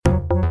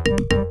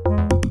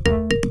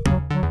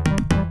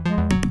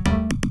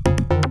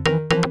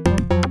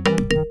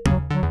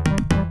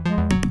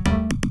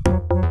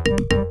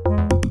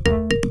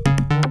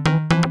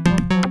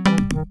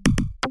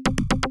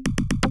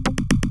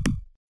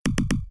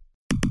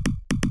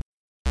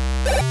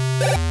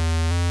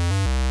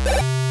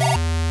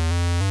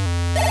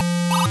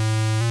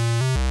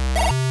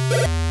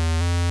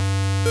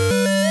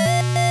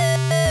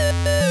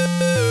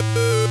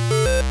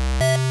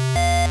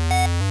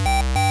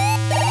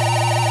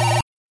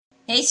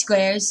Hey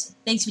Squares,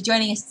 thanks for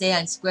joining us today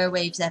on Square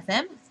Waves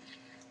FM.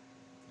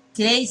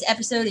 Today's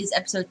episode is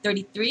episode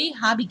 33,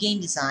 Hobby Game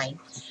Design.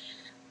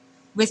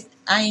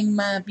 I'm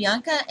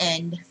Bianca,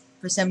 and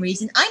for some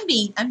reason I'm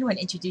the one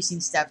introducing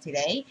stuff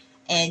today,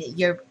 and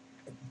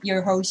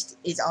your host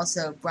is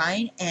also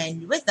Brian,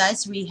 and with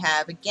us we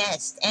have a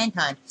guest,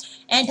 Anton.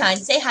 Anton,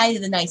 say hi to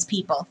the nice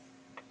people.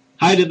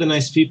 Hi to the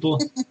nice people.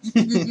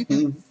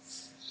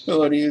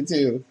 Hello to you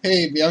too.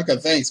 Hey Bianca,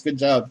 thanks. Good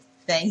job.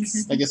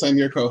 Thanks. I guess I'm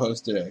your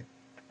co-host today.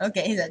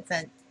 Okay, that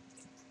sounds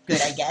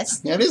good, I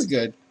guess. Yeah, it is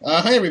good.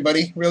 Hi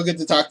everybody. Real good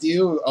to talk to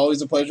you.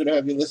 Always a pleasure to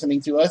have you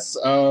listening to us.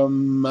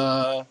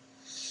 We're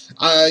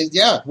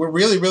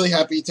really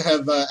happy to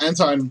have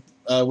Anton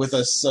with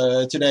us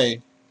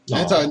today. Aww.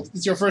 Anton,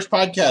 it's your first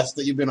podcast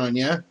that you've been on,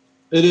 yeah?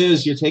 It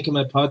is. You're taking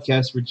my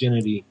podcast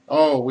virginity.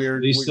 Oh,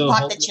 We still Pop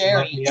hold the me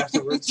cherry. lightly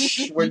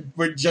afterwards.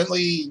 we're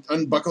gently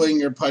unbuckling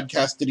your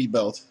podcastity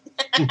belt.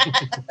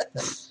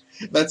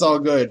 That's all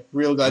good.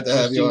 Real glad to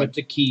have you on. With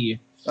the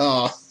key.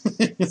 Oh,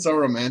 it's so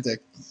romantic.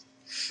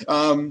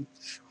 I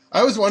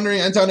was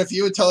wondering, Anton, if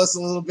you would tell us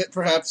a little bit,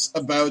 perhaps,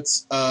 about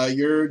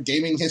your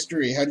gaming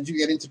history. How did you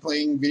get into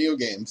playing video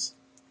games?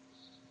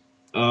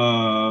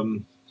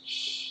 Jeez.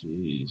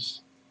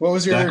 What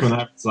was your... Back when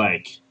I was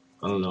like,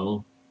 I don't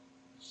know,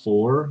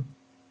 4,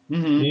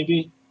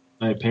 maybe?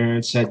 My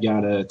parents had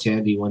got a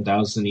Tandy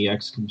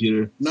 1000EX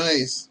computer.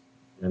 Nice.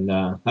 And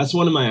that's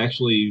one of my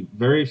actually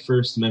very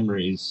first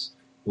memories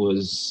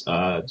was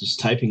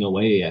just typing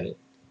away at it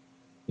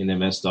in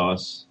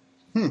MS-DOS.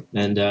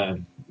 And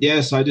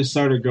so I just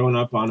started growing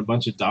up on a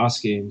bunch of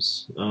DOS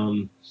games.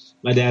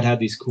 My dad had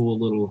these cool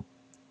little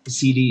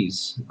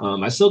CDs.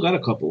 I still got a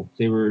couple.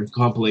 They were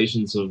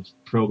compilations of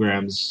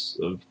programs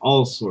of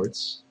all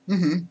sorts.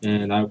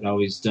 And I would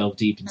always delve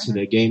deep into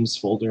the games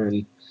folder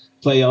and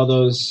play all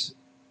those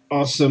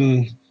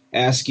awesome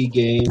ASCII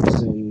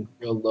games and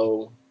real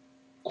low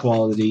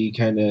quality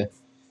kind of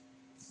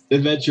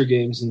adventure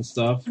games and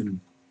stuff.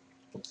 And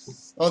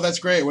oh, that's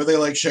great. Were they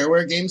like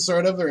shareware games,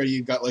 sort of, or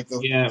you got like the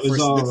it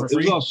was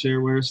all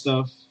shareware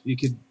stuff.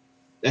 It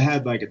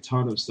had like a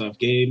ton of stuff: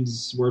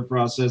 games, word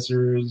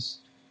processors,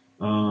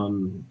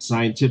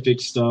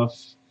 scientific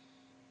stuff.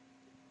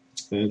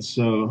 And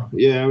so,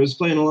 I was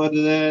playing a lot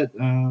of that.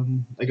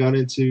 I got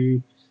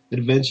into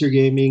adventure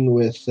gaming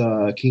with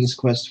King's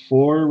Quest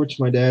IV, which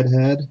my dad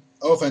had.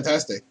 Oh,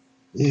 fantastic.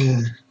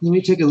 Yeah. Let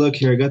me take a look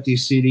here. I got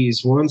these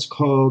CDs. One's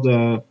called...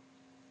 are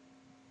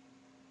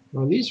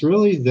these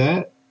really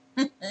that?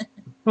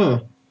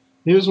 Huh.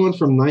 Here's one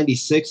from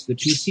 96, the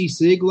PC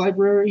SIG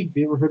library. Have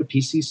you ever heard of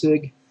PC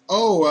SIG?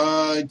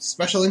 Oh,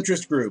 Special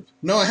Interest Group.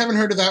 No, I haven't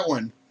heard of that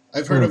one.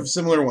 I've heard of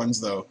similar ones,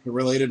 though,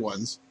 related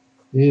ones.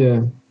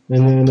 Yeah.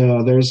 And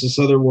then there's this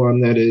other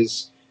one that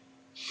is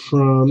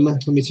from,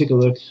 let me take a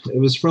look. It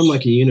was from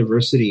like a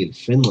university in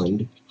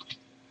Finland.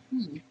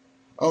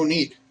 Oh,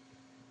 neat.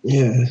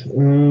 Yeah.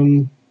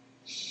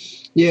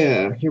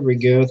 Here we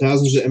go.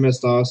 Thousands of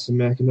MS-DOS and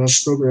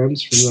Macintosh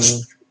programs from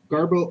the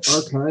Garbo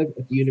archive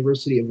at the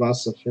University of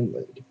Vasa,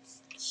 Finland.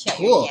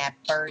 Cool. Yeah,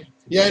 bird.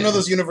 Yeah, I know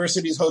those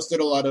universities hosted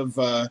a lot of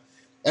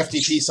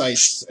FTP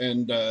sites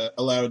and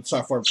allowed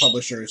software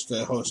publishers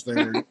to host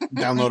their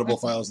downloadable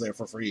files there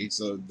for free.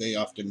 So they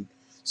often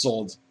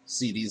sold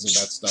CDs of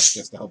that stuff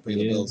just to help pay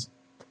the bills.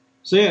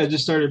 So I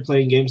just started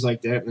playing games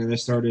like that, and then I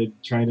started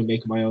trying to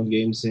make my own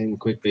games in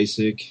Quick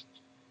Basic.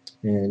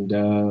 And,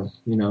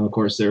 of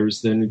course, there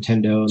was the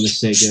Nintendo and the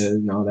Sega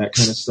and all that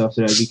kind of stuff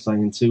that I'd be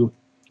playing too.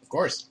 Of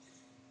course.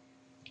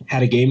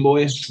 Had a Game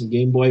Boy. The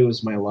Game Boy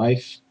was my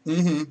life.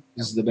 This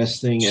is the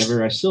best thing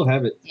ever. I still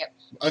have it. Yep.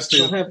 Us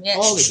too. I don't have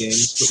all the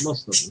games, but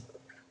most of them.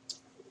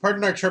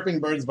 Pardon our chirping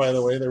birds, by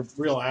the way. They're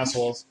real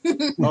assholes.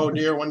 Oh,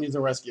 dear. One needs a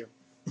rescue.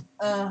 Did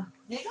I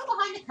go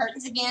behind the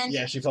curtains again?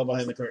 Yeah, she fell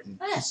behind the curtain.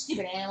 Oh,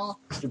 stupid animal.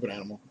 Stupid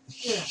animal.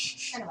 Ugh,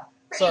 kind of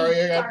a Sorry,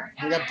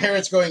 we got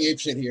parrots going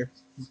apeshit here.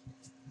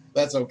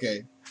 That's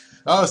okay.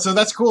 Oh, so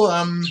that's cool.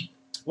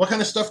 What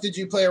kind of stuff did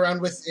you play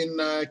around with in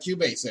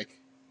QBasic?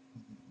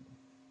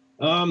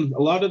 A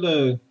lot of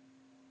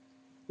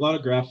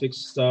graphics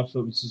stuff.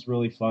 It was just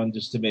really fun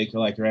just to make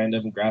like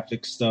random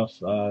graphics stuff,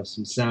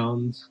 some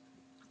sounds.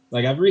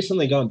 Like I've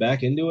recently gone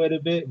back into it a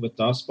bit with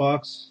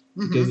DOSBox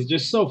because it's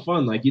just so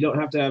fun. Like you don't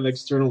have to have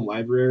external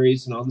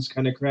libraries and all this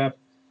kind of crap.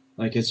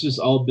 Like it's just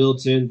all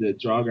built in to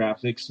draw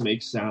graphics,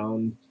 make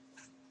sound.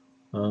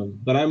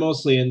 But I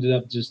mostly ended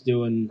up just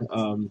doing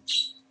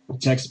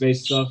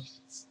text-based stuff.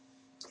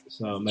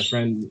 So my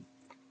friend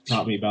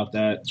taught me about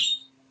that,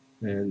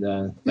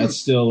 and that's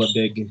still a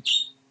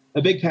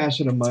big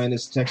passion of mine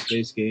is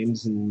text-based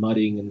games and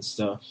mudding and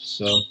stuff.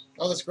 So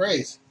that's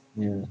great.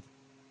 Yeah,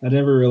 I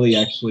never really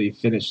actually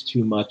finished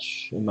too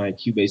much in my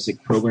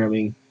QBasic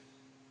programming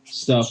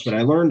stuff, but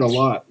I learned a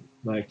lot.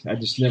 Like I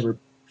just never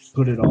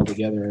put it all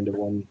together into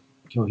one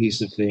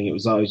cohesive thing. It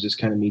was always just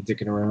kind of me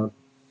dicking around.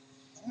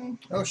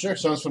 Oh, sure.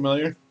 Sounds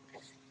familiar.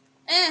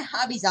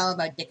 Hobby's all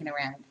about dicking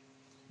around.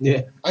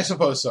 Yeah. I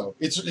suppose so.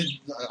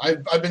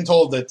 I've been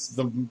told that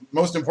the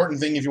most important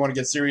thing if you want to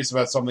get serious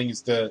about something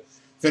is to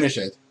finish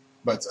it.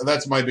 But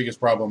that's my biggest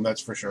problem,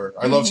 that's for sure.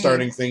 I love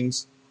starting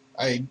things.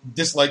 I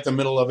dislike the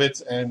middle of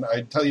it, and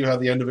I'd tell you how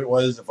the end of it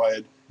was if I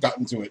had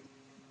gotten to it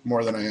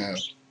more than I have.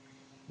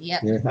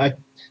 Yep. Yeah,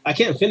 I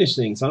can't finish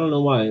things. I don't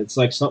know why. It's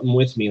like something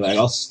with me. Like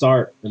I'll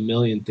start a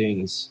million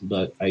things,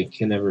 but I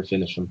can never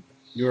finish them.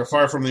 You are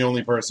far from the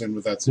only person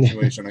with that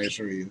situation, I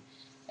assure you.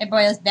 It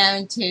boils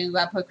down to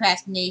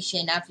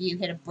procrastination after you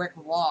hit a brick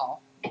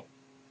wall.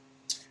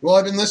 Well,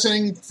 I've been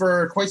listening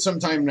for quite some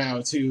time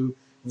now to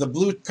the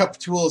Blue Cup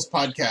Tools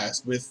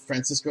podcast with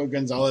Francisco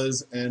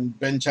Gonzalez and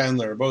Ben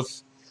Chandler.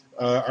 Both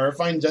are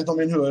fine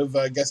gentlemen who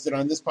have guested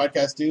on this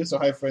podcast too. So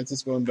hi,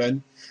 Francisco and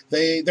Ben.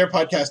 Their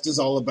podcast is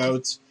all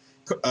about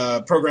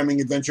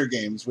programming adventure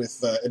games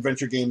with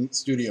Adventure Game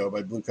Studio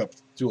by Blue Cup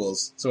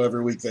Tools. So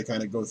every week they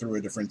kind of go through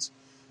a different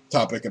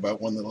topic about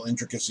one little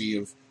intricacy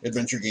of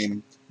adventure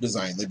game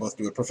design. They both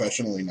do it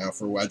professionally now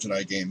for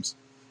Wadjet Games.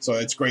 So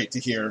it's great to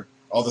hear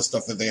all the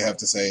stuff that they have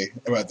to say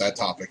about that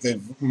topic.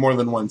 They've more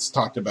than once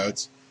talked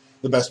about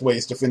the best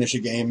ways to finish a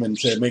game and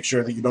to make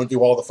sure that you don't do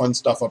all the fun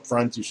stuff up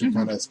front. You should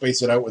kind of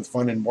space it out with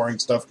fun and boring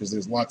stuff because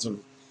there's lots of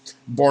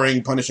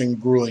boring, punishing,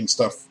 grueling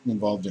stuff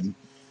involved in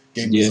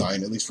game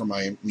design, at least from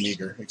my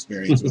meager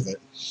experience with it.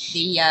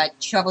 The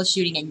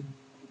troubleshooting and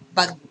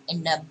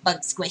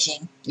bug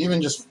squishing.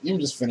 Even just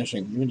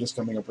finishing, even just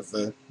coming up with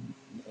a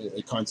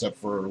concept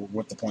for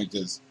what the point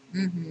is.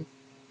 Mm-hmm.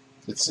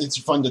 It's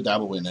fun to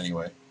dabble in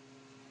anyway.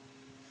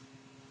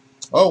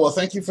 Oh, well,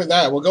 thank you for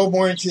that. We'll go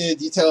more into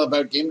detail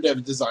about game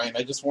dev design.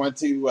 I just want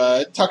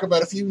to talk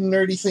about a few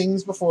nerdy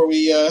things before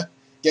we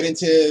get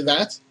into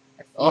that.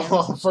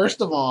 Oh,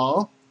 first of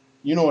all,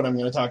 you know what I'm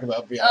going to talk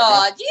about, Bianca.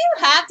 Oh, do you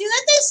have to?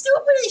 That's the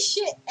stupidest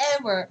shit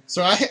ever.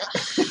 So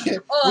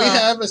we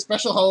have a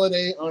special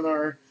holiday on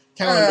our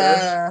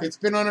calendar. It's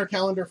been on our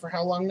calendar for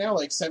how long now?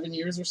 Like 7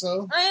 years or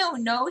so? I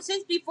don't know.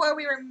 Since before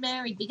we were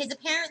married, because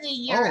apparently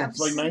Europe. Oh, it's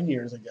like 9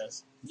 years, I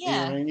guess.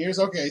 Yeah. 9 years?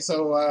 Okay,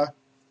 so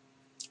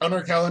on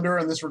our calendar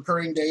on this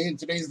recurring day, and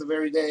today's the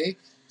very day,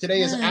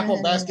 today is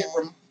Apple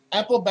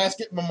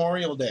Basket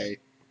Memorial Day.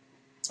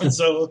 And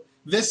so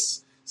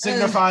this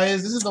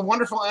signifies, this is the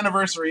wonderful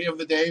anniversary of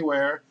the day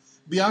where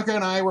Bianca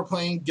and I were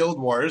playing Guild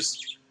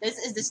Wars. This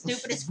is the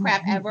stupidest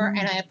crap ever,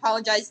 and I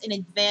apologize in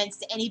advance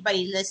to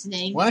anybody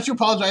listening. Why don't you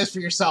apologize for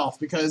yourself?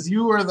 Because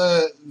you were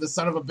the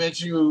son of a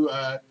bitch who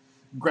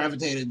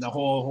gravitated the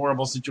whole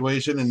horrible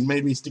situation and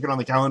made me stick it on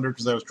the calendar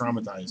because I was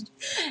traumatized.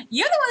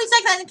 You're the one who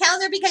stuck it on the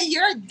calendar because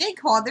you're a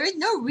dickhole. There is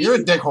no reason.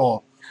 You're a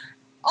dickhole.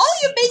 All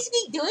you're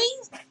basically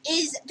doing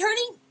is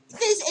turning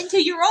this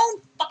into your own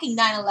fucking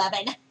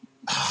 9/11.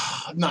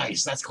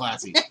 Nice, that's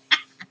classy.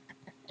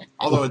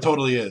 Although it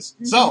totally is.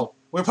 So,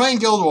 we're playing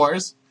Guild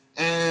Wars,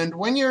 and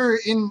when you're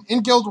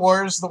in Guild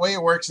Wars, the way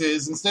it works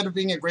is, instead of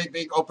being a great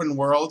big open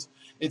world,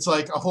 it's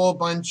like a whole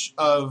bunch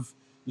of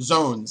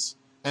zones.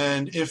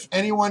 And if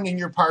anyone in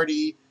your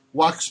party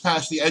walks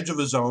past the edge of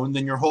a zone,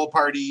 then your whole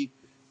party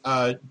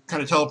kind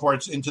of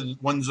teleports into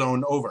one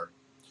zone over.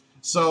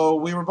 So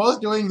we were both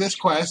doing this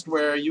quest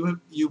where you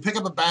pick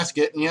up a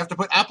basket and you have to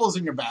put apples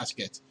in your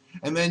basket.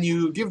 And then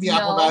you give the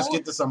apple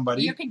basket to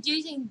somebody. You're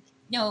confusing.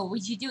 No,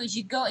 what you do is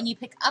you go and you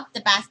pick up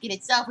the basket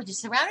itself, which is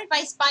surrounded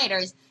by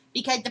spiders,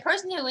 because the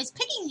person who is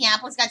picking the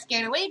apples got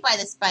scared away by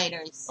the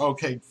spiders.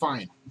 Okay,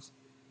 fine.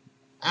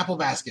 Apple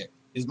basket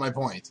is my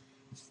point.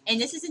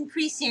 And this is in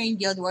pre-searing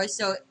Guild Wars,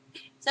 so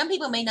some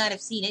people may not have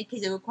seen it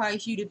because it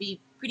requires you to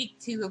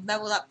have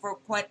leveled up for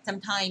quite some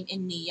time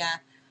in the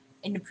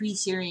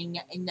pre-searing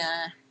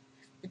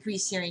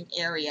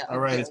area. All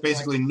right, it's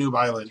basically Noob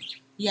Island.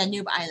 Yeah,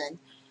 Noob Island.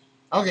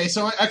 Okay,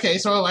 so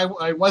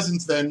I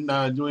wasn't then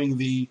doing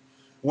the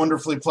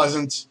wonderfully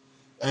pleasant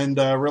and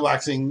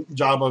relaxing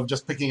job of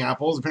just picking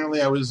apples.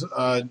 Apparently, I was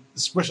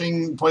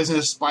squishing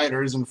poisonous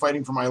spiders and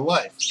fighting for my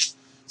life.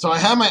 So I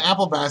have my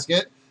apple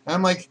basket, and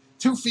I'm like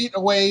 2 feet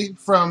away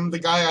from the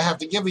guy I have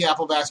to give the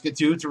apple basket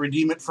to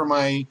redeem it for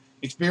my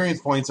experience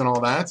points and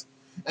all that.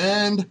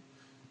 And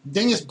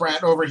Dingus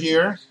Brat over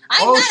here.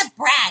 I'm not a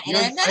brat.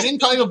 And I didn't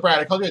call you a brat.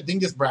 I called you a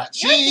Dingus Brat.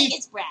 You're a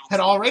Dingus Brat. Had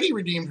already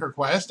redeemed her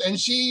quest, and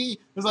she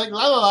was like,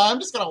 la la la, I'm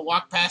just going to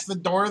walk past the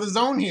door of the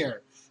zone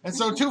here. And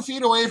so 2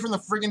 feet away from the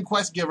friggin'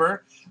 quest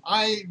giver,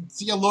 I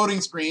see a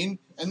loading screen,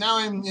 and now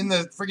I'm in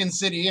the friggin'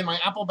 city, and my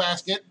apple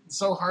basket,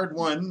 so hard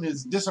won,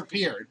 has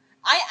disappeared.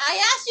 I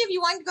asked you if you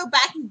wanted to go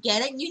back and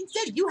get it, and you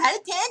said you had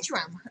a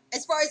tantrum.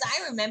 As far as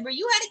I remember,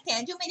 you had a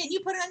tantrum, and then you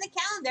put it on the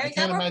calendar. I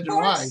can't imagine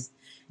why.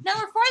 Now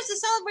we're forced to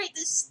celebrate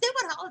this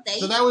stupid holiday.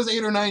 So that was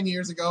 8 or 9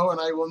 years ago,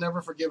 and I will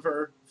never forgive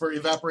her for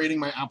evaporating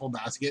my apple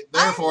basket.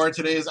 Therefore,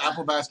 today is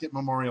Apple Basket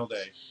Memorial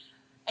Day.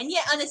 And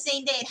yet, on the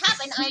same day it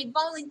happened, I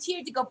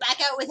volunteered to go back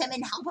out with him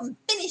and help him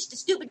finish the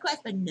stupid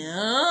quest, but no,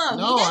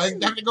 I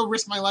have to go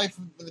risk my life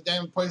with the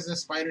damn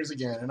poisonous spiders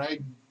again, and I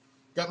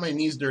got my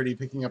knees dirty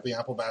picking up the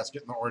apple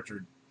basket in the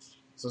orchard.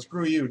 So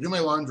screw you. Do my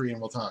laundry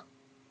and we'll talk.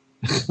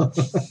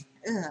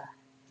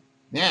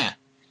 Yeah.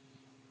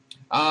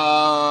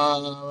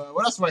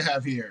 What else do I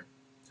have here?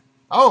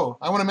 Oh,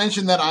 I want to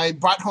mention that I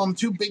brought home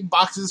 2 big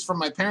boxes from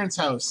my parents'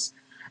 house.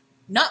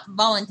 Not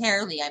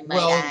voluntarily, I might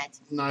add.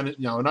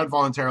 Not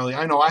voluntarily.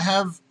 I know. I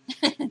have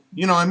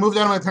I moved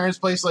out of my parents'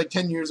 place like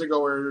 10 years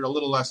ago, or a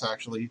little less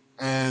actually,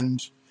 and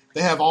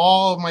they have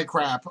all of my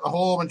crap, a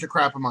whole bunch of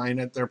crap of mine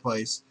at their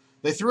place.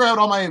 They threw out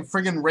all my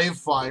friggin' rave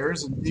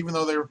flyers, and even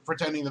though they're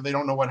pretending that they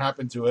don't know what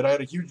happened to it, I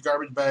had a huge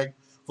garbage bag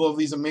full of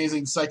these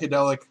amazing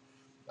psychedelic,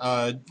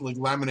 like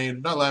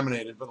laminated, not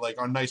laminated, but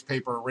like on nice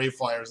paper rave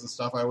flyers and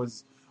stuff. I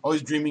was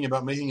always dreaming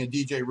about making a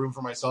DJ room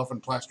for myself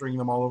and plastering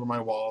them all over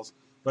my walls.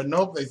 But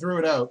nope, they threw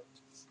it out.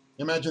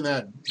 Imagine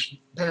that.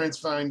 Parents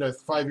find a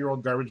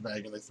 5-year-old garbage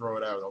bag and they throw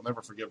it out. I'll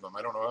never forgive them.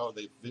 I don't know how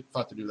they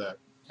thought to do that.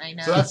 I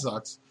know. So that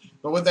sucks.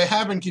 But what they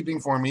have been keeping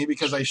for me,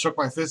 because I shook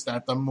my fist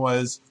at them,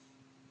 was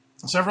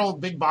several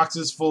big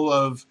boxes full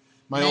of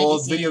my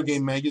old video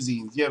game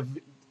magazines.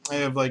 I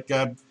have like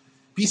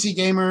PC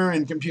Gamer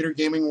and Computer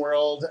Gaming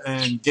World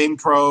and Game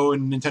Pro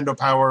and Nintendo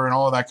Power and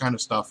all of that kind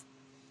of stuff.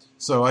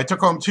 So I took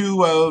home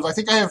I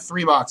think I have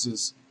 3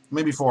 boxes,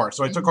 maybe 4.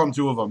 So I took home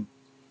 2 of them.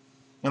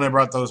 And I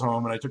brought those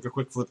home, and I took a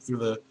quick flip through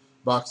the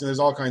box, and there's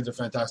all kinds of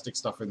fantastic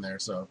stuff in there.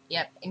 So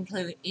yep,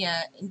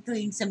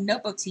 including some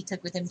notebooks he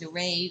took with him to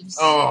raves.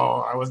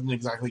 Oh, I wasn't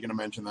exactly going to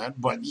mention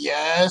that, but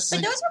yes. But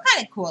those were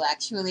kind of cool,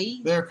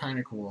 actually. They're kind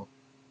of cool.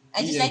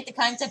 I just like the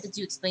concept that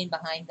you explained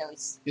behind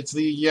those. It's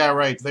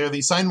they're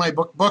the Sign My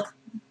Book,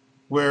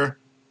 where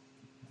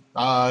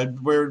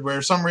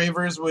some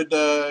ravers would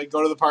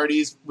go to the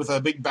parties with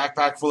a big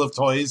backpack full of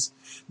toys,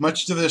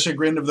 much to the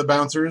chagrin of the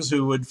bouncers,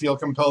 who would feel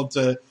compelled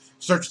to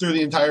search through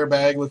the entire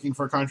bag looking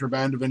for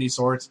contraband of any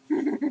sort.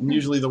 And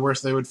usually the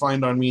worst they would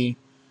find on me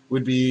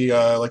would be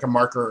like a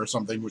marker or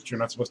something, which you're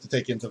not supposed to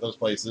take into those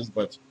places.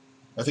 But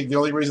I think the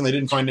only reason they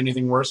didn't find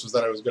anything worse was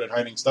that I was good at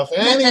hiding stuff.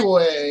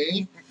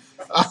 Anyway,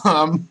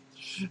 one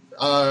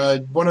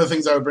of the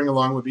things I would bring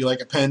along would be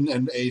like a pen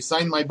and a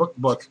Sign My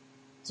Book.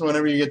 So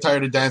whenever you get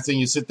tired of dancing,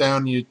 you sit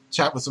down, you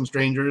chat with some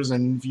strangers,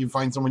 and if you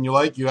find someone you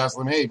like, you ask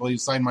them, hey,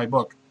 please sign my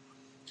book.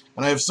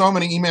 And I have so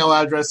many email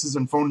addresses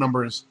and phone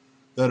numbers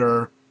that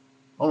are,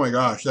 oh my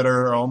gosh, that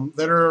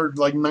are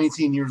like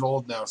 19 years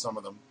old now, some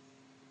of them.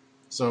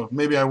 So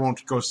maybe I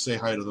won't go say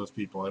hi to those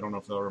people. I don't know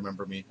if they'll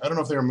remember me. I don't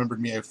know if they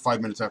remembered me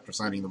 5 minutes after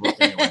signing the book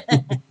anyway.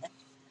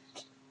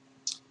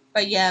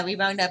 But yeah, we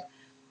wound up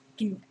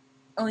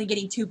only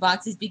getting 2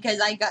 boxes because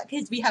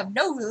we have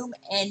no room,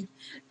 and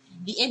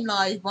the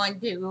in-laws want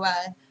to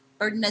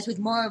burden us with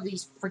more of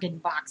these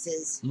friggin'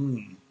 boxes.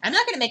 I'm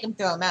not going to make them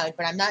throw them out,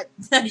 but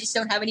I just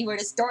don't have anywhere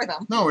to store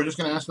them. No, we're just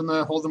going to ask them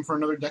to hold them for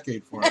another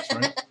decade for us,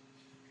 right?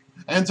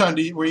 Anton,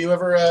 were you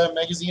ever a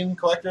magazine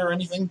collector or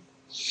anything?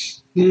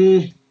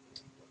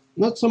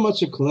 Not so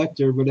much a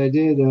collector, but I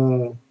did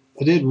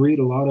read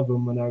a lot of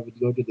them when I would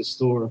go to the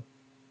store.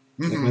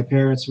 Like my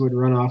parents would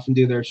run off and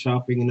do their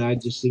shopping, and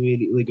I'd just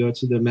immediately go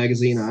to the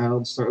magazine aisle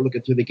and start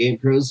looking through the Game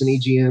Pros and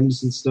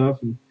EGMs and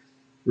stuff, and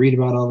read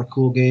about all the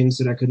cool games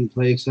that I couldn't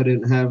play because I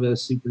didn't have a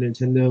Super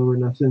Nintendo or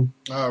nothing.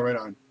 Oh, right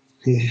on.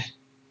 Yeah.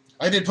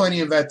 I did plenty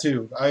of that,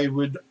 too. I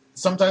would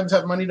sometimes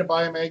have money to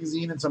buy a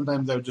magazine, and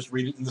sometimes I would just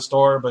read it in the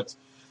store, but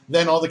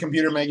then all the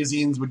computer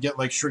magazines would get,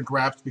 like,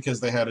 shrink-wrapped because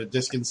they had a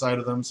disc inside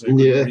of them, so you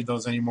couldn't read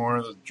those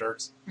anymore, those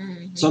jerks.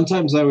 Mm-hmm.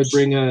 Sometimes I would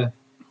bring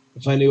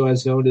if I knew I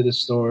was going to the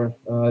store,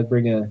 I'd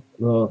bring a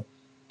little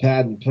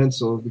pad and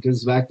pencil,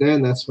 because back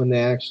then, that's when they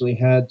actually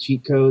had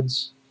cheat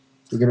codes.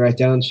 You could write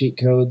down cheat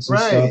codes and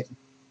stuff.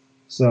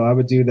 So I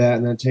would do that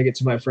and then take it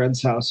to my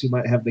friend's house who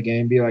might have the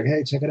game, be like,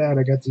 hey, check it out,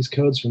 I got these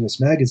codes from this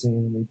magazine,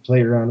 and we'd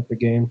play around with the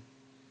game.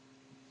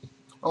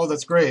 Oh,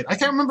 that's great. I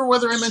can't remember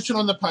whether I mentioned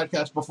on the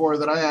podcast before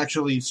that I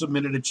actually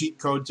submitted a cheat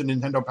code to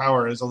Nintendo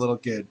Power as a little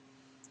kid.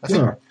 I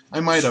think I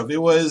might have.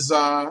 It was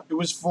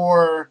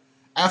for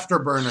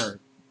Afterburner,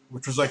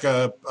 which was like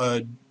a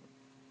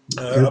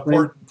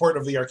port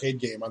of the arcade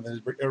game on the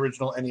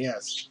original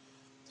NES.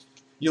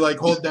 You like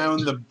hold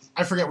down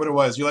I forget what it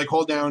was. You like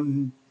hold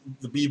down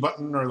the B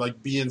button or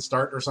like B and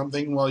start or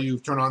something while you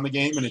turn on the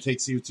game, and it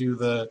takes you to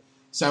the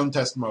sound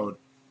test mode.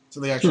 So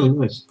they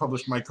actually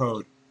published my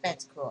code.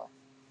 That's cool.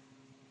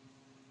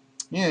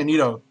 Yeah,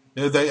 neato.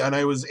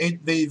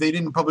 They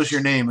didn't publish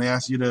your name. They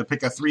asked you to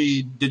pick a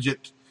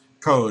 3-digit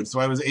code. So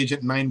I was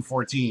Agent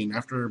 914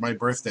 after my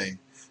birthday.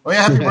 Oh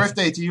yeah, happy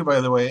birthday to you, by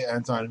the way,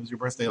 Anton. It was your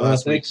birthday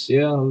last week. Thanks.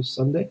 Yeah, it was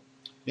Sunday.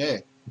 Yeah.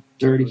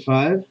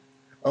 35.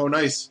 Oh,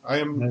 nice.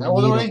 How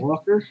old am I?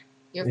 Walker.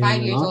 You're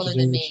 5 years older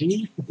than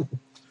me.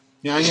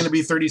 Yeah, I'm going to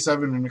be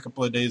 37 in a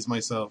couple of days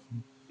myself.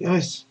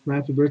 Nice.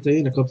 Happy birthday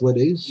in a couple of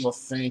days. Well,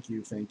 thank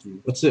you.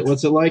 What's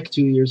it like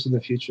 2 years in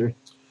the future?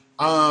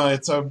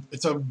 It's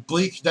a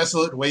bleak,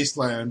 desolate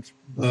wasteland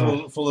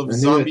full of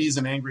zombies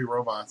and angry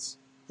robots.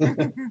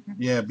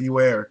 Yeah,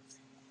 beware.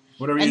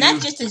 And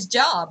that's just his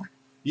job.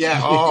 Yeah.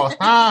 Oh,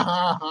 ha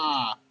ha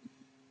ha.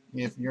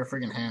 Yeah, you're a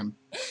friggin' ham.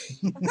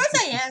 Of course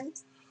I am.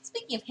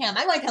 Speaking of ham,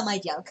 I want to tell my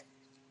joke.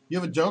 You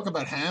have a joke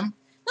about ham?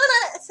 Well,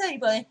 not necessarily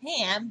about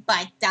ham,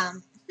 but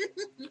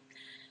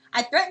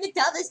I threatened to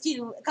tell this to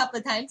you a couple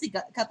of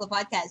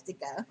podcasts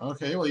ago.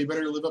 Okay, well, you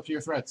better live up to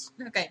your threats.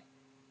 Okay.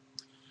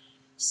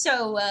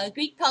 So, a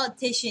Greek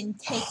politician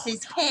takes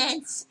his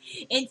pants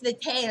into the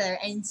tailor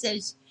and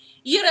says,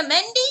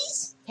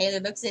 Eurymendes? Tailor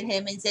looks at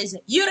him and says,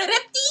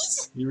 Euryptes?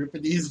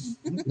 Euripides?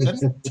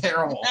 That's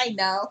terrible. I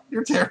know.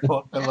 You're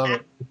terrible. I love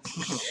it.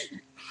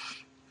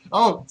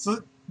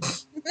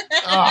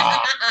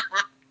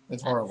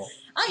 That's horrible.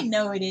 I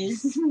know it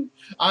is.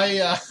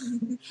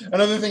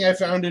 Another thing I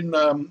found in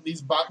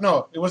these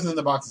no, it wasn't in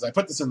the boxes. I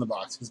put this in the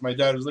box because my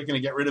dad was looking to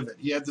get rid of it.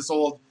 He had this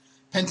old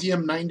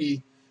Pentium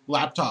 90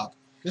 laptop.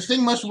 This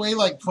thing must weigh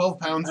like 12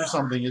 pounds or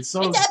something. It's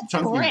so It's a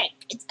chunky.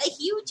 brick. It's a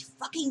huge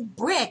fucking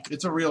brick.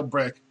 It's a real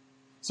brick.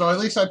 So at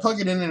least I plug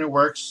it in and it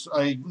works.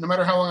 No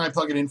matter how long I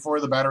plug it in for,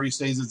 the battery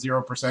stays at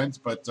 0%.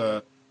 But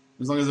as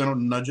long as I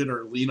don't nudge it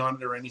or lean on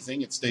it or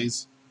anything, it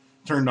stays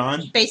turned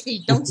on.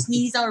 Basically, don't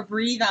sneeze or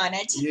breathe on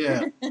it.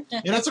 Yeah.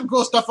 It has some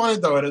cool stuff on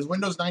it, though. It has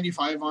Windows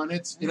 95 on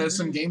it. It has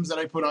some games that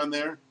I put on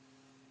there.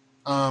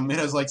 It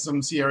has like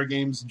some Sierra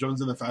games, Jones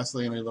in the Fast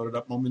Lane, I loaded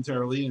up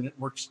momentarily, and it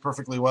works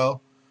perfectly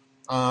well.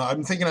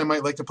 I'm thinking I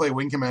might like to play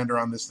Wing Commander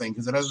on this thing,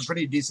 because it has a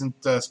pretty decent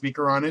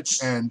speaker on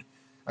it, and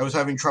I was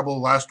having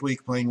trouble last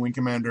week playing Wing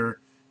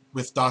Commander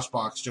with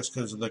DOSBox just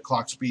because the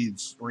clock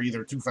speeds were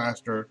either too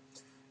fast or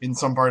in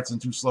some parts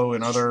and too slow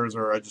in others,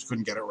 or I just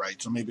couldn't get it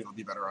right. So maybe it'll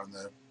be better on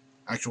the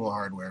actual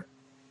hardware.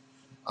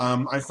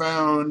 I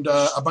found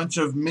a bunch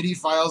of MIDI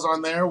files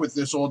on there with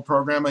this old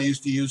program I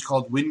used to use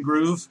called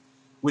WinGroove,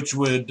 which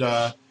would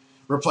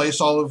replace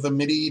all of the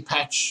MIDI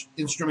patch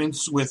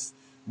instruments with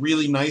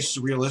really nice,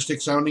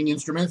 realistic-sounding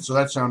instruments. So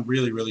that sounded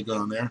really, really good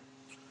on there.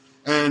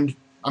 And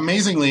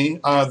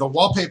amazingly, the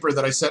wallpaper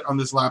that I set on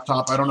this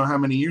laptop, I don't know how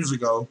many years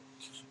ago,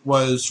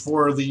 was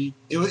for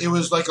it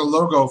was like a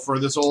logo for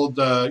this old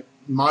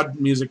mod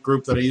music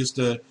group that I used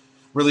to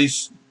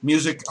release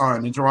music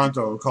on in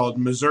Toronto called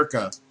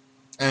Mazurka.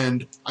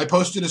 And I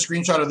posted a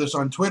screenshot of this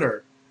on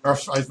Twitter, or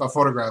a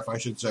photograph, I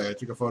should say. I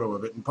took a photo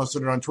of it and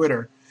posted it on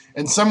Twitter.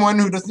 And someone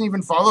who doesn't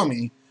even follow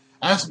me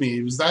asked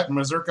me, was that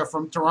Mazurka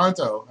from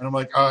Toronto? And I'm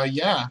like,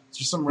 yeah, it's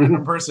just some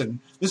random person.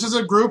 This is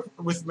a group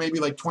with maybe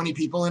like 20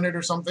 people in it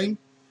or something.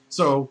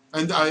 So,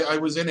 and I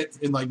was in it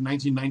in like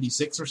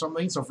 1996 or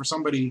something. So for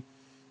somebody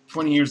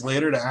 20 years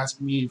later to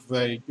ask me if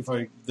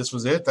this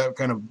was it, that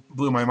kind of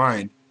blew my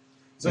mind.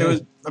 So it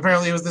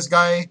was this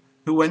guy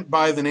who went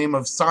by the name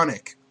of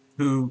Sonic,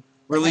 who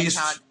released,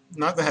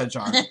 not the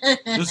Hedgehog.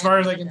 As far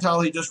as I can tell,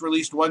 he just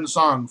released one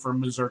song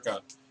from Mazurka.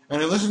 And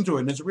I listened to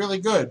it, and it's really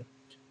good.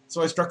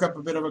 So I struck up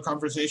a bit of a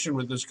conversation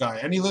with this guy.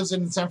 And he lives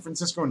in San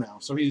Francisco now.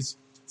 So he's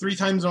 3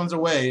 time zones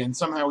away, and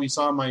somehow he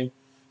saw my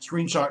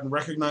screenshot and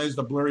recognized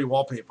a blurry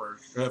wallpaper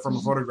from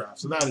a photograph.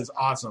 So that is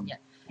awesome. Yeah.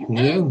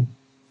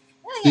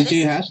 Did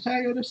you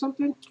hashtag it or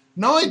something?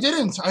 No, I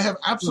didn't. I have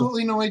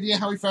absolutely no idea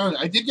how he found it.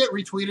 I did get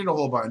retweeted a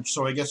whole bunch,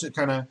 so I guess it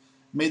kind of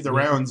made the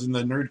rounds in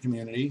the nerd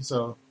community.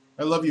 So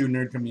I love you,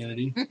 nerd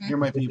community. You're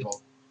my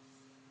people.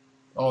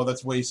 Oh,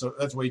 that's way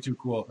too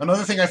cool.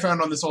 Another thing I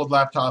found on this old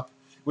laptop,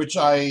 which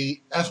I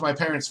asked my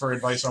parents for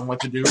advice on what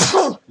to do. Is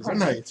that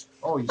nice?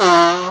 Oh, you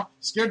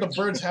scared the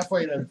birds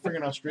halfway to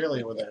friggin'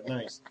 Australia with that.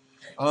 Nice.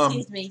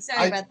 Excuse me.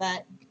 Sorry about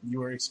that.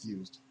 You are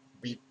excused.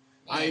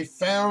 I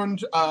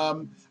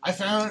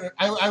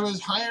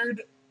was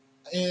hired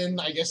in,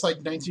 I guess, like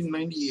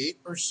 1998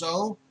 or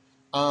so,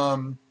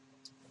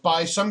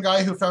 by some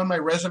guy who found my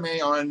resume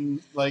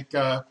on, like,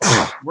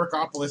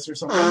 Workopolis or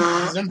something.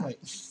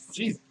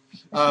 Jeez.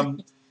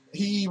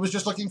 He was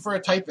just looking for a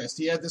typist.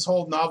 He had this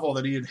whole novel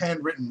that he had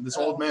handwritten, this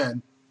old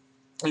man,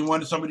 and he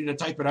wanted somebody to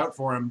type it out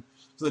for him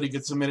so that he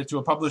could submit it to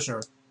a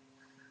publisher.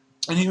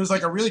 And he was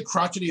like a really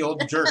crotchety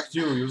old jerk,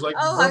 too. He was like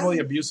verbally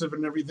abusive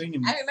and everything.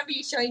 And I remember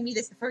you showing me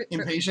this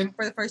impatient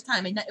for the first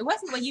time. And it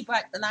wasn't when you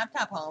brought the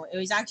laptop home. It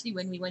was actually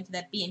when we went to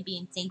that B&B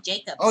in St.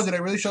 Jacobs. Oh, did I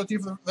really show it to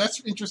you?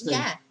 That's interesting.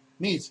 Yeah.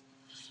 Neat.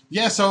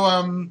 Yeah, so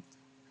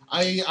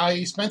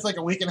I spent like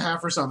a week and a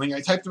half or something.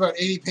 I typed about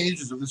 80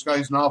 pages of this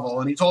guy's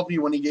novel. And he told me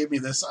when he gave me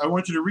this, I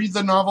want you to read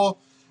the novel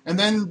and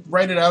then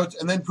write it out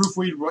and then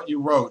proofread what you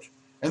wrote.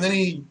 And then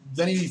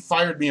he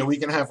fired me a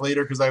week and a half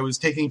later because I was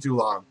taking too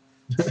long.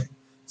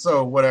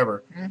 So,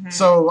 whatever. Mm-hmm.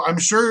 So, I'm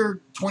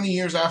sure 20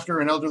 years after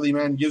an elderly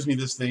man gives me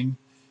this thing,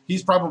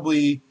 he's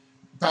probably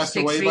passed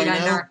away by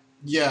now.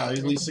 Yeah,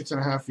 at least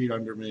 6.5 feet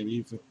under,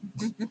 maybe.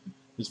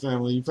 His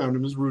family found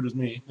him as rude as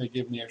me. They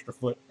gave him the extra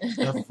foot,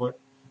 half a foot.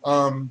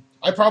 I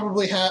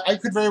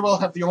could very well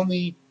have the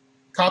only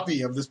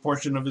copy of this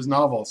portion of his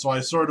novel. So, I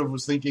sort of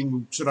was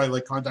thinking, should I,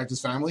 like, contact his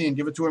family and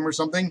give it to him or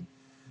something?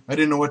 I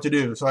didn't know what to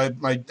do. So, I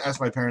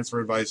asked my parents for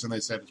advice, and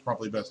they said it's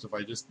probably best if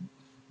I just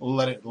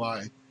let it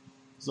lie.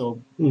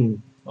 So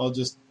I'll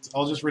just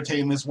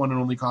retain this one and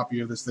only copy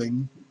of this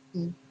thing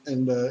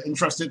and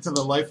entrust it to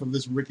the life of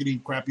this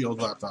rickety, crappy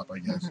old laptop, I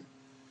guess.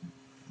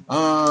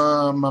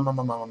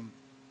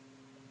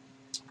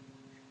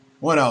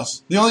 What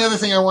else? The only other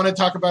thing I want to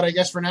talk about, I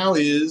guess, for now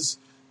is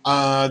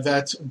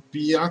that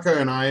Bianca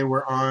and I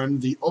were on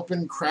the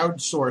Open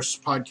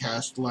Crowdsource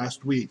podcast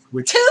last week.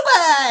 Which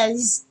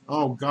tubas!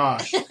 Oh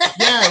gosh,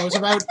 yeah, it was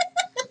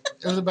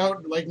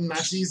about like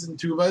Nazis and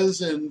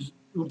tubas and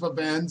Oompa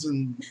bands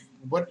and.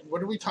 What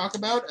did we talk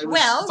about? We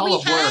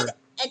had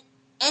an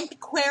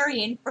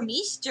antiquarian from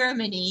East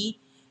Germany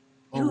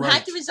who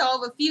had to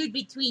resolve a feud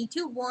between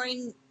 2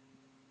 warring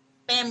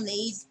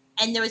families,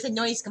 and there was a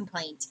noise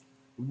complaint.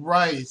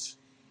 Right.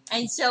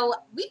 And so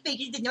we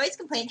figured the noise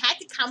complaint had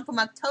to come from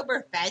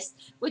Oktoberfest,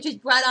 which was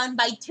brought on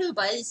by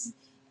tubas.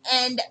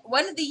 And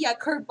one of the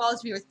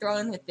curveballs we were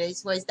throwing with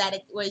this was that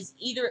it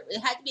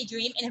had to be a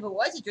dream, and if it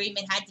was a dream,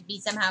 it had to be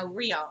somehow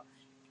real.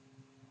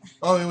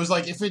 Oh, it was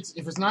like if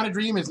it's not a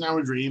dream, it's now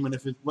a dream, and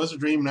if it was a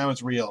dream, now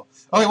it's real.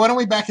 Okay, why don't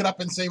we back it up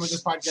and say what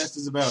this podcast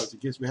is about, in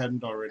case we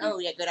hadn't already. Oh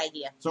yeah, good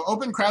idea. So,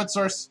 Open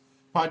Crowdsource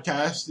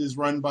Podcast is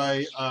run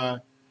by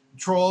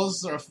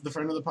Trolls, or the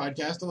friend of the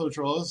podcast, hello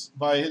Trolls,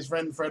 by his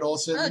friend Fred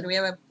Olson. Oh, do we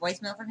have a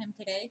voicemail from him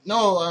today?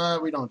 No,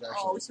 we don't actually.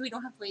 Oh, so we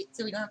don't have to wait.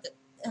 So we don't have to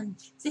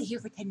sit here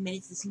for 10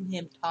 minutes listening to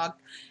him talk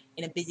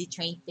in a busy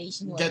train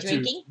station while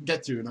drinking.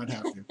 Get to, not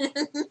have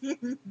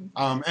to.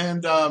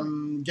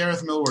 And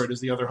Gareth Millward is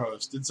the other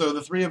host. And so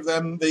the three of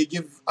them, they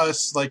give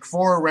us like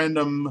 4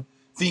 random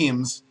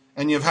themes,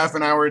 and you have half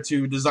an hour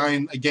to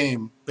design a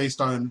game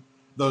based on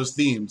those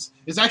themes.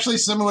 It's actually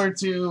similar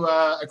to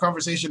a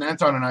conversation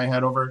Anton and I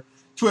had over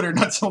Twitter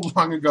not so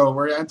long ago,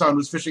 where Anton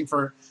was fishing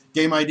for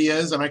game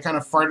ideas, and I kind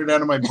of farted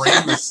out of my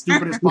brain the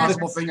stupidest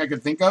possible thing I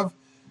could think of.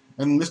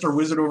 And Mr.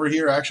 Wizard over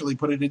here actually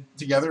put it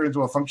together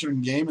into a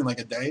functioning game in like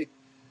a day.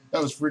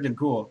 That was friggin'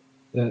 cool.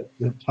 The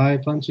pie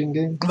punching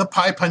game? The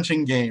pie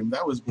punching game.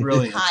 That was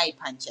brilliant. Pie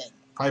punching.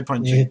 Pie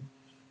punching.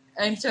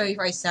 Yeah. I'm sorry if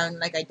I sound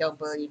like I don't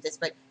believe this,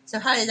 but so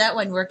how did that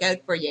one work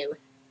out for you?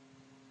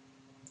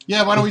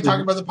 Yeah, why don't we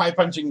talk about the pie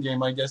punching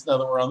game, I guess, now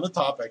that we're on the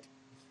topic.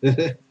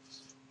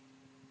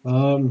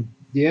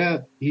 Yeah,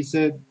 he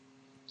said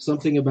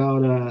something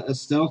about a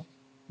stealth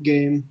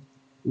game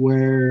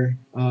where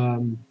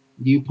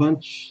you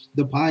punch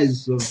the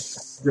pies of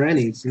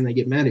grannies and they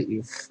get mad at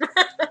you.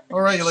 All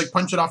right, you like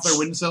punch it off their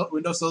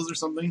windowsills or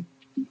something?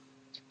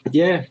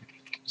 Yeah.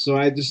 So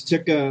I just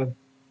took a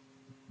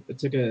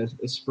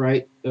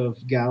sprite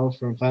of Gal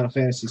from Final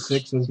Fantasy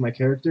VI as my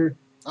character.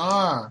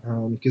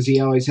 Because he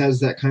always has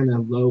that kind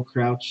of low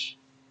crouch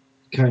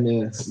kind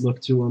of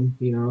look to him,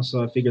 you know.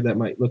 So I figured that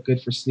might look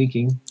good for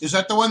sneaking. Is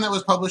that the one that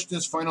was published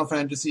as Final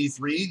Fantasy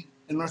III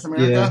in North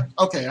America? Yeah.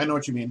 Okay, I know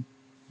what you mean.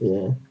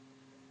 Yeah.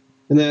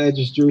 And then I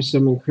just drew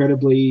some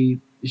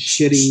incredibly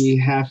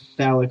shitty, half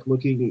phallic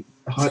looking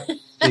hut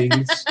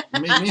things.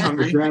 It made me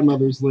hungry. The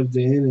grandmothers lived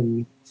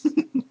in,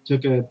 and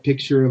took a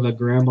picture of a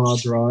grandma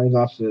drawing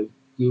off of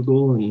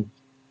Google and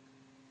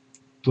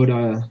put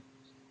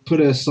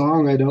a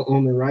song I don't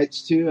own the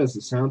rights to as the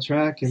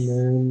soundtrack, and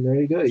then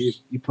there you go.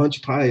 You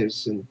punch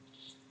pies, and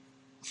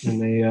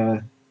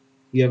they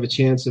you have a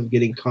chance of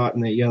getting caught,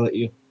 and they yell at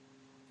you.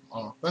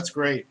 Oh, that's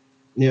great.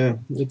 Yeah,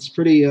 it's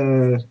pretty.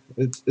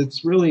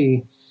 It's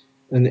really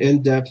an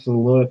in-depth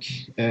look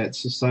at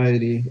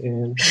society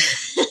and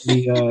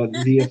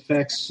the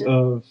effects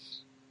of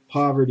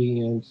poverty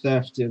and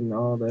theft and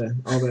all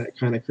that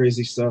kind of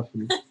crazy stuff.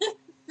 And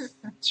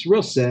it's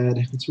real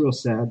sad. It's real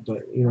sad,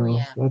 but you know,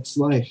 that's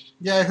life.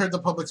 Yeah, I heard the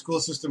public school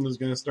system was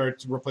going to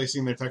start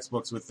replacing their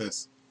textbooks with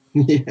this.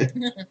 Yeah.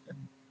 That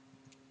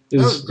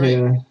was great.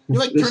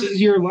 This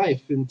is your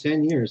life in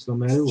 10 years, no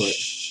matter what.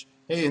 Shh.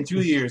 Hey, in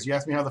 2 years, you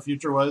asked me how the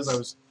future was. I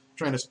was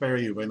trying to spare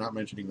you by not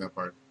mentioning that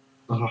part.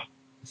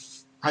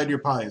 Hide your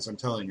pies, I'm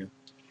telling you.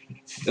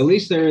 At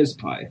least there is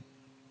pie.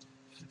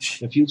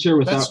 A future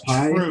without That's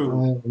pie, true.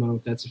 I don't know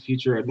if that's a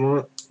future I'd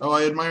want. Oh,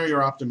 I admire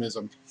your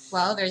optimism.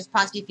 Well, there's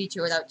possibly a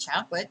future without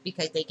chocolate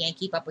because they can't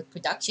keep up with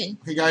production.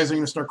 Hey, guys, I'm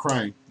going to start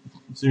crying.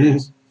 I'm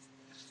serious.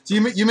 So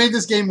you made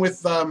this game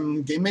with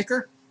Game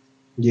Maker?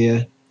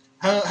 Yeah.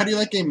 How do you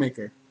like Game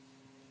Maker?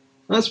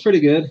 That's pretty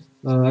good.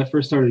 I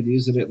first started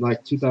using it in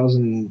like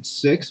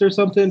 2006 or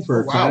something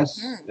for a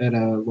class at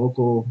a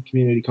local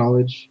community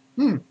college.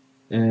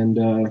 And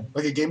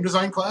like a game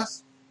design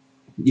class?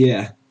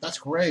 Yeah. That's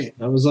great.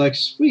 I was like,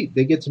 sweet,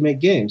 they get to make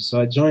games.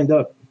 So I joined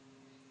up,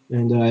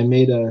 and I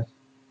made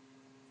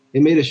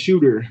a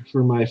shooter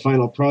for my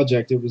final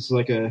project. It was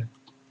like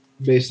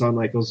based on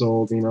like those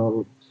old, you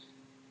know,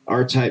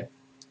 R-type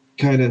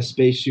kind of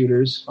space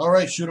shooters. All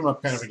right, shoot 'em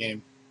up kind of a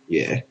game.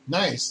 Yeah.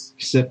 Nice.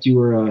 Except you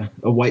were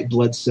a white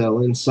blood cell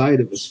inside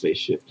of a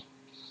spaceship.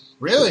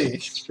 Really?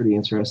 It's pretty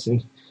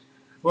interesting.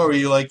 What, were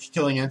you like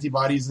killing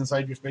antibodies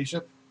inside your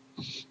spaceship?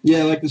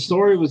 Yeah, like the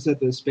story was that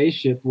the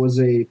spaceship was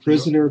a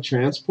prisoner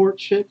transport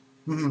ship.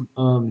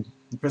 Mm-hmm.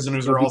 The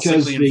prisoners are all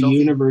because sickly and the filthy.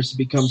 universe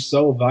becomes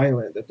so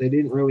violent that they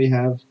didn't really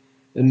have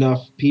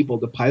enough people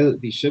to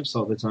pilot these ships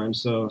all the time.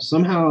 So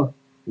somehow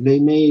they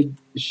made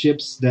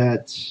ships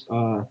that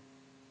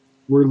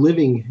were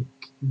living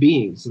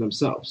beings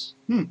themselves.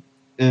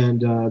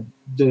 And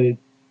the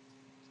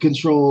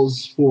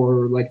controls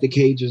for like the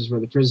cages for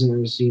the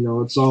prisoners, you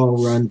know, it's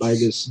all run by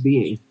this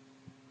being.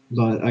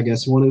 But I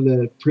guess one of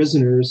the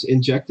prisoners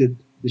injected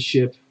the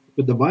ship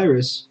with the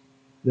virus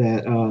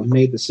that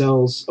made the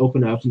cells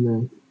open up and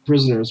the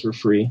prisoners were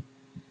free.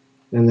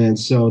 And then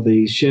so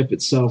the ship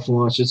itself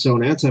launched its own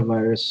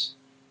antivirus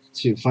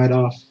to fight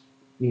off,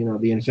 you know,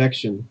 the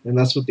infection. And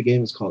that's what the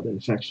game is called,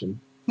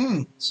 Infection.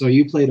 So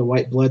you played a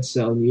white blood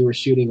cell and you were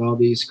shooting all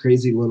these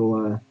crazy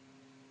little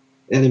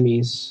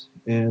enemies.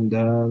 And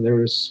there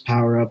was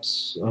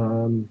power-ups.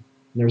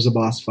 There was a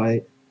boss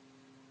fight.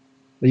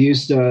 I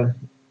used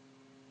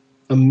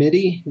a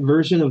MIDI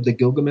version of the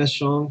Gilgamesh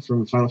song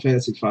from Final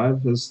Fantasy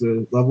V as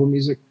the level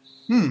music.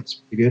 It's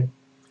pretty good.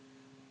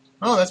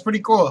 Oh, that's pretty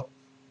cool.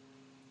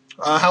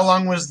 How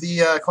long was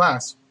the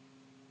class?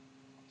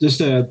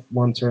 Just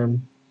one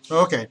term.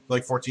 Oh, okay,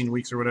 like 14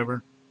 weeks or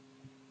whatever.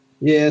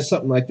 Yeah,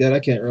 something like that. I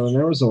can't really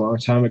remember. It was a long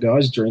time ago. I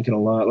was drinking a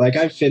lot. Like,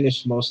 I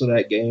finished most of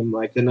that game,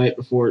 like, the night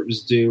before it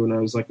was due, and I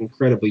was, like,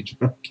 incredibly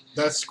drunk.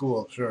 That's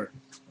cool, sure.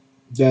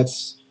 I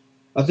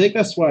think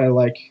that's why I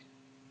like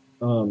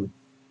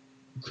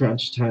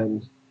crunch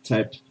time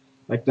type.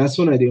 Like, that's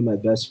when I do my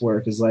best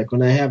work, is, like,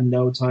 when I have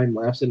no time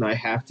left and I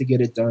have to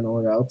get it done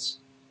or else.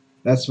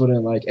 That's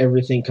when,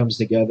 everything comes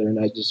together, and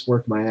I just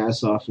work my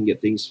ass off and get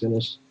things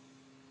finished.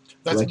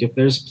 Like, if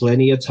there's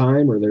plenty of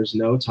time or there's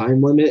no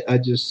time limit, I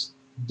just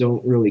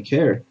don't really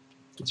care.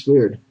 It's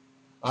weird.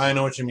 I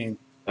know what you mean.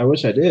 I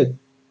wish I did.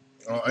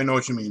 Oh, I know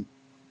what you mean.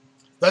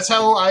 That's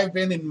how I've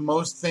been in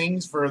most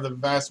things for the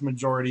vast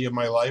majority of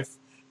my life.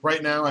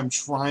 Right now, I'm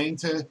trying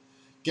to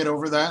get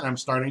over that, and I'm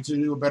starting to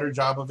do a better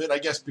job of it. I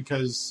guess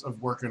because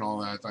of work and all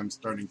that, I'm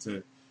starting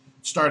to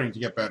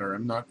get better.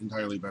 I'm not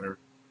entirely better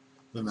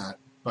than that.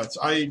 But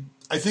I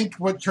think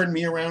what turned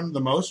me around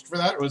the most for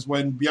that was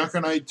when Bianca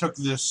and I took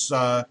this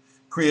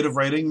creative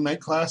writing night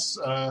class,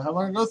 how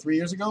long ago? 3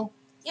 years ago?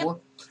 Yep.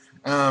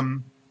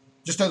 4?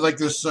 Just at like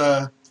this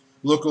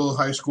local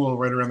high school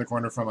right around the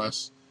corner from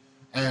us.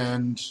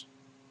 And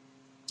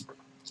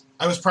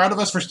I was proud of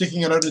us for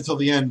sticking it out until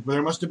the end. But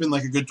there must have been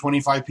like a good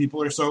 25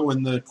 people or so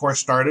when the course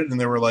started, and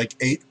there were like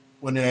 8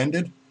 when it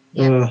ended.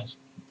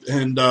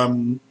 And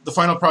the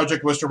final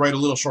project was to write a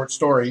little short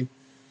story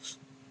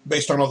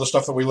based on all the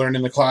stuff that we learned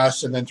in the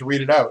class, and then to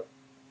read it out.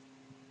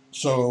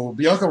 So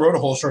Bianca wrote a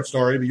whole short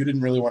story, but you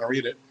didn't really want to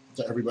read it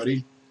to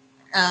everybody.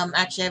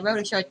 Actually, I wrote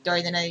a short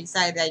story, then I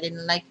decided I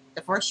didn't like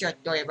the first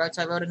short story I wrote,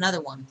 so I wrote another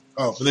one.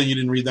 Oh, but then you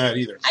didn't read that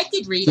either. I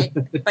did read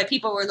it, but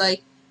people were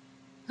like,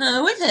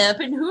 what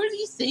happened? Who are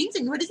these things,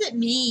 and what does it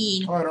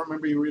mean? Oh, I don't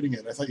remember you reading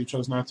it. I thought you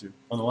chose not to.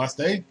 On the last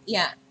day?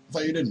 Yeah. I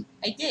thought you didn't.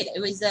 I did. It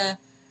was,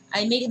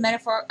 I made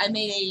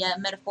a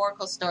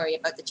metaphorical story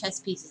about the chess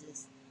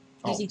pieces.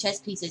 Using chess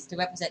pieces to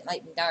represent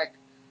light and dark.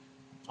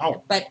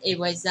 Oh. But it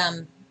was,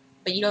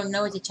 but you don't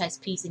know it's a chess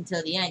piece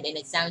until the end, and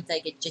it sounds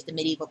like it's just a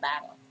medieval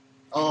battle.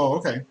 Oh,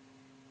 okay.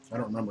 I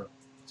don't remember.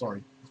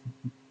 Sorry.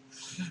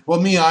 Well,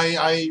 me,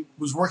 I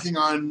was working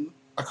on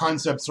a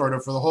concept sort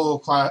of for the whole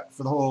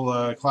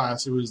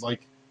class. It was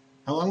like,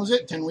 how long was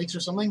it? 10 weeks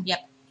or something?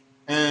 Yep.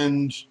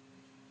 And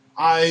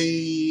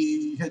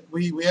we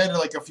had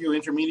like a few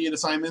intermediate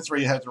assignments where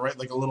you had to write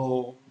like a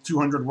little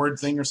 200-word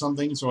thing or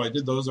something, so I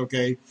did those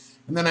okay.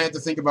 And then I had to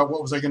think about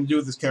what was I going to do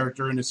with this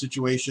character in this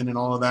situation and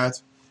all of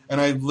that.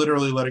 And I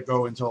literally let it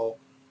go until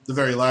the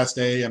very last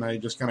day, and I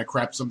just kind of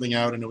crapped something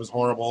out, and it was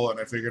horrible. And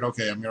I figured,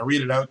 okay, I'm going to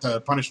read it out to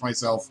punish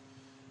myself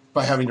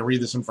by having to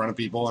read this in front of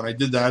people. And I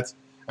did that.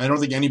 I don't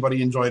think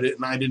anybody enjoyed it,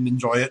 and I didn't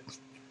enjoy it.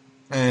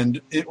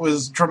 And it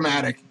was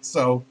traumatic.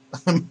 So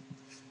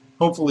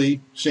hopefully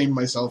shamed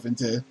myself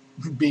into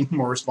being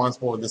more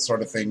responsible with this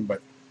sort of thing.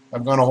 But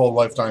I've gone a whole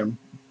lifetime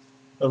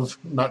of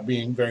not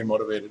being very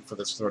motivated for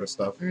this sort of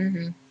stuff.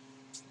 Mm-hmm.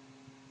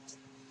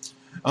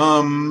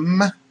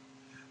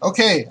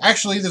 Okay,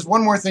 actually, there's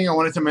one more thing I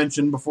wanted to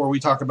mention before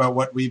we talk about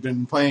what we've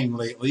been playing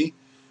lately.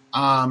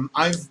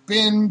 I've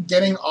been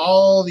getting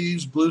all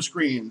these blue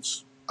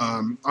screens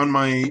on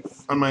my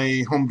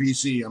home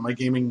PC, on my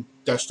gaming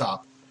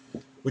desktop,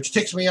 which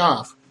ticks me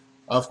off,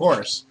 of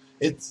course.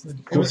 It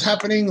was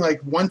happening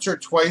like once or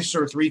twice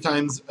or 3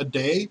 times a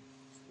day,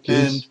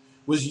 and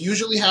was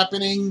usually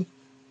happening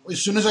as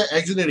soon as I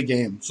exited a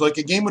game. So like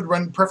a game would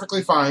run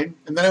perfectly fine,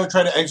 and then I would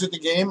try to exit the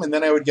game, and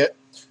then I would get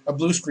a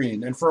blue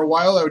screen. And for a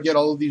while I would get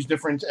all of these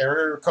different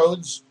error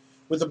codes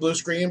with the blue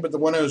screen, but the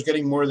one I was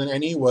getting more than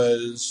any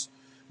was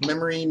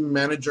memory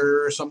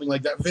manager or something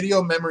like that.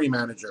 Video memory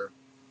manager.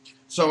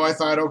 So I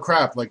thought, oh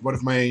crap, like what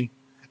if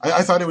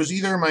I thought it was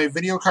either my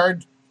video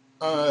card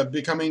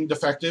becoming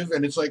defective,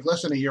 and it's like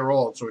less than a year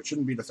old, so it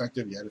shouldn't be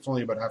defective yet. It's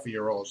only about half a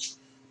year old.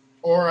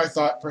 Or I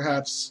thought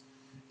perhaps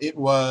it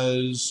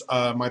was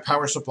my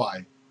power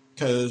supply,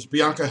 because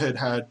Bianca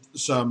had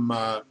some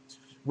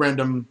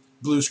random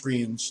blue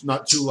screens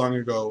not too long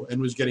ago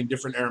and was getting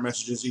different error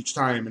messages each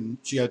time, and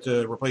she had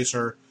to replace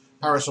her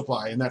power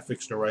supply, and that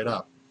fixed her right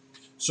up.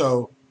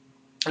 So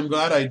I'm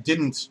glad I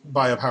didn't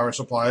buy a power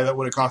supply. That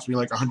would have cost me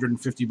like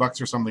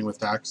 $150 or something with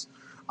tax.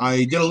 I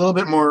did a little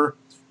bit more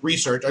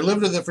research. I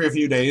lived with it for a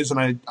few days,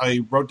 and I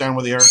wrote down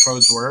what the error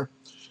codes were.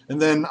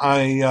 And then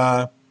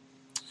I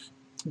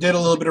did a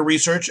little bit of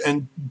research,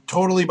 and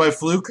totally by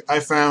fluke, I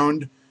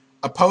found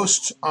a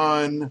post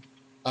on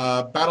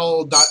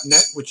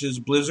Battle.net, which is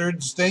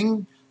Blizzard's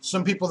thing.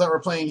 Some people that were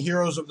playing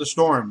Heroes of the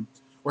Storm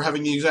were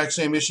having the exact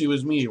same issue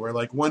as me, where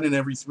like 1 in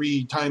every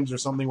 3 times or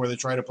something where they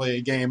try to play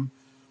a game,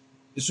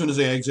 as soon as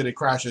they exit, it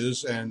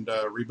crashes and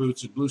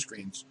reboots at blue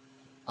screens.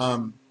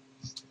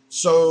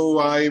 So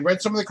I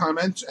read some of the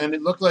comments, and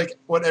it looked like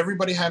what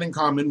everybody had in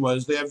common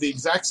was they have the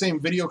exact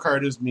same video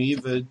card as me,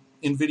 the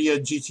NVIDIA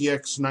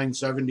GTX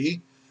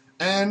 970,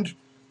 and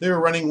they were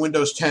running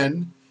Windows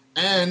 10,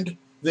 and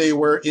they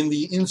were in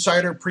the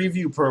insider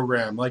preview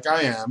program, like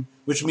I am,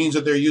 which means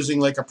that they're using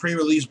like a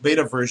pre-release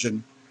beta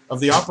version of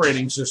the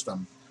operating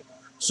system.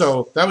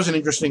 So that was an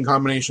interesting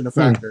combination of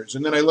factors.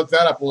 And then I looked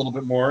that up a little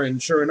bit more,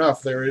 and sure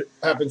enough, there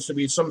happens to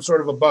be some sort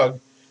of a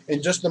bug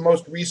in just the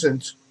most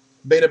recent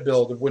beta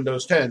build of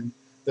Windows 10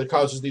 that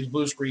causes these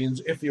blue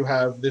screens if you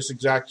have this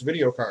exact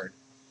video card.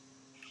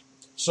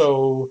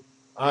 So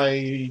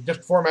I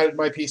just formatted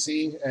my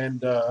PC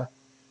and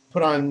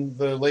put on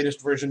the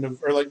latest version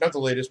of, or like not the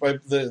latest,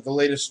 but the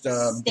latest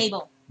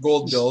Stable.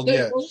 gold build,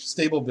 Stable.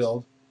 stable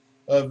build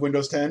of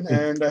Windows 10,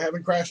 and I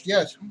haven't crashed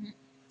yet,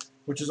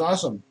 which is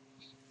awesome.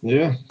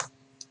 Yeah.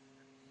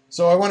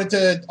 So I wanted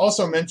to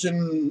also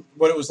mention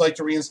what it was like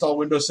to reinstall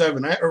Windows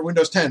 7 or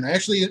Windows 10. I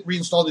actually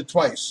reinstalled it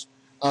twice.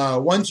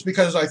 Once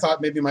because I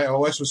thought maybe my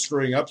OS was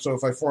screwing up, so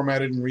if I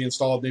formatted and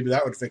reinstalled, maybe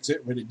that would fix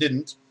it, but it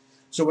didn't.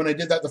 So when I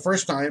did that the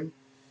first time,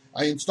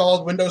 I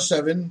installed Windows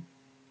 7,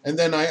 and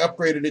then I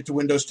upgraded it to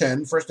Windows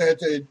 10. First I had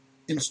to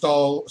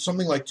install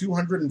something like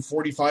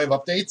 245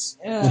 updates.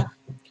 Ugh.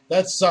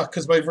 That sucked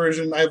because my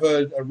version, I have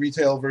a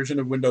retail version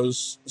of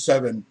Windows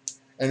 7,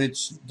 and it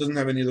doesn't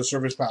have any of the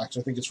service packs.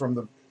 I think it's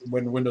from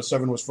when Windows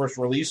 7 was first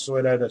released, so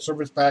it had a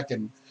service pack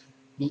and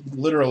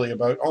literally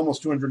about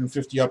almost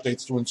 250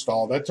 updates to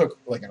install. That took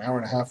like an hour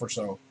and a half or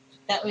so.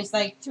 That was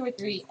like 2 or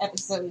 3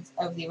 episodes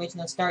of the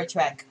original Star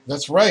Trek.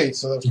 That's right,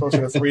 so that's closer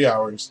to 3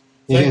 hours.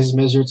 You guys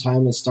measure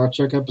time in Star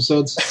Trek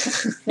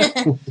episodes?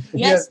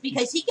 Yes,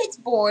 because he gets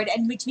bored,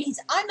 and which means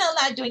I'm not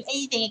allowed doing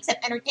anything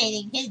except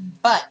entertaining his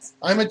butt.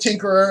 I'm a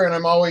tinkerer, and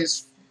I'm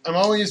always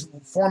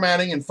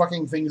formatting and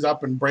fucking things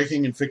up and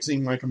breaking and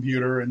fixing my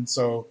computer, and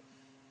so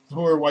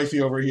poor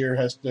wifey over here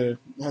has to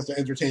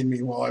entertain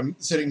me while I'm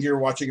sitting here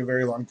watching a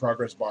very long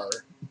progress bar.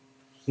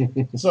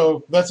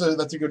 So that's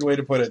a good way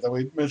to put it, that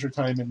we measure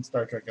time in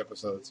Star Trek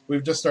episodes.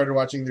 We've just started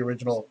watching the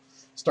original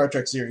Star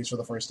Trek series for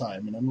the first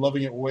time, and I'm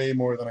loving it way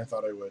more than I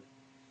thought I would.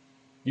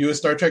 You a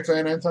Star Trek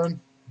fan, Anton?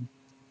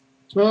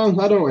 Well,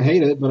 I don't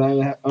hate it, but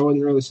I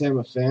wouldn't really say I'm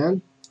a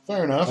fan.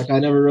 Fair enough. Like, I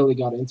never really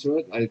got into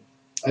it.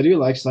 I do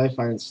like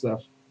sci-fi and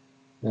stuff,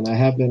 and I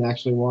have been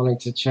actually wanting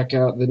to check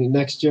out the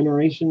Next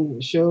Generation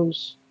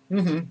shows.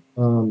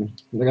 Mm-hmm.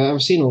 Like,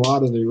 I've seen a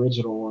lot of the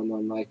original one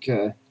on like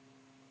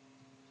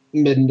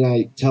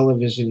midnight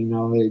television. You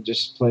know, they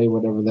just play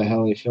whatever the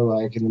hell they feel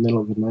like in the middle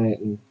of the night,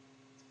 and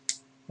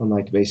on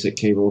like basic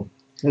cable.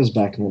 That was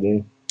back in the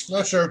day.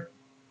 Oh, sure.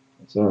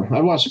 So I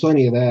watched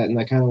plenty of that, and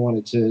I kind of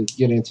wanted to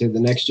get into the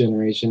Next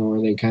Generation,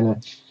 where they kind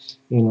of,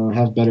 you know,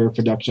 have better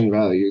production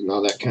value and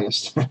all that kind of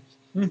stuff.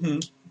 Mm-hmm.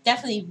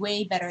 Definitely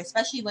way better,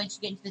 especially once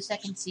you get into the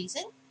second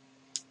season.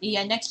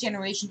 The Next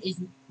Generation is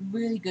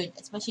really good,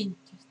 especially in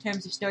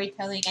terms of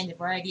storytelling and the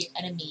variety of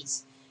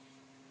enemies.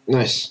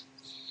 Nice.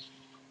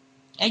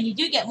 And you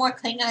do get more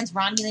Klingons,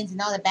 Romulans,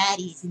 and all the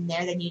baddies in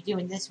there than you do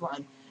in this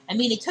one. I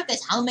mean, it took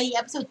us how many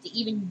episodes to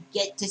even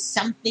get to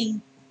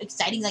something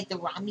exciting like the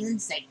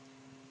Romulans? Like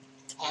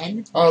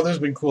 10? Oh, there's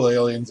been cool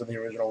aliens in the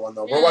original one,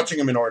 though. We're watching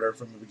them in order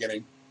from the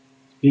beginning.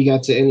 You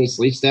got to any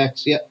sleep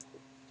stacks yet?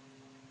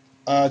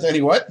 To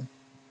any what?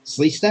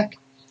 Sleep stack?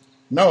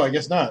 No, I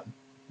guess not.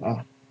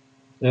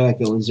 They're like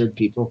the lizard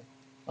people.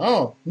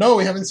 Oh, no,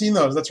 we haven't seen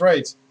those. That's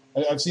right.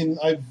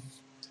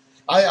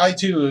 I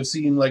too have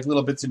seen like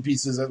little bits and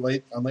pieces on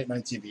late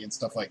night TV and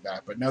stuff like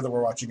that. But now that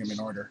we're watching them in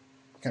order,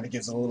 it kind of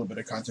gives it a little bit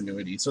of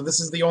continuity. So this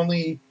is the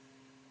only.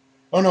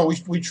 Oh no,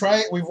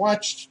 we've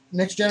watched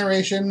Next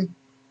Generation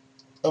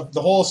of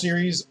the whole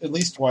series at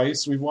least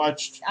twice. We've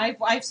watched.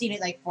 I've seen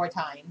it like 4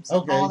 times,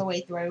 Okay. all the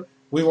way through.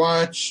 We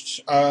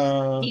watched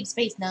Deep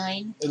Space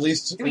Nine. at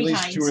least 3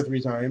 times. 2 or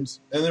 3 times,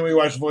 and then we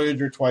watched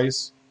Voyager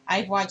twice.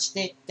 I've watched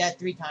it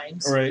 3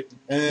 times. All right,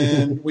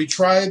 and we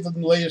tried the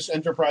latest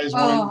Enterprise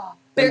one. Oh,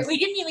 but we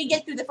didn't even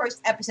get through the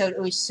first episode.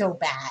 It was so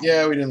bad.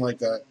 Yeah, we didn't like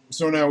that.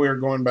 So now we're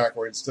going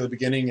backwards to the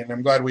beginning, and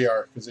I'm glad we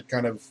are, because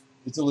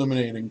it's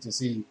illuminating to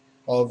see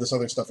all of this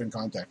other stuff in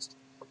context.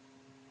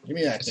 Give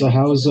me that. So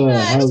how's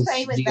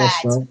playing with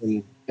DS9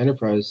 and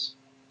Enterprise?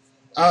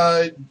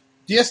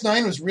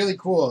 DS9 was really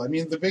cool. I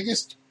mean, the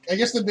biggest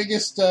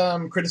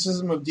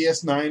criticism of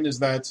DS9 is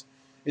that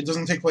it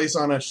doesn't take place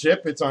on a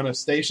ship. It's on a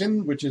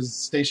station, which is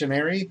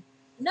stationary.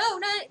 No,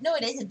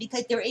 it isn't,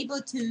 because they're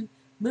able to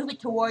move it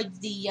towards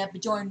the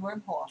Bajoran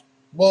wormhole.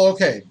 Well,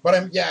 okay, but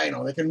I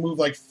know they can move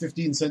like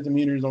 15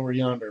 centimeters over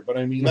yonder. But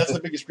I mean, that's the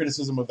biggest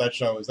criticism of that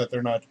show, is that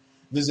they're not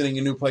visiting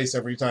a new place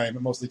every time.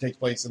 It mostly takes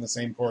place in the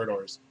same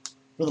corridors,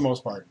 for the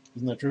most part.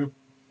 Isn't that true?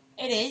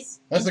 It is.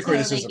 That's the Until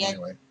criticism, they get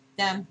anyway.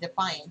 them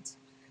defiant.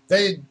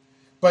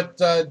 But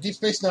Deep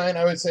Space Nine,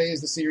 I would say,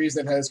 is the series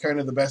that has kind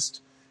of the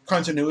best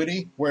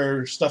continuity,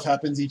 where stuff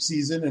happens each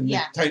season, and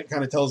it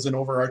kind of tells an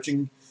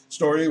overarching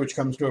story, which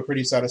comes to a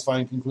pretty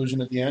satisfying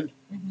conclusion at the end.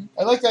 Mm-hmm.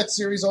 I like that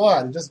series a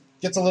lot. It just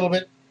gets a little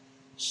bit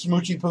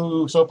smoochy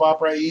poo soap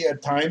opera-y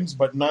at times,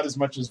 but not as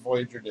much as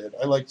Voyager did.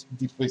 I liked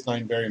Deep Space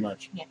Nine very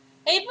much. Yeah.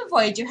 Even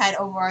Voyager had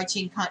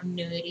overarching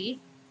continuity.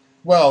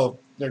 Well,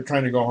 they're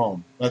trying to go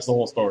home. That's the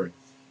whole story.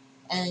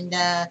 And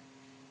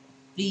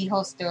the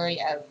whole story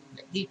of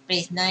Deep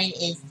Space Nine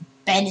is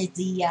Ben is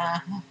the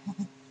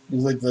He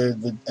was like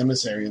the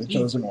emissary, the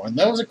chosen one.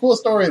 That was a cool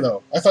story,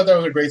 though. I thought that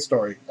was a great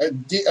story.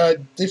 Deep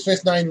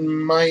Space Nine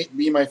might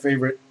be my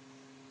favorite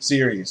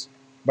series,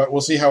 but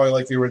we'll see how I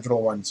like the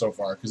original one so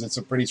far, because it's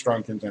a pretty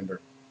strong contender.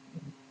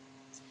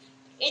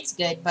 It's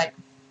good, but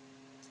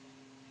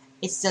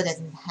it still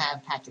doesn't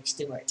have Patrick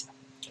Stewart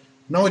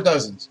No, it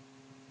doesn't.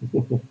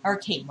 or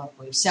Kate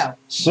Mulgrew. So,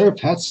 Sir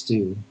Pat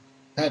Stew.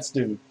 Pat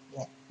Stew.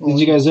 Yeah. Did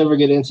you guys ever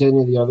get into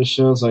any of the other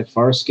shows like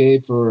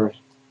Farscape or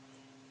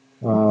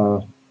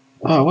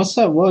what's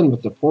that one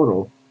with the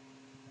portal?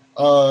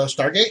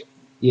 Stargate?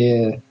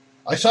 Yeah.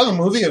 I saw the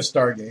movie of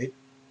Stargate.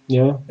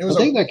 Yeah. It was I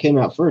think that came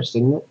out first,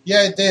 didn't it?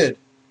 Yeah, it did.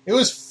 It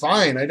was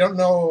fine. I don't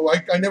know.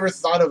 I never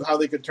thought of how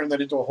they could turn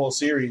that into a whole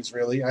series,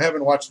 really. I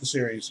haven't watched the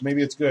series.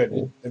 Maybe it's good.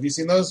 Yeah. Have you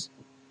seen those?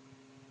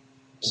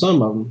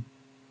 Some of them.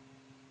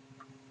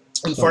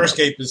 And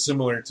Farscape is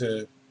similar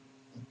to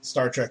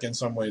Star Trek in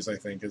some ways, I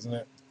think, isn't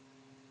it?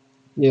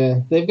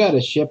 Yeah. They've got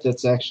a ship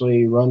that's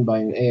actually run by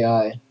an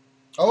AI.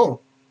 Oh,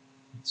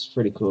 It's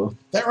pretty cool.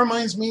 that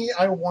reminds me,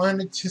 I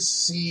wanted to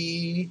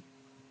see...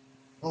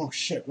 Oh,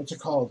 shit. What's it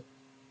called?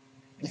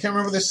 I can't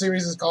remember what this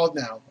series is called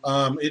now.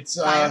 It's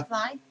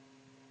Firefly?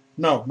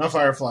 No, not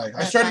Firefly.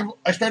 I Okay.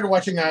 started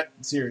watching that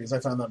series. I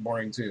found that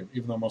boring too,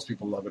 even though most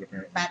people love it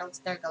apparently.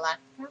 Battlestar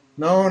Galactica?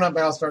 No, not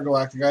Battlestar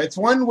Galactica. It's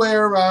one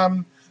where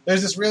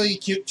there's this really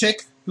cute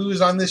chick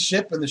who's on this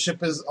ship, and the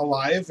ship is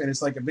alive, and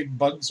it's like a big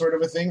bug sort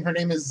of a thing. Her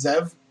name is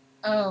Zev.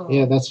 Oh.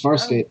 Yeah, that's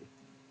Farscape.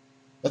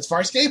 That's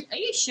Farscape? Are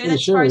you sure Yeah,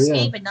 that's sure, Farscape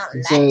yeah. and not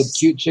It's Lex? a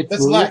cute chick.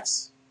 That's blue.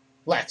 Lex.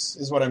 Lex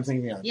is what I'm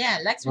thinking of. Yeah,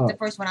 Lex was the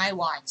first one I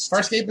watched.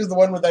 Farscape is the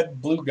one with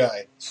that blue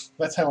guy.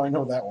 That's how I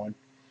know that one.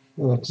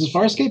 Because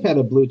Farscape had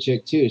a blue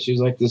chick too. She was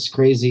like this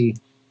crazy,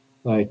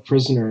 like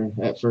prisoner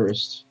at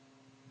first.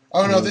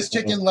 Oh no, Yeah, this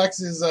chick okay. in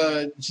Lex is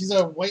she's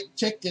a white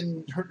chick,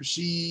 and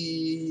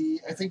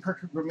I think her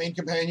main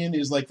companion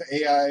is like the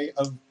AI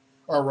of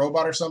or a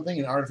robot or something,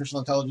 an artificial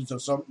intelligence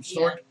of some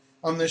sort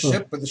on this Huh.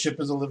 ship, but the ship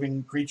is a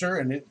living creature,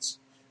 and it's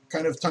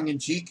kind of tongue in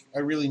cheek. I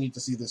really need to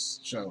see this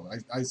show.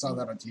 I saw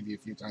that on TV a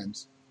few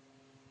times.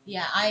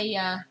 Yeah,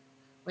 I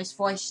was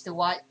forced to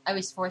watch. I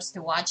was forced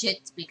to watch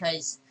it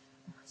because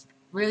a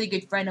really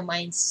good friend of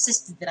mine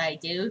insisted that I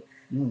do,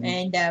 Mhm.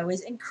 and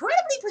was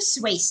incredibly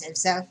persuasive.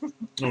 So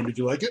Oh, did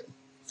you like it?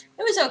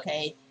 it was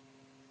okay.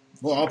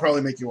 Well, I'll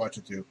probably make you watch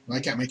it too. I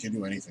can't make you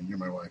do anything. You're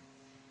my wife.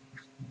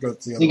 Go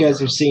to the other You guys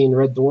way have seen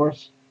Red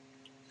Dwarf?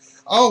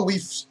 Oh,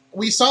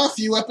 we saw a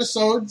few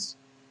episodes.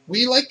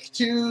 We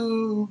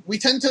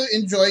tend to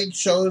enjoy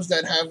shows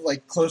that have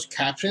like closed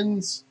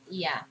captions,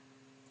 Yeah,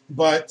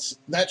 but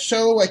that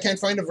show I can't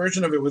find a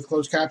version of it with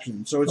closed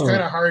captions, so it's Oh.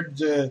 kind of hard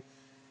to.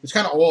 It's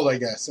kind of old, I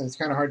guess, and it's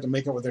kind of hard to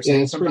make out what they're Yeah,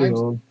 saying it's pretty sometimes.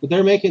 old. But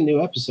they're making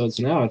new episodes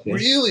now, I think.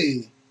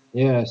 Really?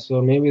 Yeah,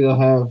 so maybe they'll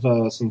have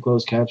some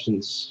closed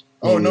captions.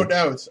 Oh, no maybe.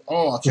 doubt.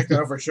 Oh, I'll check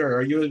that out for sure.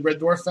 Are you a Red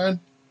Dwarf fan?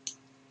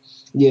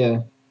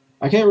 Yeah.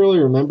 I can't really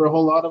remember a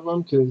whole lot of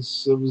them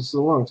because it was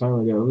a long time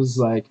ago. It was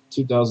like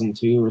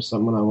 2002 or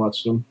something when I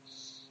watched them.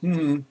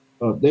 Hmm.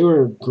 But they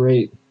were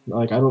great.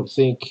 Like, I don't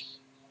think...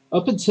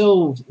 Up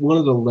until one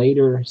of the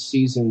later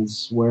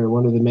seasons where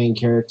one of the main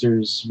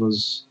characters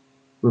was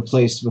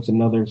replaced with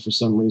another for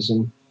some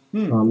reason,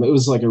 it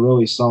was like a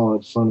really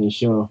solid, funny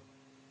show.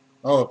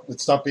 Oh, it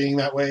stopped being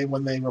that way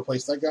when they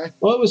replaced that guy?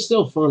 Well, it was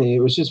still funny. It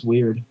was just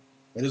weird.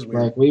 It is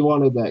weird. Like, we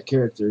wanted that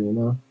character, you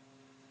know?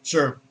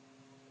 Sure.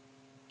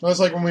 Well, it's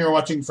like when we were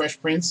watching Fresh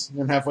Prince,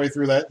 and halfway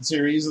through that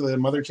series, the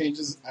mother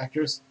changes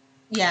actress.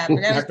 yeah, but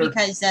that Actor. was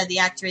because the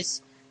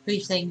actress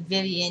who's playing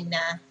Vivian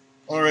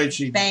All right,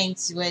 she.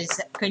 Banks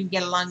couldn't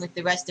get along with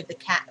the rest of the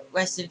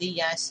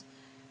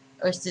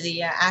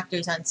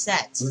actors on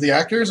set. Was it the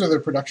actors or the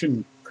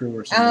production crew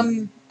or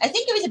something? I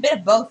think it was a bit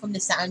of both from the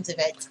sounds of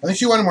it. I think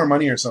she wanted more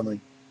money or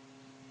something.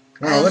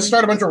 I don't know, let's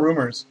start a bunch of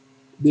rumors.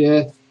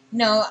 Yeah.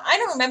 No, I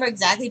don't remember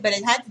exactly, but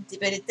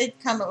it did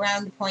come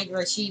around the point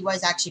where she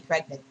was actually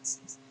pregnant.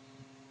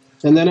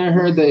 And then I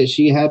heard that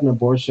she had an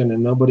abortion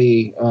and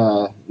nobody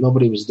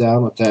was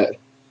down with that.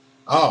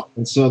 Oh,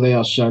 And so they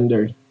all shunned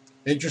her.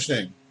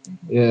 interesting.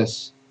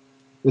 Yes.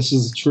 This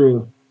is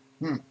true.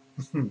 Hmm.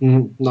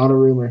 Not a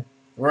rumor.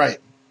 Right.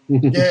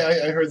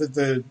 Yeah, I heard that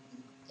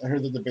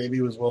the baby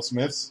was Will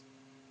Smith's,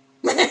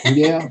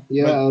 yeah,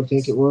 I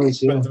think it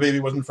was, yeah. but the baby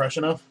wasn't fresh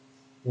enough.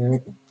 Yeah.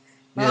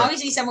 Well, Yeah.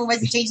 obviously someone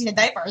wasn't changing the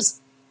diapers.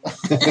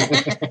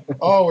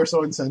 Oh, we're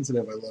so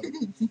insensitive. I love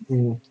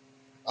it.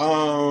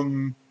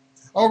 Mm.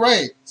 All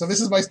right. So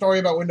this is my story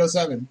about Windows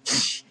 7.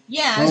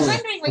 Yeah, I was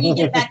wondering when you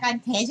get back on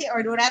tangent,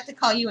 or do I have to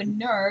call you a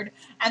nerd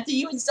after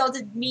you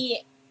insulted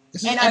me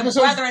This is and our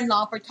episode.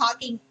 brother-in-law for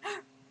talking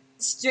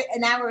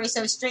an hour or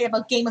so straight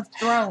about Game of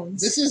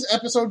Thrones? This is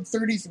episode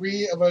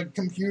 33 of a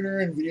computer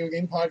and video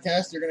game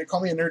podcast. You're going to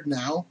call me a nerd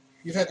now?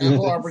 You've had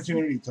ample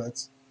opportunity,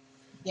 Toots.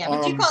 Yeah,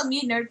 but you Um, called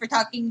me a nerd for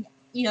talking,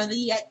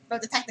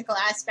 about the technical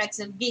aspects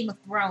of Game of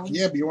Thrones.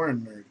 Yeah, but you are a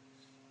nerd.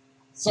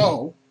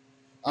 So,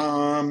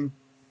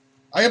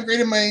 I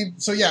upgraded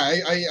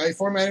I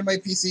formatted my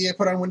PC. I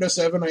put on Windows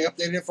 7. I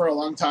updated it for a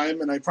long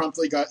time, and I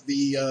promptly got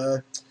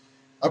the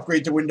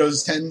upgrade to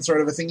Windows 10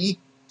 sort of a thingy.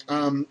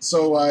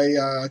 So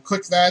I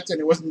clicked that, and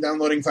it wasn't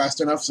downloading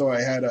fast enough. So I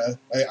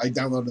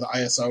downloaded the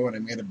ISO, and I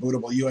made a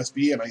bootable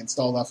USB, and I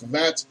installed off of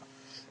that,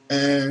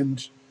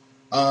 and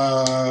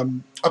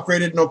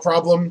upgraded no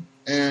problem.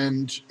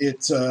 And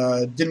it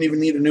didn't even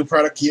need a new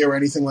product key or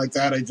anything like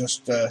that. I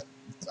just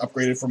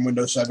upgraded from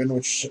Windows 7,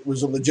 which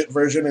was a legit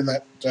version, and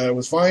that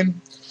was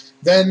fine.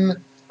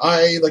 Then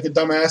I, like a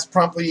dumbass,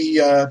 promptly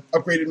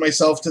upgraded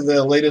myself to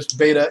the latest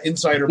beta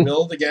insider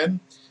build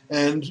again,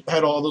 and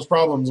had all those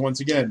problems once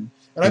again.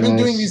 And I've been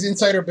doing these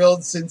insider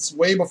builds since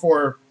way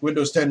before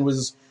Windows 10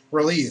 was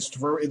released,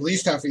 for at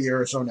least half a year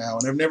or so now,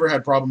 and I've never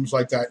had problems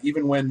like that,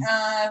 even when...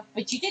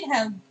 But you did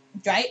have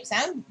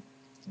sound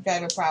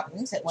driver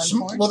problems at one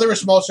point. Well, there were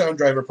small sound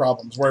driver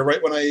problems, where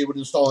right when I would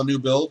install a new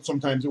build,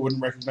 sometimes it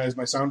wouldn't recognize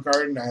my sound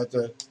card, and I had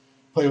to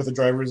play with the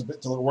drivers a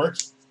bit till it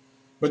worked.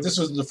 But this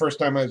was the first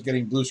time I was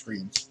getting blue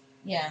screens.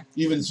 Yeah.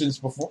 Even since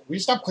before... Will you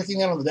stop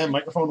clicking out on the damn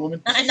microphone,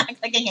 woman? I'm not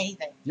clicking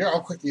anything. Yeah,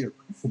 I'll click you.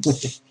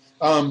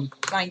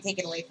 Fine, take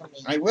it away from me.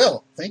 I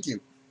will. Thank you.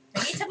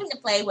 I need something to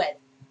play with.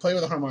 Play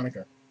with a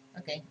harmonica.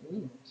 Okay.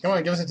 Ooh. Come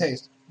on, give us a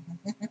taste.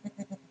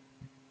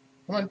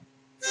 Come on.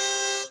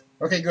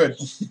 Okay, good.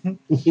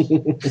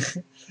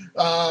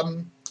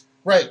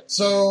 Right,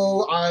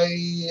 so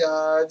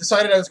I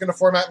decided I was going to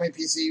format my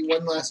PC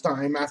one last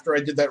time after I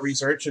did that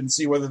research and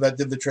see whether that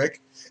did the trick.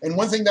 And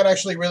one thing that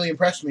actually really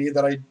impressed me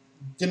that I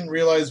didn't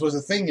realize was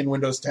a thing in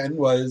Windows 10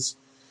 was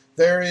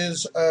there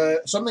is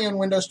something in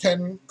Windows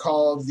 10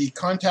 called the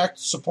Contact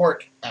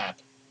Support app.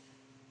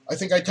 I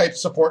think I typed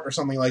support or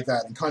something like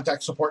that, and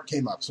Contact Support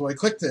came up. So I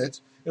clicked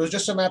it. It was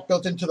just some app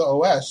built into the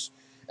OS,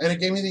 and it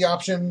gave me the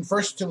option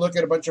first to look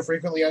at a bunch of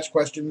frequently asked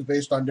questions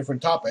based on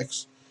different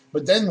topics,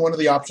 but then one of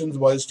the options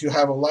was to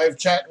have a live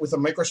chat with a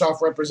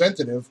Microsoft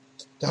representative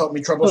to help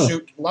me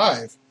troubleshoot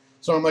live.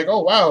 So I'm like,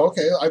 oh, wow,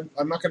 okay,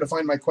 I'm not going to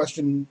find my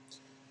question.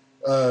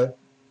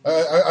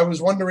 I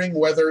was wondering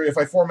whether if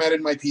I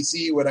formatted my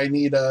PC, would I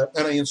need and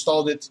I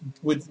installed it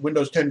with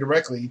Windows 10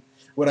 directly,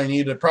 would I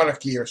need a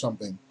product key or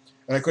something?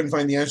 And I couldn't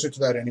find the answer to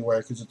that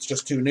anywhere because it's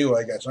just too new,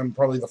 I guess. I'm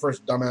probably the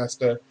first dumbass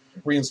to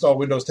reinstall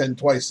Windows 10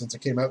 twice since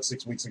it came out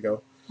 6 weeks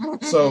ago.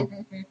 So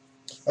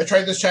I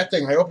tried this chat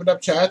thing. I opened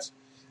up chat,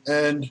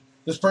 and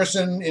this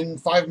person in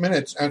 5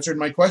 minutes answered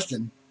my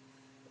question,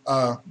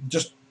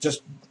 just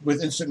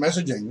with instant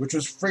messaging, which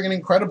was friggin'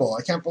 incredible.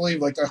 I can't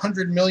believe,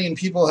 100 million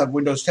people have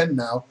Windows 10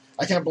 now.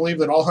 I can't believe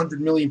that all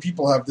 100 million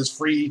people have this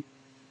free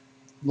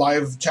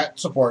live chat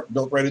support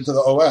built right into the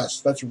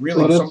OS. That's really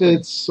something. What if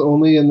it's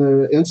only in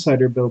the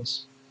insider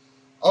builds?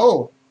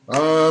 Oh,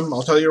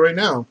 I'll tell you right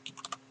now.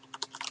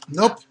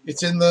 Nope,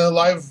 it's in the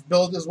live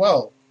build as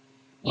well.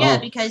 Yeah,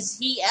 because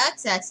he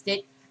accessed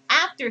it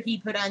after he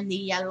put on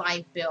the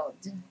live build.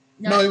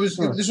 No,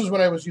 this was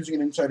when I was using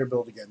an insider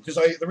build again. Because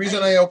the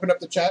reason I opened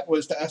up the chat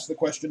was to ask the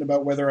question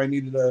about whether I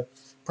needed a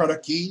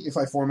product key if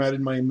I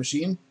formatted my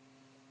machine.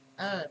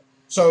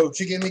 So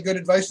she gave me good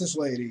advice, this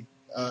lady.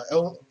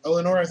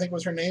 Eleanor, I think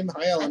was her name.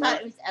 Hi, Eleanor. I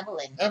thought it was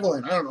Evelyn.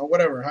 Evelyn, I don't know,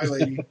 whatever. Hi,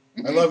 lady.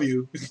 I love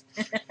you.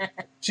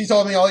 She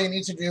told me all you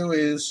need to do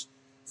is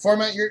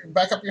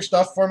back up your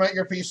stuff, format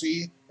your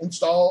PC,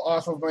 install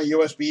off of my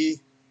USB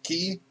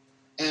key,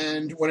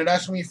 and when it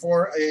asks me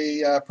for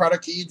a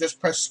product key, just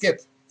press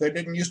skip. There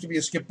didn't used to be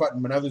a skip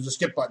button, but now there's a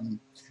skip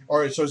button.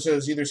 So it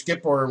says either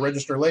skip or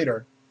register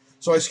later.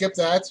 So I skipped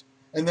that,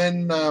 and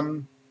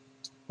then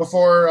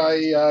before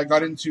I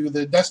got into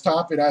the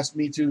desktop, it asked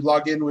me to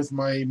log in with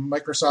my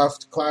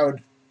Microsoft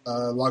Cloud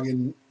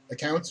login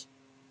account,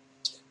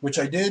 which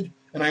I did,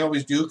 and I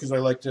always do because I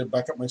like to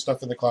back up my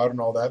stuff in the cloud and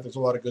all that. There's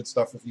a lot of good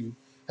stuff if you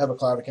have a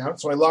cloud account.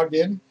 So I logged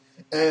in,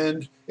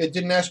 and it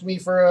didn't ask me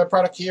for a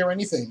product key or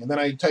anything. And then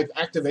I typed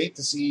activate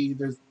to see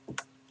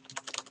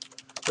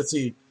let's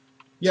see.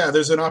 Yeah,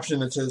 there's an option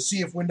that says see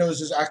if Windows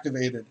is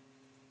activated.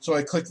 So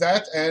I clicked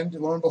that, and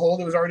lo and behold,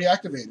 it was already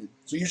activated.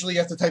 So usually you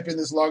have to type in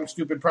this long,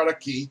 stupid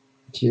product key.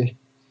 Yeah.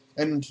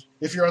 And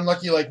if you're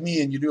unlucky like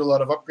me and you do a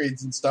lot of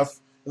upgrades and stuff,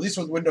 at least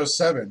with Windows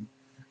 7,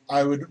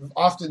 I would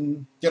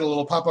often get a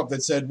little pop-up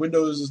that said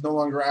Windows is no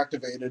longer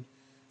activated.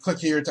 Click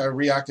here to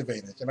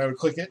reactivate it. And I would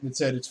click it, and it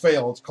said it's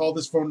failed. Call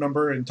this phone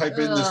number and type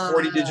in this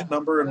 40-digit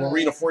number, and we'll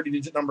read a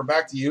 40-digit number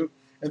back to you,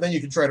 and then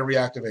you can try to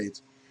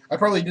reactivate. I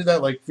probably did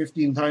that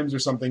 15 times or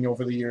something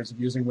over the years of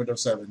using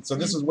Windows 7. So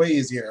this is way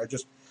easier. I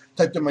just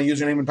typed in my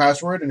username and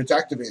password, and it's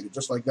activated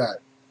just like that.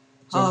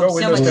 So go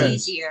Windows so much 10.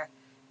 Easier.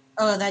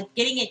 Oh,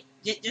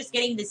 just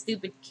getting the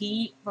stupid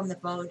key from the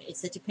phone is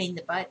such a pain in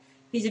the butt.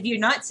 Because if you're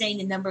not saying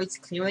the numbers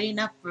clearly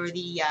enough for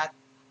the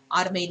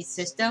automated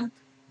system,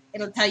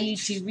 it'll tell you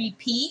to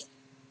repeat,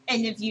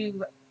 and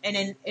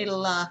then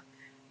it'll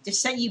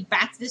just send you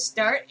back to the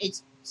start.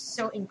 It's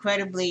so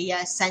incredibly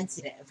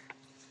sensitive.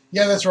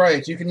 Yeah, that's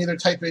right. You can either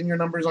type in your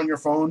numbers on your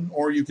phone,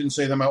 or you can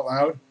say them out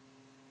loud,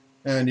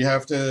 and you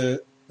have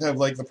to have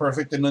the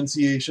perfect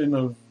enunciation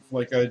of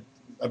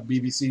a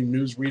BBC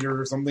news reader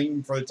or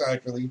something for it to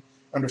actually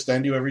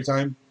understand you every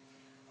time.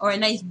 Or a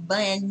nice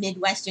bland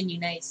Midwestern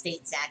United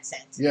States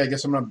accent. Yeah, I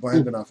guess I'm not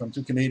bland enough. I'm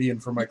too Canadian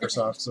for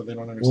Microsoft, so they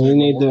don't understand. Well, you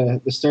need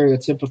the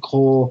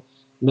stereotypical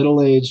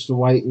middle-aged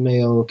white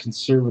male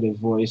conservative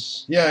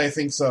voice. Yeah, I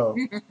think so.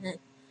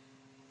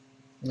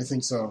 I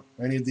think so.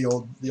 I need the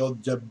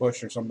old Jeb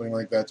Bush or something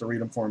like that to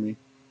read them for me.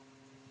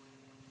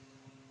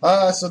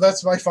 So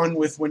that's my fun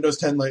with Windows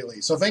 10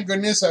 lately. So thank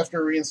goodness,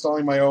 after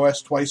reinstalling my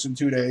OS twice in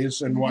 2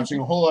 days and watching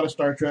a whole lot of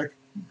Star Trek,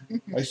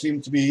 I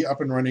seem to be up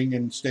and running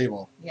and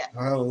stable. Yeah.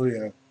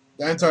 Hallelujah.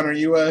 Anton, are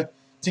you a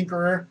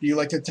tinkerer? Do you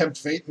like to tempt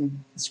fate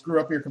and screw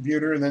up your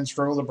computer and then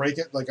struggle to break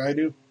it like I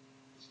do?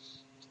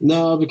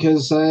 No,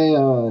 because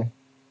I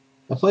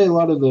play a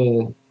lot of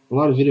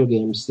video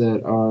games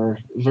that are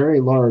very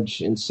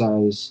large in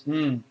size.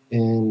 Mm.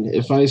 And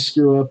if I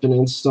screw up an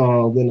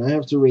install, then I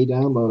have to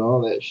re-download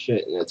all that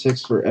shit, and it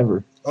takes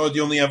forever. Oh, do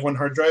you only have one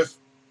hard drive?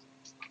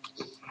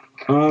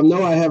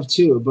 No, I have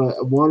two,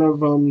 but one of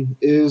them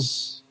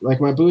is,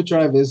 like, my boot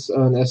drive is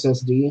an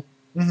SSD,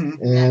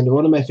 and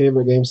one of my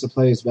favorite games to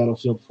play is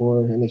Battlefield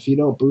 4, and if you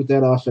don't boot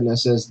that off an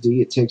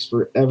SSD, it takes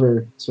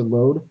forever to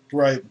load.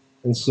 Right.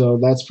 And so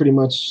that's pretty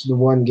much the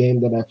one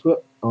game that I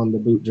put on the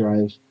boot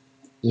drive,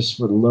 just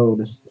for the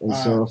load. And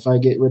so if I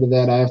get rid of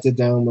that, I have to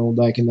download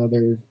like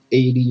another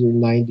 80 or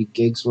 90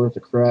 gigs worth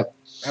of crap.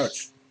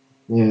 Ouch.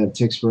 Yeah, it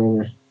takes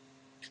forever.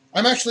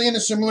 I'm actually in a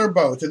similar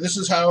boat, and this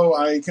is how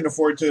I can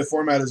afford to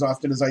format as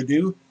often as I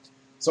do.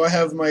 So I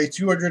have my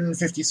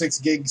 256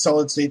 gig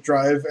solid state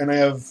drive, and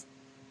I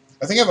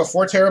think I have a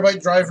 4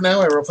 terabyte drive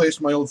now. I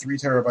replaced my old 3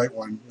 terabyte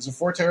one. Is it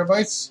 4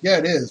 terabytes? Yeah,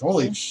 it is.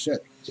 Holy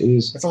shit.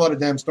 Jeez. That's a lot of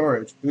damn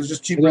storage. It was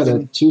just I cheaper got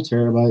than... a 2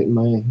 terabyte in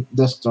my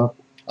desktop.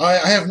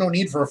 I have no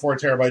need for a 4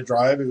 terabyte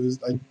drive.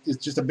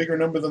 It's just a bigger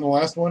number than the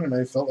last one, and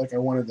I felt like I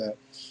wanted that.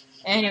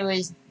 And it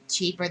was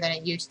cheaper than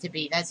it used to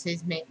be. That's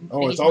his main.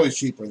 Oh, it's always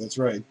cheaper. That's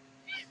right.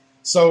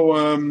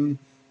 So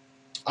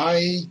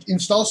I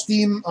install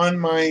Steam on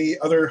my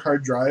other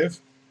hard drive.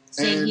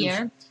 Same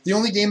here. The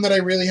only game that I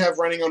really have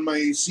running on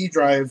my C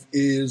drive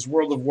is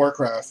World of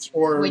Warcraft,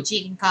 which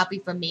he can copy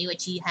from me,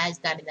 which he has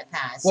done in the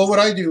past. Well, what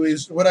I do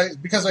is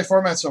because I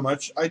format so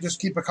much, I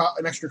just keep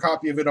an extra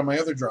copy of it on my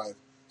other drive.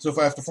 So if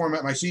I have to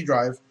format my C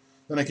drive,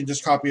 then I can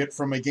just copy it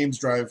from my games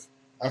drive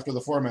after the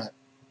format,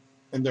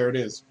 and there it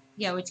is.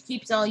 Yeah, which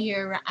keeps all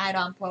your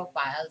add-on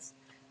profiles.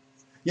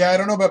 Yeah, I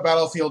don't know about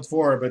Battlefield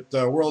 4,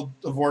 but World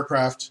of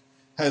Warcraft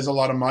has a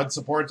lot of mod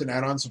support and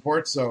add-on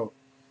support, so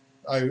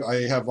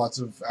I have lots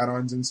of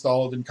add-ons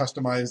installed and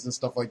customized and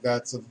stuff like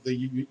that, so that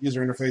the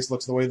user interface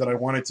looks the way that I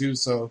want it to,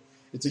 so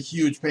it's a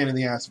huge pain in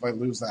the ass if I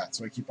lose that,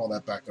 so I keep all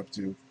that backed up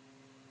too.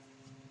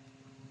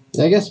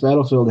 I guess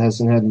Battlefield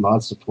hasn't had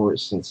mod support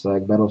since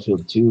like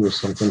Battlefield 2 or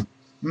something.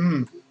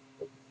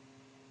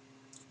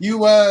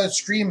 You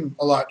stream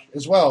a lot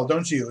as well,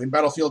 don't you? In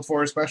Battlefield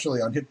 4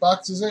 especially, on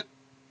Hitbox, is it?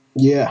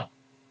 Yeah.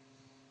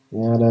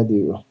 Yeah, I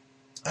do.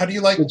 How do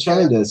you like... We're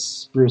trying to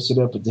spruce it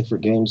up with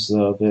different games,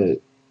 though,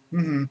 but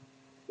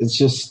it's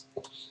just...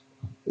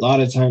 A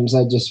lot of times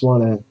I just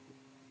want to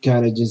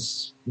kind of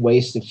just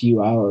waste a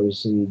few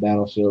hours in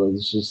Battlefield.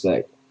 It's just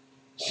like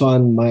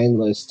fun,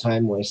 mindless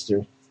time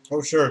waster.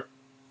 Oh, sure.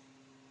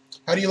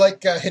 How do you like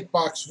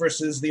Hitbox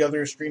versus the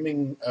other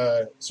streaming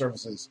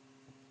services?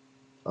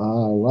 I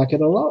like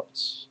it a lot.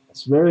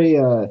 It's very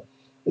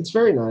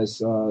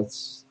nice.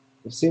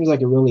 It seems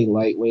like a really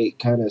lightweight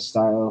kind of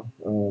style.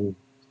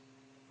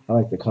 I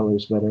like the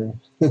colors better.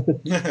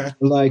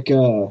 Like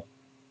the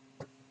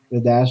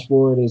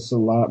dashboard is a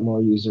lot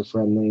more user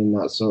friendly and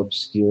not so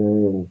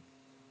obscure, and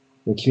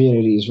the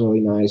community is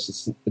really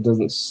nice. It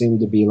doesn't seem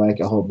to be like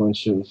a whole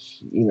bunch of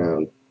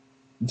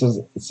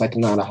it's like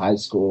not a high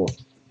school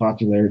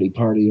popularity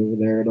party over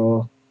there at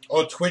all.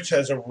 Oh, Twitch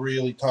has a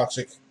really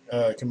toxic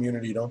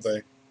community, don't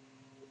they?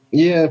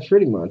 Yeah,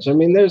 pretty much. I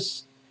mean,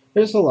 there's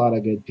a lot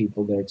of good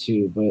people there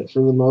too, but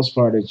for the most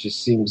part, it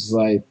just seems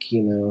like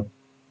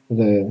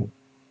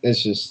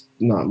it's just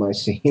not my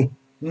scene.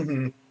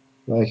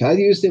 Like I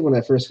used it when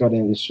I first got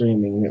into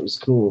streaming, and it was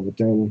cool. But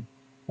then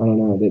I don't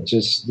know, that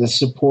just the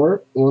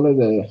support. One of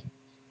the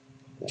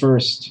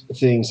first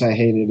things I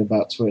hated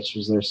about Twitch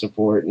was their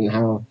support and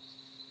how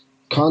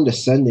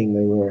condescending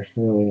they were,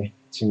 really,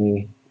 to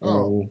me.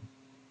 Oh.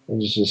 It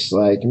was just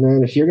like,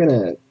 man, if you're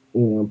gonna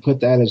put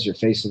that as your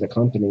face of the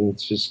company,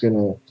 it's just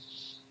gonna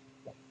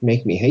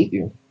make me hate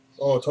you.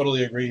 Oh,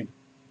 totally agreed.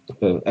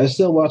 But I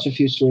still watch a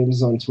few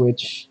streams on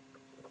Twitch.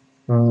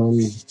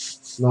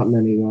 Not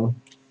many though.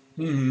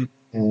 And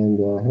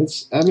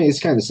it's kind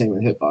of the same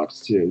with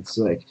Hitbox too. It's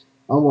like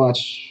I'll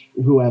watch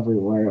whoever,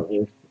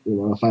 wherever,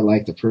 if I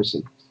like the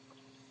person.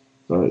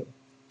 But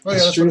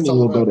streaming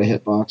will go to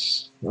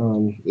Hitbox.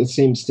 It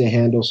seems to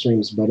handle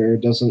streams better.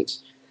 It doesn't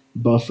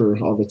buffer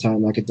all the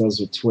time like it does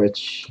with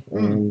Twitch.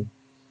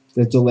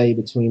 The delay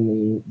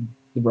between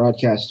the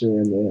broadcaster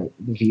and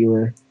the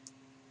viewer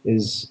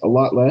is a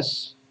lot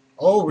less.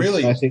 Oh,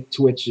 really? I think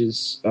Twitch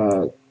is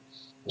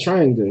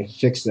trying to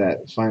fix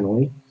that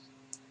finally.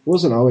 It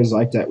wasn't always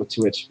like that with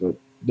Twitch, but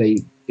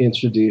they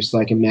introduced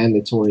like a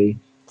mandatory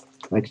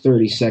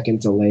 30-second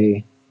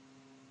delay.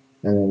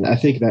 And I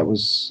think that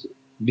was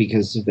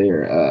because of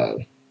their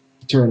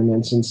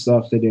tournaments and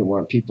stuff. They didn't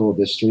want people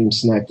to stream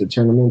snack the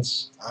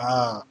tournaments.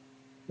 Ah.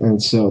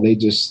 And so they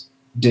just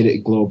did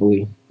it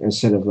globally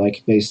instead of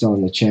like based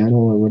on the channel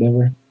or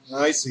whatever.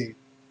 I see.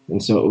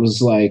 And so it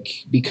was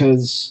like,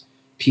 because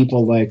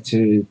people like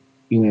to,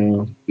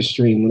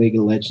 stream League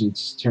of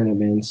Legends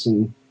tournaments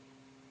and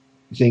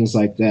things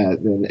like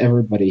that, then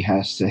everybody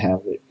has to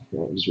have it. It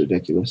was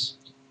ridiculous.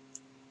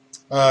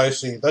 I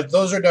see.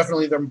 Those are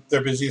definitely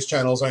their busiest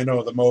channels. I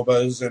know the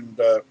MOBAs and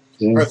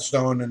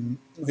Hearthstone and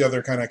the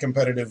other kind of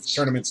competitive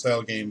tournament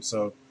style games.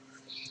 So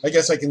I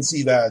guess I can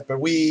see that. But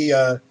we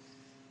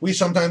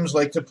sometimes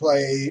like to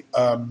play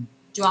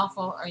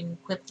Drawful or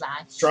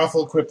Quiplash.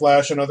 Drawful,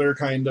 Quiplash, and other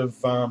kind of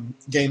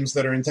games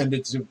that are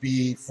intended to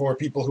be for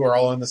people who are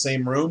all in the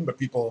same room, but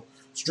people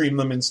stream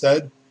them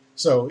instead.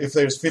 So if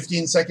there's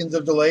 15 seconds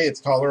of delay, it's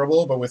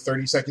tolerable. But with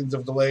 30 seconds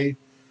of delay,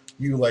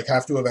 you like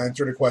have to have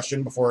answered a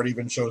question before it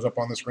even shows up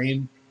on the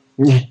screen.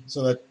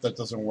 So that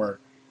doesn't work.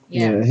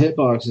 Yeah,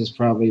 hitbox is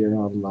probably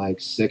around like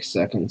 6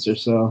 seconds or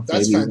so.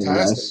 That's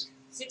fantastic.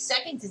 6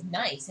 seconds is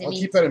nice. I'll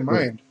keep that in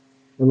mind.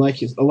 And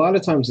like a lot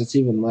of times it's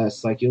even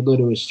less. Like you'll go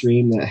to a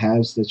stream that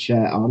has the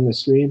chat on the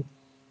screen,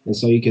 and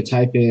so you could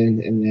type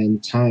in and then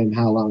time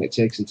how long it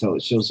takes until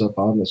it shows up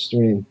on the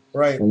stream.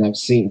 Right. And I've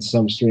seen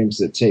some streams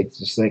that take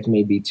just like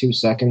maybe 2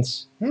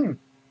 seconds. And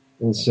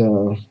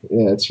so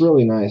yeah, it's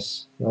really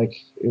nice.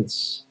 Like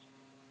it's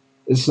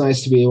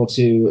nice to be able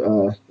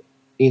to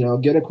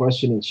get a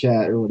question in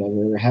chat or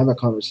whatever, or have a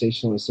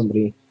conversation with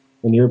somebody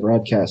when you're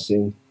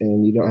broadcasting,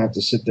 and you don't have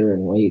to sit there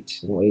and wait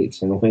and wait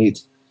and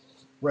wait.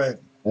 Right.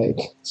 Like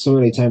so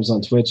many times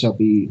on Twitch,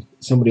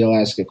 somebody will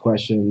ask a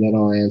question, and then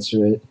I'll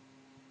answer it,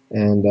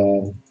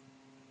 and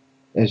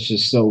it's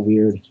just so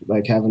weird,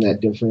 like having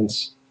that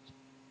difference.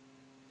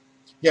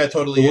 Yeah,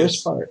 totally.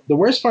 The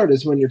worst part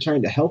is when you're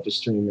trying to help a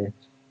streamer,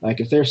 like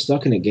if they're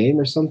stuck in a game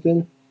or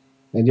something,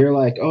 and you're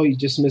like, "Oh, you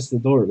just missed the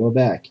door, go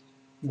back,"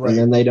 and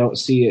then they don't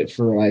see it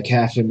for like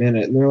half a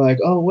minute, and they're like,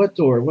 "Oh, what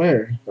door?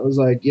 Where?" I was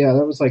like, "Yeah,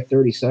 that was like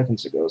 30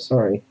 seconds ago.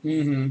 Sorry."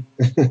 Mm-hmm.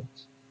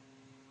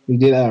 You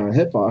do that on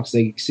Hitbox,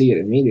 they see it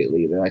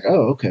immediately. They're like,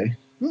 "Oh, okay."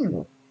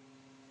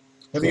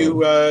 Have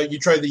you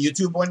tried the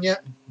YouTube one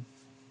yet?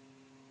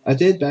 I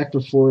did back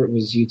before it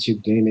was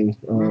YouTube Gaming.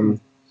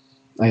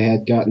 I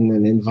had gotten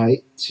an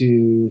invite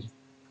to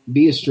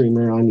be a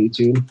streamer on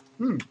YouTube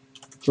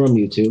from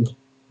YouTube.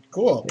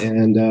 Cool.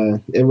 And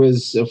it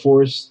was a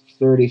forced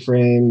 30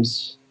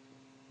 frames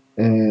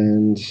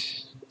and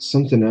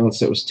something else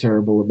that was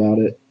terrible about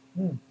it.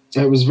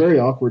 It was very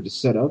awkward to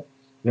set up,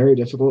 very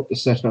difficult to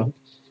set up.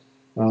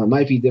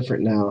 Might be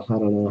different now. I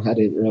don't know. I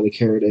didn't really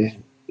care to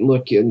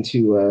look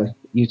into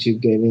YouTube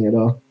gaming at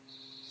all.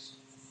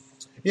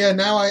 Yeah,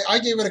 now I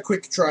gave it a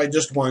quick try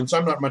just once.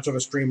 I'm not much of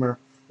a streamer,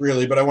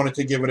 really, but I wanted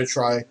to give it a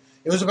try.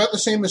 It was about the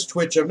same as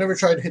Twitch. I've never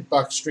tried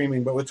Hitbox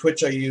streaming, but with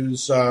Twitch I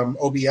use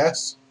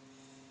OBS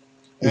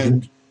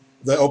and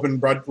the open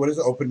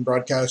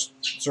broadcast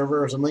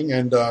server or something,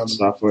 and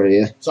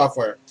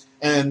software.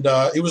 And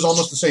it was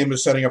almost the same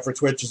as setting up for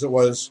Twitch as it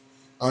was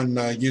on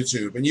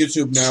YouTube. And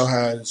YouTube now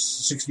has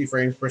 60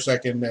 frames per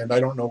second, and I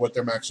don't know what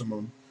their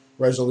maximum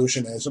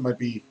resolution is. It might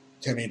be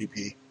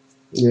 1080p.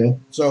 Yeah.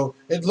 So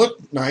it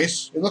looked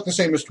nice. It looked the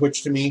same as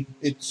Twitch to me.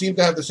 It seemed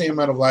to have the same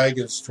amount of lag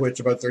as Twitch,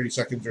 about 30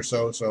 seconds or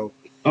so.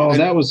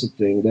 That was the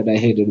thing that I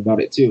hated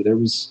about it too.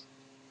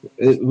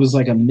 It was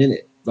like a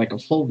minute, like a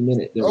full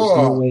minute. There was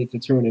no way to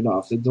turn it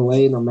off. The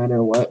delay, no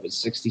matter what, was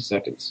 60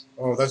 seconds.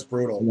 Oh, that's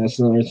brutal. And that's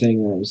another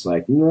thing that I was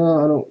like,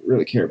 no, I don't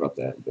really care about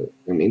that. But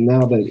I mean,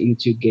 now that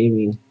YouTube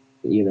Gaming,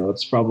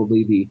 it's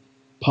probably the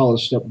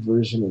polished up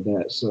version of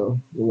that, so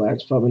the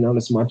lag's probably not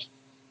as much.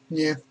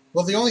 Yeah.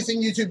 Well, the only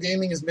thing YouTube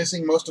Gaming is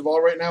missing most of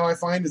all right now, I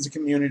find, is a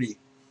community.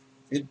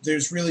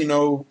 There's really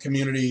no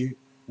community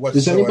whatsoever.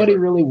 Does anybody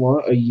really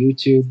want a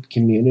YouTube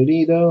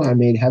community, though? I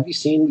mean, have you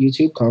seen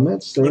YouTube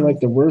comments? They're like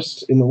the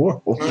worst in the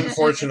world.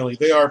 Unfortunately,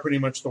 they are pretty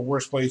much the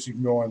worst place you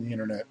can go on the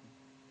internet.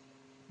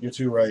 You're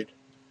too right.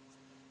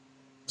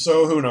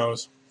 So, who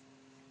knows?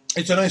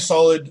 It's a nice,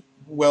 solid,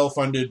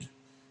 well-funded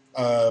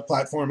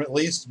platform, at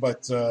least,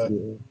 but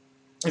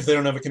if they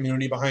don't have a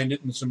community behind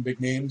it and some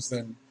big names,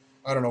 then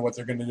I don't know what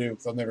they're going to do.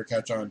 They'll never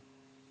catch on.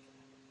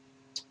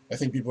 I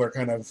think people are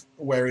kind of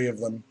wary of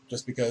them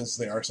just because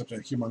they are such a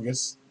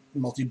humongous,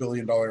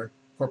 multi-billion-dollar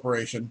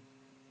corporation,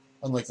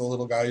 unlike the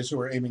little guys who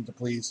are aiming to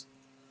please.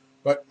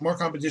 But more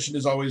competition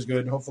is always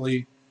good.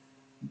 Hopefully,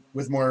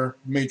 with more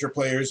major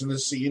players in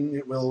this scene,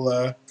 it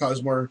will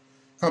cause more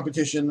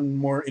competition and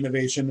more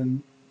innovation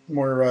and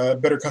more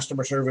better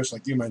customer service,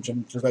 like you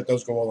mentioned, because that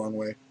does go a long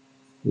way.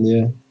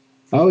 Yeah.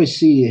 I always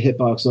see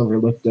Hitbox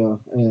overlooked,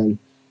 though, and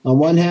on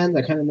one hand,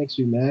 that kind of makes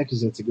me mad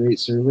because it's a great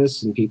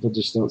service and people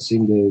just don't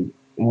seem to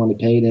want to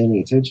pay it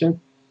any attention.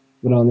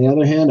 But on the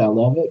other hand, I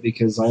love it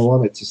because I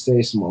want it to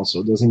stay small so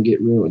it doesn't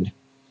get ruined.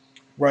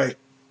 Right.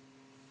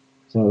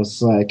 So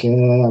it's like,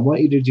 I want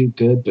you to do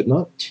good, but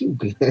not too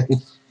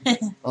good.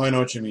 Oh, I know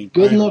what you mean.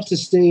 Good enough to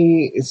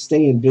stay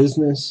in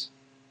business,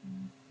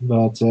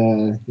 but,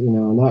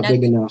 not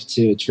big enough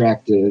to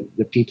attract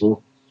the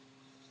people.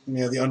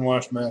 Yeah, the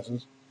unwashed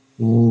masses.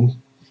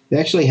 They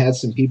actually had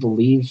some people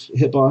leave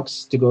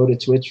Hitbox to go to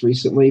Twitch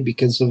recently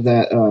because of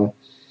that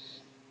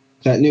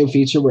that new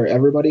feature where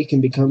everybody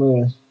can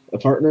become a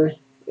partner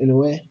in a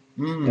way.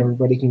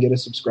 Everybody can get a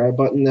subscribe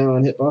button now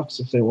on Hitbox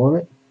if they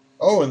want it.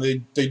 Oh, and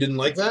they didn't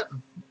like that?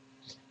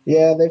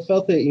 Yeah, they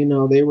felt that,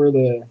 they were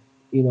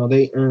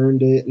they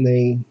earned it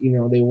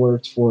and they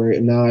worked for it,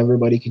 and now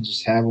everybody can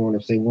just have one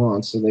if they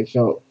want. So they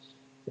felt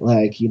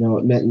like, it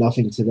meant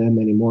nothing to them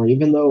anymore,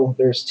 even though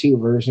there's two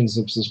versions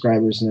of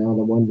subscribers now,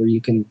 the one where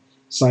you can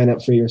sign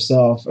up for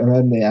yourself and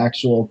then the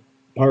actual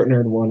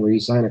partnered one where you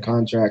sign a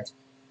contract.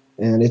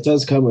 And it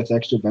does come with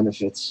extra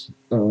benefits.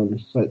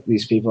 But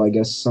these people, I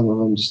guess some of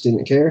them just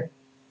didn't care.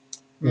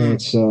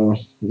 And so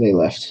they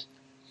left.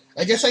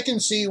 I guess I can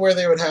see where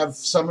they would have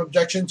some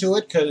objection to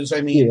it because,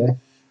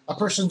 a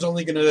person's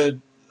only going to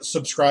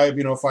subscribe,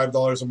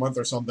 $5 a month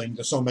or something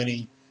to so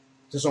many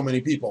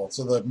people.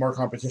 So the more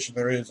competition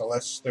there is, the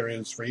less there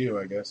is for you,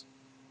 I guess.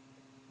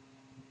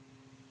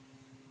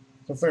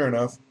 So fair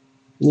enough.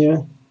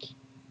 Yeah.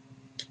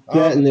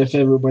 Yeah, and if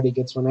everybody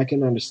gets one, I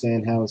can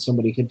understand how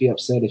somebody could be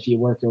upset if you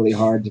work really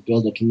hard to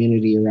build a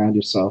community around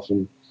yourself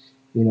and,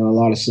 a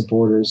lot of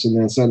supporters, and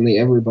then suddenly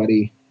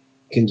everybody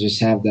can just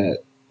have that,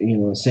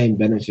 same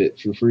benefit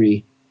for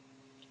free.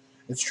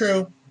 It's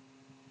true.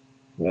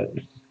 But,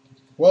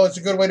 well, it's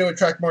a good way to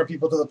attract more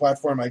people to the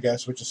platform, I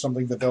guess, which is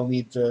something that they'll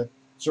need to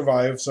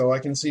survive, so I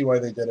can see why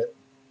they did it.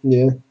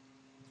 Yeah.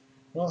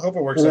 Well, I hope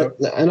it works out.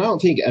 And I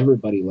don't think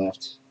everybody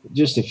left,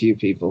 just a few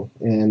people,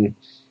 and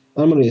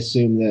I'm going to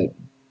assume that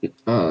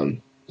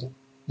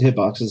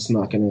Hitbox is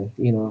not going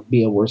to,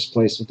 be a worse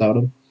place without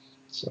him.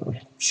 So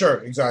sure,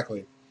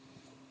 exactly.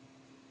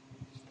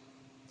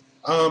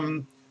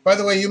 By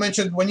the way,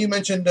 when you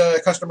mentioned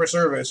customer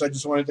service, I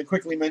just wanted to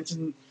quickly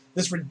mention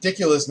this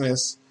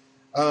ridiculousness.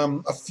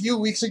 A few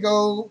weeks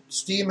ago,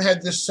 Steam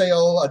had this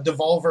sale, a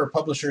Devolver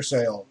publisher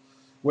sale,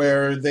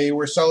 where they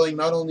were selling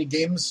not only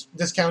games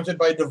discounted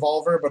by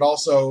Devolver, but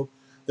also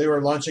they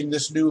were launching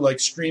this new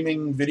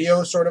streaming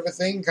video sort of a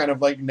thing, kind of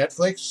like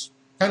Netflix,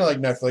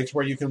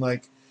 where you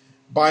can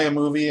buy a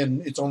movie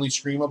and it's only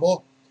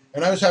streamable.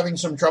 And I was having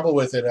some trouble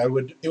with it.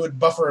 It would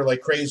buffer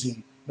like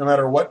crazy, no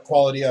matter what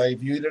quality I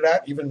viewed it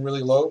at, even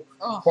really low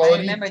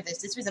quality. I remember this.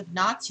 This was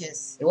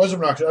obnoxious. It was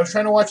obnoxious. I was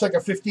trying to watch a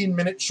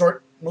 15-minute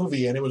short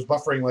movie, and it was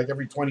buffering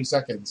every 20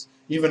 seconds,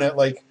 even at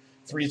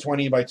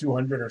 320 by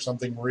 200 or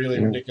something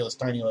really ridiculous,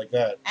 tiny like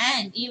that.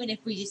 And even if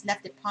we just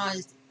left it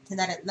paused to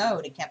let it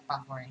load, it kept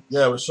buffering.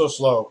 Yeah, it was so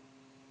slow.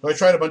 So I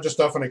tried a bunch of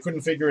stuff, and I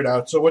couldn't figure it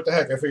out. So what the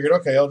heck? I figured,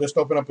 okay, I'll just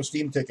open up a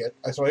Steam ticket.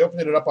 So I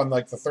opened it up on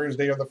the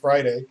Thursday or the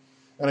Friday,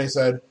 and I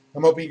said,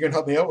 I'm hoping you can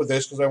help me out with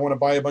this because I want to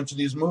buy a bunch of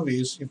these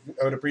movies.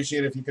 I would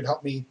appreciate it if you could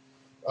help me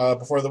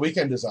before the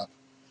weekend is up.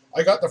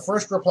 I got the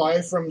first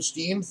reply from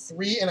Steam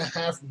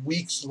 3.5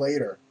 weeks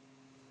later,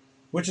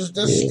 which is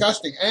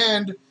disgusting.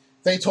 And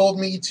they told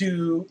me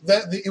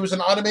it was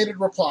an automated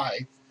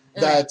reply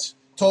that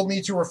told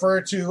me to refer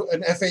to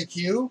an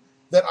FAQ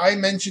that I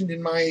mentioned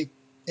in my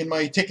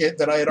ticket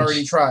that I had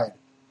already tried.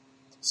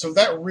 So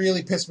that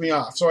really pissed me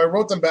off. So I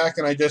wrote them back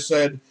and I just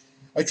said,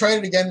 I tried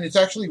it again and it's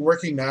actually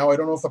working now. I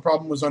don't know if the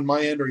problem was on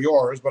my end or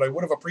yours, but I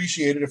would have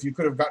appreciated if you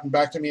could have gotten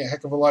back to me a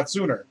heck of a lot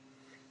sooner.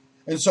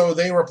 And so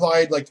they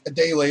replied a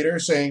day later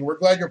saying, we're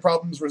glad your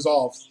problem's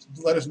resolved.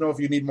 Let us know if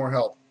you need more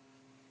help.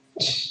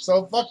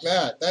 So fuck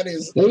that. That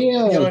is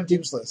beyond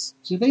useless.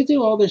 Do they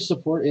do all their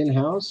support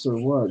in-house or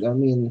what? I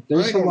mean,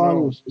 there's a lot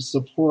of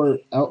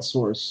support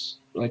outsource.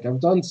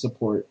 I've done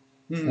support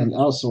an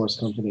outsource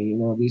company.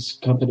 These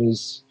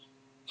companies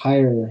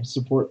hire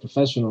support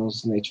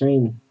professionals and they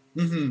train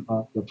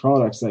the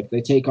products.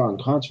 They take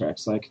on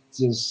contracts.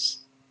 Does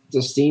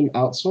Steam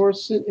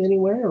outsource it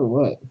anywhere or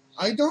what?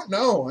 I don't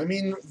know. I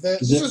mean,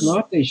 if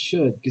not, they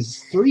should, because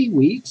 3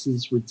 weeks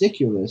is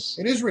ridiculous.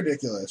 It is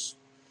ridiculous.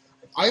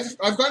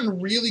 I've gotten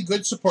really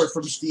good support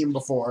from Steam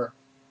before.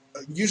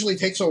 It usually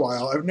takes a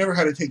while. I've never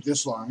had it take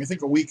this long. I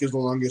think a week is the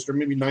longest, or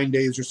maybe 9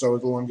 days or so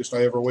is the longest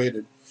I ever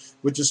waited,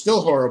 which is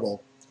still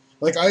horrible.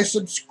 I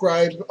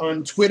subscribe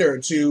on Twitter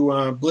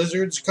to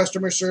Blizzard's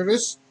customer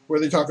service, where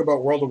they talk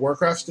about World of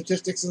Warcraft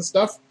statistics and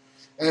stuff,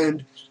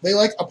 and they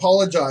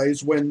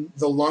apologize when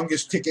the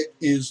longest ticket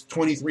is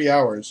 23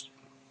 hours.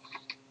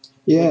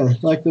 Yeah,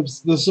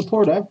 the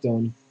support I've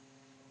done.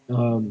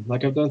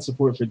 I've done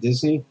support for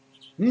Disney,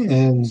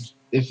 and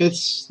if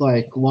it's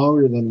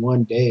longer than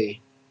 1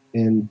 day,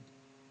 and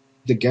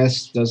the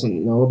guest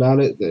doesn't know about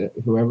it,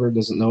 whoever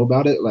doesn't know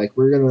about it,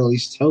 we're gonna at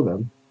least tell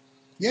them.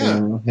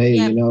 Yeah. Hey,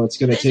 it's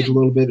gonna take a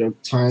little bit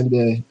of time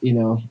to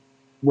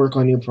work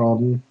on your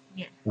problem.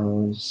 Yeah.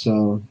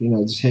 So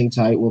just hang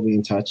tight. We'll be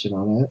in touch and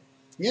all that.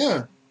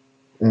 Yeah.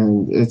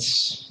 And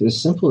it's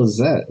as simple as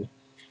that.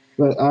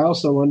 But I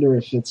also wonder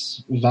if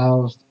it's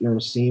Valve or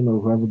Steam or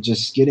whoever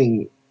just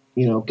getting,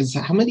 because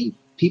how many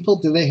people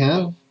do they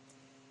have?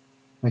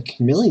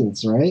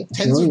 Millions, right?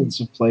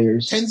 Millions of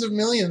players. Tens of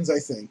millions, I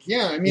think.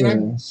 Yeah, I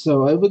mean,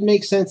 so it would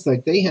make sense.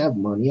 They have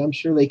money. I'm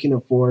sure they can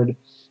afford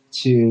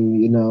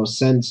to,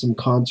 send some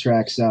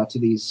contracts out to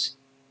these,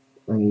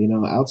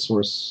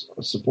 outsource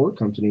support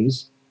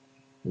companies,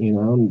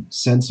 and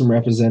send some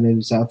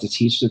representatives out to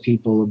teach the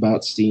people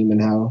about Steam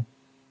and how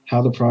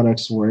how the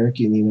products work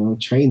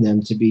and, train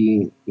them to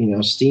be,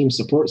 Steam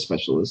support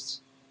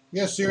specialists.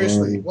 Yeah,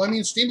 seriously. Well, I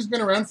mean, Steam's been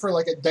around for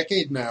like a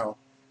decade now,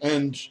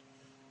 and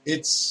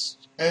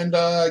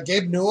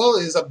Gabe Newell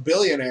is a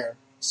billionaire.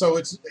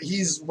 So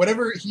he's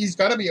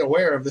got to be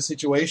aware of the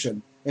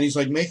situation, and he's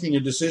like making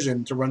a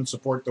decision to run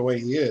support the way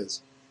he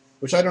is,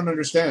 which I don't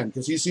understand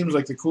because he seems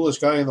like the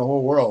coolest guy in the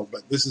whole world.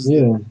 But this is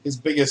his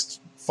biggest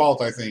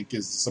fault, I think,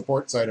 is the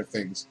support side of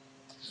things.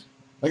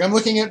 Like I'm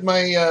looking at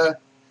my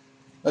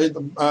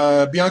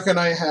Bianca and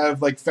I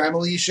have like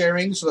family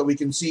sharing so that we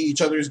can see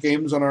each other's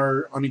games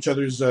on each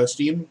other's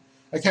Steam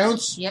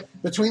accounts. Yep.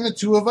 Between the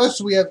two of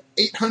us, we have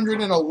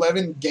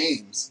 811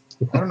 games.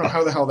 I don't know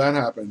how the hell that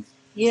happened.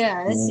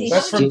 Yeah, let's see.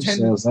 That's from 10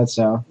 sales, that's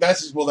how.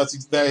 That's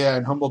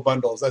in humble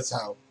bundles. That's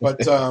how.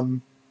 But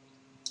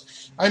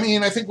I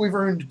mean, I think we've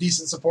earned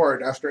decent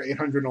support after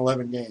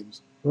 811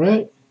 games.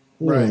 Right.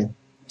 Yeah. Right.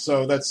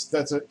 So that's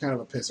a kind of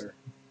a pisser.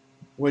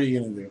 What are you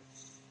gonna do?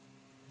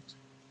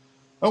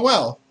 Oh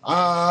well.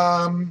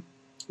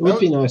 It would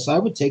be nice. I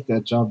would take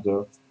that job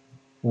though.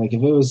 Like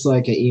if it was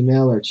like an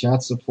email or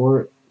chat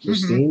support for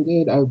Steam,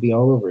 dude, I would be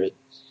all over it.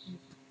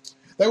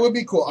 That would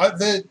be cool.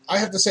 I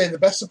have to say, the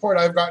best support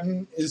I've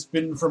gotten has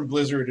been from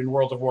Blizzard in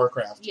World of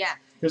Warcraft. Yeah.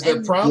 Because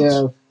their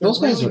prompts, those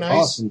guys really are nice.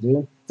 awesome,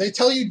 dude. They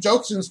tell you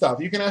jokes and stuff.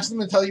 You can ask them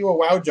to tell you a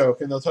WoW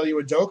joke, and they'll tell you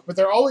a joke, but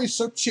they're always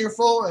so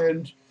cheerful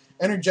and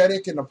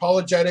energetic and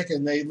apologetic,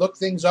 and they look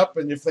things up,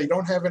 and if they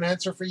don't have an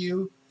answer for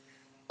you,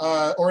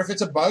 or if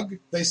it's a bug,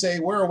 they say,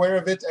 we're aware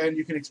of it, and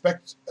you can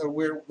expect,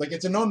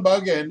 it's a known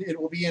bug, and it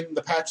will be in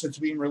the patch that's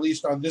being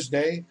released on this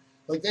day.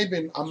 Like, they've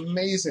been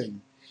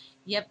amazing.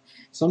 Yep.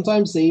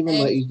 Sometimes they even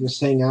let you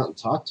just hang out and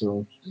talk to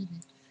them. Mm-hmm.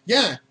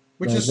 Yeah,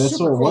 which is that's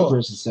super what cool. one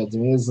person said to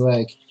me. Is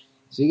like,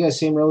 so you guys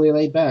seem really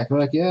laid back. I'm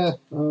like, yeah.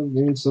 I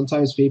mean,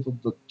 sometimes people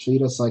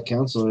treat us like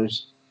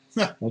counselors.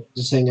 Like,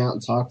 just hang out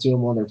and talk to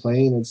them while they're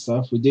playing and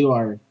stuff. We do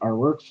our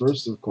work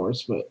first, of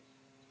course, but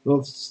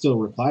we'll still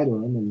reply to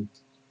them. And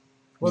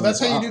well, that's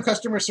how you do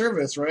customer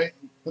service, right?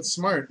 That's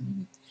smart.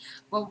 Mm-hmm.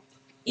 Well,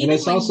 and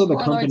it's also the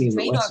Warlords company of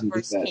that lets Draenor them do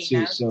first that came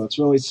too. out. So it's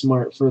really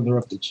smart further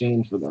up the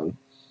chain for them.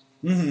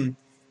 Mm-hmm.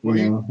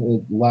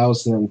 It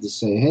allows them to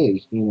say,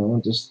 hey,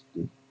 just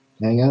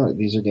hang out.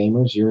 These are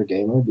gamers. You're a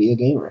gamer. Be a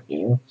gamer.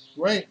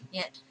 Right.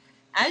 Yeah.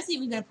 I was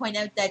even going to point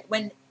out that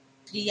when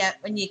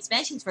the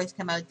expansions first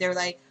come out, they're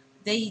like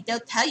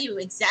they'll tell you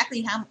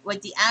exactly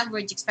what the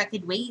average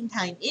expected waiting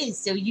time is,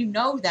 so you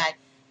know that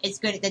it's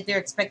good that they're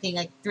expecting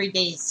like 3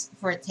 days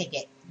for a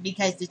ticket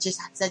because it's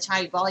just such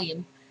high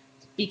volume.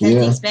 Because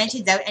the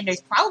expansion's out and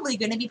there's probably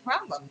going to be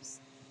problems.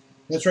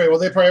 That's right. Well,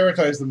 they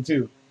prioritize them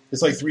too.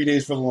 It's like 3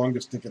 days for the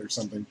longest ticket or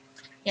something.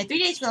 Yeah, 3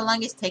 days for the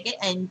longest ticket,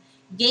 and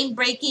game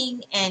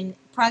breaking and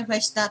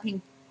progress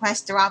stopping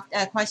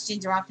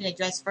questions are often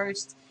addressed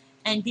first,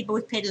 and people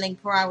with piddling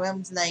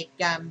problems like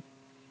I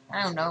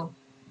don't know,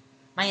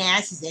 my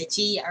ass is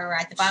itchy, are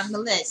at the bottom of the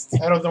list.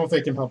 I don't know if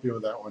they can help you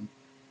with that one.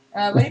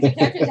 What if your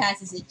character's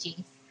ass is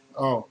itchy?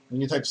 Oh, and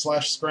you type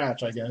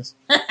 /scratch, I guess.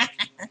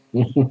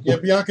 Yeah,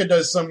 Bianca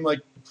does some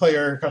like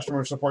player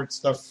customer support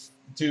stuff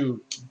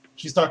too.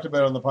 She's talked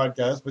about it on the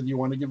podcast, but you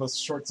want to give us a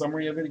short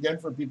summary of it again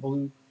for people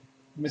who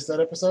missed that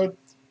episode?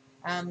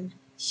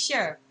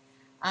 Sure.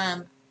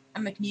 I'm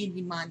a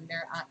community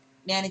manager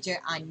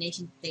on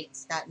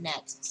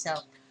nationstates.net. So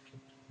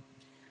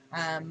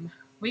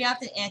we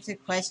often answer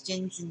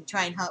questions and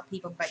try and help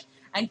people, but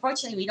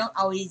unfortunately we don't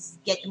always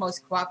get the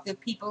most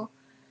cooperative people.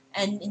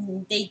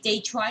 And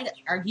they try to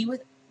argue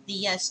with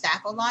the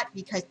staff a lot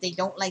because they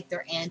don't like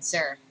the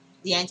answer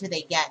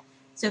they get.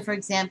 So, for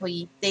example,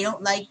 they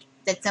don't like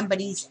that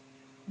somebody's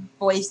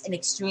voiced an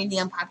extremely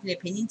unpopular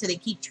opinion, so they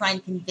keep trying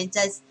to convince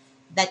us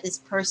that this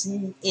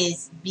person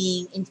is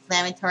being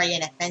inflammatory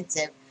and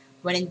offensive,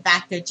 when in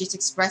fact they're just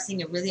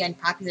expressing a really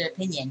unpopular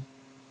opinion.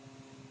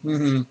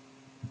 Mm-hmm.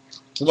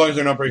 As long as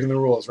they're not breaking the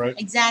rules, right?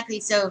 Exactly.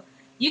 So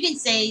you can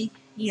say,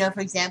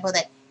 for example,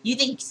 that you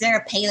think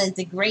Sarah Palin's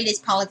the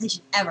greatest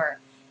politician ever.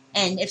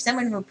 And if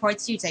someone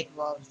reports to you, it's like,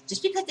 well,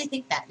 just because they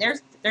think that,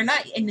 they're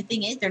not, and the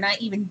thing is, they're not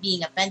even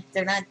being offensive,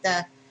 they're not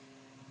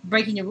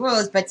breaking the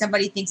rules, but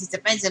somebody thinks it's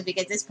offensive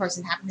because this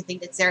person happened to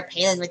think that Sarah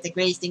Palin was the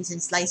greatest thing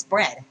since sliced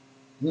bread.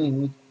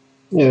 Mm-hmm.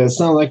 Yeah, it's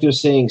not like they're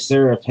saying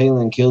Sarah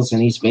Palin kills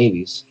and eats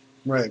babies.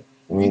 Right.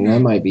 I mean, that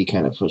might be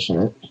kind of pushing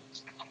it.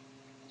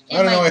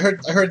 I don't know. I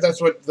heard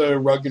that's what the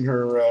rug in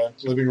her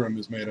living room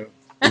is made of.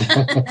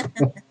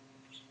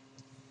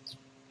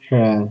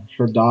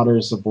 Her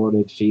daughter's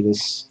aborted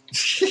fetus.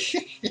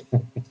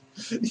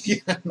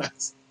 Yeah,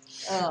 nice.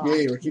 Oh,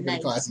 Yay, we're keeping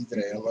it classy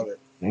today. I love it.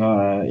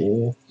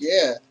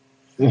 Yeah.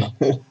 Yeah.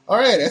 All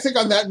right. I think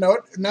on that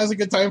note, now's a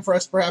good time for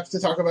us perhaps to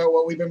talk about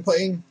what we've been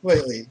playing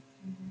lately.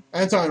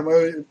 Anton,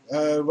 why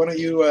don't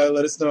you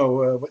let us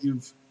know what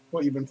you've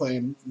been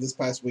playing this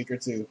past week or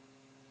two?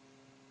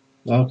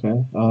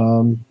 Okay.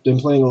 Been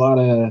playing a lot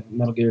of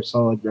Metal Gear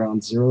Solid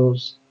Ground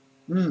Zeroes.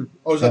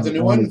 Oh, is that the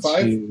new one?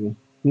 5?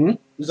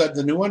 Is that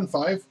the new one?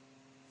 5?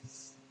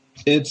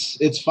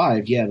 It's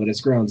 5, yeah, but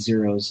it's Ground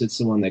Zeroes. It's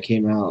the one that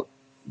came out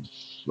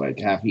like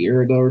half a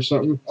year ago or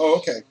something. Oh,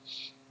 okay.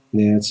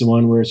 Yeah, it's the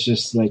one where it's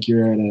just like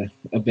you're at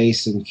a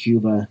base in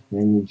Cuba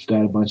and you've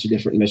got a bunch of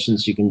different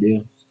missions you can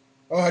do.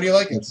 Oh, how do you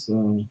like it? It's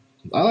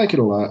I like it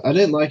a lot. I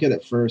didn't like it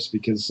at first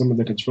because some of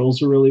the controls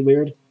were really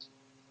weird.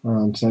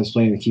 Because I was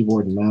playing the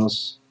keyboard and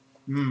mouse.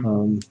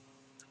 Mm.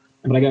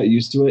 But I got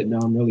used to it. And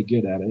now I'm really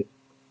good at it.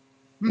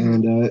 Mm-hmm.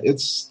 And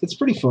it's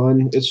pretty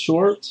fun. It's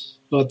short,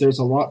 but there's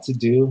a lot to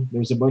do.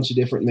 There's a bunch of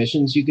different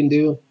missions you can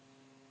do.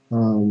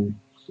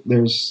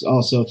 There's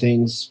also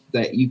things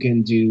that you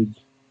can do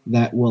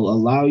that will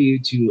allow you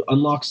to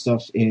unlock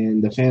stuff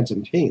in the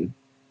Phantom Pain,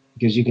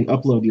 because you can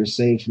upload your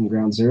save from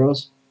Ground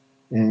Zeroes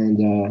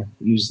and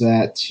use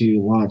that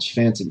to launch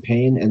Phantom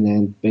Pain, and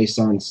then based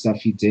on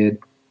stuff you did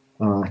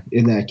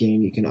in that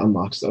game, you can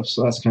unlock stuff.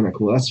 So that's kind of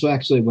cool. That's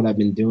actually what I've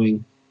been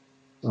doing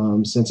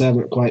since I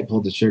haven't quite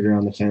pulled the trigger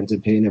on the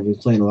Phantom Pain. I've been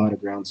playing a lot of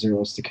Ground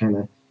Zeroes to kind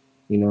of,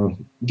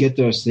 get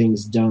those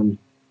things done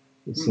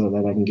so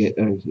that I can get,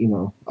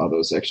 all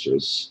those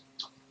extras.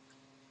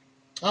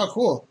 Oh,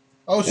 cool.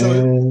 Oh, so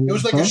it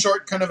was like a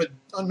short kind of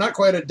not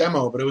quite a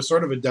demo, but it was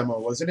sort of a demo,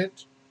 wasn't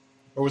it?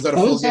 Or was that a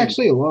full game? It was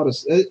actually a lot of...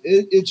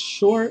 It's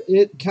short.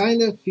 It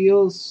kind of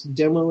feels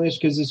demo-ish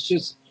because it's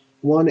just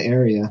one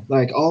area.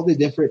 Like, all the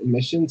different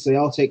missions, they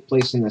all take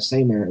place in the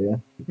same area.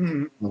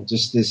 Mm-hmm.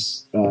 Just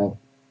this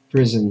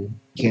prison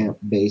camp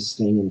base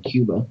thing in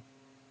Cuba.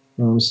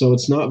 So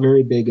it's not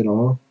very big at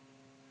all.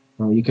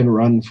 You can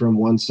run from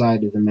one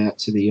side of the map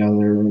to the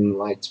other in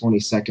like 20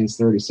 seconds,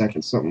 30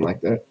 seconds, something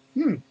like that.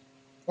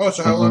 Oh,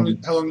 so how long does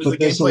the gameplay take?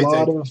 There's a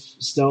lot of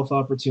stealth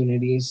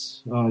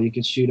opportunities. You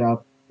can shoot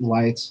out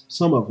lights,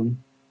 some of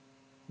them.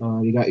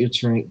 You got your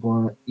trank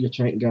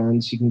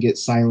guns. You can get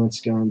silence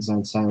guns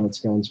on silence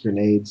guns,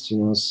 grenades,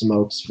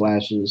 smokes,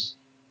 flashes.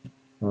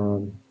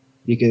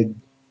 You could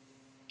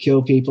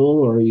kill people,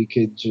 or you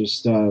could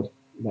just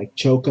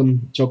choke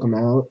them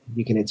out.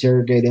 You can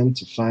interrogate them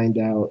to find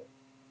out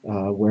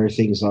where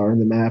things are in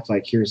the map.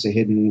 Like, here's a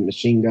hidden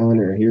machine gun,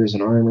 or here's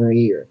an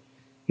armory, or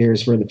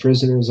here's where the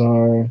prisoners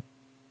are.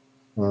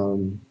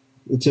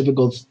 The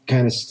typical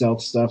kind of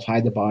stealth stuff,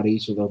 hide the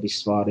bodies or they'll be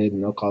spotted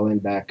and they'll call in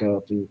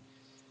backup and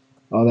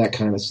all that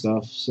kind of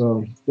stuff.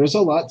 So there's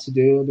a lot to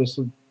do. There's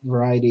a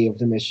variety of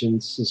the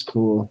missions. It's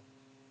cool.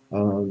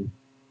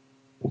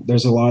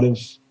 There's a lot of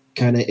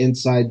kind of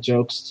inside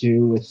jokes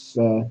too with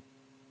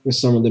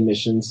some of the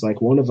missions.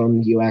 Like, one of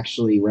them, you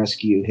actually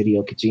rescue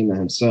Hideo Kojima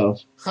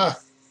himself. Huh.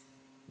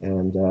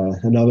 And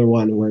another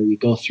one where you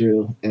go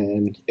through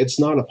and it's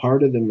not a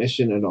part of the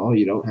mission at all.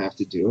 You don't have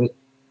to do it.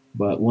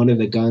 But one of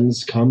the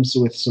guns comes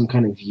with some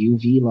kind of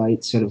UV light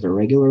instead of a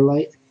regular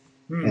light.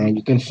 And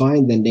you can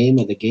find the name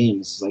of the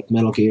games, like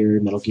Metal Gear,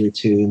 Metal Gear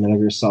 2, Metal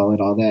Gear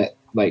Solid, all that,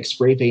 like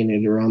spray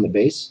painted around the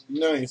base.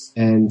 Nice.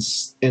 And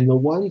the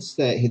ones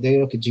that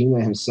Hideo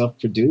Kojima himself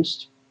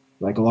produced,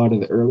 like a lot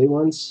of the early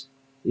ones,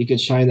 you could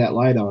shine that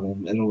light on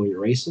them and it'll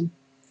erase them.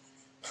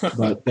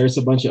 But there's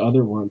a bunch of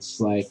other ones,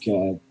 like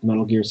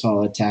Metal Gear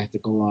Solid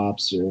Tactical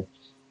Ops, or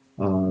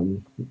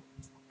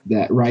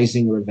that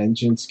Rising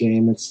Revengeance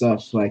game and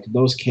stuff. Like,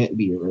 those can't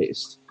be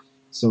erased.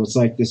 So it's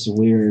like this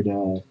weird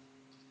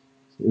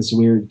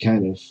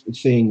kind of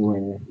thing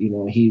where,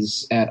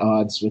 he's at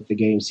odds with the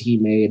games he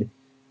made,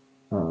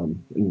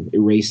 and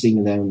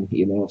erasing them,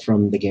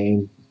 from the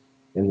game.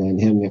 And then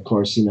him, of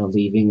course,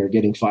 leaving or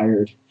getting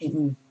fired.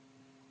 Mm-hmm.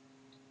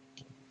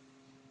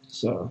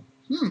 So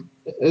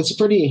it's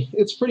pretty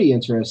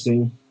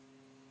interesting.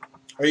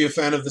 Are you a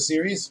fan of the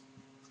series?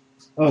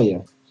 Oh,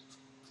 yeah.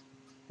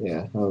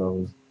 Yeah, hold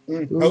on.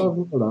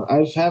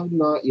 I have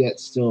not yet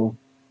still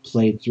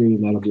played through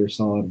Metal Gear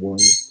Solid 1.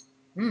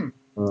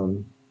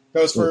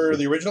 That was for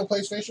the original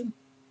PlayStation?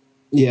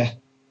 Yeah.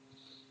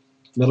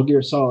 Metal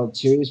Gear Solid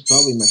 2 is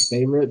probably my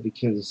favorite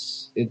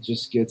because it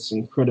just gets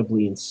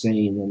incredibly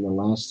insane in the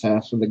last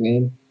half of the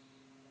game.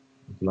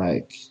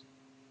 Like,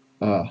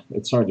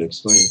 it's hard to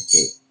explain,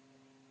 but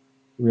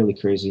really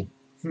crazy.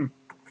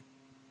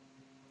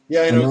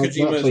 Yeah, I know I've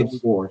Kojima not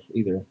played 4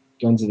 either.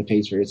 Guns of the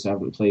Patriots I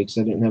haven't played because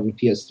I didn't have a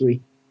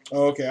PS3.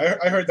 Oh, okay.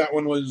 I heard that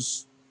one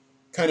was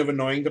kind of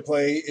annoying to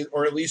play,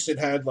 or at least it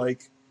had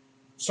like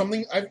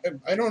something. I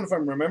don't know if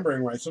I'm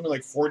remembering right. Something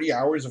like 40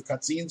 hours of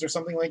cutscenes or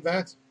something like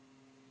that.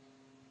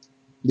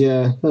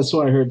 Yeah, that's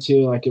what I heard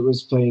too. Like, it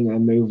was playing a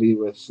movie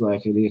with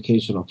like the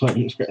occasional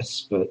button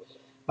press, but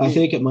I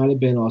think it might have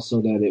been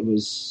also that it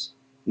was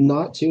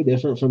not too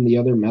different from the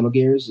other Metal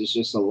Gears. It's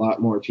just a lot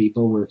more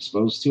people were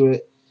exposed to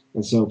it,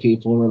 and so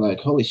people were like,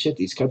 "Holy shit,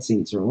 these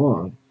cutscenes are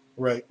long!"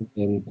 Right.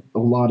 And a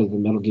lot of the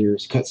Metal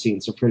Gear's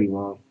cutscenes are pretty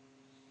long.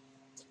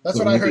 That's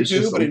what I heard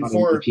too, but in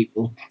 4,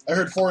 people. I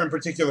heard 4 in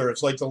particular,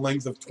 it's like the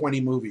length of 20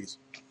 movies.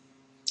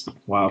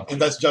 Wow. And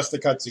that's just the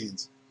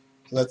cutscenes.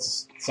 So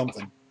that's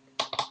something.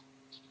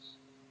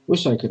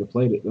 Wish I could have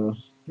played it, though.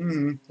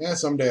 Yeah,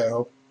 someday, I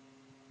hope.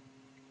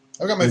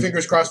 I've got my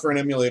fingers crossed for an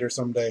emulator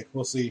someday.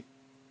 We'll see.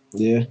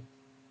 Yeah.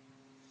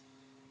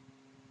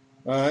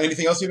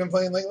 Anything else you've been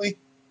playing lately?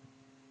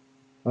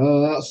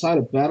 Outside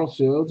of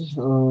Battlefield,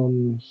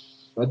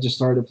 I just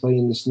started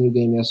playing this new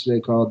game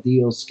yesterday called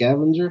Dio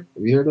Scavenger.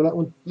 Have you heard of that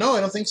one? No, I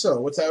don't think so.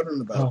 What's out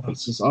and about?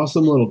 It's this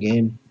awesome little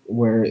game.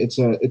 where it's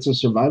a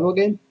survival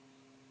game.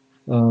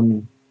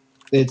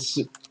 It's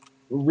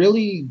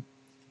really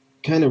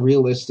kind of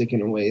realistic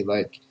in a way.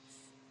 Like,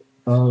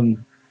 I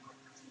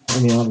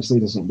mean, obviously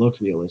it doesn't look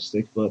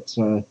realistic, but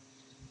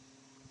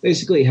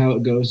basically how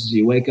it goes is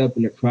you wake up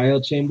in a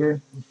cryo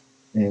chamber,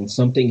 and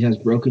something has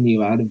broken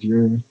you out of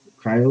your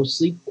cryo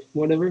sleep,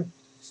 whatever,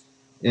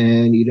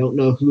 and you don't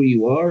know who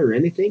you are or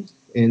anything,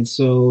 and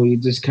so you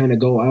just kind of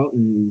go out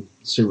and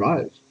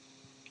survive.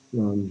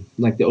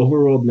 Like the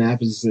overworld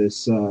map is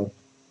this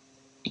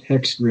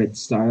hex grid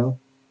style,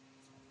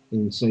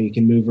 and so you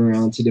can move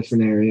around to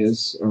different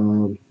areas.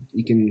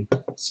 You can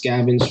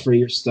scavenge for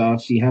your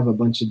stuff. You have a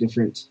bunch of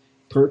different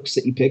perks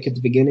that you pick at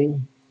the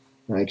beginning,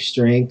 like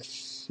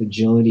strength,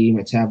 agility,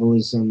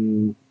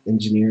 metabolism,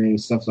 engineering,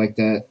 stuff like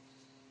that.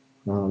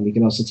 You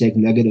can also take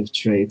negative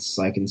traits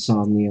like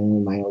insomnia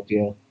and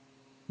myopia.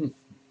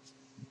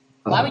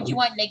 Why would you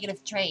want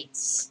negative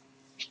traits?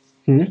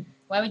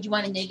 Why would you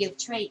want a negative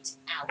trait?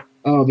 Ow.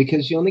 Oh,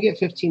 because you only get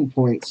 15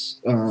 points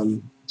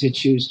to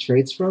choose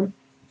traits from,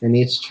 and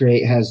each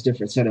trait has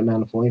different set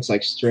amount of points.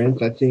 Like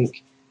strength, I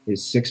think,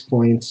 is 6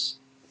 points.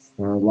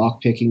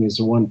 Lockpicking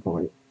is 1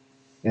 point.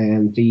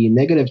 And the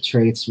negative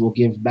traits will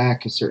give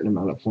back a certain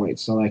amount of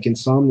points. So like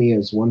insomnia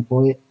is 1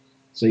 point.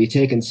 So you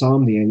take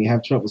insomnia and you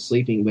have trouble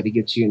sleeping, but it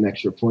gets you an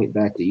extra point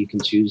back that you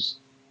can choose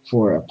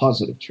for a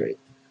positive trait.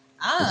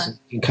 So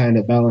you can kind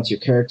of balance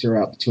your character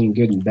out between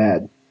good and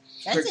bad.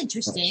 That's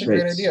interesting. That's a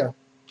great idea.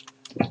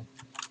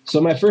 So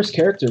my first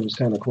character was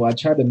kind of cool. I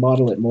tried to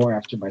model it more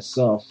after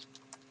myself,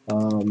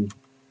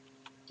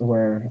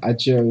 where I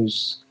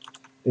chose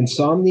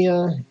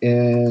insomnia,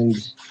 and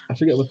I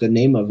forget what the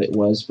name of it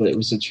was, but it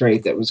was a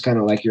trait that was kind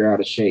of like you're out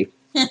of shape.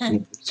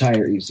 And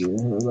tire easier.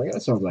 I was like,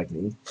 that sounds like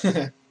me.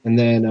 And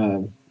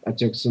then I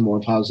took some more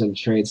positive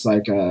traits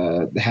like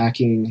the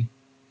hacking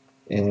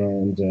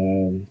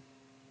and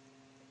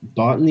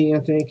botany, I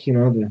think,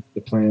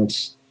 the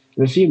plants.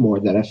 And a few more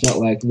that I felt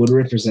like would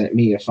represent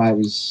me if I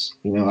was,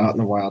 out in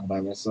the wild by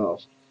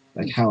myself,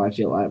 like how I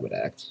feel I would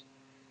act.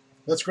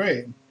 That's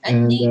great.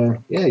 And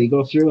you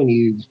go through and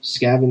you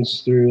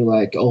scavenge through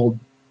like old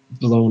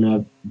blown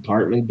up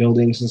apartment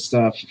buildings and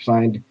stuff. You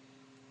find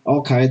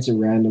all kinds of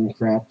random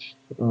crap.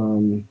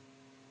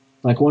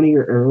 Like one of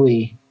your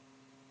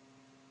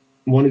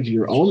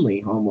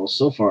only almost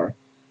so far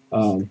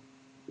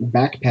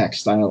backpack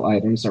style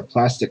items are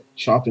plastic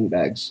shopping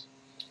bags.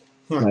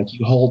 Like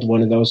you hold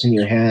one of those in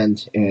your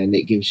hand and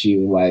it gives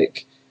you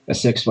like a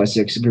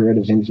 6x6 grid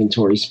of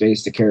inventory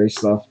space to carry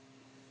stuff.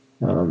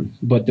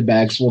 But the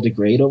bags will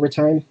degrade over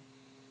time.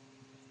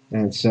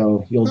 And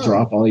so you'll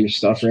drop all your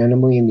stuff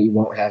randomly and you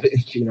won't have it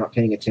if you're not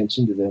paying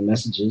attention to the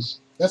messages.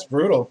 That's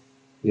brutal.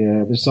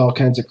 Yeah, there's all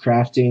kinds of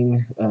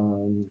crafting.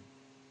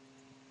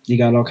 You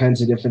got all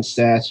kinds of different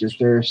stats, your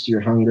thirst, your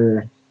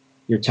hunger,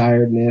 your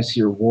tiredness,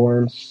 your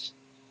warmth.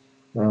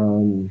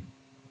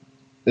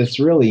 It's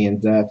really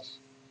in-depth.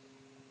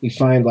 You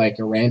find like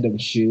a random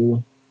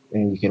shoe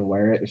and you can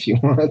wear it if you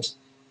want.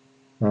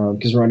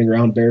 Because running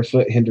around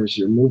barefoot hinders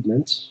your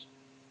movement.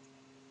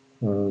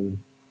 So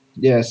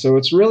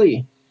it's a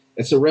really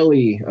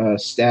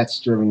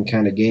stats-driven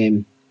kind of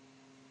game.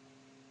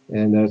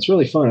 And it's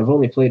really fun. I've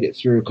only played it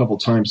through a couple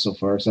times so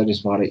far, so I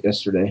just bought it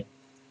yesterday.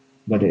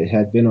 But it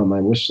had been on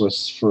my wish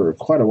list for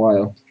quite a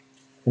while.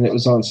 And it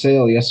was on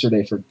sale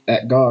yesterday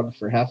at GOG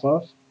for half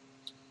off.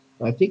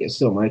 I think it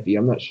still might be.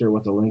 I'm not sure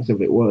what the length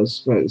of it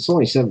was, but it's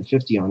only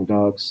 $7.50 on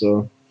GOG,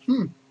 so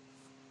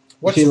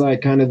if you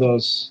like kind of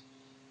those...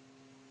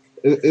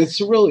 It's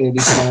a really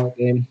indie style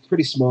game.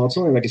 Pretty small. It's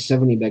only like a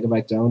 70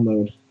 megabyte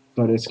download,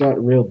 but it's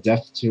got real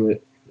depth to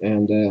it,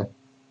 and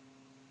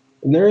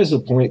there is a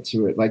point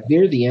to it. Like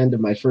near the end of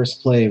my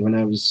first play, when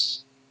I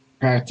was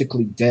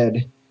practically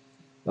dead,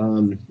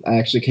 I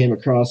actually came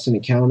across an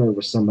encounter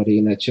with somebody,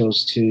 and I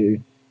chose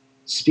to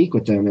speak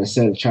with them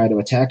instead of try to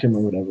attack them or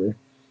whatever.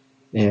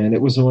 And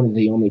it was one of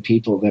the only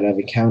people that I've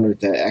encountered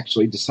that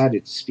actually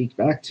decided to speak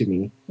back to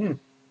me.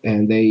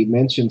 And they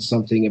mentioned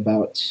something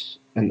about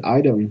an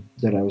item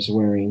that I was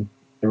wearing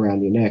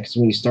around your neck. Because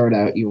when you start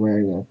out, you're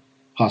wearing a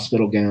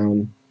hospital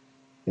gown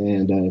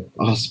and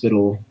a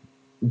hospital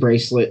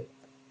bracelet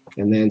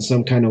and then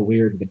some kind of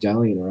weird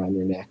medallion around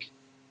your neck.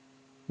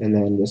 And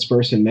then this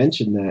person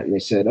mentioned that, and they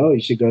said, oh,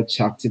 you should go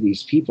talk to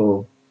these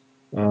people.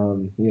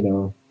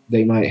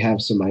 They might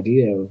have some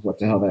idea of what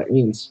the hell that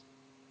means.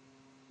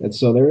 And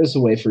so there is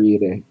a way for you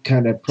to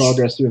kind of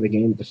progress through the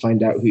game to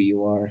find out who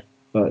you are.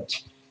 But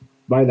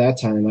by that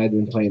time, I'd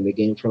been playing the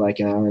game for like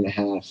an hour and a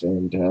half,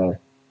 and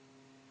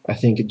I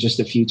think just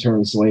a few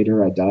turns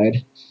later, I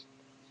died.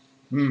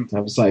 I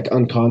was like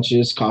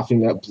unconscious,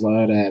 coughing up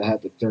blood. I had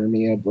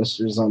hypothermia,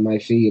 blisters on my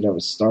feet. I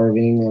was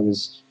starving.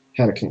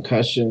 Had a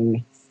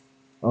concussion,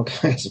 all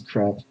kinds of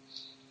crap.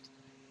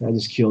 I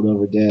just keeled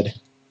over dead.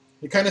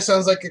 It kind of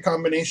sounds like a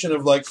combination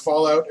of like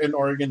Fallout and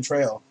Oregon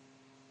Trail.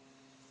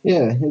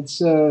 Yeah, it's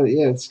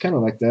kind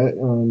of like that.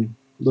 A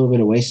little bit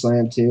of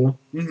Wasteland too,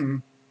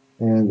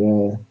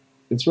 and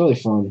it's really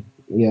fun.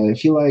 Yeah,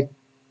 if you like,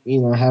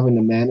 having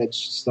to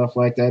manage stuff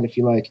like that, if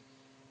you like,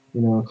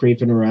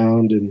 creeping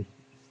around and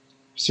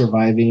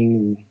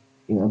surviving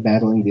and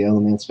battling the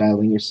elements,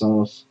 battling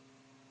yourself.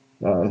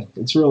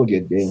 It's a really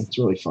good game. It's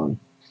really fun.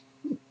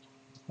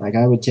 Like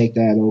I would take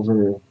that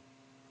over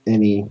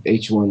any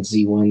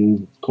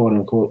H1Z1 quote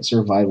unquote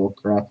survival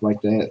crap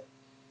like that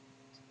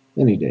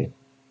any day.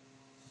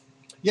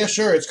 Yeah,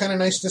 sure. It's kind of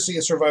nice to see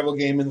a survival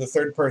game in the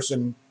third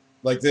person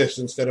like this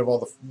instead of all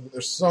the.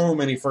 There's so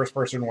many first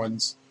person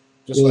ones.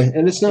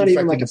 And it's not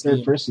even like a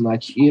third person.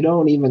 Like you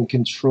don't even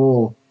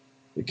control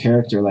the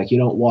character. Like you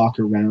don't walk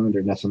around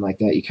or nothing like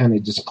that. You kind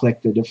of just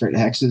click the different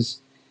hexes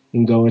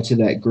and go into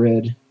that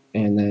grid,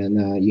 and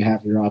then you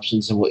have your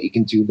options of what you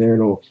can do there.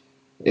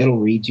 It'll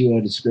read you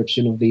a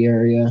description of the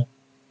area.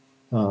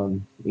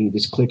 You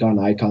just click on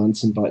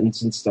icons and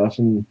buttons and stuff,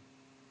 and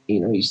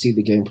you see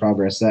the game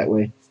progress that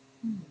way.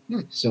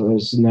 Hmm. So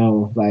there's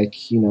no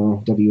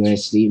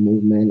WASD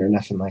movement or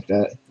nothing like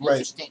that.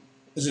 Right.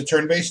 Is it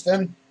turn-based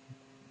then?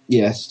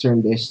 Yes,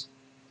 turn-based.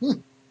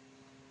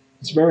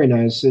 It's very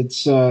nice.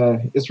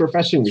 It's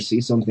refreshing to see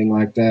something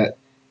like that,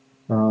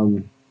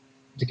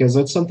 because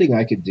that's something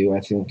I could do. I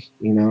think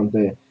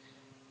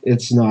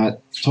it's not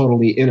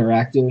totally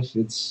interactive.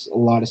 It's a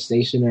lot of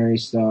stationary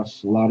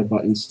stuff, a lot of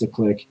buttons to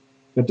click,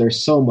 but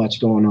there's so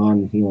much going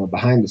on,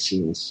 behind the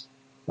scenes.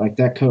 Like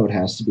that code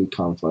has to be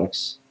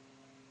complex.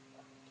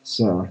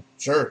 So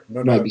sure,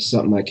 no might doubt. be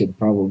something I could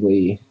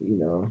probably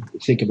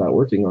think about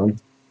working on.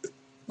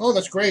 Oh,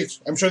 that's great.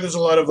 I'm sure there's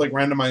a lot of like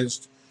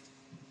randomized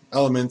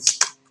elements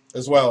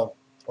as well,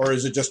 or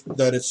is it just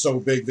that it's so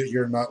big that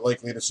you're not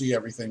likely to see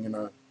everything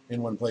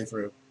in one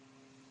playthrough?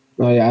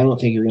 Oh yeah, I don't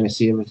think you're going to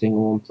see everything in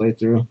one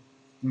playthrough.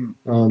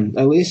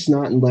 At least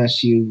not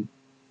unless you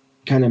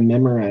kind of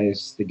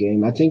memorize the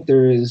game. I think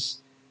there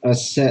is a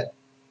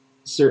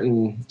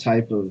certain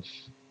type of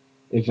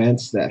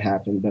events that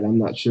happen, but I'm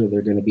not sure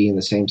they're going to be in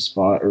the same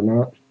spot or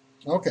not.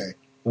 Okay.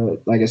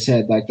 Like I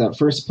said, like that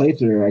first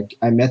playthrough,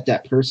 I met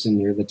that person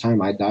near the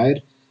time I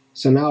died.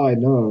 So now I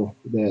know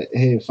that,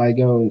 hey, if I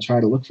go and try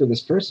to look for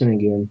this person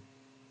again,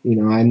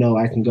 I know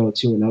I can go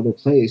to another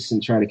place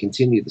and try to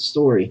continue the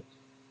story.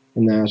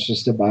 And now it's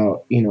just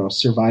about,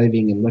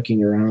 surviving and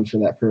looking around for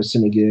that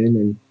person again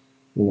and,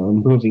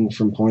 moving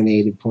from point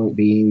A to point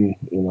B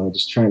and,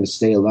 just trying to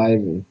stay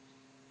alive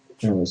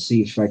and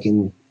see if I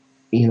can,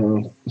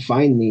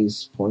 find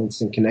these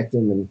points and connect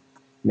them and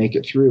make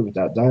it through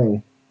without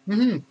dying.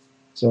 Mm-hmm.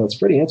 So it's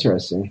pretty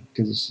interesting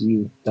because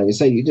like I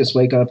said, you just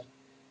wake up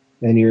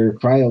and your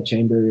cryo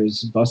chamber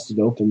is busted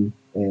open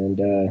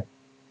and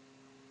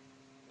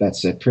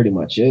that's pretty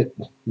much it.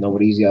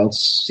 Nobody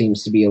else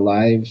seems to be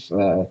alive.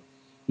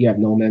 You have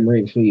no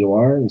memory of who you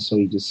are, and so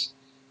you just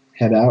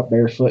head out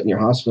barefoot in your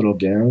hospital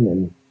gown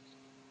and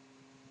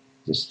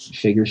just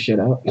figure shit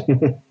out.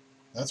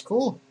 That's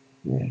cool.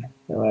 Yeah,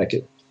 I like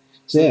it.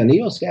 So yeah,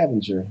 Neo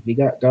Scavenger. If you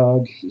got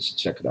GOG, you should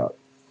check it out.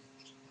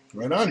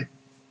 Right on.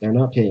 They're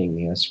not paying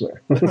me, I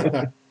swear.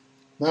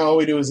 Now all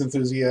we do is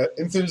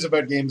enthuse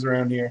about games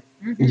around here.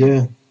 Mm-hmm.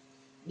 Yeah.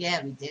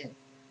 Yeah, we did.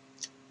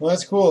 Well,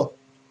 that's cool.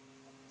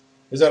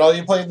 Is that all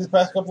you played this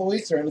past couple of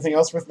weeks, or anything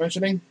else worth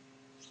mentioning?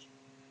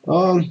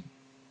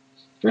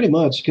 Pretty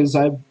much, because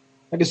like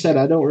I said,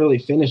 I don't really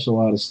finish a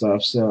lot of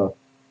stuff, so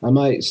I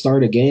might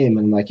start a game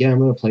and I'm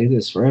going to play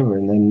this forever,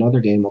 and then another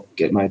game will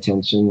get my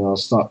attention, and I'll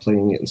stop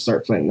playing it and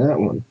start playing that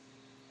one.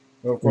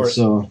 Well, of course.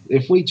 And so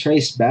if we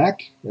trace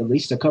back at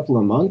least a couple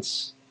of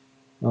months,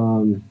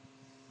 I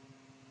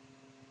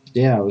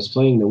was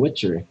playing The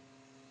Witcher.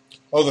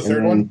 Oh, the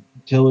third one?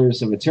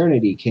 Pillars of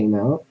Eternity came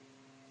out,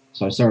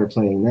 so I started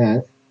playing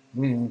that.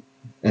 Mm-hmm.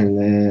 And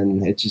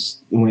then it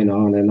just went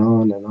on and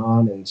on and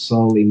on, and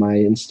slowly my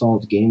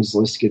installed games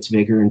list gets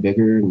bigger and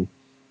bigger, and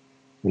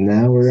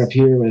now we're up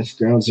here with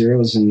Ground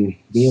Zeroes and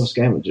Neo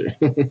Scavenger.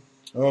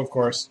 Oh, of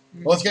course.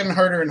 Well, it's getting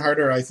harder and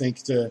harder, I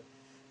think, to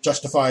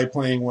justify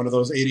playing one of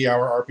those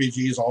 80-hour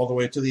RPGs all the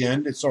way to the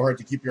end. It's so hard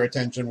to keep your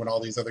attention when all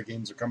these other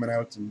games are coming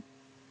out. And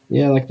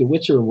yeah, like The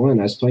Witcher 1,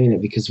 I was playing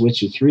it because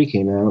Witcher 3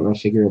 came out, and I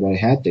figured I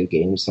had the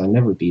game, so I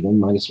never beat them.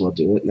 Might as well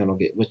do it, and then I'll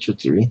get Witcher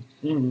 3.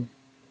 Mm-hmm.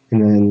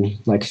 And then,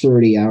 like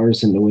 30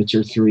 hours into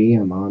Witcher 3,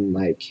 I'm on,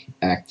 like,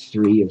 Act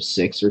 3 of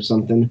 6 or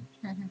something.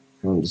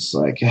 Mm-hmm. I'm just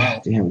like,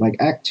 wow. Damn, like,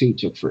 Act 2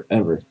 took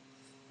forever.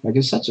 Like,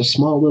 it's such a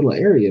small little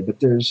area,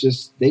 but they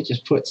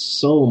just put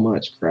so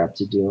much crap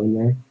to do in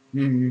there.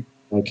 Mm-hmm.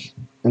 Like,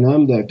 and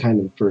I'm the kind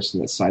of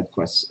person that side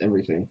quests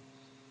everything.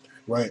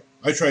 Right.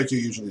 I try to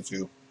usually,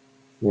 too.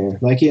 Yeah,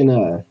 like in,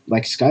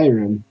 like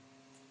Skyrim,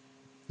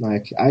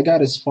 like, I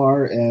got as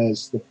far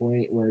as the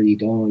point where you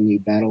go and you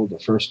battle the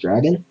first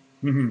dragon.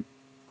 Mm-hmm.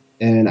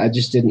 And I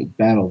just didn't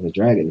battle the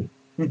dragon.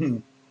 Mm-hmm.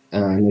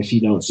 And if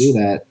you don't do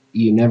that,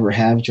 you never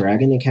have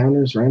dragon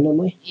encounters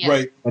randomly. Yeah.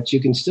 Right. But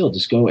you can still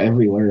just go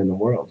everywhere in the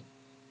world.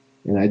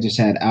 And I just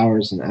had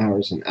hours and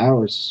hours and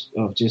hours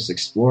of just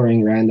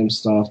exploring random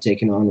stuff,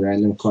 taking on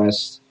random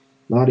quests,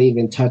 not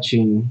even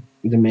touching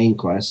the main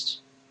quest.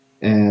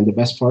 And the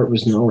best part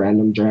was no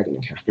random dragon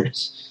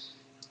encounters.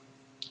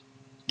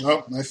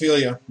 Oh, I feel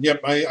you. Yep,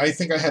 I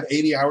think I had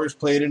 80 hours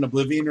played in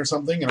Oblivion or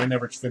something, and I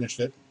never finished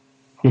it.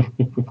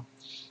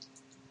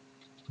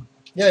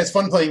 Yeah, it's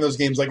fun playing those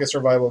games like a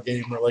survival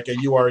game or like a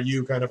you are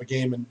you kind of a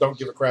game, and don't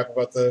give a crap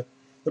about the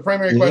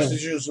primary quest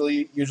is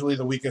usually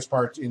the weakest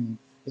part in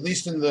at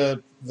least in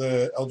the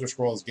Elder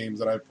Scrolls games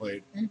that I've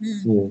played.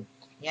 Mm-hmm.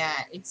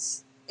 Yeah,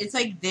 it's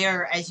like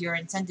there as your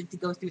incentive to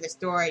go through the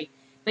story,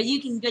 but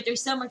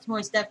there's so much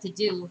more stuff to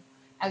do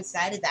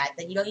outside of that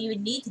you don't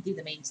even need to do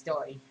the main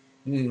story.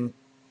 Mm-hmm.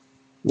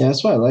 Yeah,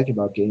 that's what I like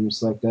about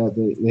games like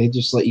that. They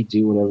just let you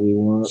do whatever you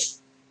want.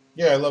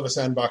 Yeah, I love a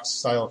sandbox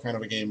style kind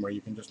of a game where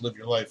you can just live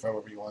your life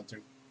however you want to.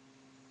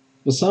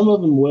 But some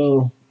of them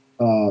will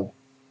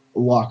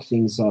lock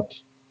things up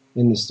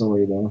in the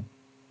story, though.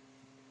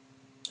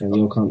 And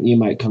you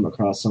might come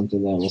across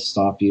something that will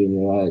stop you,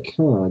 and you're like,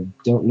 I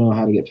don't know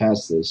how to get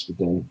past this. But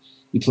then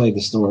you play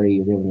the story,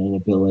 you're given an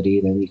ability,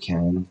 then you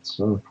can.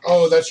 So.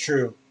 Oh, that's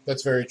true.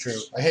 That's very true.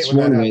 I hate it's when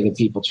that one way happens.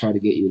 that people try to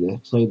get you to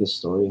play the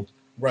story.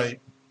 Right.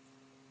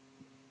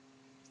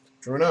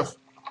 True enough.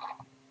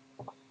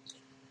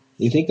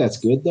 You think that's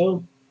good,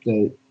 though?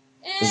 Are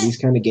these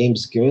kind of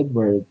games good,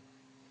 where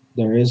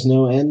there is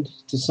no end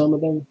to some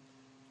of them?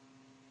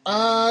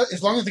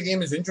 As long as the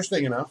game is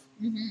interesting enough.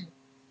 Mm-hmm.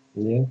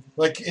 Yeah.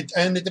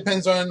 It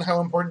depends on how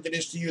important it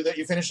is to you that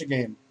you finish a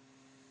game.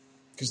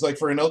 Because, like,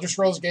 for an Elder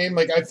Scrolls game,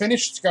 like, I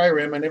finished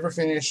Skyrim. I never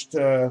finished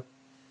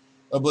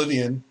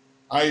Oblivion.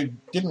 I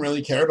didn't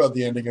really care about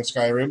the ending of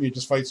Skyrim. You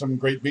just fight some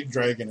great big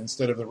dragon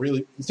instead of the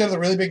really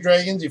big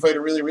dragons. You fight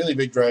a really, really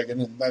big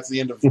dragon, and that's the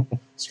end of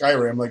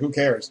Skyrim. Like, who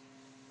cares?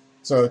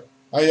 So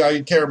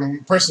I care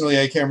personally.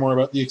 I care more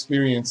about the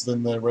experience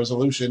than the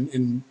resolution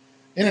in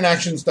an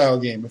action style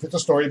game. If it's a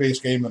story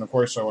based game, then of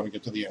course I want to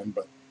get to the end.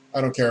 But I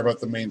don't care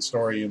about the main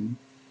story and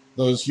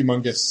those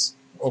humongous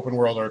open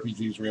world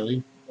RPGs.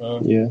 Really.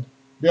 Yeah.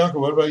 Bianca,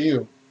 what about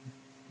you?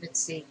 Let's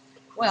see.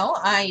 Well,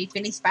 I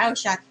finished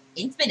BioShock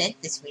Infinite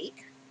this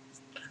week.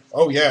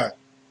 Oh yeah,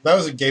 that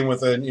was a game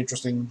with an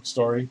interesting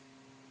story.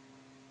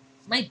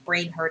 My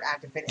brain hurt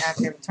after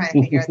trying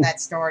to figure out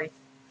that story.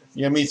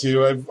 Yeah, me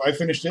too. I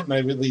finished it, and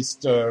I've at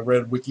least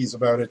read wikis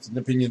about it and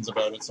opinions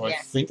about it, so I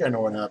think I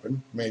know what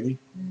happened, maybe.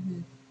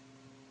 Mm-hmm.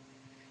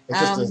 It's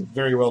just a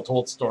very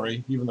well-told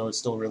story, even though it's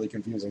still really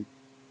confusing.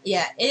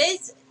 Yeah, it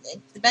is.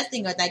 The best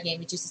thing about that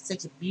game is just it's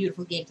such a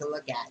beautiful game to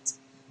look at.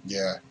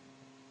 Yeah.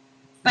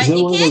 But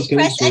you can't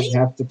press any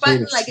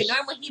button like a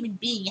normal human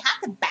being. You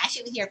have to bash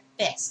it with your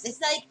fist. It's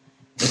like,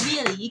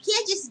 really, you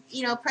can't just,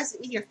 press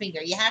it with your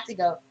finger. You have to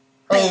go...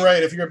 Oh,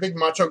 right. If you're a big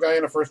macho guy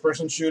in a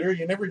first-person shooter,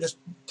 you never just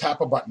tap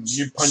a button.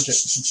 You punch it.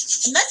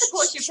 Unless, of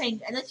course, you're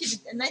playing...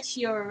 Unless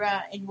you're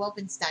in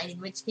Wolfenstein, in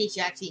which case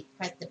you actually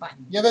press the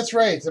button. Yeah, that's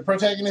right. The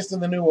protagonist in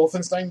the new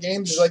Wolfenstein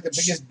games is like the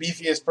biggest,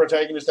 beefiest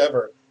protagonist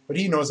ever. But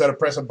he knows how to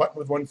press a button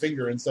with one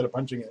finger instead of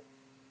punching it.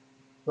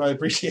 So I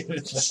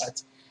appreciated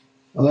that.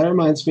 Well, that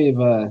reminds me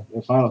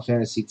of Final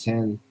Fantasy X,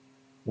 in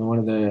one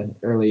of the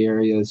early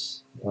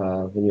areas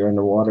when you're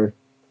underwater.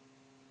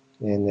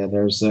 And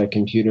there's a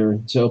computer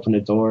to open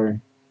a door.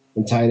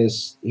 And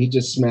Titus, he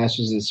just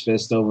smashes his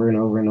fist over and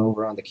over and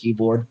over on the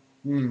keyboard.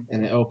 And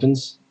it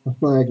opens. I'm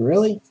like,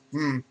 really?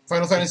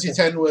 Final Fantasy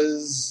X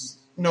was...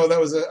 No, that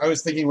was... I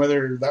was thinking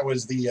whether that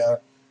was the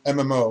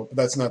MMO, but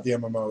that's not the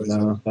MMO, is it?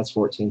 No, that's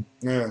 14.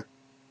 Yeah.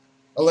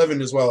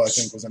 11 as well, I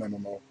think, was an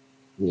MMO.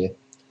 Yeah.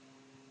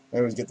 I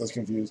always get those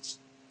confused.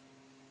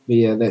 But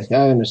yeah,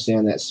 I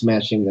understand that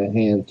smashing the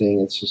hand thing.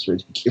 It's just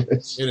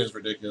ridiculous. It is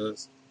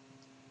ridiculous.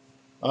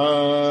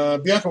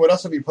 Bianca, what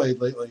else have you played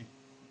lately?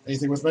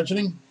 Anything worth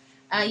mentioning?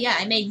 Yeah,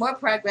 I made more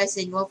progress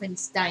in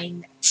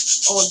Wolfenstein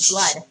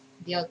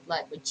The Old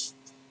Blood, which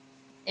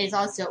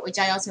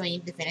I also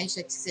aim to finish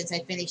since I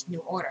finished New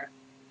Order.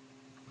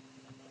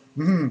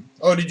 Mm-hmm.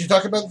 Oh, did you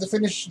talk about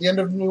the end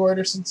of New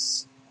Order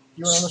since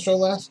you were on the show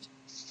last?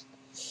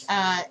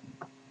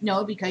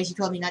 No, because you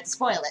told me not to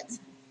spoil it.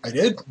 I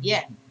did?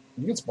 Yeah.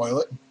 You can spoil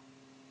it.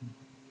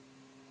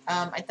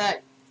 I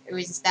thought it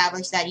was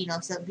established that,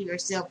 some people are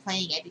still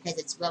playing it because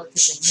it's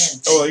relatively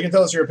new. Oh, well, you can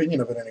tell us your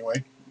opinion of it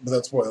anyway, but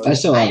that's spoiler. I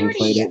still haven't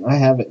played it. I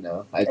have it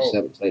now. I just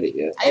haven't played it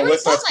yet. I already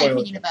told my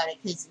opinion about it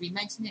because we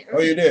mentioned it earlier.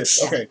 Oh, you did?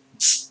 Yeah. Okay.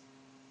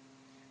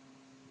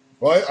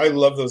 Well, I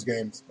love those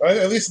games.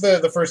 At least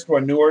the first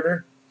one, New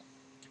Order.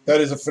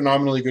 That is a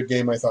phenomenally good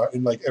game, I thought,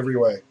 in like every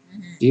way.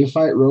 Mm-hmm. Do you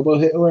fight Robo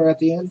Hitler at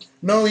the end?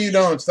 No, you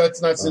don't.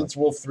 That's not since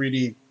Wolf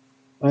 3D.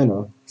 I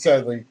know.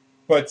 Sadly.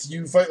 But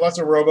you fight lots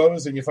of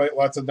Robos, and you fight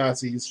lots of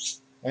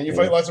Nazis. And you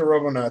fight lots of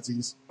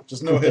Robo-Nazis.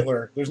 Just no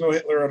Hitler. There's no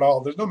Hitler at all.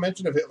 There's no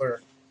mention of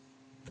Hitler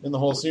in the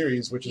whole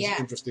series, which is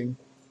interesting.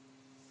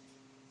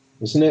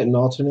 Isn't it an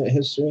alternate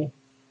history?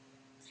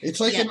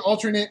 It's like an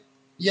alternate...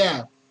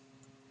 Yeah.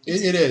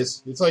 It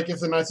is. It's like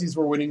if the Nazis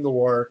were winning the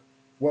war,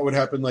 what would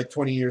happen like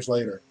 20 years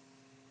later.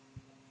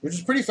 Which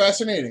is pretty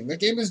fascinating. The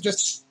game is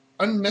just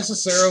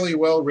unnecessarily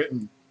well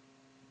written.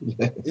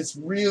 It's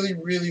really,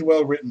 really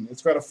well written.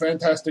 It's got a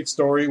fantastic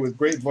story with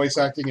great voice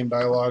acting and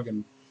dialogue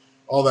and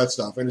all that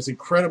stuff. And it's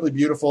incredibly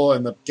beautiful,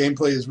 and the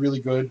gameplay is really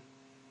good.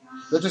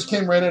 That just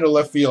came right out of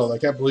left field. I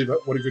can't believe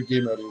what a good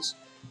game that is.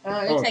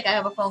 Looks like I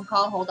have a phone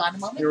call. Hold on a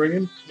moment. You're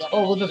ringing? Yep.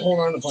 Oh, we'll just hold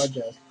on to the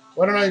podcast.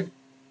 Why don't I...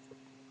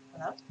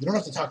 Hello? You don't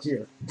have to talk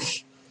here.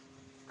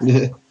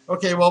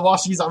 Okay, well, while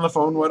she's on the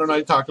phone, why don't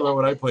I talk about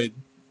what I played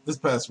this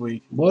past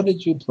week? What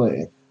did you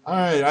play? All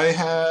right, I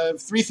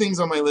have 3 things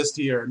on my list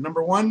here.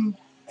 Number 1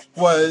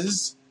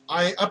 was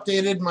I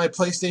updated my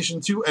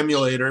PlayStation 2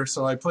 emulator,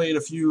 so I played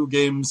a few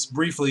games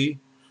briefly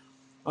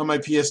on my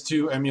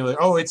PS2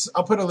 emulator. Oh,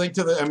 I'll put a link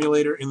to the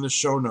emulator in the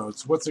show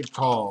notes. What's it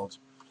called?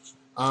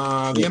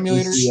 The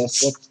emulator.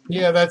 PCSX?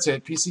 Yeah, that's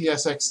it.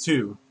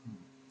 PCSX2,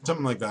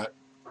 something like that.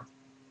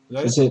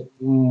 Is it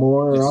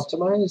more Yes.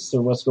 optimized,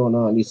 or what's going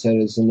on? You said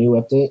it's a new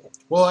update?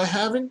 Well, I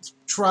haven't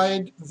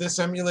tried this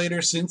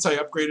emulator since I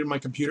upgraded my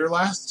computer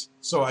last,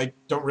 so I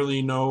don't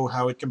really know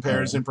how it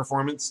compares in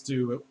performance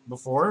to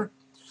before.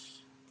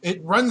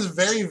 It runs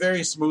very,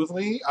 very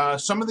smoothly.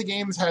 Some of the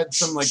games had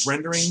some like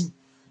rendering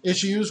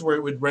issues where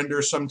it would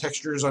render some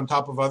textures on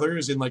top of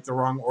others in like the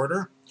wrong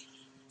order.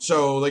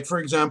 So, like for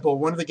example,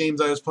 one of the games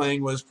I was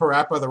playing was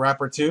Parappa the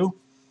Rapper 2,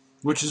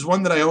 which is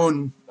one that I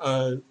own.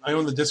 I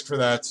own the disc for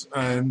that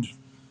and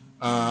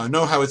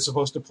know how it's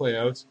supposed to play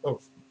out.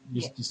 Oh,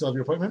 you still have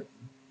your appointment?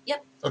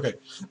 Yep. Okay.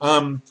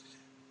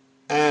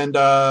 And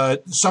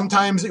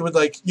sometimes it would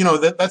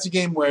that's a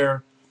game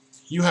where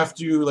you have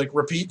to like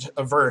repeat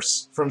a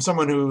verse from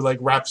someone who like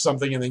raps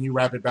something and then you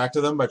rap it back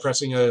to them by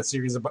pressing a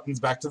series of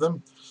buttons back to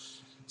them.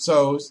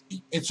 So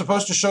it's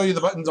supposed to show you the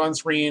buttons on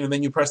screen and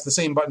then you press the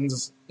same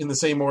buttons in the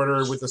same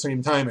order with the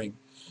same timing.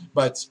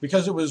 But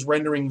because it was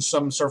rendering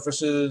some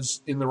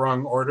surfaces in the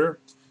wrong order,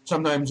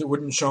 sometimes it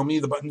wouldn't show me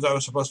the buttons I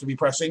was supposed to be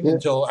pressing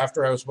until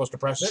after I was supposed to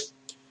press it.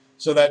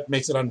 So that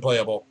makes it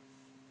unplayable.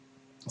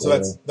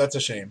 So that's a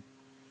shame.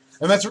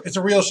 And it's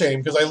a real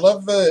shame because I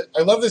love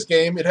this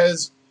game. It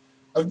has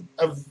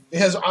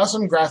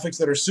awesome graphics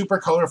that are super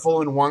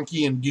colorful and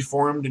wonky and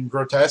deformed and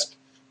grotesque,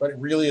 but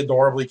really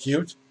adorably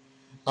cute.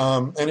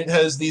 And it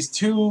has these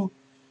 2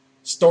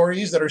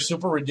 stories that are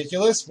super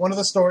ridiculous. One of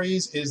the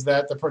stories is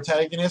that the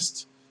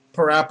protagonist,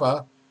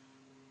 Parappa,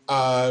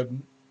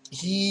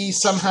 he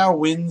somehow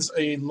wins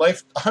a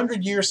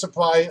 100-year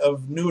supply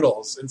of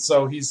noodles, and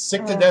so he's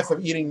sick to death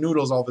of eating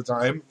noodles all the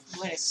time.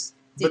 What a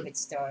stupid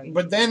story.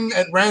 But then,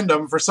 at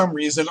random, for some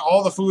reason,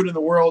 all the food in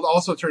the world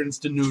also turns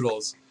to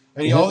noodles,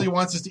 and all he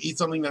wants is to eat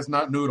something that's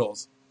not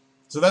noodles.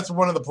 So that's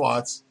one of the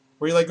plots,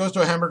 where he like goes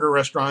to a hamburger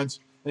restaurant,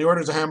 and he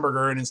orders a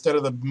hamburger, and instead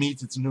of the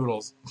meat, it's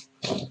noodles.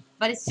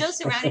 But it's still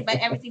surrounded by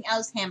everything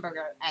else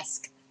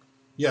hamburger-esque.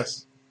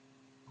 Yes.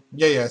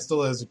 Yeah, it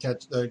still has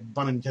a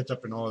bun and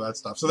ketchup and all of that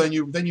stuff. So then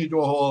you do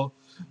a whole...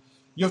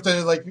 You have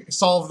to like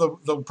solve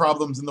the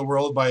problems in the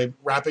world by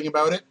rapping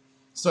about it.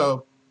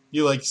 So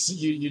you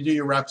you do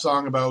your rap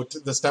song about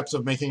the steps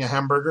of making a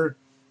hamburger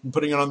and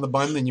putting it on the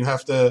bun, and you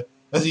have to,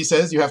 as he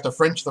says, you have to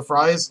French the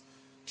fries.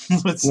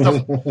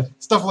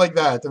 stuff like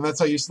that, and that's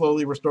how you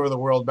slowly restore the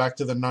world back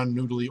to the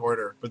non-noodly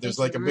order. But there's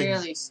like a big...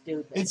 really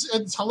stupid.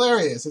 It's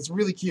hilarious. It's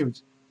really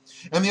cute.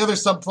 And the other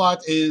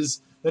subplot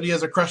is that he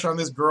has a crush on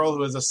this girl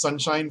who has a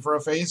sunshine for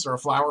a face or a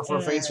flower for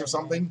a face or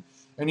something,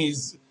 and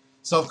he's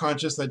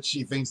self-conscious that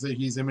she thinks that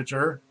he's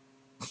immature.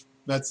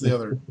 That's the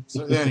other.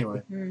 So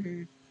anyway.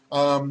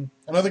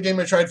 Another game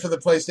I tried for the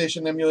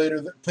PlayStation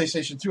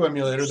 2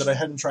 emulator that I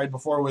hadn't tried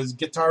before was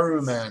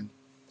Guitar Man.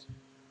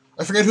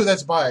 I forget who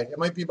that's by. It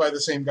might be by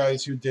the same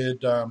guys who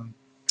did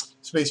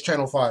Space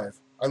Channel 5.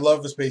 I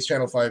love the Space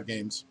Channel 5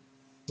 games.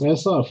 I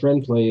saw a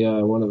friend play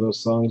one of those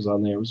songs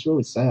on there. It was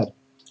really sad.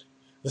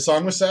 The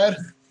song was sad?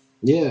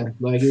 Yeah,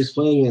 like he was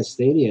playing in a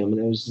stadium, and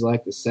it was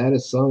like the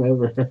saddest song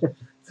ever.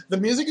 The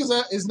music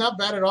is not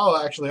bad at all,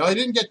 actually. I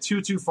didn't get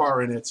too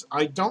far in it.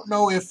 I don't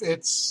know if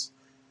it's...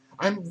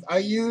 I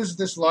use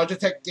this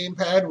Logitech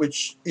gamepad,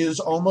 which is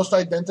almost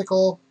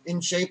identical in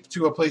shape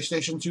to a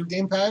PlayStation 2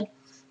 gamepad.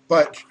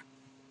 But,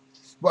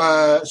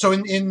 so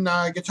in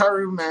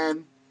Guitar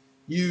Man,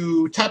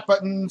 you tap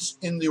buttons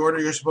in the order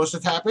you're supposed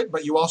to tap it,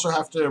 but you also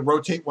have to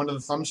rotate one of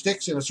the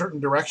thumbsticks in a certain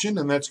direction,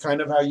 and that's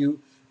kind of how you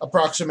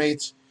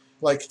approximate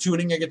like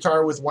tuning a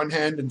guitar with one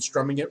hand and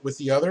strumming it with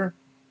the other.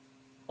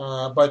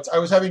 But I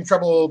was having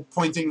trouble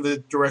pointing the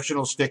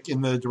directional stick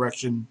in the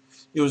direction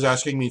it was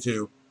asking me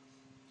to.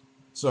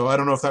 So I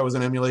don't know if that was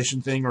an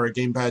emulation thing or a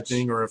gamepad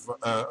thing, or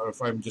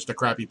if I'm just a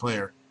crappy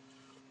player.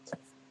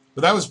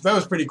 But that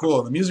was pretty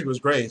cool. The music was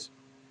great.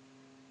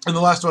 And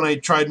the last one I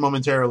tried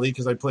momentarily,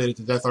 because I played it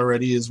to death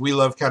already, is We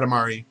Love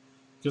Katamari.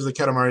 Because the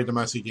Katamari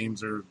Damacy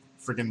games are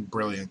freaking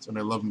brilliant, and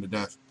I love them to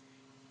death.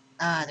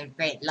 They're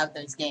great. Love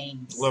those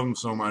games. Love them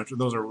so much.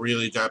 Those are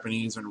really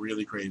Japanese and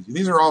really crazy.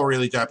 These are all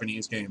really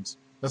Japanese games.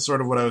 That's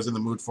sort of what I was in the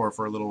mood for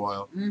a little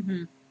while.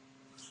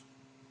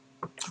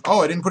 Oh,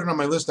 I didn't put it on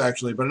my list,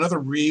 actually, but another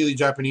really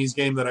Japanese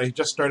game that I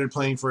just started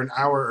playing for an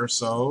hour or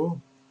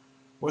so.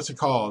 What's it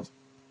called?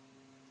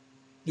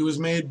 It was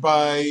made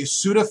by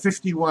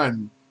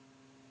Suda51,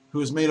 who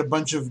has made a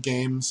bunch of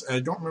games. I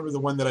don't remember the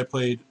one that I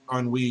played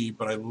on Wii,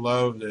 but I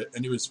loved it,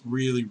 and it was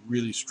really,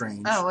 really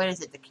strange. Oh, what is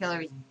it? The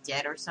Killer is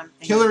Dead or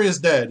something? Killer is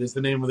Dead is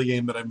the name of the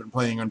game that I've been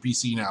playing on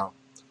PC now.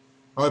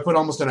 Oh, I put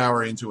almost an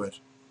hour into it.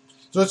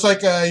 So it's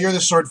like you're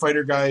the sword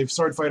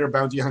fighter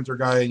bounty hunter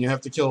guy, and you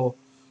have to kill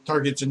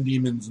targets and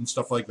demons and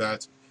stuff like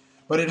that.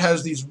 But it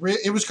has these...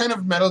 it was kind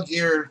of Metal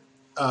Gear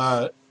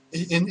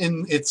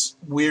in its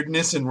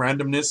weirdness and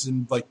randomness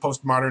and like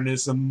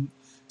postmodernism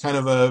kind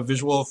of a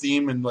visual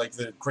theme and like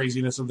the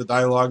craziness of the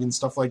dialogue and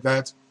stuff like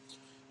that.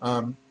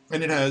 And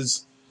it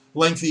has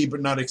lengthy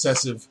but not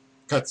excessive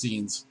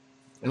cutscenes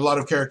and a lot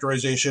of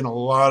characterization, a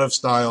lot of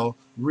style,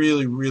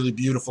 really, really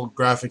beautiful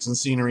graphics and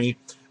scenery.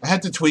 I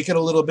had to tweak it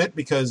a little bit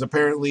because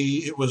apparently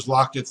it was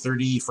locked at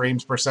 30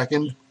 frames per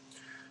second.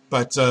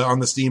 But on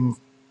the Steam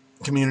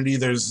community,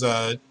 there's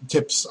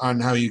tips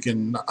on how you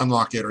can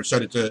unlock it or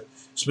set it to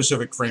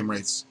specific frame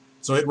rates.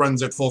 So it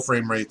runs at full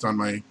frame rates on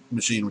my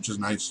machine, which is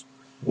nice.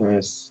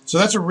 Nice. So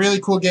that's a really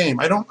cool game.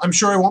 I'm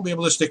sure I won't be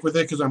able to stick with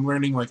it because I'm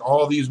learning like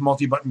all these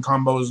multi-button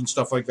combos and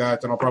stuff like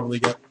that, and I'll probably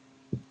get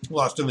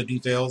lost in the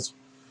details.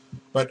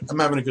 But I'm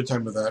having a good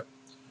time with that.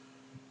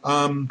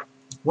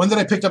 One that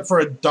I picked up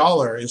for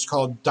 $1 is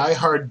called Die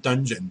Hard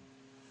Dungeon,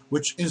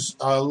 which is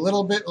a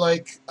little bit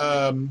like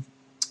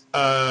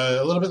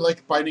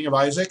Binding of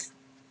Isaac.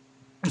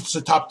 It's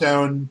a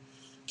top-down,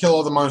 kill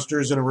all the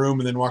monsters in a room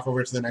and then walk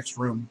over to the next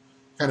room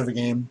kind of a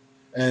game.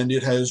 And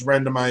it has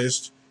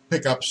randomized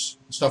pickups,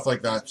 stuff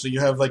like that. So you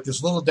have like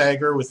this little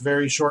dagger with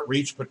very short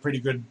reach but pretty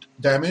good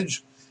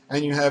damage,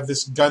 and you have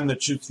this gun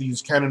that shoots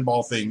these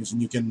cannonball things,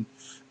 and you can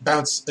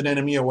bounce an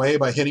enemy away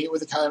by hitting it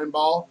with a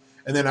cannonball,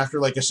 and then after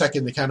like a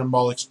second the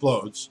cannonball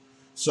explodes.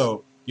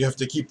 So you have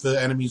to keep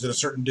the enemies at a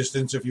certain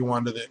distance if you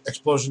want the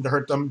explosion to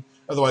hurt them.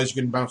 Otherwise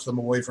you can bounce them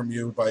away from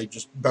you by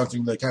just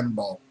bouncing the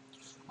cannonball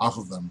off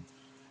of them.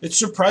 It's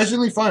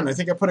surprisingly fun. I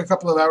think I put a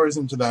couple of hours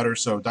into that or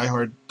so. Die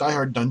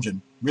Hard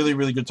Dungeon. Really,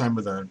 really good time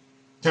with that.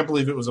 Can't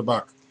believe it was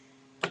 $1.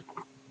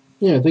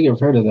 Yeah, I think I've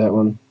heard of that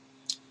one.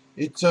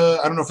 It's I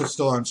don't know if it's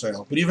still on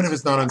sale, but even if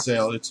it's not on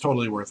sale, it's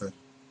totally worth it.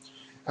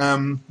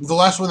 The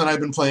last one that I've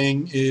been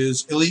playing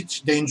is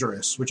Elite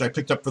Dangerous, which I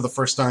picked up for the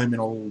first time in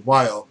a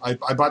while.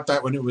 I bought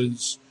that when it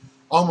was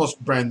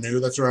almost brand new.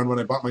 That's around when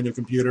I bought my new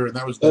computer, and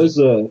that was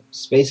a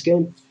space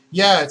game?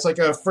 Yeah, it's like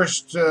a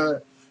first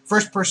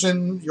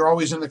person, you're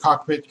always in the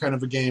cockpit kind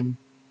of a game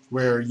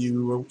where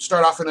you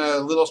start off in a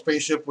little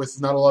spaceship with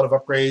not a lot of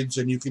upgrades,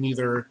 and you can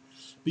either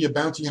be a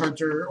bounty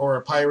hunter or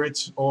a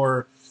pirate,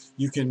 or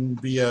you can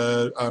be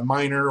a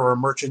miner or a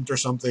merchant or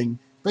something.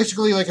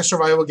 Basically like a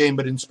survival game,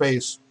 but in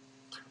space.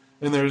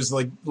 And there's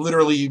like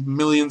literally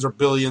millions or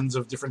billions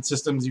of different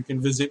systems you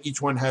can visit.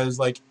 Each one has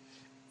like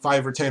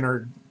 5 or 10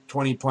 or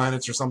 20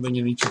 planets or something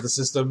in each of the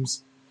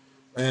systems.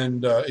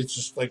 And it's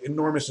just like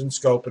enormous in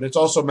scope. And it's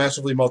also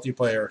massively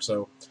multiplayer.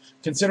 So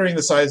considering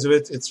the size of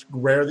it, it's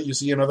rare that you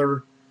see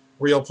another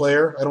real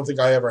player. I don't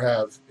think I ever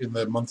have in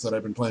the months that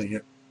I've been playing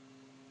it.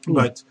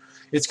 But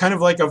it's kind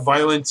of like a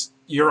violent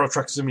Euro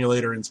Truck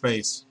Simulator in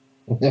space.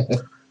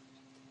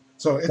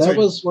 So that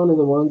was one of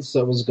the ones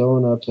that was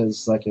going up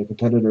as like a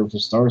competitor for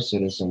Star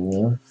Citizen,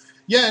 yeah?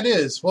 Yeah, it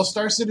is. Well,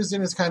 Star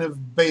Citizen is kind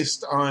of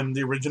based on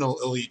the original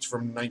Elite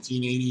from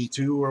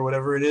 1982 or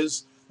whatever it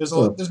is. There's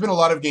been a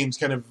lot of games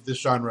kind of this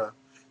genre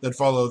that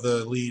follow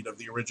the lead of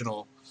the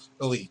original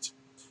Elite.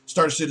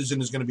 Star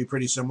Citizen is going to be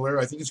pretty similar.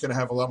 I think it's going to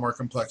have a lot more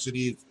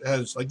complexity. It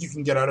has, like, you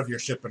can get out of your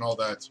ship and all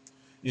that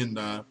in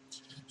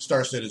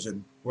Star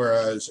Citizen,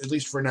 whereas, at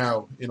least for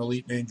now, in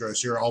Elite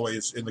Dangerous, you're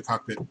always in the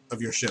cockpit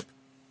of your ship.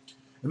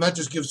 And that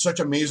just gives such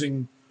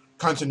amazing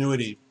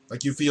continuity.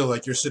 Like, you feel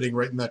like you're sitting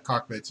right in that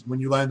cockpit. When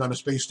you land on a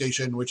space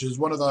station, which is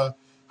one of the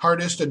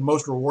hardest and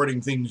most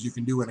rewarding things you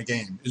can do in a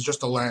game, is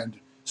just to land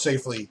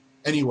safely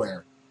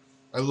anywhere.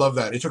 I love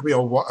that. It took me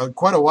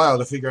quite a while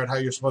to figure out how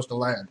you're supposed to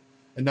land.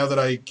 And now that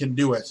I can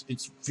do it,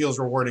 it feels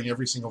rewarding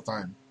every single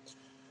time.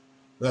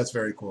 That's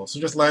very cool. So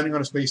just landing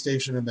on a space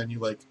station, and then you,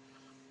 like,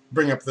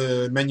 bring up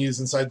the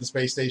menus inside the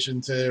space station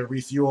to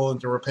refuel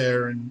and to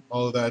repair and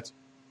all of that.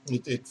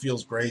 It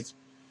feels great.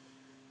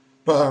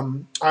 But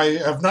I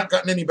have not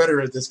gotten any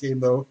better at this game,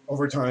 though,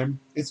 over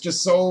time. It's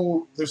just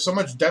there's so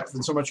much depth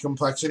and so much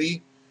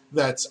complexity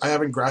that I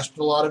haven't grasped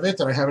a lot of it,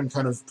 and I haven't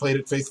kind of played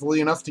it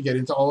faithfully enough to get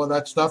into all of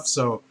that stuff.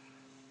 So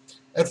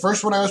at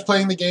first when I was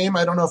playing the game,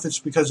 I don't know if it's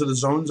because of the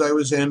zones I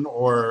was in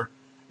or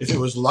if it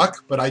was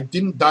luck, but I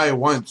didn't die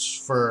once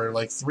for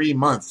like 3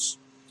 months.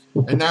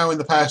 And now in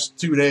the past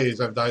 2 days,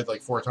 I've died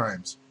like 4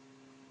 times.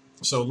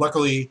 So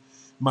luckily,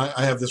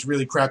 I have this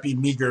really crappy,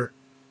 meager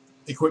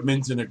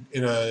equipment in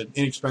a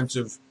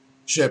inexpensive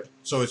ship,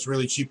 so it's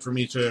really cheap for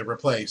me to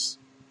replace.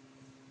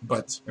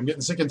 But I'm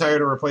getting sick and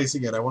tired of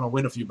replacing it. I want to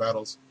win a few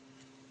battles.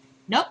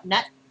 Nope,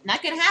 not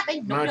gonna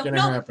happen. Not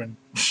gonna happen.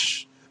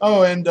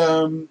 Oh,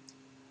 and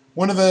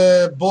one of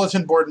the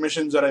bulletin board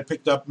missions that I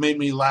picked up made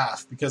me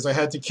laugh because I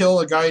had to kill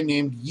a guy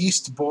named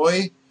Yeast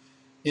Boy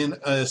in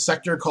a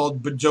sector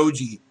called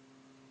Bajoji.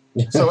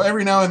 So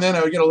every now and then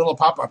I would get a little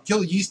pop-up,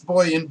 kill Yeast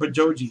Boy in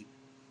Bajoji.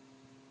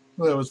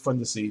 Well, that was fun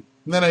to see.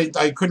 And then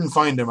I couldn't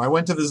find him. I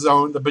went to the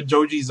zone, the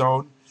Bajoji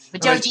zone.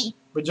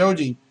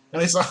 Bajoji.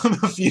 And I saw him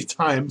a few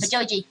times.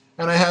 Bajoji.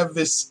 And I have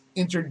this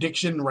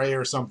interdiction ray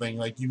or something.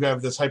 Like, you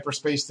have this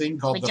hyperspace thing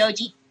called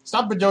Bajoji.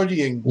 Stop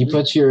Bajojiing. You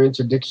put your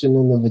interdiction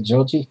in the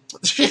Bajoji?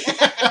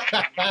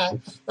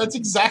 That's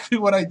exactly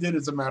what I did,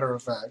 as a matter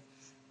of fact.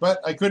 But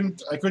I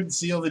couldn't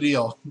seal the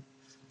deal.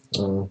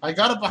 I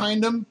got up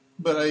behind him,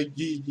 but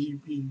he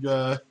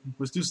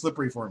was too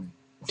slippery for me.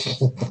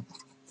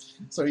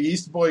 So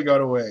Yeast Boy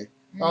got away.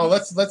 Oh,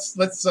 let's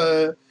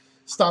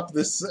stop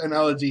this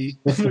analogy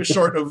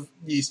short of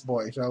Yeast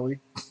Boy, shall we?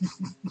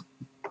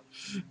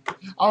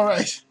 All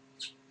right.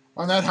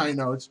 On that high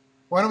note,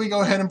 why don't we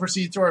go ahead and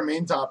proceed to our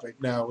main topic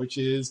now, which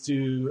is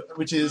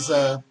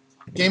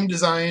game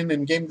design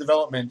and game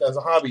development as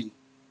a hobby.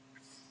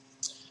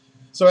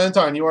 So,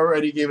 Anton, you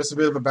already gave us a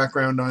bit of a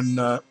background on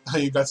how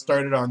you got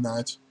started on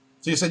that.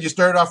 So you said you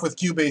started off with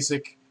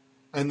QBasic,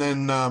 and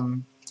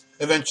then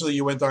eventually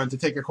you went on to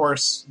take a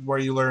course where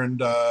you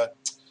learned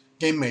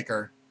Game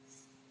Maker.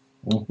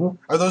 Mm-hmm.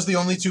 Are those the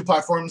only two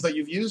platforms that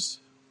you've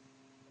used?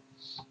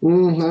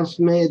 I've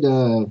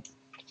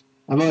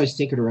always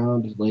tinkered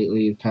around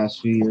lately, the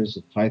past few years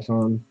with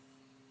Python.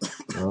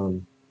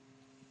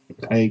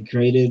 I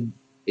created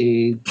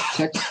a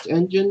text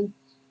engine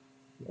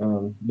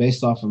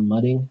based off of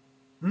mudding,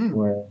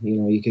 where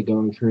you could go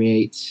and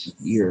create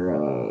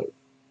your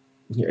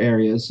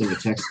areas in the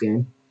text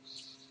game.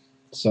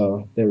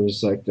 So there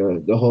was like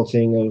the whole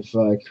thing of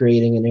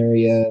creating an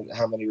area,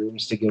 how many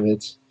rooms to give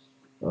it.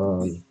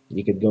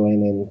 You could go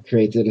in and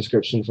create the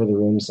description for the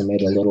rooms and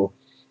made a little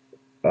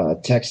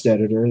text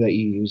editor that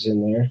you use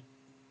in there.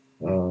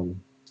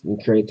 You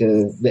create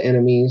the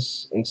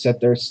enemies and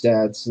set their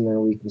stats and their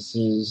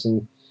weaknesses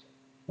and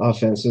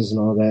offenses and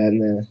all that,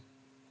 and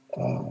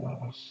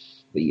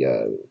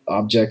the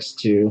objects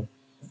too.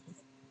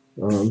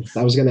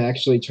 I was going to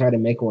actually try to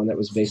make one that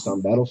was based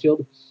on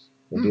Battlefield.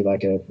 It'd be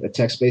like a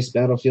text-based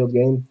Battlefield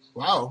game.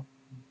 Wow.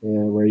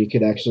 Where you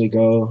could actually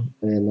go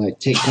and like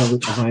take cover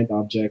behind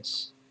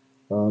objects,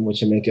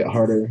 which would make it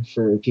harder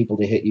for people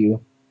to hit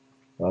you.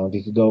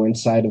 You could go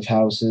inside of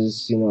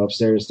houses,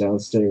 upstairs,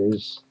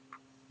 downstairs.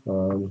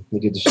 You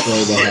could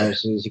destroy the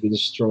houses. You could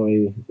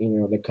destroy,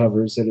 the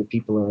covers that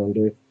people are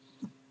under. It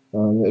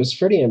was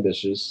pretty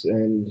ambitious,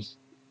 and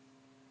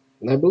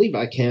I believe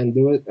I can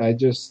do it.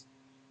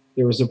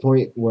 There was a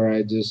point where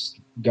I just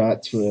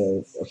got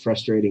to a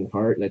frustrating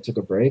part, and I took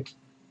a break,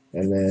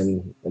 and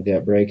then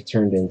that break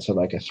turned into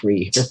like a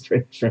 3-year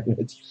break from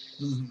it.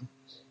 Mm-hmm.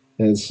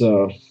 And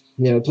so,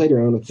 I played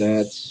around with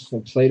that. I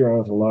played around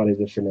with a lot of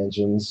different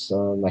engines.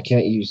 I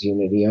can't use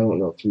Unity. I don't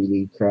know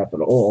 3D crap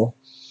at all.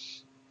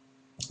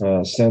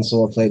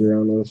 Stencil I played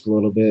around with a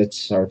little bit.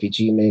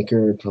 RPG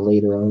Maker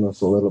played around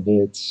with a little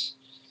bit.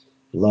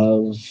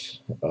 Love.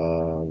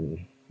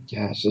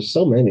 Gosh, there's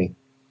so many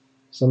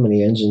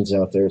engines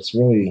out there. It's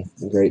really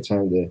a great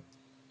time to,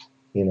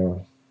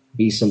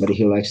 be somebody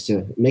who likes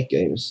to make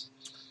games.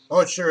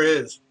 Oh, it sure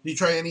is. Do you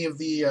try any of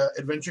the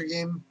adventure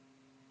game,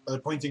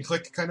 point and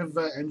click kind of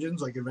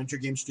engines, like Adventure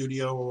Game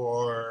Studio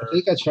or? I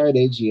think I tried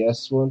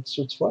AGS once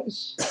or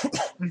twice.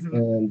 Mm-hmm.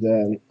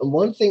 And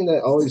one thing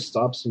that always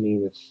stops me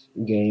with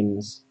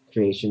games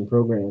creation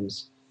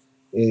programs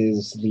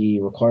is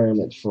the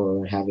requirement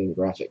for having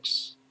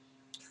graphics.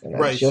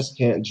 And I just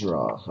can't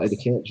draw. I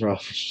can't draw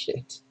for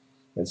shit.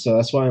 And so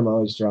that's why I'm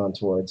always drawn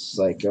towards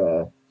like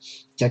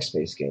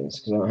text-based games,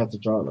 because I don't have to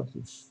draw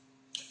nothing.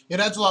 It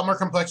adds a lot more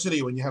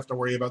complexity when you have to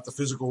worry about the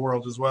physical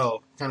world as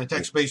well. Kind of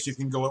text-based, you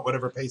can go at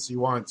whatever pace you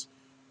want.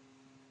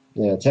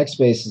 Yeah,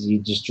 text-based is you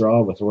just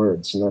draw with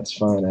words, and that's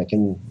fine. I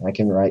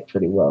can write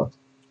pretty well.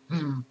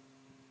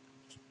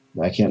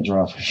 I can't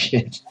draw for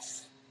shit.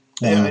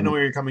 Yeah, I know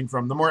where you're coming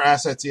from. The more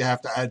assets you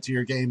have to add to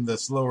your game, the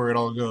slower it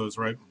all goes,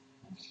 right?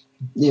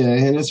 Yeah,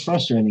 and it's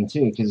frustrating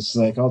too, because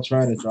like I'll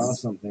try to draw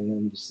something and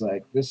I'm just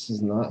like, this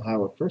is not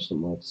how a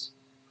person looks.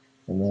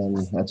 And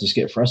then I just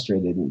get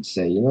frustrated and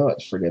say, you know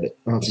what, forget it.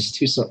 I'll just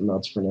do something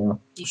else for now.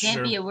 You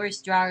can't be a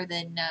worse drawer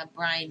than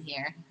Brian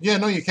here. Yeah,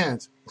 no, you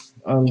can't.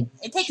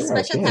 It takes a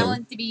special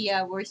talent to be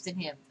worse than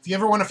him. If you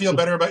ever want to feel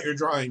better about your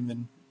drawing,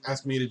 then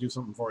ask me to do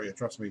something for you.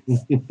 Trust me.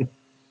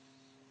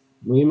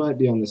 We might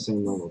be on the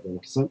same level then,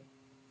 because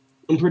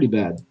I'm pretty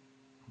bad.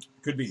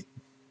 Could be.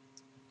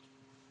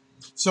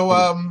 So,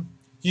 can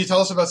you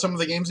tell us about some of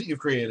the games that you've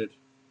created?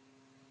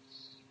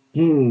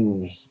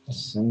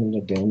 Some of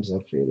the games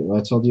I've created. Well,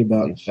 I told you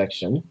about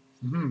Infection.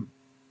 Mm-hmm.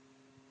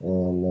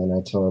 And then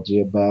I told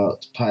you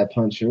about Pie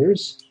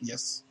Punchers.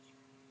 Yes.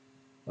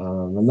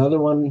 Another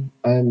one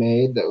I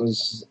made that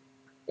was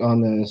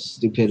on the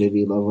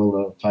stupidity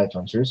level of Pie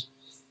Punchers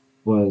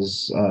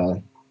was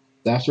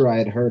after I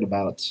had heard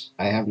about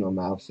I Have No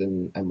Mouth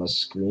and I Must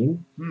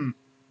Scream.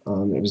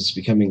 It was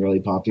becoming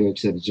really popular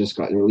because it had just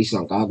gotten released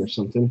on GOG or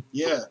something.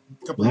 Yeah.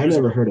 I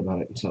never heard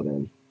about it until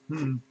then.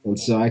 And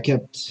so I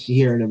kept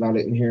hearing about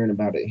it and hearing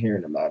about it and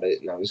hearing about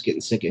it, and I was getting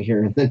sick of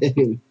hearing the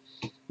name.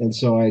 And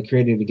so I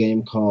created a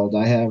game called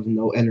I Have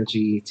No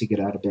Energy to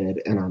Get Out of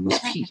Bed and I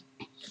Must Pee.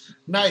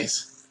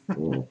 Nice.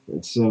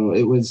 And so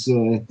it was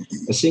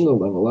a single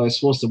level. I was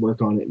supposed to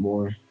work on it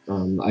more.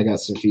 I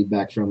got some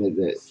feedback from it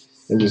that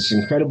it was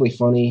incredibly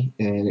funny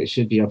and it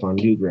should be up on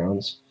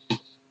Newgrounds.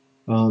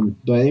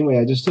 But anyway,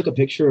 I just took a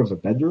picture of a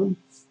bedroom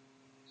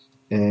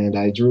and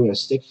I drew a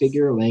stick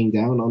figure laying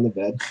down on the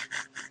bed.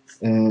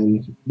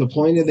 And the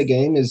point of the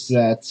game is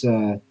that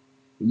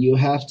you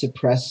have to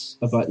press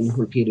a button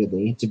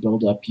repeatedly to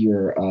build up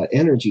your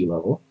energy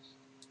level.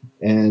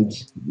 And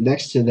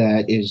next to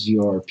that is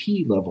your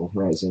P level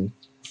rising.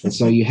 And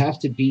so you have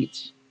to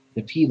beat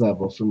the P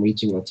level from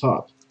reaching the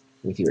top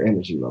with your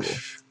energy level.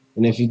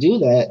 And if you do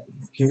that,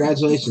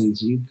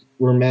 congratulations, you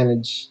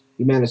managed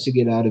to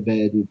get out of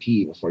bed and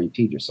pee before you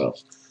peed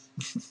yourself.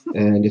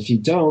 And if you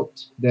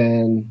don't,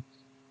 then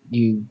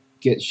you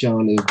get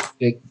shown a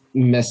big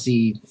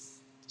messy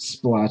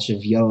splotch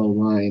of yellow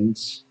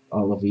lines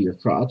all over your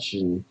crotch,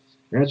 and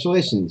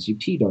congratulations, you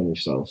peed on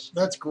yourself.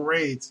 That's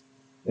great.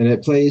 And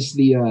it plays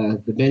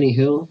the Benny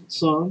Hill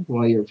song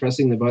while you're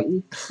pressing the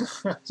button.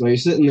 So you're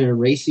sitting there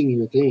racing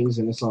your things,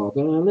 and it's all.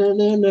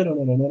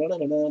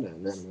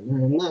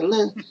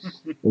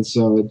 And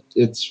so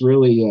it's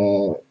really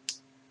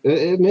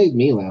it made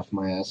me laugh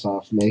my ass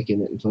off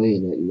making it and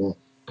playing it. And a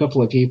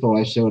couple of people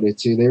I showed it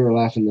to, they were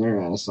laughing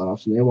their ass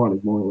off, and they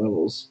wanted more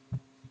levels.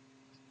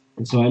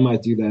 And so I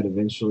might do that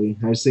eventually.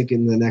 I was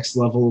thinking the next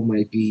level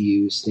might be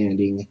you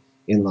standing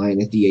in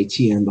line at the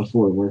ATM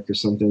before work or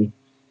something.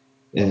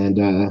 And,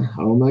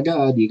 oh my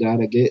God, you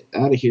gotta get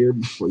out of here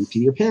before you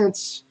pee your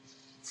pants.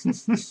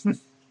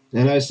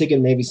 And I was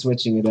thinking maybe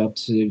switching it up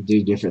to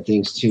do different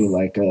things too,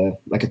 like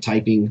a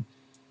typing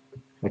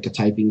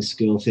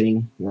skill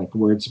thing. Like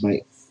words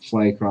might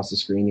fly across the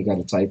screen, you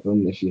gotta type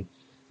them. If you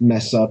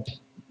mess up,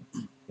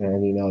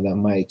 and that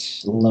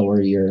might lower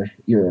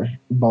your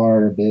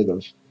bar a bit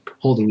of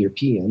holding your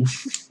pee in.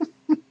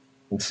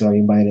 And so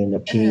you might end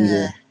up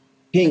peeing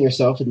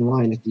yourself in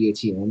line at the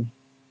ATM.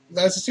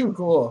 That's too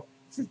cool.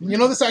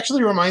 This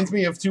actually reminds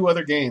me of two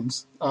other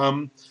games.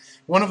 One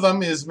of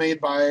them is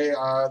made by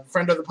a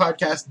friend of the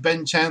podcast,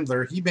 Ben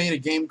Chandler. He made a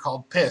game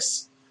called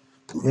Piss.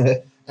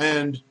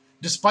 And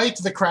despite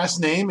the crass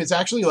name, it's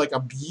actually like a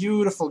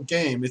beautiful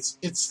game.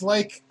 It's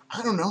like,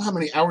 I don't know how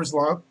many hours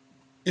long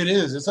it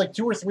is. It's like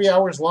 2 or 3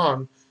 hours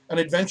long. An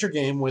adventure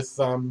game with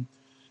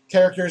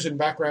characters and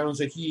backgrounds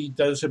that he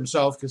does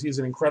himself because he's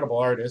an incredible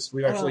artist.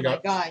 We've actually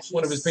got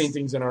one of his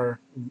paintings in our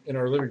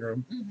living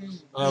room.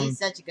 Mm-hmm. He's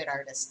such a good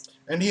artist.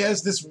 And he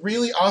has this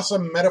really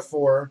awesome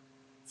metaphor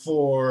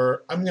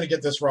for, I'm going to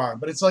get this wrong,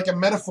 but it's like a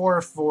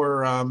metaphor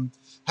for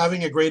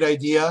having a great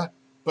idea,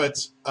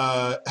 but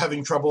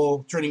having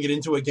trouble turning it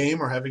into a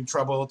game or having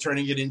trouble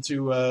turning it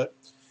into a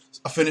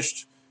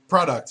finished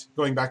product,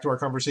 going back to our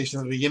conversation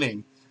at the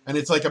beginning. And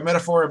it's like a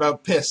metaphor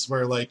about piss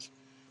where like,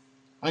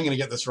 I'm going to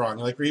get this wrong.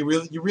 Like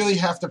you really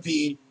have to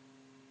pee,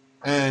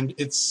 and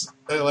it's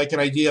like an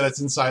idea that's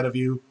inside of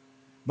you,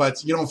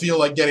 but you don't feel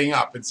like getting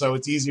up, and so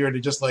it's easier to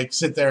just like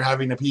sit there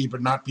having to pee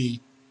but not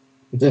pee.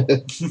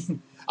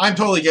 I'm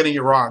totally getting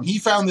it wrong. He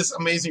found this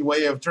amazing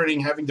way of turning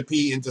having to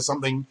pee into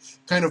something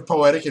kind of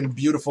poetic and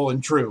beautiful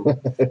and true,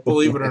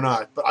 believe it or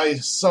not. But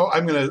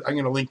I'm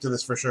gonna link to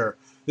this for sure.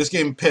 This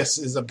game Piss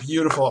is a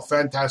beautiful,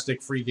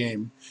 fantastic free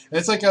game, and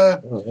it's like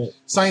a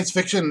science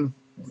fiction.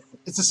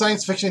 It's a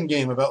science fiction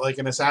game about like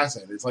an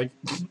assassin. It's like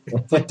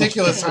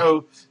ridiculous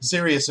how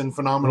serious and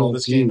phenomenal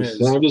this game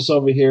is. I'm just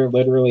over here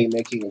literally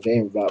making a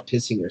game about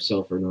pissing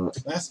yourself or not.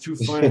 That's too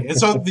funny. And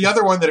so the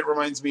other one that it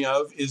reminds me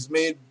of is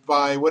made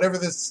by whatever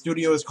this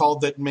studio is called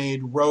that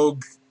made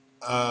Rogue.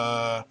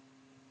 Rogue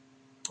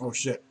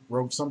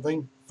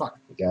something. Fuck.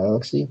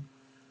 Galaxy.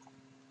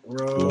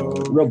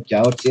 Rogue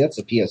Galaxy. That's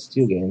a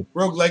PS2 game.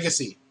 Rogue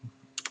Legacy.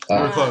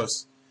 We're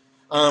close.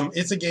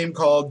 It's a game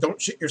called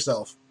Don't Shit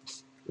Yourself.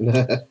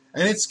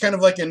 And it's kind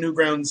of like a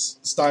Newgrounds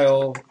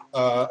style.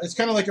 It's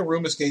kind of like a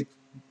room escape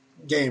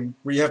game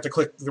where you have to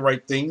click the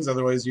right things,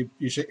 otherwise you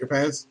shit your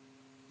pants.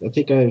 I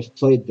think I've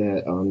played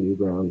that on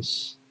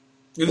Newgrounds,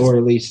 or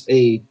at least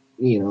a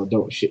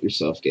don't shit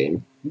yourself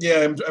game.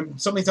 Yeah,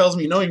 something tells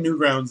me knowing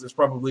Newgrounds is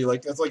probably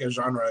like that's like a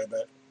genre. I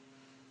bet.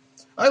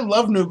 I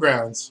love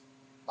Newgrounds.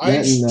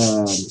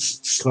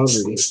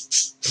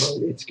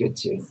 Congregate's good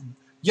too.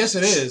 Yes,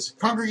 it is.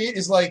 Congregate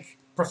is like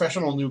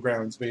professional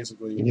Newgrounds,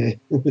 basically. Yeah.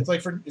 It's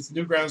like it's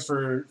Newgrounds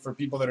for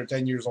people that are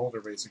 10 years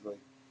older, basically.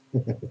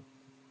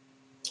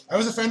 I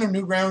was a fan of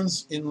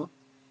Newgrounds in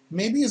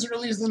maybe as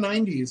early as the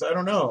 90s. I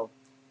don't know.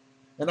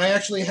 And I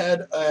actually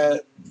had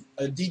a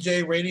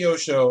DJ radio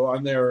show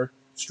on their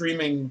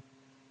streaming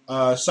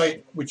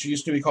site, which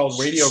used to be called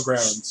Radio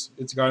Grounds.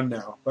 It's gone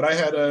now. But I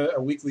had a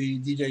weekly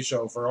DJ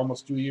show for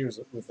almost 2 years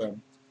with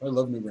them. I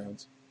love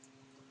Newgrounds.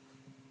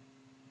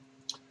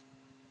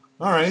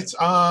 All right.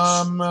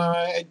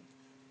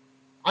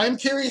 I'm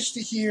curious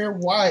to hear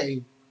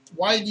why.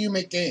 Why do you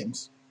make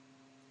games?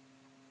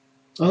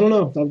 I don't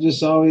know. I've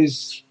just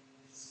always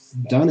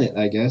done it,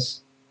 I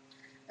guess.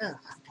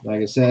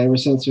 Like I said, ever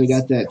since we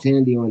got that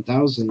Tandy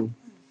 1000,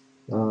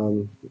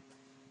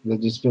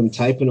 I've just been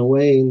typing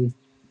away, and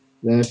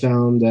then I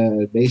found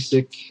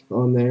Basic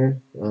on there.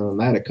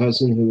 I had a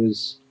cousin who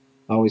was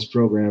always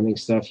programming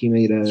stuff. He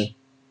made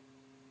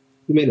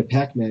a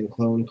Pac-Man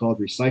clone called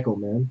Recycle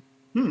Man.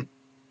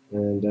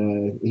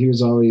 And he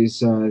was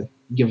always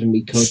giving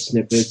me code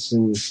snippets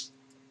and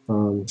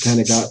I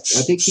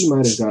think he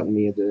might have gotten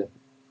me into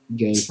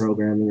game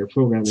programming or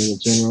programming in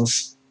general.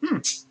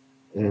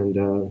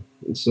 And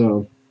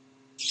so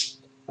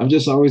I've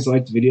just always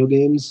liked video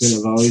games, and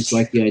I've always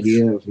liked the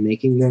idea of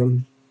making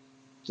them.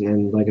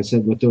 And like I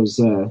said, with those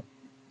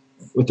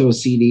with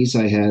those CDs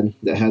I had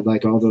that had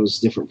like all those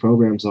different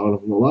programs on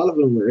them. A lot of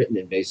them were written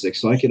in BASIC,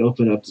 so I could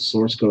open up the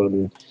source code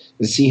and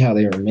see how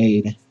they were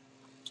made,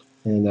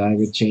 and I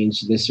would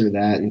change this or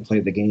that and play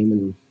the game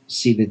and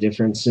see the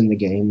difference in the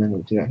game, and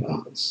I'd be like,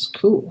 oh, this is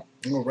cool.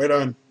 Oh, right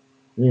on.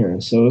 Yeah,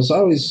 so it was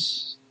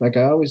always like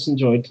I always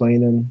enjoyed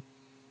playing them.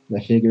 I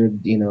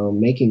figured,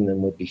 making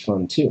them would be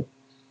fun too.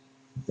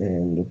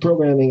 And the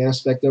programming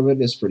aspect of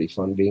it is pretty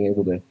fun, being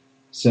able to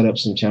set up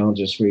some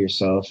challenges for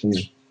yourself and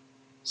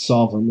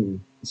solve them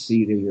and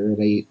see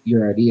that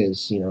your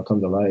ideas,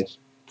 come to life.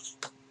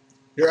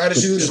 Your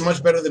attitude is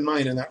much better than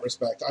mine in that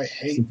respect. I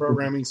hate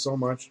programming so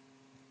much.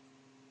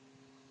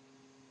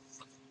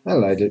 I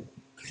like it.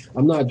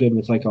 I'm not good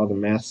with like all the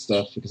math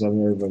stuff because I've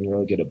never been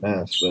really good at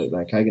math, but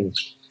like I can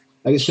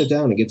sit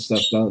down and get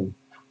stuff done.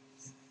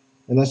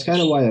 And that's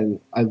kind of why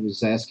I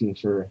was asking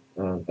for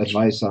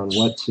advice on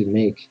what to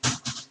make.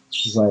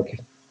 It's like,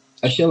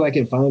 I feel like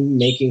if I'm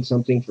making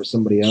something for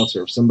somebody else,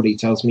 or if somebody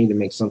tells me to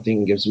make something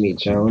and gives me a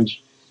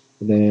challenge,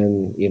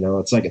 then,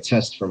 it's like a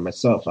test for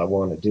myself. I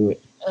want to do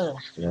it. I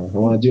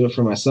want to do it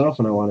for myself,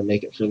 and I want to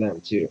make it for them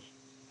too.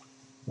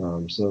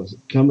 So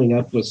coming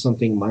up with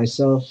something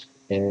myself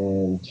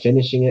and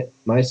finishing it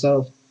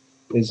myself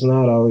is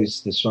not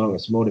always the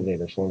strongest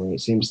motivator for me.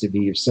 It seems to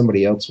be if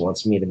somebody else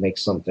wants me to make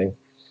something,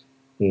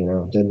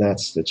 then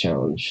that's the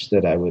challenge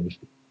that I would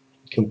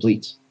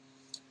complete.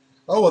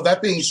 Oh, well,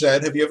 that being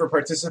said, have you ever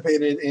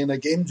participated in a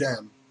game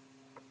jam?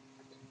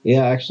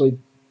 Yeah, actually,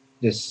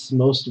 this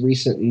most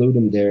recent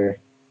Ludum Dare,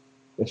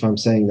 if I'm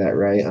saying that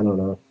right, I don't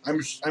know.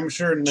 I'm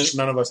sure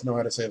none of us know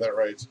how to say that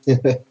right.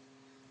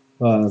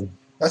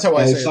 That's how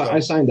I say it, I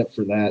signed up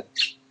for that.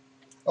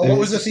 Oh, what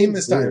was the theme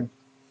this time?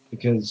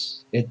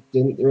 Because it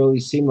didn't really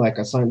seem like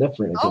I signed up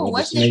for anything.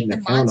 I just made an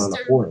account on a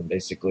forum,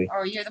 basically.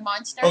 Oh, you're the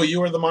monster? Oh, you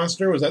were the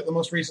monster? Was that the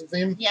most recent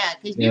theme? Yeah,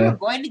 because we were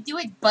going to do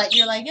it, but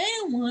you're like, I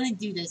don't want to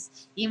do this,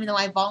 even though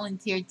I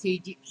volunteered to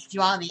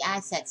draw the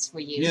assets for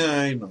you. Yeah,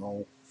 I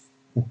know.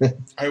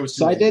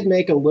 I did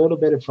make a little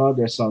bit of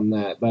progress on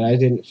that, but I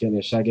didn't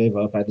finish. I gave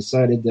up. I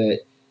decided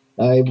that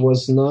I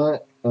was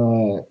not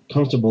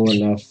comfortable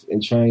enough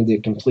in trying to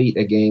complete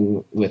a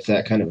game with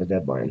that kind of a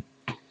deadline.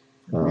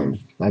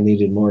 I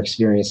needed more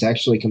experience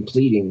actually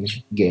completing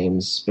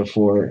games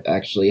before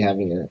actually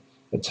having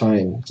a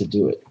time to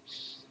do it.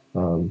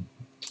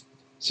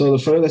 So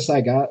the furthest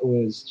I got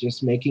was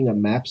just making a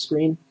map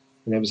screen,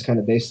 and it was kind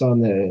of based on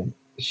the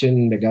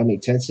Shin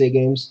Megami Tensei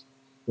games,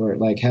 where it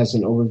like has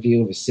an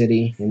overview of a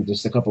city and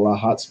just a couple of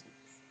hot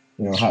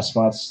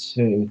spots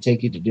to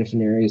take you to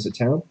different areas of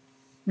town.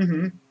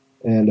 Mm-hmm.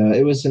 And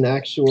it was an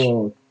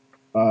actual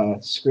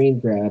screen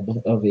grab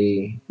of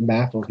a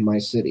map of my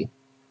city.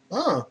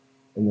 Oh.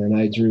 And then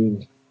I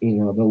drew,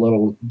 the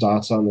little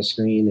dots on the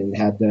screen and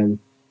had them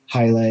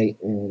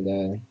highlight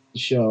and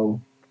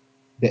show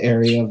the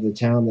area of the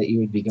town that you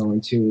would be going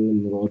to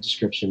and the little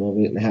description of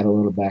it, and had a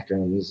little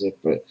background music,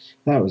 but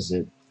that was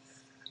it.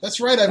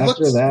 That's right.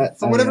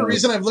 For whatever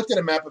reason, I've looked at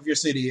a map of your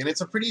city, and it's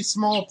a pretty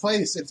small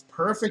place. It's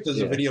perfect as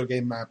a video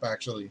game map,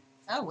 actually.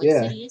 Oh, what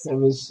city is it? It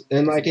was,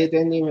 and like it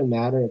didn't even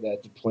matter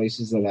that the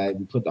places that I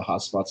put the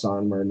hotspots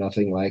on were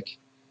nothing like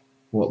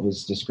what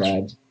was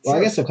described. Well,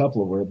 I guess a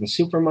couple of were. The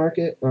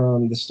supermarket,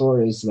 the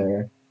store is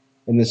there,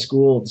 and the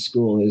school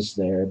is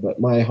there, but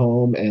my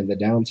home and the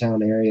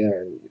downtown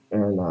area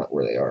are not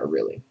where they are,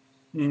 really.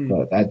 Mm.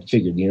 But I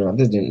figured,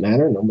 it didn't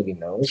matter. Nobody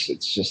knows.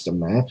 It's just a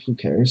map. Who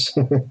cares?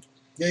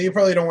 Yeah, you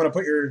probably don't want to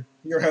put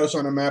your house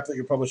on a map that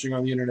you're publishing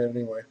on the internet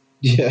anyway.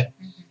 Yeah.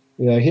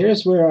 Yeah,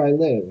 here's where I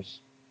live.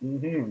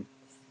 Mm-hmm.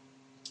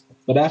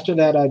 But after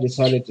that, I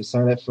decided to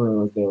sign up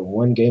for the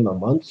one game a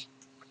month.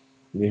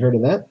 Have you heard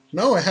of that?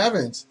 No, I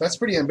haven't. That's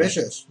pretty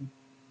ambitious.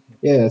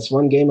 Yeah, it's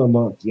one game a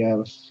month. You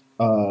have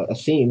a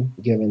theme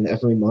given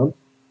every month,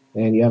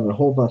 and you have a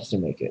whole month to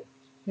make it.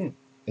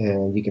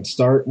 And you can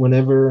start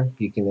whenever,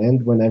 you can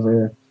end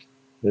whenever.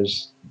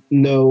 There's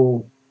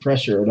no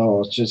pressure at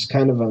all. It's just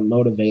kind of a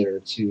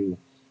motivator to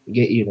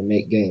get you to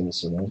make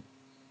games,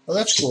 Oh,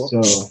 that's cool.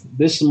 So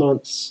this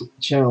month's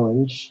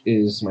challenge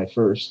is my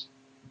first,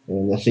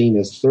 and the theme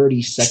is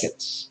 30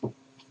 seconds.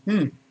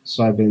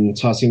 So I've been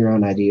tossing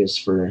around ideas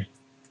for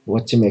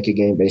what to make a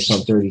game based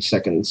on 30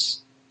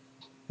 seconds.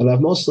 And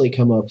I've mostly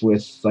come up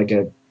with like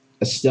a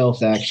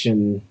stealth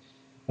action,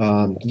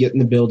 get in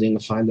the building,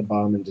 find the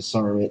bomb, and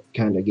disarm it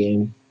kind of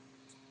game.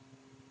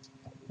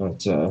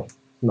 But I'm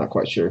not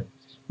quite sure.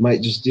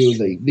 Might just do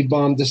the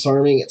bomb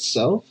disarming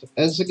itself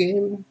as a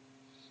game.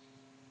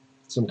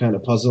 Some kind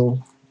of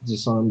puzzle,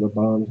 disarm the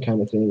bomb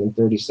kind of thing in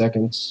 30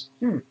 seconds.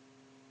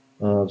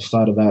 I've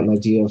thought about an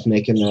idea of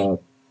making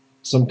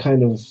some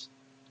kind of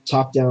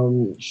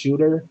top-down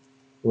shooter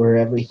where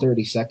every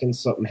 30 seconds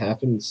something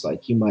happens,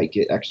 like you might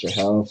get extra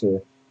health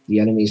or the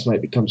enemies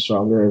might become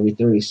stronger every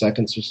 30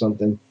 seconds or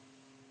something.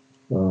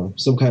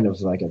 Some kind of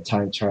like a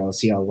time trial,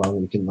 see how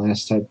long we can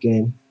last type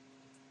game.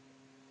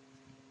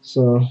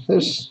 So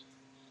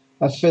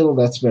I feel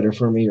that's better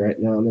for me right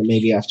now, and then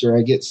maybe after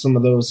I get some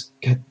of those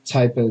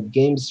type of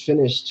games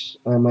finished,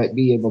 I might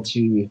be able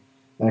to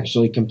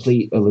actually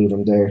complete a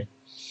Ludum Dare.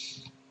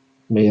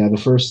 But yeah, the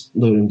first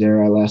Ludum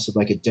Dare I lasted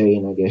like a day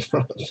and I gave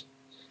up. It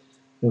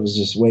was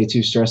just way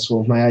too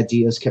stressful. My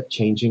ideas kept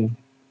changing,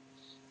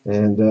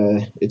 and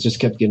it just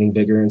kept getting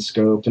bigger in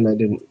scope, and I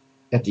didn't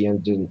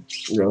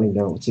really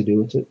know what to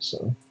do with it.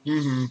 So.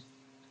 Mm-hmm.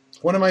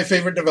 One of my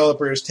favorite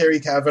developers,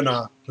 Terry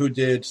Kavanagh, who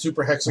did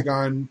Super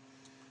Hexagon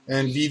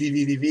and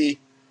VVVVV,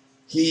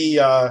 he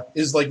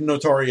is like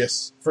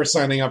notorious for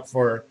signing up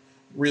for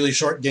really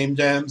short game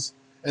jams,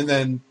 and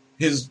then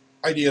his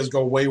ideas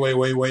go way, way,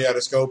 way, way out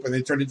of scope, and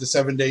they turn into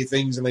 7-day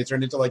things, and they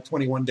turn into like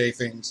 21-day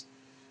things,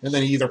 and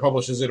then he either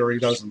publishes it or he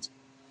doesn't.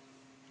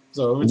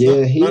 So it's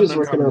he not was an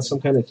working uncommon on thing.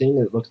 some kind of thing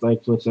that looked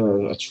like with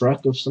a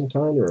truck of some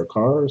kind or a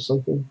car or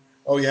something.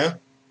 Oh yeah.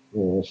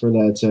 Yeah, for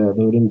that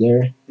Ludum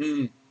Dare.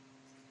 Mm.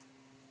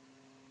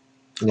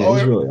 Yeah,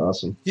 he's really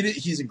awesome.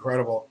 He's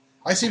incredible.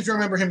 I seem to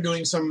remember him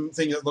doing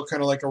something that looked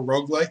kind of like a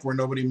roguelike where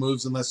nobody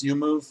moves unless you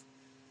move.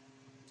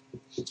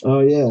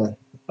 Oh yeah.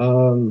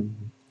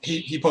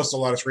 He posts a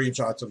lot of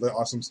screenshots of the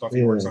awesome stuff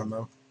he works on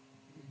though.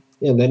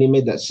 Yeah, and then he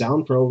made that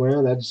sound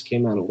program that just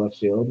came out of left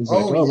field. He's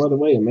like, by the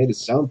way, I made a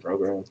sound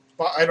program.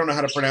 I don't know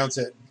how to pronounce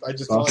it. I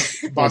just call it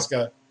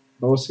Bosca.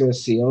 Bosca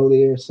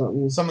Cioli or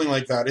something. Something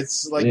like that.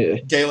 It's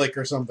like Gaelic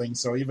or something.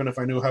 So even if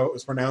I knew how it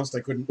was pronounced,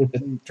 I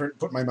couldn't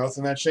put my mouth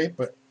in that shape.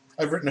 But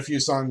I've written a few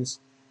songs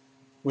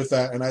with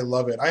that, and I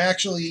love it. I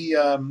actually,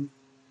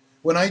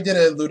 when I did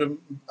a Ludum,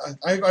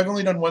 I've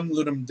only done one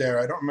Ludum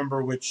Dare. I don't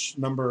remember which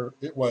number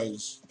it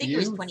was. I think it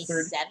was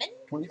 27.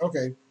 20,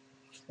 okay.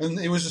 And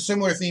it was a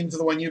similar theme to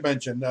the one you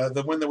mentioned.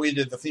 The one that we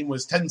did, the theme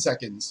was 10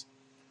 seconds.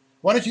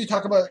 Why don't you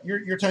talk about,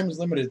 your time is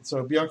limited,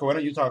 so Bianca, why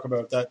don't you talk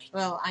about that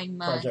I'm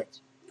project?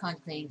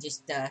 Contemplating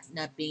just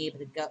not being able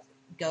to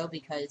go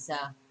because...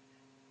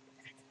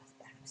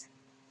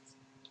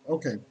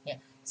 Okay. Yeah,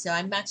 so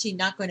I'm actually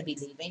not going to be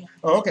leaving.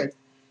 Oh, okay.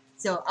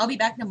 So I'll be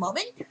back in a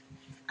moment.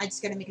 I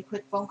just got to make a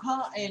quick phone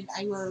call, and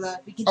I will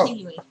be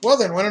continuing. Well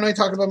then, why don't I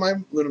talk about my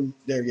Ludum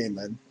Dare game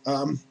then?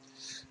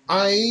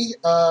 I,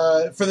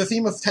 for the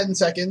theme of 10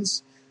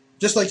 seconds,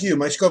 just like you,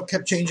 my scope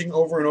kept changing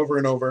over and over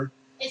and over.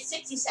 It's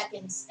 60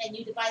 seconds, and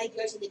you divided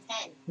yours into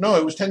 10. No,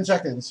 it was 10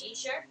 seconds. Are you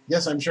sure?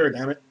 Yes, I'm sure,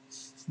 damn it.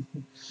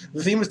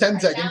 The theme was 10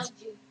 seconds.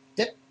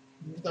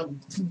 I'm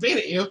beat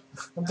at you.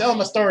 I'm telling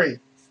my story.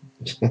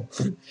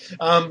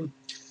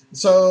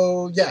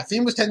 So, yeah,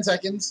 theme was 10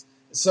 seconds.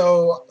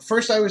 So,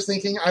 first I was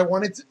thinking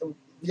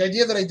the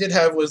idea that I did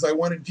have was I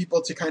wanted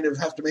people to kind of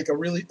have to make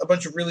a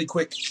bunch of really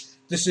quick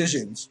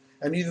decisions.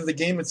 And either the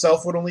game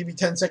itself would only be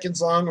 10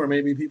 seconds long, or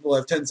maybe people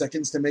have 10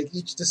 seconds to make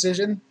each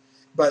decision.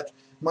 But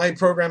my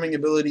programming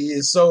ability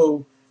is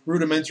so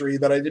rudimentary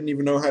that I didn't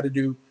even know how to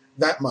do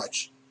that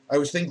much. I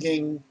was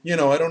thinking, I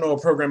don't know a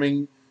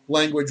programming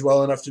language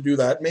well enough to do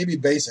that. Maybe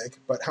BASIC,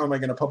 but how am I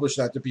going to publish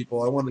that to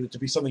people? I wanted it to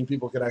be something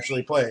people could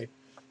actually play.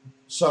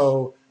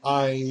 So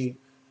I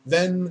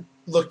then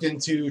looked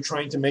into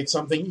trying to make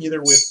something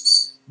either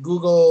with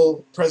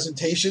Google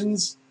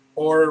presentations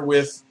or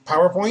with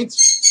PowerPoint,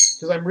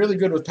 because I'm really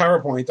good with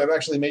PowerPoint. I've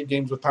actually made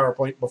games with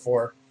PowerPoint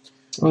before.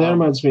 Well, that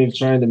reminds me of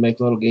trying to make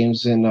little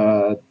games in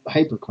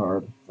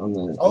HyperCard on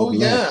the. Oh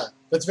yeah,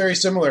 that's very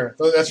similar.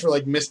 That's for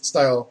like Myst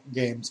style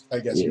games, I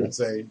guess you would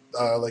say,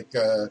 like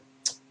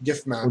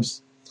gift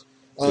maps.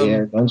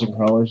 Dungeon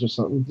crawlers or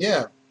something.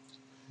 Yeah.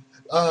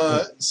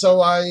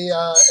 So I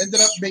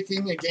ended up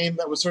making a game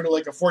that was sort of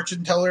like a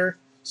fortune teller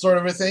sort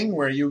of a thing,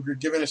 where you were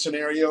given a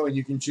scenario and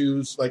you can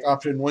choose like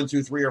option 1,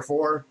 2, 3, or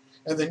 4,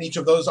 and then each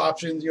of those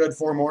options you had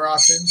 4 more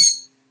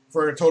options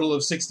for a total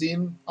of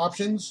 16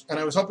 options. And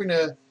I was hoping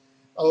to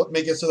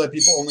make it so that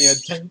people only had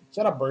 10.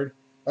 Shut up, bird.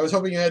 I was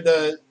hoping you had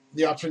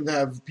the option to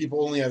have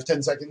people only have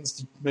 10 seconds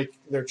to make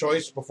their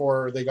choice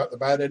before they got the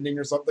bad ending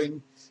or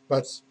something,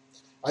 but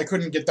I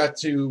couldn't get that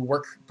to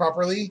work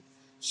properly.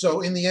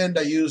 So in the end,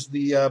 I used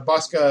the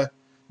Bosca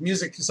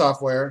music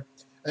software,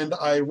 and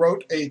I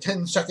wrote a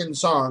 10-second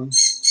song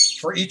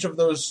for each of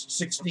those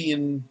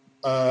 16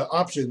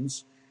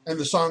 options, and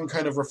the song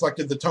kind of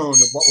reflected the tone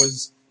of what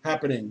was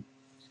happening.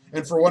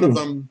 And for one of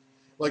them,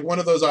 like one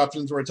of those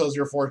options where it tells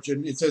your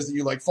fortune, it says that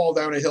you like fall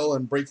down a hill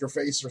and break your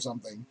face or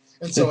something.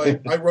 And so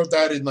I wrote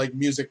that in like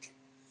music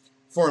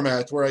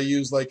format, where I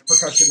use like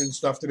percussion and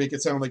stuff to make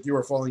it sound like you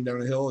were falling down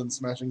a hill and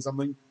smashing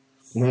something.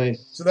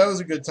 Nice. So that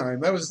was a good time.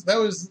 That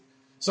was.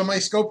 So my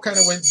scope kind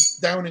of went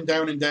down and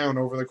down and down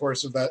over the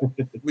course of that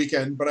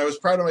weekend, but I was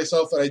proud of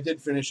myself that I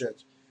did finish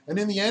it. And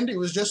in the end, it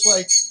was just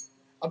like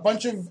a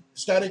bunch of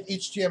static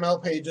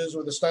HTML pages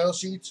with a style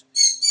sheet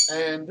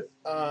and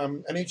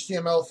an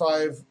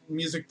HTML5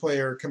 music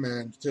player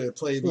command to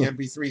play the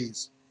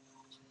MP3s.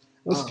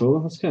 That's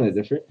cool. That's kind of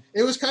different.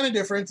 It was kind of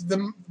different.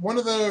 One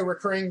of the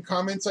recurring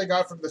comments I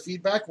got from the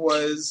feedback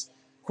was,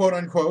 quote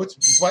unquote,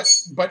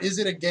 but is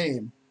it a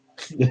game?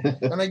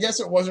 And I guess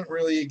it wasn't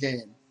really a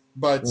game.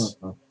 But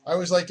I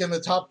was like in the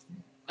top,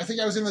 I think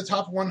I was in the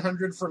top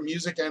 100 for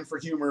music and for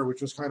humor,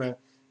 which was kind of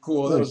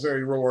cool. That was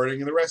very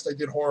rewarding. And the rest I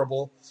did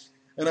horrible.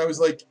 And I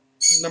was like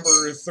number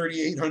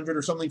 3,800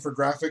 or something for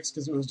graphics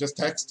because it was just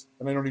text.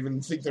 And I don't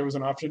even think there was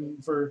an option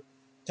for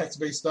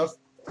text-based stuff.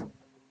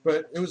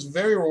 But it was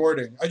very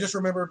rewarding. I just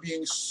remember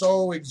being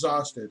so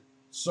exhausted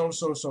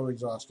so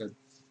exhausted.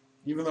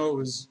 Even though it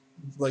was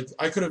like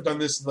I could have done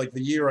this like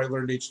the year I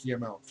learned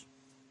HTML.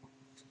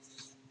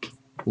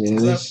 Yeah,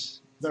 So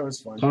this that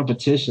was fun.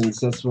 competitions.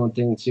 That's one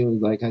thing too.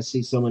 Like I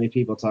see so many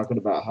people talking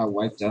about how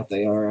wiped out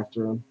they are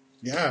after them.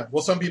 Yeah.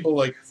 Well, some people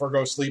like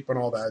forgo sleep and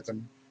all that,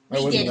 and I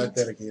We wasn't didn't.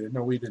 that dedicated.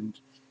 No, we didn't.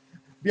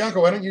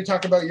 Bianca, why don't you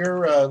talk about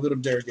your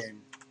Ludum Dare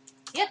game?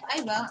 Yep,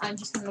 I will. I'm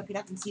just going to look it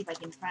up and see if I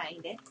can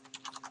find it.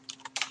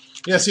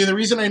 Yeah, see, the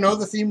reason I know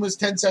the theme was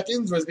 10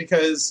 seconds was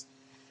because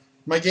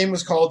my game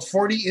was called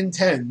 40 in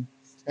 10,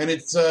 and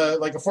it's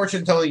like a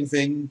fortune-telling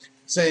thing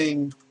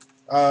saying,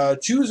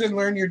 choose and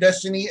learn your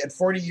destiny at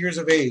 40 years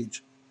of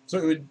age.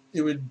 So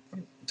it would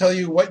tell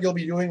you what you'll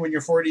be doing when you're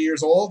 40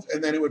 years old,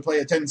 and then it would play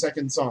a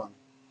 10-second song.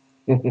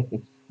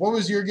 What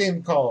was your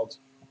game called?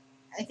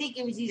 I think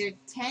it was either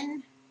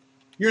 10...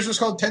 Yours was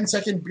called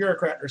 10-Second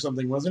Bureaucrat or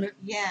something, wasn't it?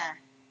 Yeah.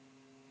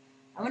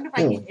 I wonder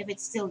if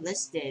it's still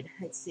listed.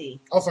 Let's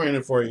see. I'll find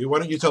it for you. Why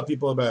don't you tell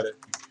people about it?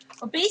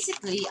 Well,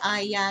 basically,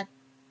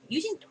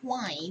 using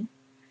Twine,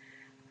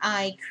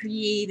 I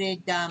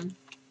created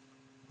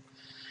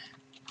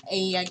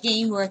a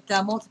game with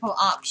multiple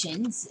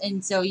options,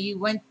 and so you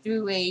went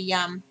through a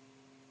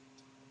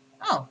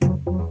Oh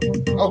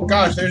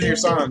gosh, there's your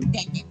song.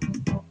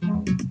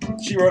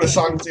 She wrote a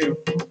song too.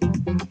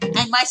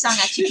 And my song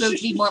actually proved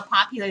to be more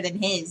popular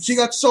than his. She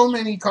got so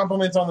many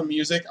compliments on the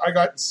music. I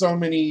got so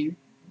many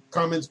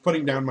comments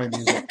putting down my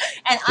music.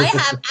 And I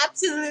have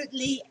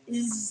absolutely...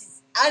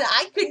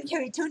 I couldn't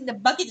carry a tune in the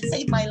bucket to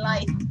save my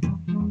life.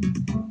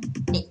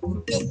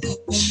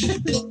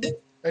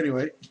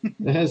 Anyway.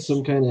 It has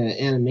some kind of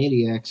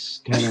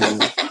Animaniacs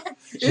kind of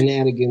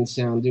shenanigan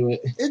sound to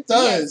it. It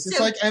does. Yeah, It's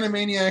so- like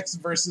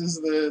Animaniacs versus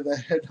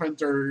the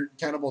Headhunter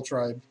Cannibal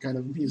Tribe kind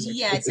of music.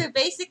 Yeah, so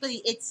basically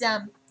it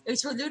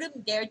was for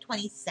Ludum Dare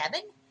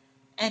 27,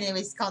 and it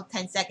was called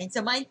 10 seconds.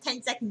 So mine's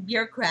 10-second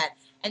bureaucrat,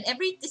 and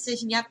every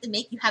decision you have to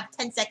make, you have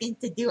 10 seconds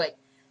to do it.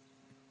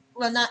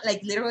 Well, not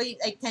like literally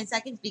like 10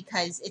 seconds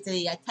because it's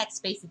a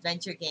text-based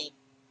adventure game.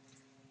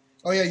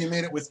 Oh yeah, you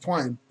made it with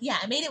Twine. Yeah,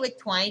 I made it with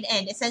Twine,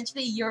 and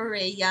essentially you're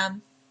a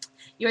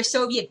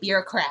Soviet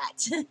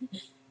bureaucrat.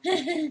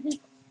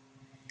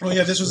 Oh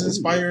yeah, this was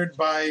inspired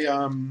by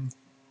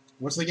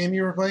what's the game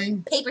you were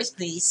playing? Papers,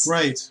 Please.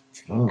 Right.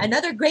 Oh.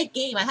 Another great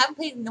game. I haven't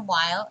played it in a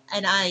while,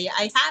 and I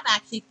have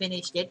actually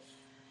finished it,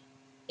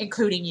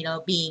 including,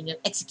 being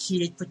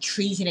executed for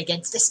treason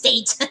against the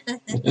state.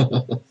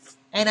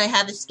 And I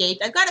have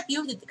escaped. I've got a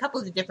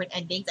couple of the different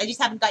endings. I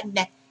just haven't gotten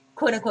that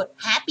quote-unquote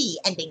happy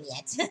ending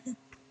yet.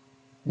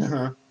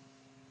 Uh-huh.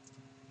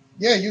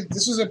 Yeah,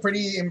 this was a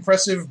pretty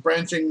impressive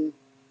branching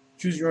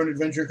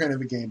choose-your-own-adventure kind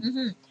of a game.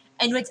 Mm-hmm.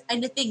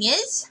 And the thing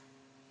is,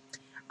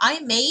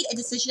 I made a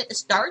decision at the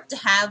start to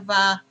have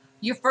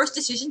your first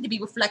decision to be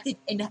reflected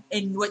in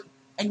what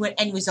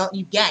end result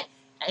you get,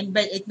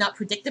 but it's not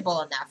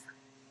predictable enough.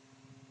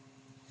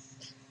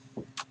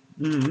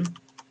 Mm-hmm.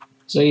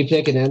 So you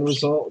pick an end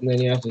result, and then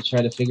you have to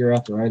try to figure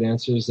out the right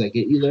answers that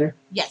get you there?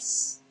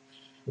 Yes.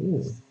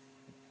 Ooh.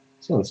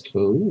 Sounds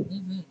cool.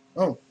 Mm-hmm.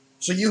 Oh,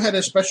 so you had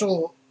a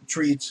special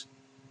treat.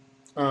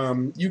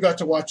 You got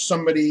to watch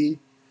somebody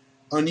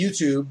on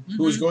YouTube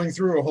who was going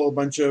through a whole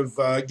bunch of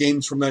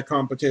games from that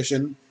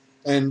competition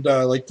and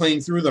like playing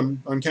through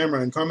them on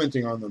camera and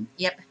commenting on them.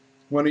 Yep.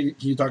 Can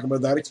you talk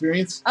about that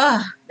experience?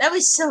 That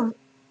was so...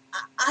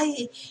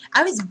 I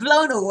was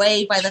blown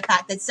away by the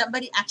fact that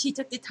somebody actually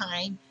took the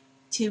time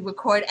to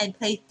record and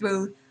play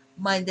through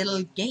my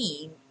little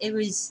game. It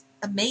was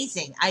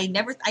amazing. I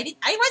was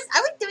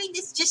doing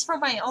this just for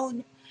my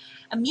own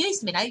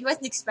amusement. I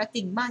wasn't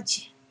expecting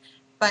much,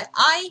 but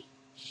I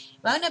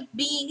wound up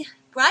being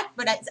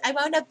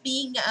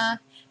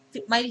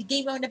my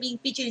game wound up being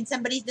featured in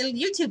somebody's little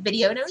YouTube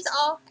video, and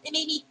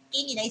it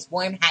gave me a nice,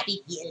 warm,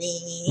 happy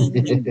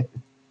feeling.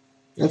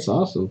 That's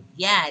awesome.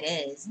 Yeah, it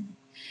is.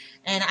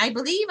 And I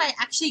believe I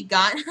actually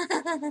got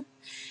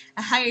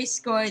a higher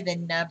score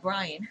than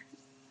Brian.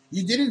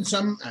 You did in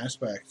some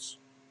aspects.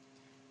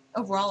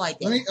 Overall, I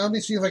did. Let me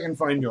see if I can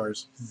find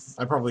yours.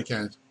 I probably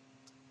can't.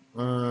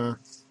 Oh,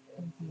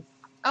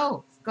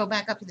 go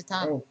back up to the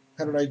top. Oh,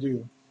 how did I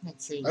do?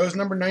 Let's see. I was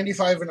number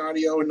 95 in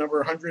audio and number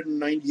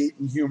 198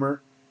 in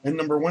humor and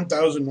number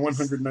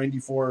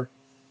 1,194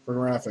 for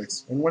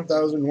graphics and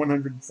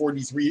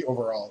 1,143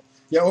 overall.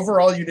 Yeah,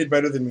 overall you did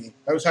better than me.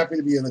 I was happy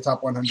to be in the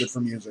top 100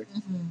 for music.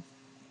 Mm-hmm.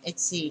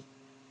 Let's see.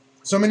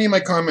 So many of my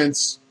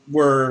comments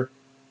were,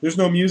 there's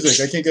no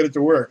music, I can't get it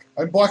to work.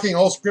 I'm blocking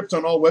all scripts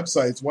on all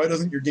websites. Why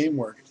doesn't your game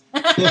work?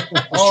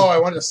 Oh, I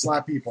wanted to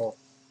slap people.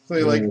 So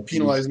they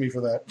penalized me for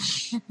that.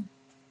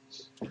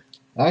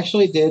 I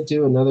actually did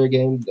do another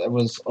game that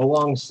was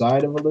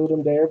alongside of a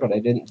Ludum Dare, but I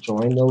didn't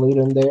join the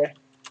Ludum Dare.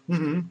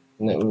 Mm-hmm.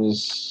 And it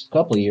was a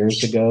couple of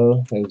years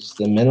ago. It was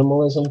the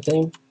minimalism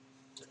thing.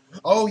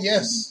 Oh,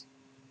 yes.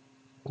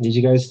 Did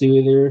you guys do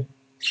either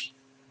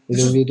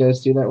of you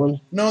guys do that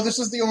one? No, this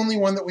is the only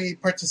one that we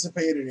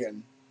participated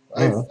in.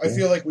 Okay. I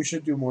feel like we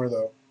should do more,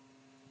 though.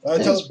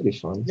 That's pretty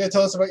fun. Yeah,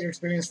 tell us about your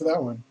experience for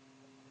that one.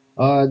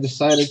 I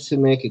decided to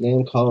make a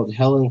game called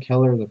Helen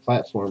Keller the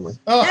Platformer,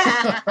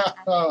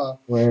 Oh.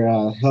 where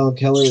Helen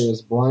Keller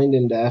is blind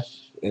and deaf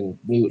and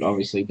mute,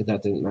 obviously, but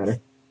that didn't matter.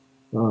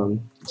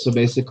 So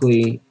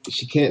basically,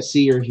 she can't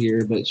see or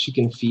hear, but she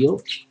can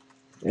feel.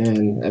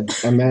 And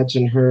I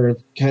imagine her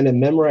kind of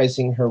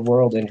memorizing her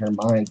world in her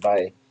mind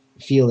by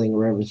feeling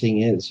where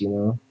everything is, you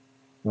know?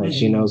 Like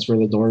she knows where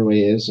the doorway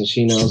is, and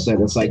she knows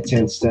that it's like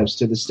 10 steps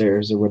to the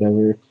stairs or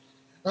whatever, you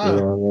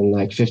know, and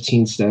like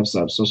 15 steps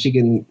up. So she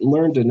can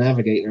learn to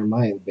navigate in her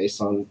mind based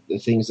on the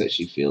things that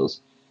she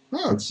feels.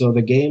 And so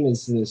the game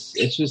is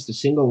it's just a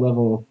single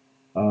level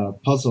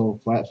puzzle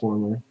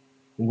platformer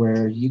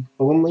where the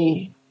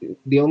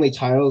only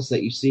tiles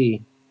that you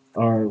see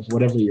are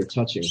whatever you're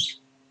touching.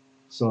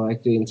 So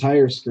like the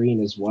entire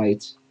screen is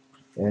white,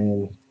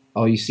 and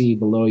all you see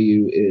below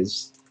you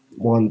is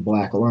one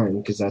black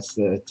line because that's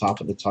the top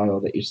of the tile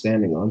that you're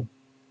standing on.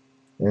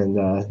 And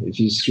if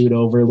you scoot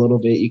over a little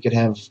bit, you could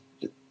have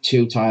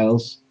 2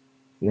 tiles,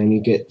 and then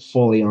you get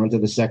fully onto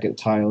the second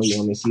tile. You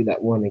only see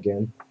that one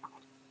again.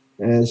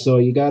 And so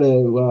you got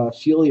to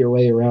feel your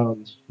way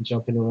around,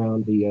 jumping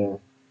around the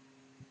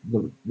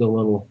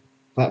little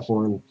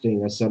platform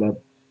thing I set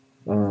up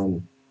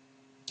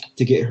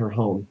to get her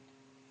home.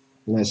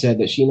 And I said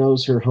that she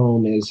knows her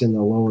home is in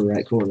the lower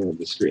right corner of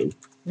the screen.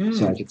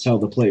 So I could tell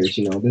the players,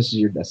 you know, this is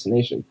your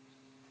destination.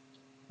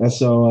 And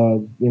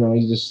so, you know,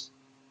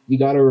 you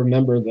got to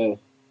remember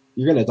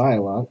you're going to die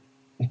a lot,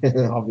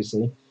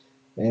 obviously.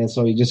 And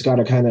so you just got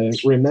to kind of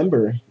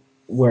remember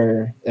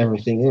where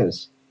everything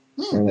is.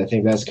 And I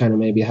think that's kind of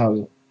maybe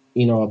how,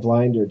 you know, a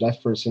blind or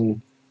deaf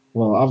person,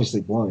 well,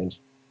 obviously blind,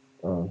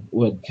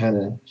 would kind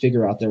of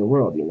figure out their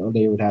world. You know,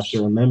 they would have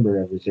to remember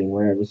everything,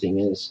 where everything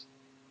is.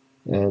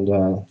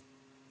 And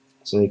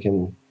so they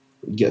can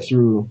get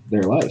through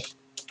their life.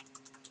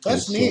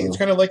 That's neat. It's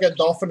kind of like a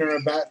dolphin or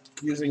a bat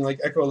using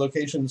like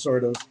echolocation,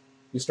 sort of.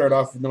 You start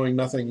off knowing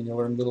nothing and you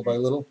learn little by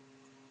little.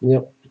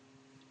 Yep.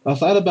 I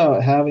thought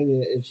about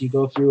having it if you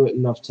go through it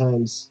enough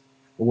times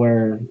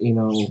where, you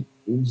know,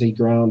 the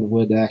ground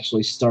would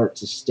actually start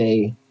to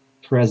stay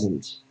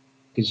present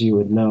because you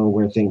would know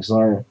where things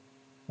are.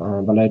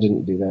 But I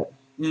didn't do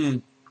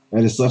that.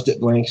 I just left it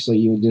blank so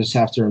you would just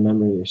have to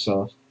remember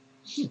yourself.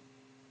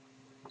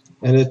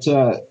 And it's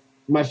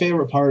my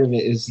favorite part of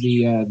it is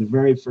the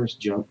very first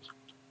jump.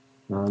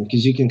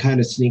 Because you can kind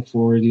of sneak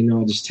forward, you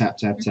know, just tap,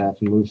 tap, tap,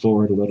 and move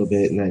forward a little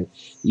bit, and then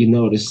you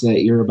notice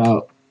that you're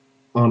about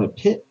on a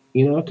pit,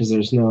 you know, because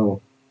there's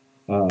no,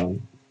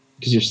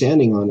 because you're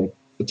standing on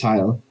a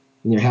tile,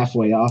 and you're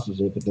halfway off of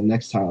it, but the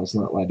next tile is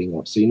not lighting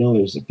up, so you know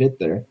there's a pit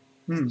there.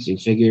 So you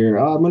figure,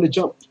 oh, I'm going to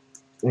jump.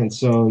 And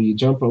so you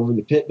jump over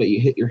the pit, but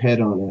you hit your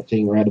head on that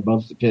thing right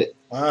above the pit.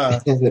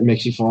 That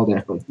makes you fall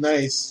down.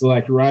 Nice. So,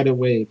 like, right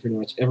away, pretty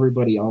much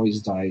everybody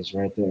always dies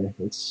right there.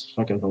 It's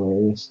fucking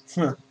hilarious.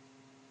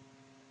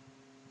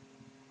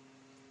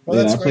 Well,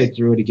 yeah, that's I played great.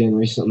 through it again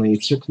recently.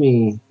 It took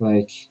me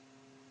like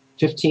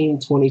 15,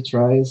 20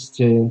 tries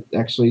to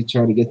actually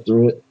try to get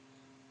through it.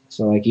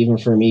 So like even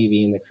for me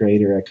being the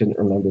creator, I couldn't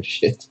remember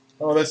shit.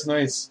 Oh, that's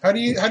nice. How do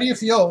you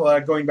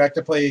feel going back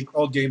to play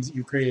old games that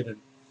you created?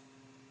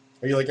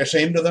 Are you like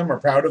ashamed of them or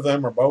proud of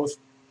them or both?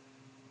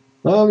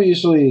 I'm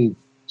usually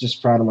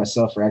just proud of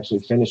myself for actually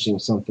finishing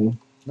something.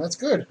 That's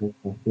good.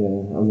 Yeah,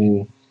 I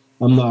mean,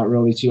 I'm not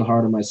really too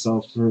hard on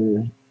myself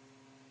for,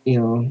 you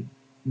know,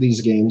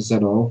 these games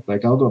at all.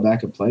 Like I'll go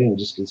back and play them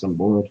just because I'm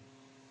bored.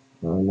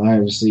 I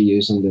obviously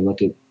use them to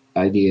look at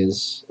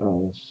ideas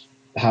of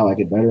how I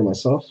could better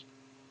myself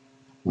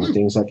and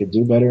things I could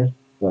do better.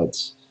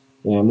 But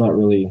yeah, I'm not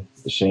really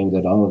ashamed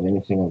at all of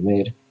anything I've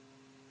made.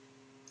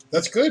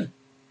 That's good.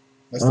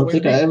 That's I don't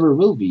think I ever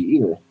will be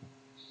either.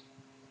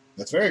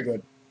 That's very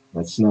good.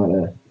 I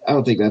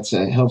don't think that's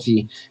a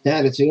healthy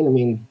attitude. I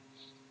mean,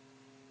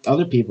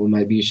 other people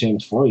might be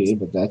ashamed for you,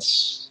 but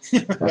that's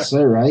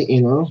their right,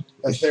 you know?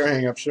 That's their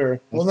hang-up, sure.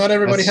 Well, not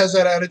everybody has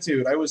that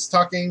attitude. I was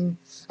talking,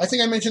 I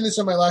think I mentioned this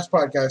on my last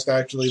podcast,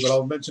 actually, but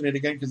I'll mention it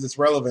again because it's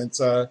relevant.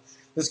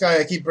 This guy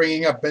I keep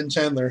bringing up, Ben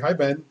Chandler. Hi,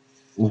 Ben.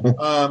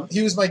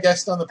 He was my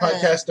guest on the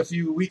podcast a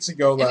few weeks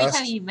ago last. Every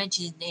time you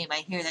mention his name, I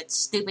hear that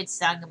stupid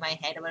song in my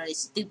head about his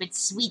stupid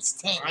Sweets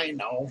 10. I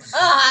know.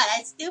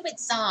 That stupid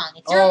song.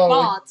 It's your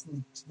fault.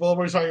 Well,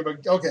 we're talking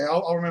about... Okay,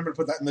 I'll remember to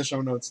put that in the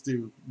show notes,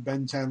 too.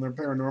 Ben Chandler,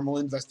 paranormal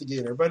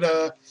investigator.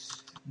 But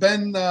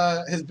Ben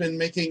has been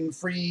making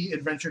free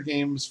adventure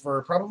games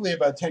for probably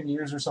about 10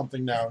 years or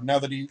something now. Now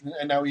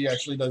he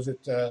actually does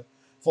it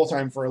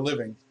full-time for a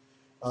living.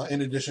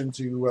 In addition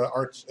to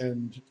art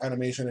and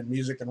animation and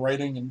music and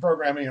writing and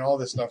programming and all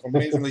this stuff.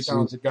 Amazingly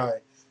talented guy.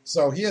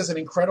 So he has an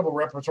incredible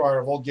repertoire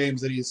of old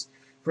games that he's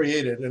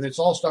created, and it's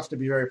all stuff to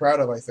be very proud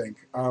of, I think.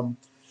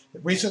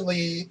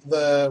 Recently,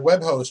 the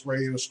web host where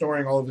he was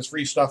storing all of his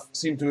free stuff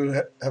seemed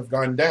to have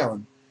gone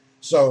down.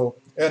 So,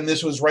 and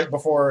this was right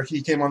before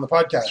he came on the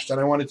podcast, and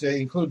I wanted to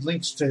include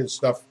links to his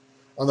stuff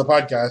on the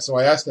podcast. So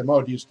I asked him,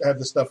 do you have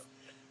this stuff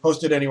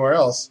hosted anywhere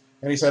else?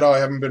 And he said, I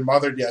haven't been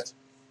bothered yet.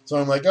 So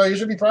I'm like, you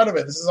should be proud of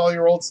it. This is all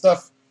your old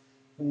stuff.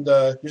 And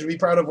you should be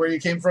proud of where you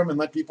came from and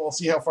let people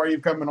see how far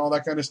you've come and all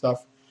that kind of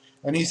stuff.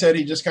 And he said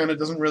he just kind of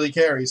doesn't really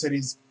care. He said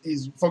he's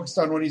focused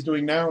on what he's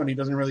doing now, and he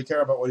doesn't really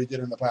care about what he did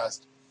in the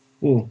past.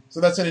 So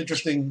that's an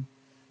interesting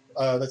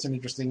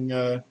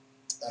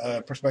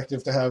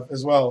perspective to have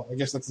as well. I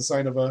guess that's the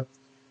sign of a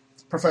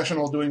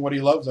professional doing what he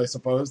loves, I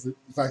suppose. The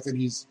fact that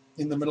he's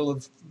in the middle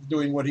of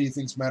doing what he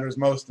thinks matters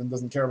most and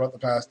doesn't care about the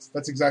past.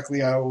 That's exactly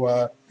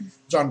how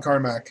John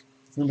Carmack,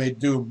 who made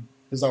Doom,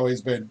 has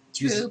always been.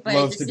 True, but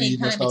at the same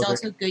time, it's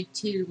also good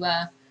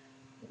to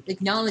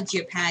acknowledge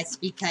your past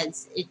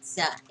because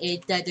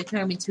it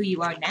determines who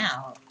you are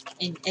now,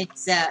 and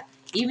it's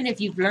even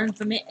if you've learned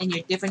from it and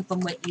you're different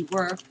from what you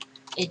were,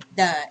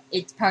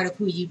 it's part of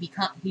who you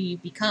become.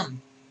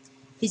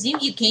 Because even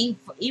if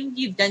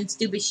you've done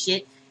stupid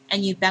shit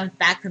and you bounce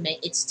back from it,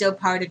 it's still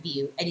part of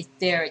you, and it's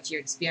there. It's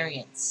your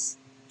experience,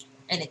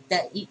 and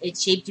it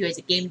shaped you as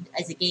a game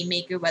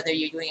maker, whether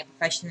you're doing it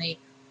professionally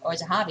or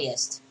as a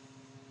hobbyist.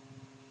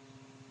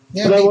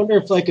 Yeah, but I wonder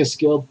if like a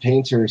skilled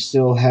painter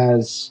still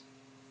has,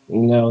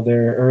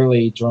 their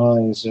early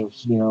drawings of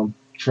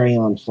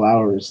crayon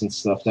flowers and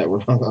stuff that were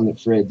hung on the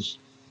fridge.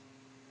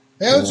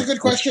 Yeah, that's a good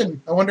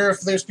question. I wonder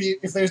if there's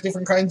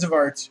different kinds of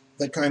art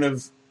that kind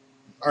of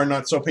are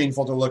not so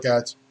painful to look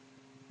at.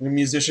 A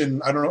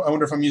musician, I don't know. I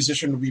wonder if a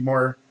musician would be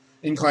more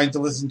inclined to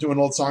listen to an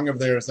old song of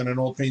theirs than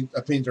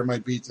a painter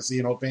might be to see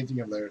an old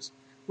painting of theirs.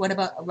 What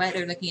about a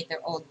writer looking at their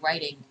old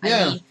writing?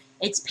 Yeah. I mean,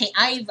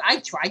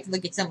 I tried to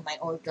look at some of my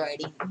old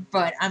writing,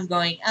 but I'm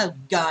going, oh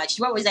gosh,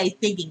 what was I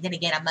thinking? Then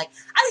again, I'm like,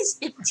 I was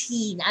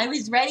 15. I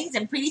was writing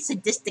some pretty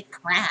sadistic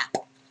crap.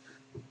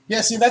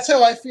 Yeah, see, that's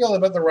how I feel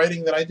about the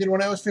writing that I did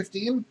when I was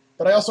 15.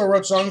 But I also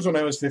wrote songs when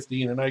I was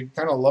 15, and I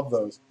kind of love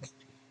those.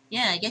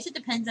 Yeah, I guess it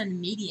depends on the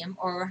medium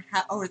or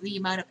the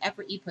amount of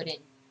effort you put in.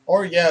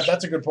 Or yeah,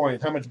 that's a good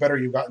point. How much better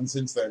you've gotten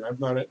since then? I'm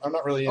not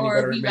really any better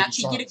at making songs. Or you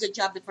actually did a good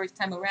job the first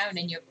time around,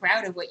 and you're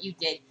proud of what you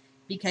did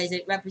because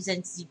it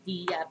represents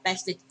the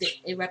best.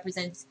 It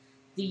represents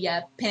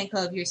the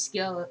pinnacle of your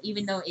skill.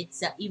 Even though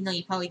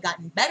you've probably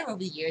gotten better over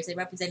the years, it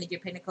represented the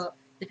pinnacle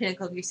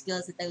of your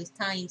skills at those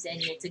times,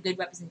 and it's a good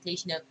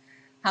representation of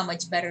how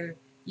much better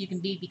you can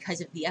be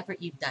because of the effort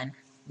you've done.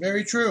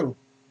 Very true.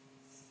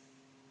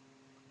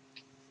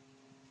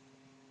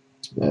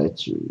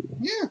 That's true.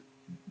 Yeah.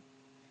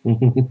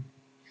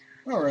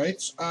 All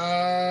right.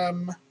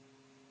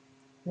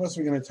 What else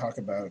are we going to talk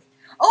about?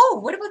 Oh,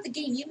 what about the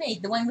game you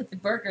made? The one with the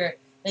burger,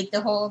 like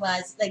the whole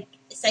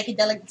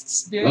psychedelic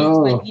experience.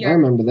 Oh, I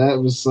remember that.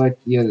 It was like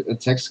you had a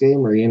text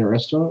game or you in a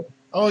restaurant.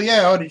 Oh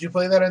yeah. Oh, did you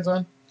play that,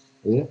 Anton?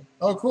 Yeah.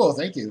 Oh, cool.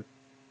 Thank you.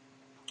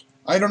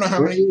 I don't know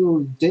how many.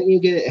 Didn't you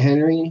get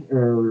Henry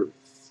or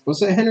was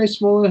it Henry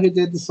Smolla who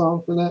did the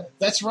song for that?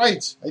 That's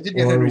right. I did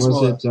get Henry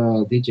Smolla. Or was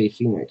it DJ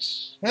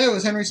Phoenix? Yeah, it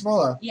was Henry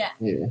Smolla. Yeah.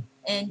 Yeah.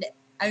 And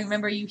I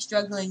remember you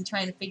struggling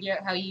trying to figure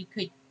out how you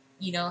could,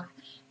 you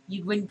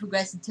wouldn't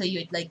progress until you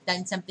had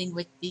done something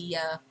with the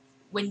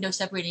window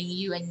separating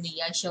you and the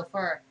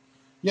chauffeur.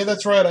 Yeah,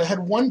 that's right. I had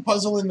one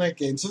puzzle in that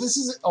game. So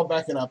I'll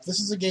back it up.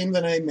 This is a game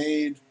that I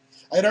made.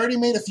 I'd already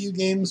made a few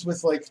games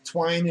with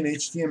Twine and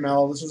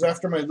HTML. This was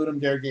after my Ludum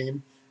Dare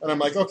game. And I'm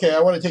like, okay, I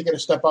want to take it a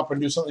step up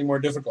and do something more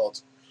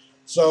difficult.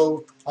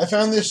 So I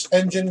found this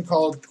engine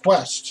called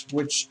Quest,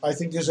 which I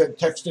think is at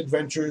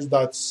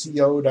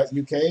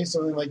textadventures.co.uk,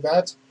 something like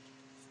that,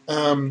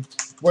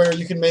 where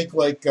you can make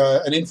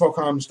an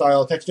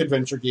Infocom-style text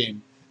adventure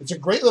game. It's a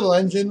great little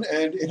engine,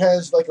 and it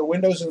has a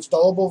Windows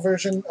installable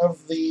version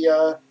of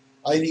the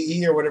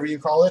IDE or whatever you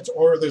call it,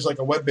 or there's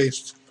a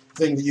web-based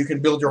thing that you can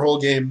build your whole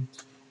game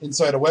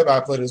inside a web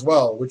applet as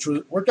well, which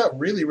worked out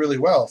really, really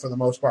well for the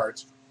most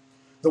part.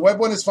 The web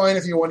one is fine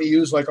if you want to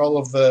use all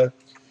of the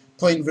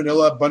plain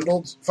vanilla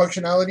bundled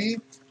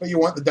functionality, but you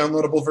want the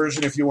downloadable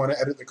version if you want to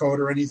edit the code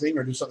or anything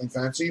or do something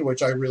fancy,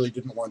 which I really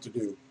didn't want to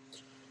do.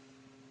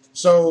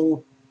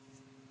 So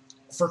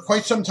for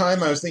quite some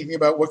time I was thinking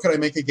about what could I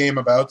make a game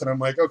about, and I'm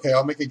like, okay,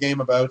 I'll make a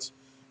game about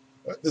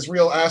this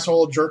real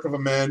asshole jerk of a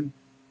man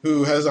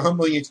who has a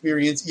humbling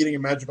experience eating a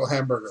magical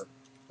hamburger.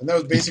 And that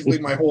was basically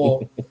my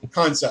whole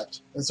concept.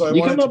 And so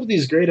you come up with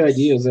these great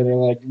ideas that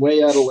are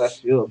way out of left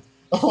field.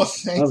 Oh,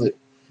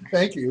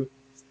 thank you.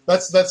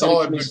 That's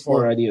all I'm good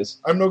for. Ideas.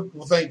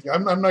 Thank you.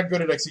 I'm not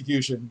good at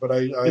execution, but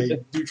I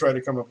do try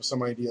to come up with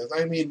some ideas.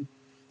 I mean,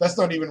 that's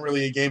not even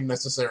really a game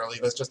necessarily.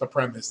 That's just a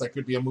premise. That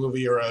could be a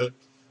movie or a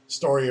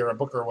story or a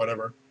book or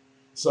whatever.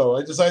 So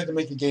I decided to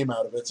make a game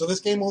out of it. So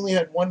this game only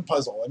had one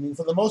puzzle. I mean,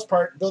 for the most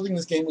part, building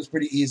this game was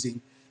pretty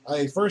easy.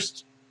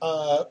 First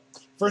I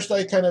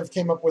kind of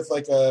came up with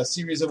a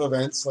series of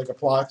events, a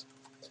plot,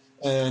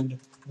 and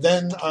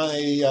then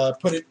I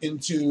put it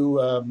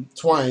into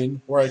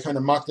Twine, where I kind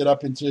of mocked it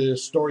up into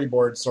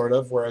storyboard, sort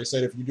of, where I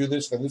said, if you do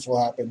this, then this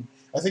will happen.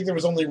 I think there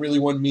was only really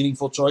one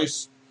meaningful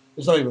choice.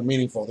 It's not even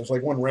meaningful. There's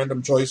one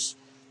random choice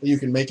that you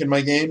can make in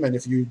my game, and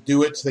if you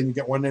do it, then you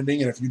get one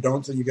ending, and if you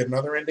don't, then you get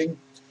another ending.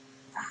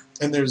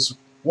 And there's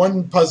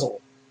one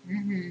puzzle.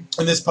 Mm-hmm.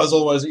 And this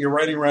puzzle was that you're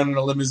riding around in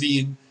a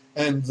limousine,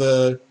 and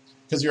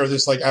because you're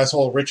this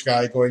asshole rich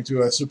guy going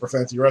to a super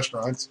fancy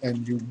restaurant,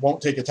 and you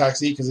won't take a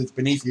taxi because it's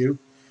beneath you.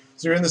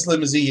 So you're in this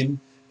limousine,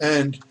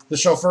 and the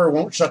chauffeur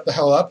won't shut the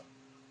hell up.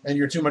 and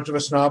you're too much of a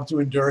snob to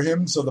endure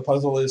him, so the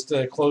puzzle is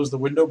to close the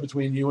window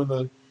between you and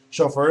the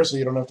chauffeur so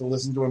you don't have to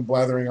listen to him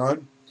blathering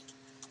on.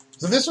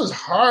 So this was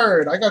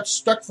hard. I got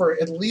stuck for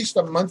at least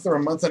a month or a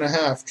month and a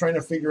half trying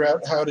to figure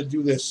out how to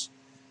do this.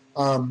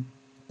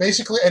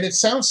 Basically, and it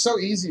sounds so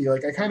easy.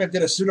 Like, I kind of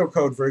did a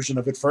pseudocode version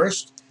of it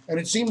first, and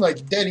it seemed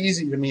like dead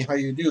easy to me how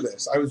you do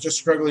this. I was just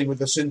struggling with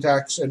the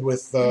syntax and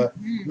with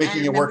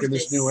making it work in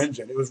this new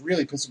engine. It was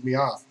really pissing me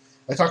off.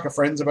 I talked to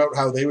friends about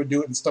how they would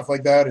do it and stuff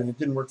like that, and it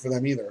didn't work for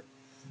them either.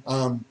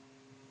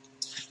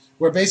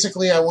 Where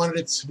basically I wanted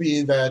it to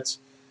be that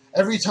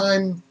every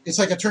time, it's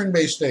like a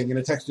turn-based thing in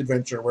a text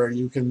adventure where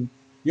you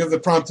have the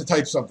prompt to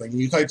type something.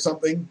 You type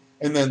something,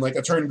 and then like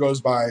a turn goes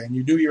by, and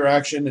you do your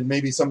action, and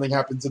maybe something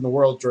happens in the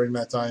world during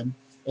that time,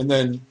 and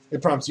then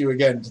it prompts you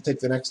again to take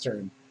the next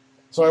turn.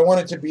 So I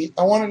wanted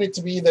it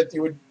to be that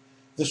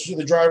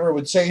the driver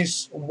would say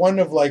one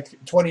of like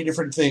 20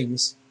 different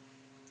things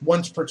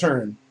once per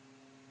turn.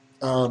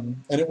 And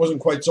it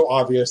wasn't quite so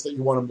obvious that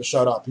you want him to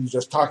shut up. He's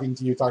just talking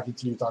to you.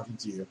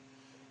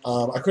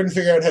 I couldn't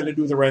figure out how to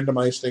do the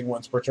randomized thing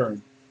once per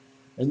turn.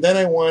 And then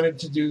I wanted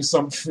to do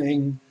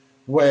something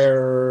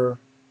where...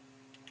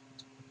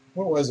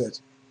 What was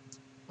it?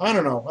 I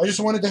don't know. I just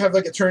wanted to have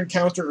like a turn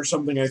counter or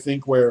something, I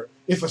think, where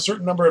if a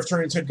certain number of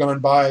turns had gone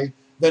by,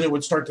 then it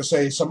would start to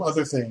say some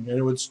other thing, and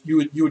you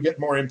would get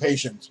more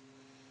impatient.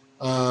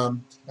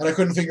 And I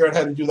couldn't figure out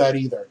how to do that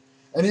either.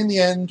 And in the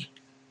end,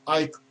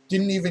 I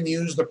didn't even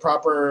use the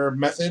proper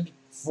method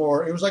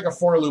for... It was like a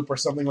for loop or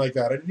something like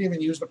that. I didn't even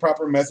use the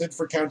proper method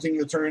for counting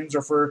the turns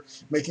or for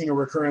making a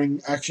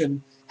recurring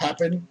action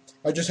happen.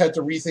 I just had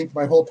to rethink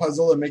my whole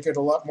puzzle and make it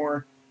a lot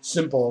more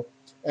simple.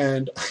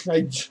 And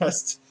I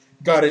just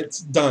got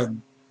it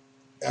done,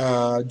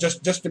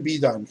 just to be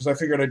done, because I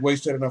figured I'd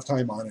wasted enough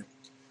time on it.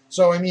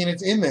 So, I mean,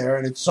 it's in there,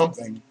 and it's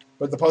something,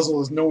 but the puzzle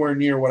is nowhere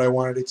near what I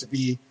wanted it to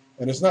be,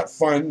 and it's not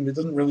fun. It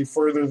doesn't really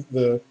further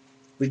the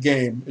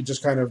game. It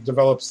just kind of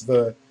develops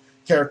the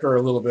character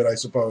a little bit, I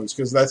suppose,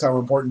 because that's how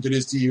important it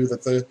is to you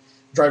that the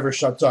driver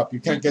shuts up. You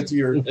can't get to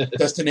your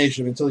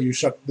destination until you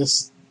shut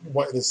this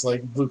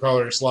like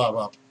blue-collar slob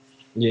up.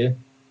 Yeah.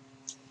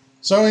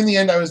 So in the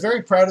end, I was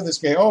very proud of this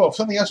game. Oh,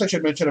 something else I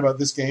should mention about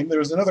this game. There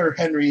was another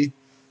Henry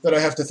that I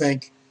have to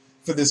thank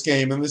for this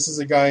game, and this is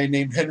a guy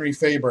named Henry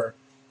Faber,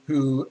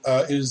 who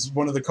is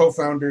one of the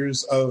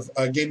co-founders of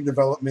a game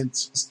development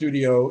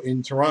studio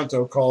in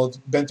Toronto called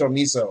Bento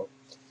Miso.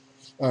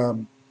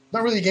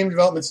 Not really a game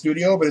development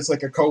studio, but it's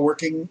like a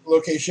co-working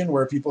location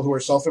where people who are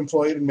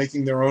self-employed and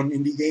making their own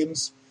indie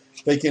games,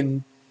 they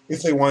can,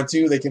 if they want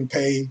to, they can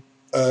pay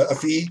a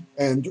fee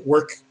and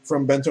work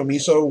from Bento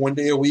Miso one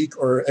day a week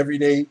or every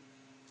day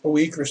a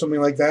week or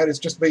something like that. It's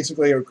just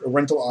basically a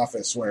rental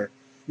office where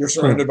you're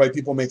surrounded by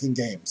people making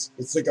games.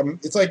 It's like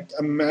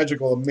a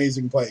magical,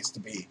 amazing place to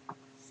be.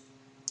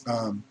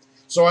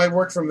 So I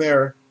worked from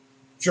there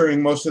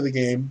during most of the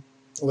game,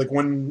 like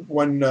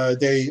one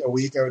day a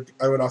week.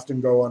 I would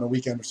often go on a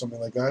weekend or something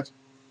like that.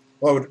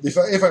 Well,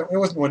 it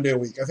wasn't one day a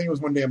week. I think it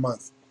was one day a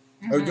month.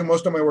 Mm-hmm. I would do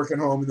most of my work at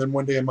home, and then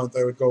one day a month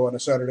I would go on a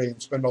Saturday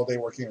and spend all day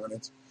working on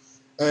it.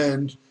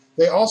 And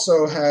they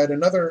also had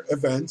another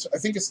event. I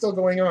think it's still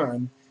going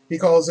on. He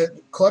calls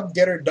it Club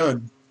Get Her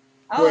Done.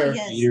 Oh,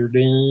 yes. Get her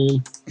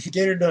done.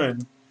 Get her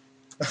done.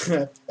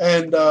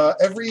 And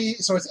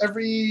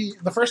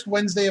the first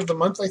Wednesday of the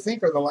month, I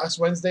think, or the last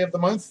Wednesday of the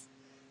month,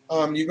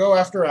 you go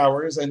after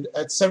hours, and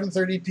at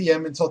 7:30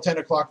 p.m. until 10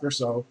 o'clock or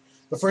so,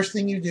 the first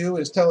thing you do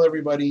is tell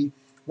everybody,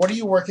 what are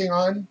you working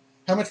on?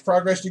 How much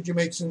progress did you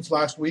make since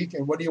last week?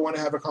 And what do you want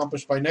to have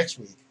accomplished by next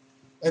week?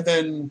 And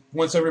then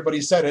once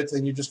everybody said it,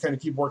 then you just kind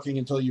of keep working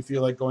until you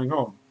feel like going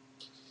home.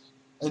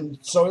 And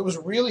so it was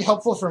really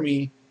helpful for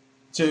me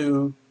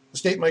to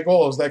state my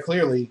goals that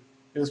clearly.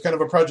 It was kind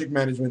of a project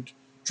management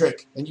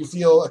trick. And you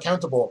feel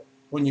accountable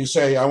when you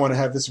say, I want to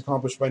have this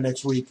accomplished by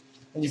next week.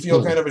 And you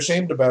feel kind of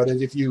ashamed about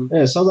it if you...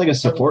 Yeah, it sounds like a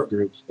support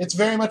group. It's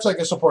very much like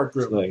a support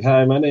group. Like,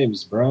 hi, my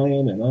name's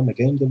Brian, and I'm a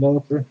game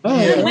developer.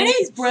 Hi. Yeah. My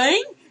name's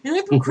Brian, and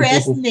I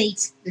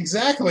procrastinate.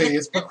 Exactly.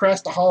 It's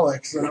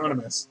Procrastaholics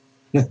Anonymous.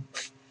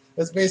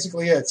 That's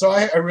basically it. So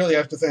I really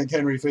have to thank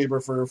Henry Faber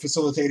for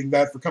facilitating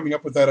that, for coming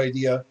up with that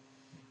idea,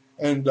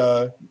 and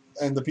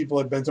the people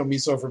at Bento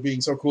Miso for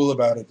being so cool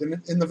about it.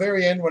 And in the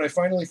very end, when I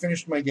finally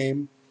finished my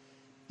game,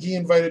 he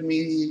invited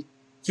me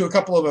to a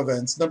couple of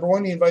events. Number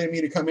one, he invited me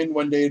to come in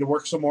one day to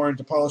work some more and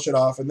to polish it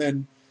off, and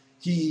then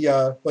he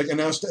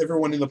announced to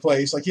everyone in the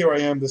place, like, here I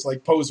am, this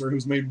like poser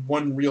who's made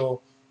one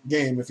real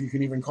game, if you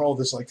can even call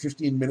this like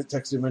 15-minute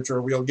text adventure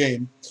a real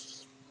game.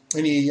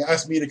 And he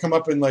asked me to come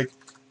up and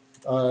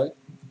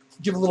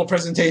give a little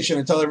presentation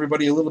and tell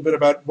everybody a little bit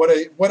about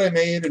what I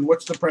made and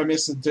what's the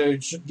premise, and to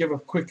give a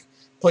quick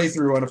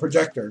playthrough on a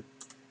projector.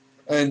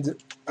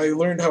 And I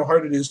learned how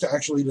hard it is to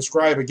actually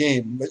describe a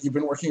game that you've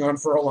been working on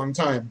for a long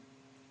time.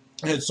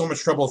 I had so much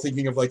trouble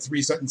thinking of like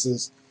 3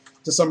 sentences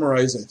to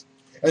summarize it.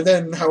 And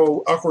then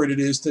how awkward it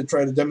is to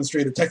try to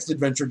demonstrate a text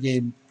adventure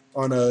game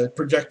on a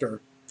projector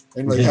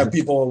and have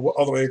people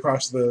all the way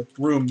across the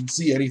room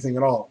see anything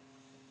at all.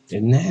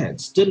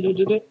 Enhanced.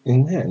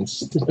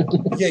 Enhanced.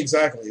 Yeah,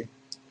 exactly.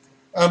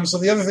 So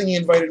the other thing he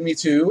invited me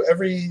to,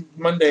 every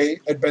Monday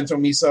at Bento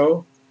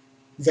Miso,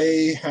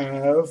 they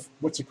have,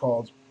 what's it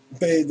called?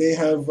 They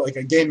have like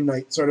a game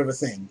night sort of a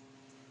thing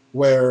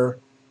where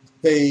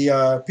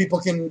people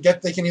can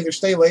either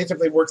stay late if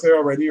they work there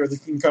already, or they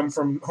can come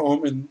from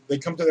home and they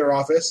come to their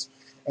office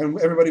and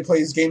everybody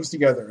plays games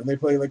together. And they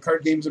play like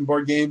card games and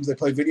board games, they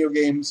play video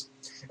games,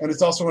 and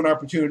it's also an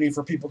opportunity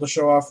for people to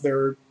show off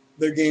their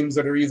games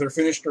that are either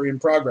finished or in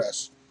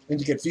progress and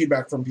to get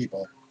feedback from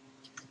people.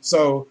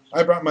 So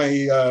I brought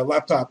my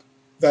laptop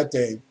that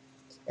day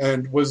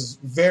and was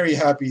very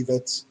happy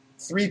that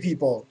 3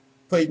 people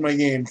played my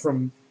game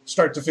from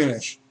start to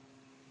finish.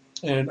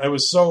 And I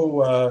was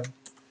so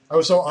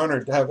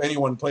honored to have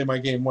anyone play my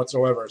game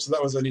whatsoever. So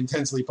that was an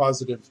intensely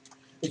positive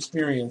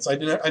experience.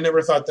 I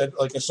never thought that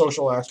like a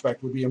social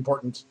aspect would be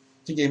important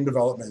to game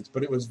development,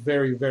 but it was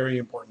very, very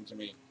important to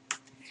me.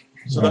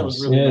 So that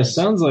was really nice. It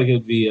sounds like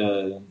it'd be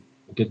a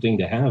good thing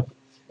to have.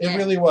 It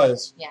really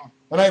was. Yeah.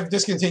 And I've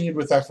discontinued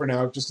with that for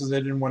now, just because I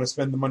didn't want to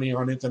spend the money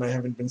on it, and I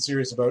haven't been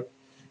serious about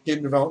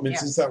game development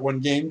since that one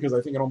game, because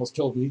I think it almost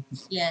killed me.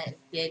 Yeah, it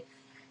did.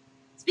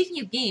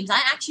 Speaking of games,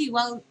 I actually,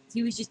 while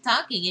he was just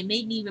talking, it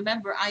made me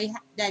remember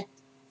that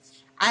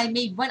I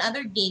made one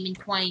other game in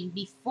Twine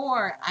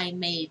before I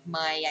made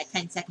my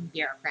 10-second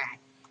Bureaucrat.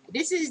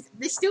 This is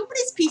the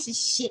stupidest piece of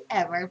shit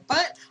ever,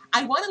 but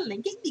I want to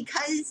link it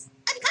because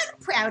I'm kind of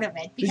proud of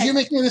it. Did you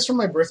make me this for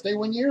my birthday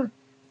one year?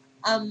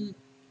 I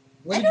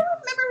don't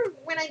remember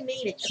when I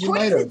made it. You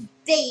According might to have. the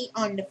date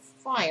on the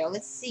file,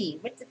 let's see.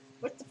 What the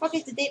fuck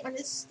is the date on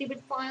this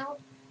stupid file?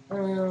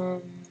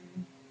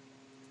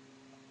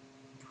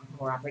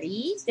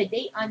 Properties. The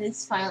date on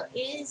this file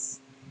is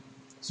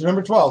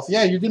September 12th.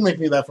 Yeah, you did make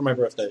me that for my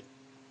birthday.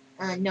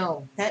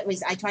 no. That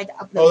was I tried to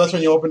upload. Oh, that's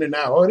when you opened it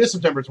now. Oh, it is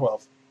September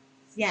 12th.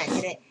 Yeah, I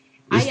did it.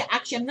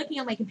 I'm looking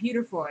on my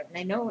computer for it, and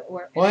I know it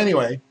worked. Well,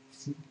 anyway.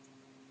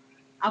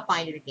 I'll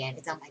find it again.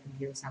 It's on my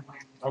computer somewhere.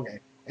 Okay.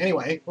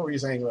 Anyway, what were you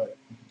saying about it?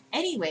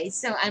 Anyway,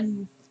 so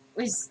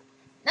was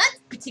not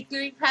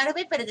particularly proud of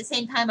it, but at the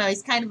same time,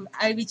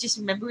 I was just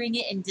remembering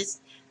it and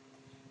just.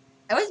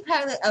 I wasn't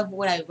proud of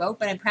what I wrote,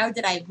 but I'm proud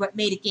that I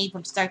made a game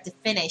from start to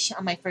finish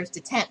on my first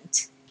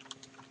attempt.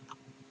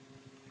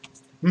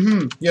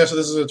 Mm-hmm. Yeah, so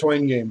this is a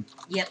Twine game.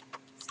 Yep.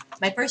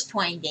 My first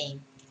Twine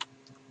game.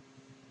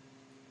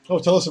 Oh,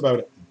 tell us about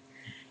it.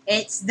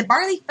 It's the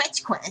Barley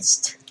Fetch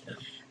Quest.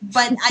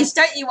 But I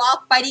start you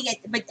off fighting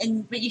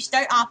it, but you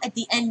start off at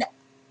the end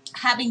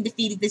having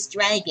defeated this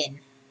dragon.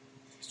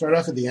 Start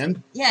off at the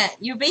end? Yeah,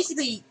 you're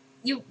basically,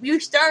 you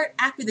start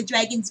after the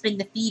dragon's been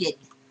defeated.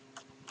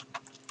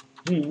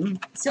 Mm-hmm.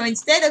 So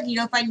instead of,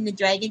 fighting the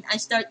dragon,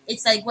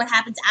 it's like what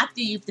happens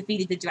after you've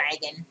defeated the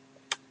dragon.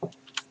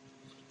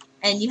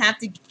 And you have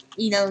to,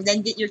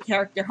 then get your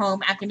character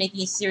home after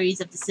making a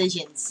series of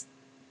decisions.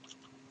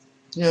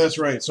 Yeah, that's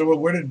right. So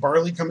where did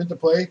Barley come into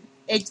play?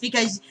 It's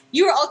because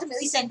you were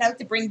ultimately sent out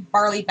to bring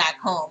Barley back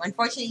home.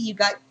 Unfortunately, you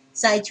got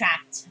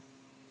sidetracked.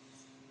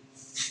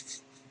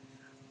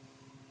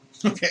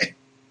 Okay.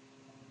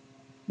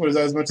 What, is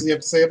that as much as you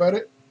have to say about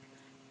it?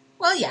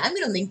 Well, yeah, I'm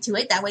going to link to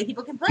it. That way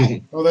people can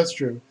play. Oh, that's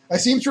true. I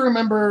seem to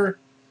remember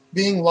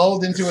being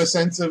lulled into a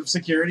sense of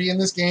security in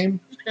this game.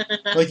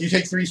 Like you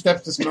take 3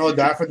 steps to smell a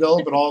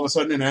daffodil, but all of a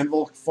sudden an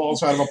anvil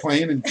falls out of a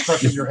plane and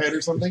crushes your head or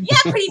something. Yeah,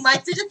 pretty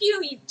much. There's a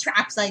few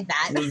traps like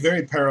that. It was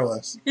very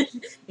perilous.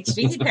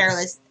 Extremely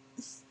perilous.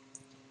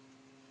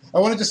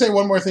 I wanted to say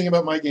one more thing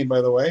about my game,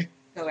 by the way.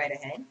 Go right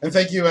ahead. And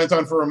thank you,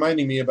 Anton, for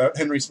reminding me about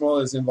Henry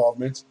Smola's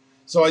involvement.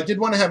 So I did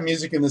want to have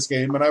music in this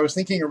game, but I was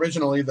thinking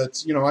originally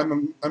that,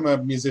 I'm a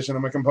musician,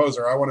 I'm a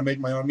composer. I want to make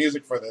my own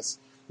music for this.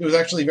 It was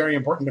actually very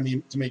important to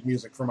me to make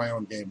music for my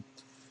own game.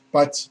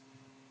 But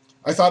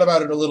I thought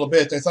about it a little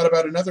bit. I thought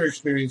about another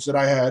experience that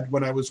I had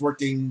when I was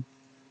working.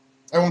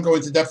 I won't go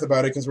into depth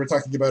about it because we're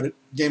talking about it,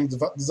 game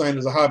design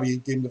as a hobby,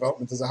 game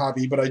development as a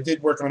hobby. But I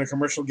did work on a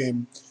commercial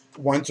game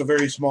once, a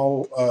very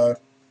small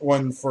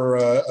one for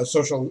a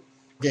social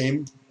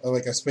game,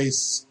 like a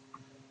space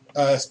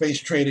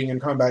trading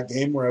and combat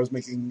game where I was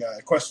making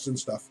quests and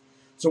stuff.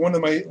 So one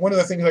of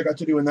the things I got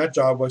to do in that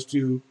job was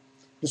to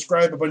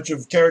describe a bunch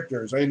of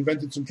characters. I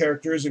invented some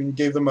characters and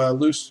gave them a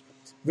loose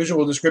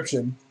visual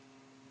description.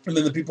 And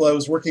then the people I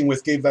was working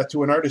with gave that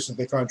to an artist that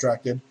they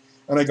contracted,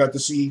 and I got to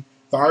see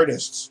the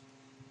artist's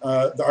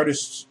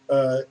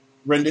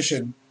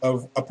rendition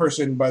of a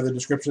person by the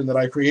description that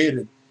I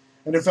created.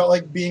 And it felt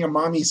like being a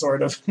mommy,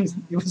 sort of. It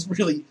was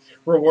really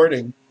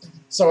rewarding.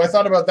 So I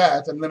thought about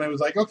that, and then I was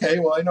like, okay,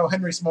 well, I know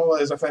Henry Smola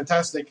is a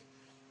fantastic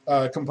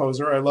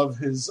composer. I love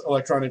his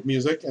electronic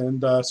music,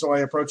 and so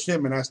I approached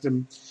him and asked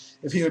him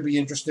if he would be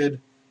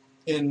interested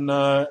in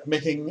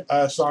making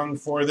a song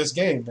for this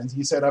game, and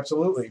he said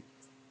absolutely.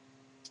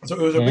 So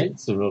it was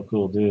He's a real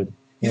cool dude.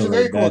 He's a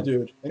very cool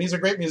dude, and he's a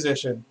great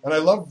musician, and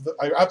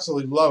I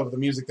absolutely love the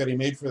music that he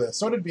made for this.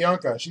 So did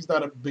Bianca. She's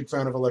not a big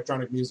fan of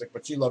electronic music,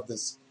 but she loved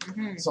this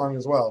song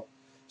as well.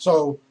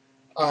 So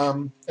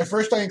at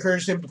first I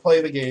encouraged him to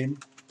play the game,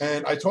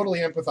 and I totally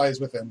empathized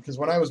with him, because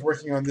when I was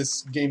working on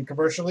this game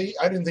commercially,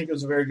 I didn't think it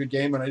was a very good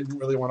game, and I didn't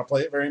really want to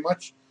play it very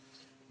much.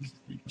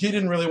 he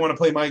didn't really want to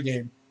play my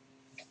game.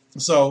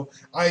 So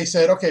I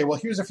said, okay, well,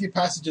 here's a few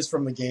passages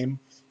from the game.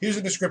 Here's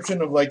a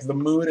description of like the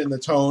mood and the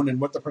tone and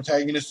what the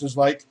protagonist is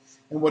like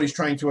and what he's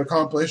trying to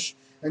accomplish.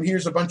 And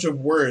here's a bunch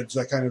of words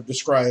that kind of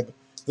describe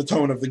the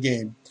tone of the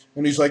game.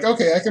 And he's like,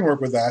 okay, I can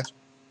work with that.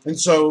 And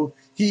so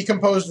he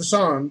composed a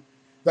song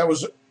that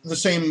was the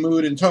same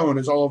mood and tone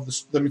as all of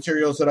the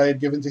materials that I had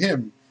given to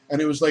him.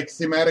 And it was like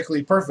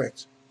thematically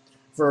perfect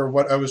for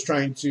what I was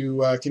trying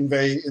to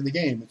convey in the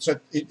game.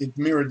 It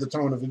mirrored the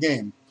tone of the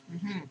game.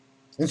 Mm-hmm.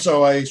 And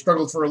so I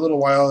struggled for a little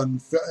while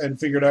and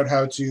figured out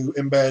how to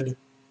embed.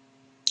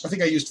 I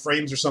think I used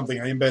Frames or something.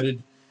 I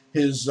embedded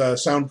his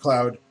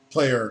SoundCloud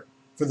player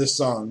for this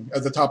song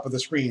at the top of the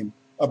screen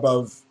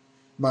above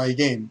my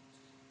game.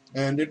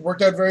 And it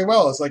worked out very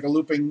well. It's like a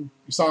looping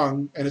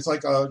song, and it's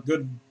like a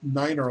good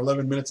 9 or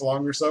 11 minutes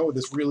long or so with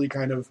this really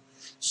kind of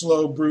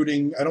slow,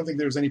 brooding. I don't think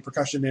there's any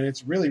percussion in it.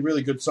 It's really,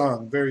 really good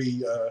song.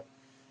 Very,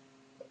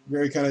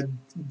 very kind of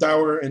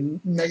dour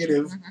and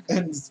negative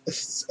and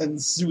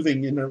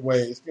soothing in a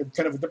way. It's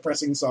kind of a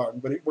depressing song,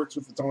 but it works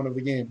with the tone of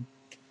the game.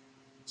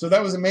 So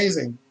that was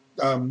amazing.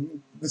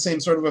 The same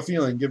sort of a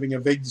feeling, giving a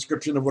vague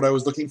description of what I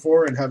was looking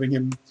for and having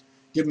him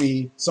give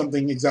me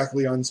something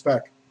exactly on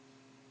spec.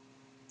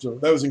 So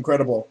that was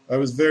incredible. I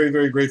was very,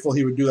 very grateful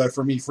he would do that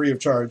for me free of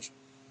charge.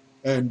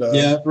 And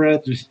yeah, I've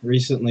read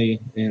recently,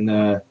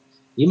 and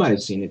you might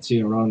have seen it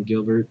too, Ron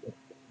Gilbert.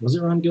 Was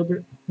it Ron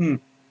Gilbert?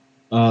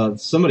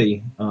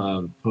 Somebody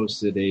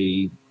posted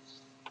a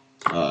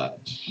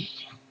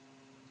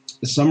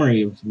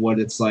summary of what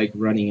it's like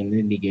running an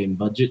indie game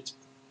budget.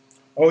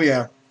 Oh,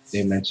 yeah.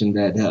 They mentioned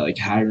that like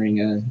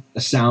hiring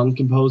a sound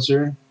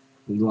composer,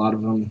 a lot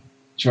of them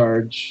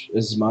charge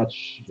as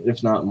much,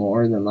 if not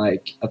more, than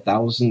like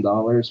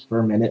 $1,000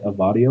 per minute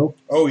of audio.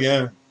 Oh,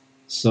 yeah.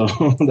 So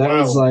that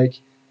was like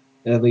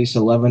at least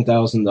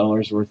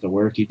 $11,000 worth of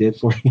work he did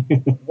for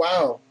you.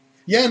 Wow.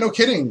 Yeah, no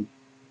kidding.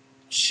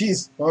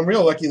 Jeez. Well, I'm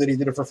real lucky that he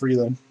did it for free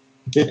then.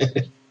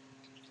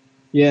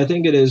 Yeah, I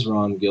think it is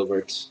Ron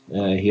Gilbert.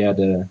 He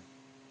had a...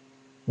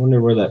 I wonder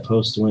where that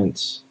post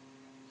went.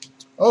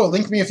 Oh,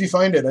 link me if you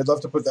find it. I'd love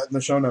to put that in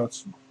the show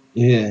notes.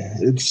 Yeah,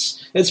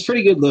 it's a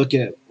pretty good look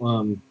at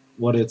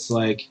what it's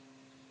like,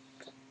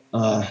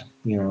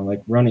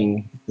 like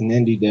running an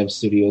indie dev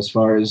studio as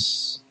far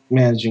as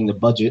managing the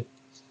budget.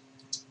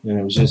 And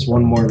it was just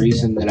one more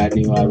reason that I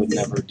knew I would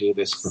never do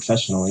this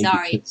professionally.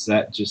 Sorry. Because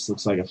that just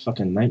looks like a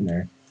fucking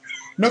nightmare.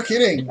 No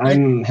kidding.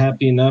 I'm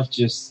happy enough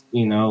just,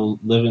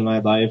 living my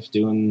life,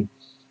 doing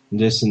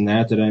this and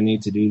that I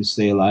need to do to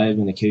stay alive,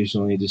 and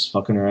occasionally just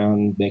fucking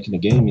around making a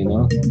game,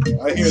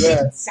 I hear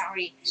that.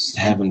 Sorry. Just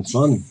having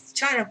fun.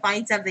 Trying to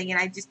find something, and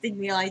I just didn't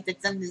realize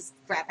that some of this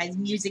crap has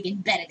music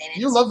embedded in it.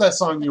 You love that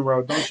song you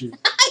wrote, don't you?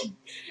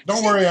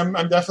 Don't worry, I'm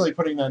definitely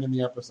putting that in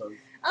the episode.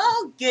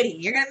 Oh, goody.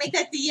 You're going to make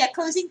that the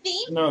closing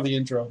theme? No, the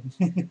intro.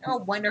 Oh,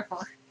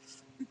 wonderful.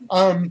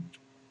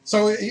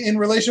 So in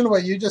relation to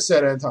what you just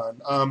said,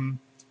 Anton,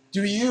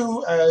 do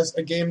you, as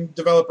a game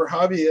developer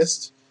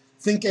hobbyist,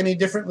 think any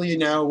differently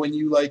now when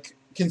you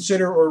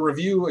consider or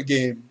review a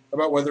game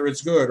about whether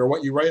it's good or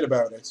what you write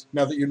about it,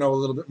 now that you know a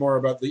little bit more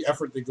about the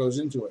effort that goes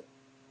into it?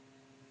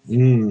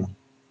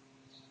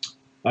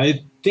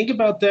 I think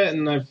about that,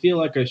 and I feel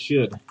like I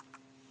should.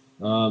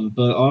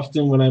 But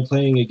often when I'm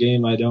playing a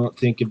game, I don't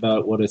think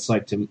about what it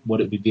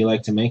would be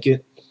like to make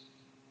it.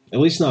 At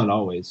least not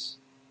always.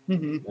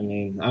 Mm-hmm. I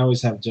mean, I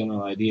always have a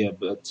general idea,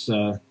 but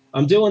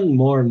I'm doing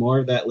more and more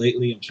of that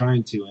lately. I'm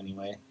trying to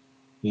anyway.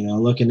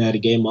 Looking at a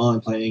game while I'm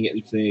playing it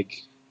and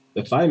think,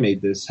 if I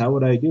made this, how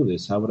would I do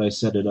this? How would I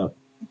set it up?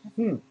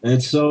 Mm-hmm.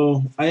 And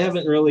so I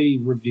haven't really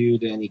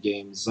reviewed any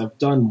games. I've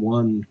done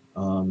one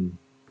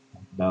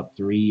about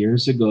 3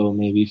 years ago,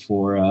 maybe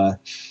for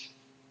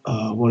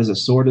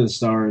Sword of the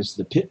Stars,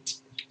 The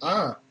Pit.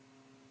 Ah.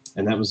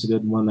 And that was a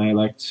good one I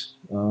liked.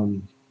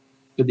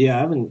 But yeah, I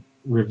haven't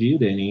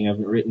reviewed any.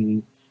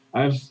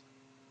 I've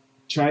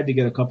tried to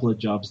get a couple of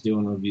jobs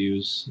doing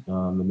reviews,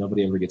 and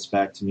nobody ever gets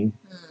back to me.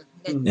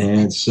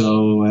 And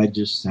so I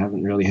just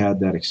haven't really had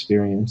that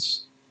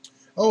experience.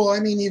 Oh, I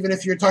mean, even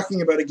if you're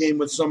talking about a game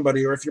with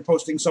somebody, or if you're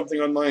posting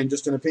something online,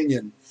 just an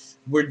opinion,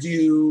 are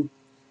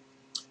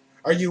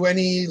you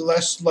any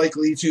less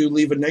likely to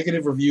leave a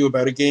negative review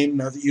about a game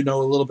now that you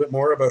know a little bit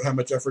more about how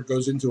much effort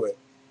goes into it?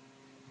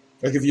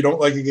 Like if you don't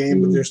like a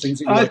game, but there's things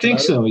that you like I think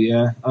about so, it?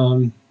 Yeah.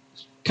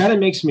 Kind of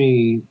makes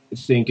me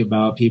think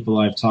about people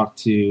I've talked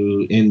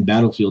to in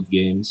Battlefield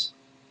games.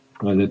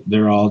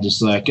 They're all just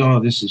like,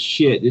 oh, this is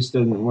shit, this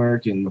doesn't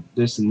work, and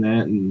this and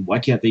that, and why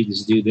can't they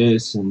just do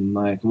this? And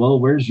like, well,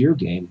 where's your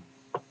game?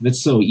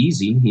 That's so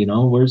easy,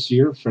 where's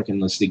your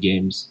freaking list of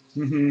games?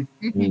 Mm-hmm.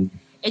 Mm-hmm. I mean,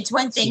 it's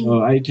one thing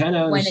so I kind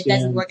of when it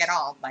doesn't work at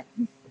all, but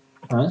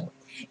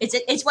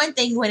it's one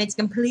thing when it's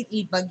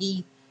completely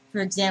buggy.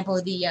 For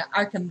example, the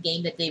Arkham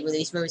game that they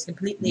released where it was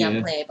completely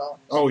unplayable.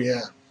 Oh,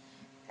 yeah.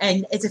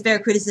 And it's a fair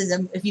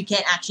criticism if you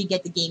can't actually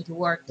get the game to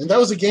work. And that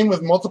was a game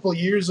with multiple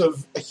years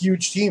of a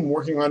huge team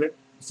working on it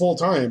full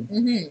time.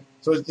 Mm-hmm.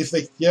 So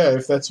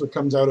if that's what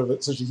comes out of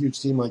it, such a huge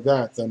team like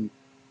that, then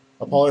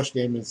a polished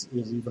game is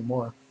even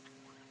more.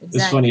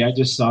 It's funny. I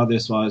just saw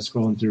this while I was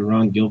scrolling through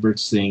Ron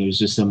Gilbert's thing. It was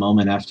just a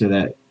moment after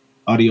that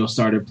audio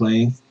started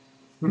playing.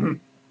 Mhm.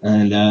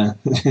 And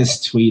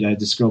his tweet, I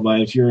just scroll by.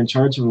 If you're in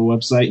charge of a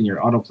website and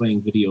you're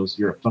auto-playing videos,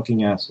 you're a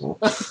fucking asshole.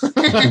 Oh,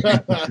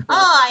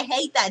 I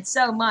hate that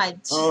so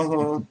much.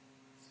 Oh,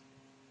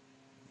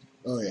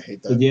 I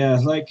hate that. But yeah,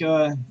 like,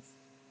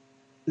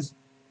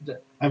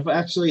 I've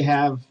actually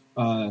have,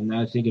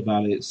 now I think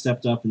about it,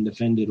 stepped up and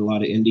defended a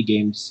lot of indie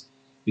games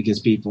because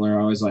people are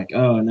always like,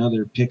 oh,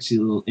 another pixie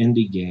little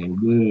indie game.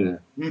 Ugh.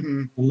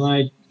 Mm-hmm. I'm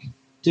like,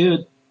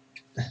 dude,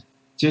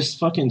 just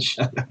fucking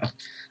shut up.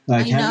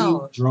 Like, have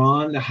you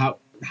drawn? How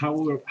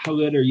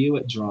good are you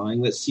at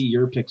drawing? Let's see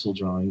your pixel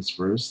drawings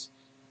first.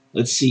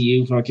 Let's see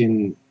you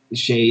fucking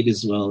shade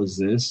as well as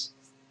this.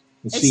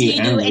 Let's see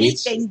you do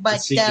anything but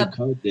Let's see you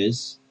code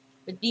this.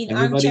 But being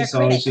armchair Everybody's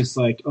always just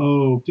like,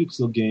 oh,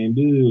 pixel game,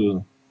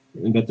 boo.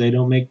 But they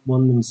don't make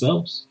one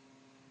themselves.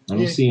 I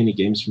don't see any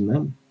games from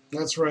them.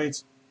 That's right.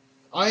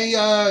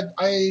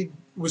 I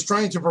was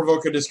trying to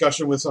provoke a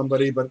discussion with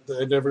somebody, but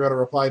I never got a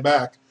reply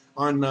back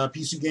on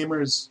PC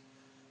Gamer's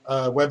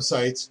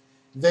website.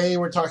 They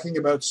were talking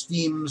about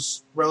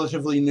Steam's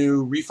relatively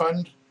new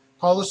refund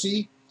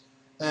policy,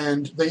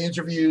 and they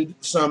interviewed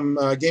some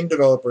game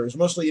developers,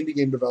 mostly indie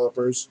game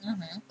developers,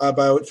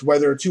 about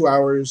whether 2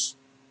 hours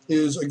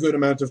is a good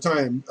amount of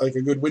time, like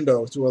a good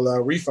window to allow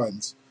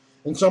refunds.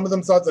 And some of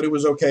them thought that it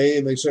was okay,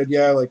 and they said,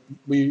 yeah, like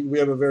we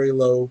have a very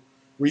low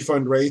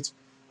refund rate.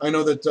 I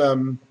know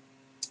that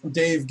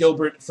Dave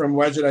Gilbert from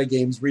Wajidai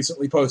Games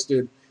recently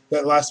posted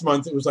that last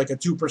month it was like a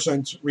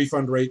 2%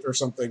 refund rate or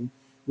something,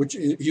 which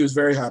he was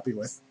very happy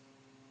with,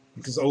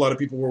 because a lot of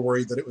people were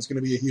worried that it was going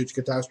to be a huge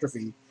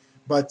catastrophe.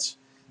 But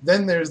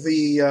then there's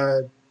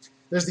the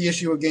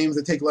issue of games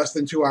that take less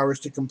than 2 hours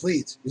to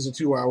complete. Is a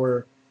 2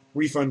 hour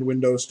refund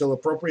window still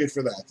appropriate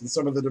for that? And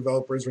some of the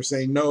developers were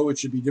saying no, it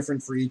should be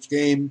different for each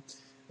game.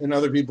 And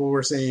other people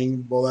were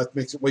saying, well, that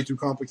makes it way too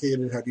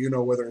complicated. How do you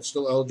know whether it's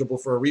still eligible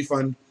for a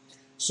refund?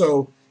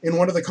 So in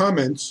one of the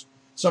comments,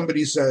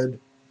 somebody said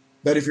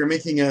that if you're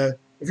making a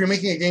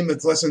game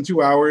that's less than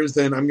 2 hours,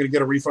 then I'm going to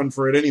get a refund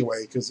for it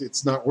anyway because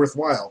it's not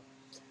worthwhile.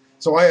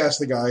 So I asked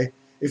the guy,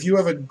 if you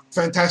have a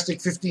fantastic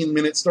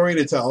 15-minute story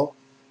to tell,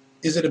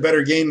 is it a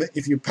better game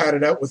if you pad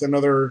it out with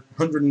another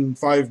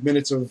 105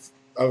 minutes of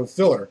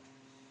filler?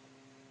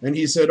 And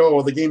he said, oh,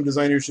 well, the game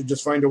designer should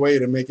just find a way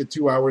to make it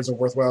 2 hours of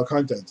worthwhile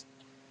content.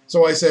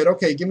 So I said,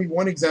 okay, give me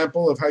one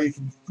example of how you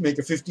can make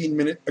a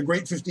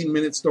great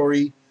 15-minute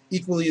story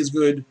equally as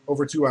good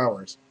over 2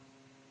 hours.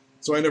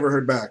 So I never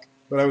heard back,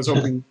 but I was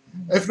hoping,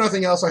 if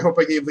nothing else, I hope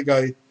I gave the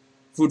guy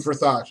food for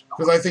thought,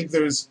 because I think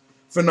there's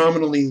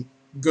phenomenally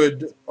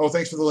good,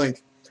 thanks for the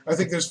link. I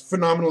think there's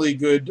phenomenally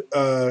good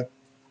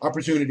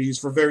opportunities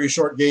for very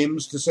short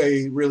games to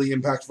say really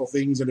impactful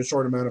things in a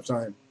short amount of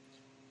time.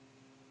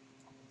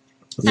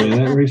 Yeah,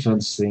 that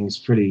refunds thing's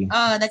pretty.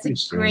 Oh, that's pretty a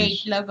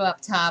strange. great logo up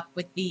top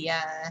with the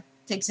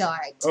pixel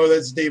art. Oh,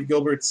 that's Dave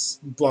Gilbert's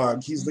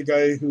blog. He's the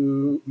guy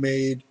who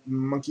made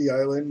Monkey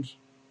Island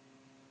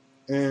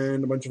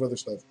and a bunch of other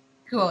stuff.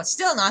 Cool.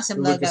 Still an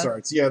awesome logo.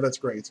 LucasArts. Yeah, that's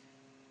great.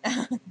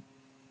 I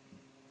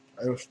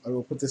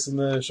will put this in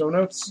the show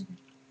notes.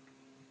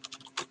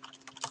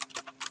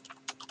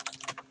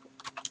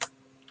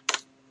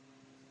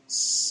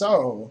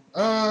 So,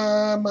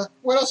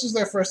 what else is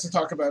there for us to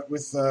talk about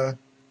with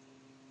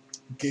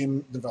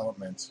game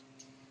development?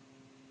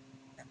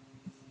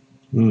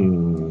 Do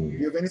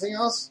you have anything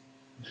else?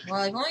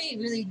 Well, I've only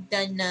really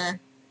done the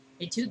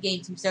 2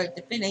 games from start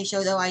to finish,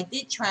 although I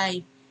did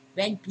try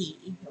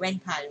Renpod,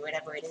 or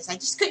whatever it is. I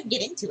just couldn't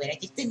get into it. I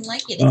just didn't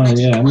like it. Oh,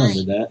 yeah, I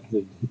remember that.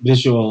 The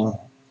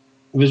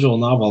visual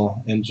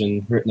novel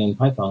engine written in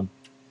Python.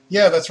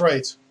 Yeah, that's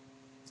right.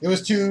 It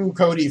was too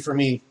codey for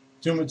me.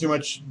 Too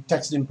much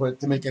text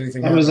input to make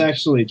anything happen. I was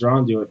actually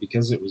drawn to it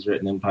because it was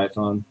written in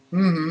Python.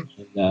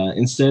 Mm-hmm. And,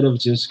 instead of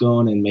just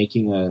going and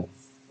making a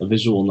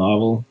visual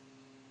novel,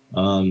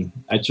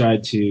 I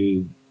tried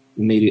to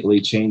immediately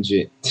change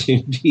it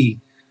to be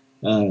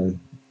a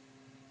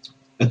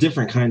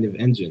different kind of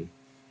engine.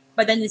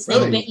 But then the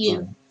snake bit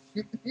you.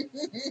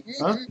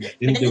 Huh?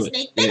 Didn't do the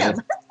snake bit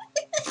him.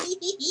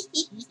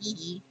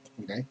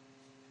 Okay.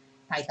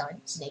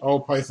 Python, snake. Oh,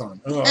 Python.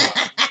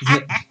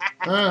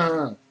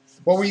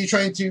 What were you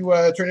trying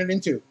to turn it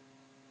into?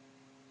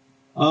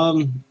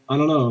 I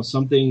don't know.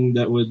 Something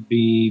that would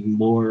be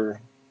more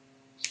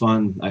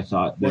fun, I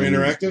thought. More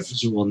interactive?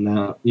 Visual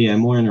now. Yeah,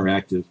 more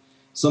interactive.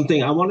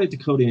 Something, I wanted to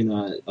code in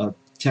a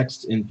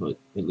text input,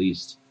 at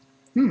least.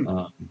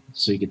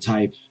 So you could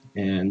type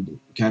and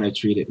kind of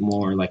treat it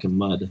more like a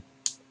MUD.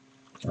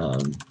 I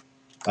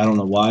don't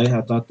know why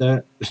I thought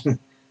that,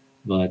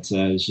 but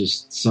it was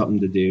just something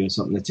to do,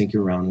 something to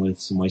tinker around with,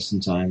 some waste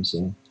some time.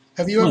 So.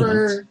 Have you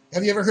ever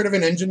heard of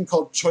an engine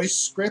called Choice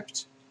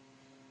Script?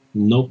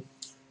 Nope.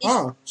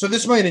 So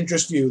this might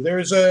interest you.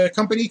 There's a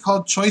company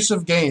called Choice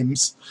of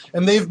Games,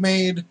 and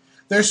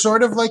they're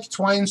sort of like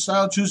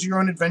Twine-style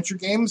choose-your-own-adventure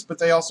games, but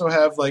they also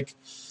have like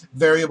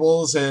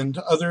variables and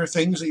other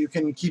things that you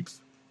can keep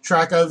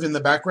track of in the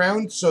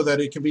background so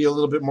that it can be a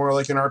little bit more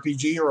like an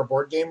RPG or a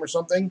board game or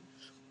something.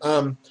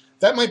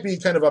 That might be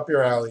kind of up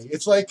your alley.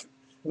 It's like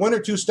one or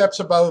two steps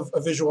above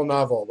a visual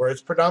novel, where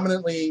it's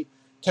predominantly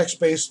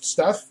text-based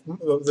stuff.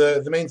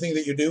 The main thing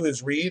that you do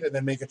is read and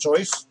then make a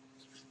choice.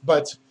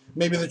 But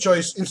maybe the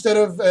choice, instead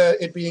of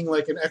it being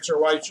like an X or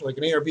Y, like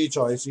an A or B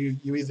choice, you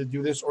either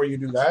do this or you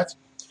do that.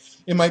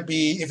 It might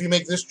be, if you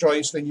make this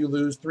choice, then you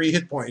lose 3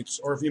 hit points.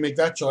 Or if you make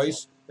that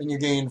choice, then you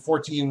gain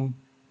 $14.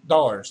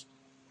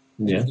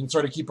 Yeah. You can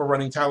sort of keep a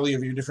running tally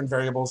of your different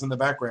variables in the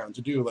background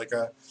to do like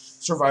a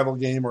survival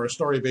game or a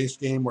story-based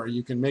game where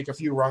you can make a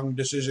few wrong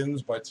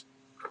decisions, but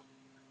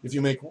if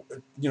you make,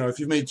 if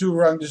you've made 2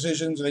 wrong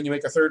decisions and then you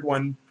make a third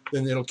one,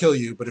 then it'll kill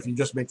you. But if you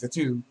just make the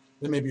 2,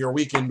 then maybe you're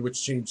weakened,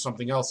 which changed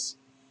something else,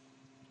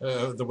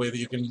 the way that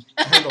you can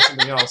handle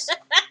something else.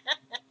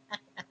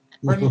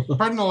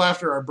 Pardon the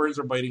laughter. Our birds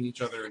are biting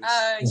each other. And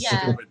it's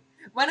stupid.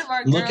 One of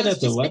our girls looking at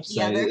the just bit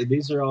the other. website,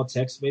 these are all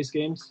text-based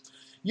games.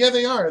 Yeah,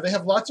 they are. They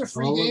have lots of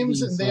free All of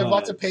games these, and they have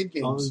lots of paid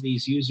games. All of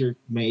these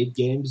user-made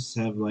games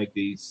have like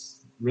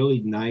these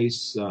really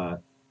nice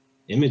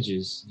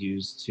images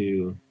used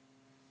to,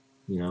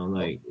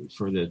 like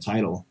for the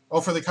title.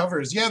 Oh, for the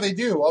covers. Yeah, they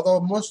do. Although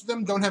most of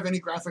them don't have any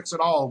graphics at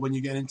all when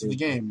you get into the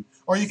game.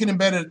 Or you can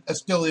embed a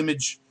still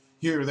image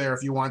here or there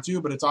if you want to,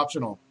 but it's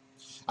optional.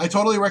 I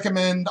totally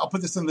recommend, I'll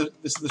put this in the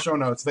show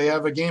notes. They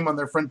have a game on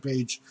their front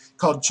page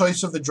called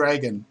Choice of the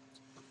Dragon.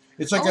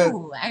 It's like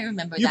I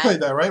remember you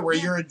played that, right? Where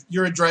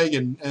you're a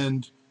dragon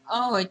and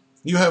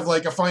you have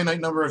like a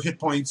finite number of hit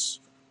points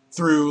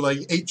through like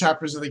 8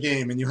 chapters of the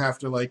game, and you have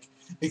to like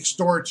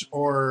extort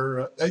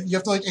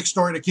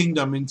a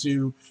kingdom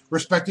into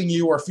respecting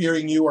you or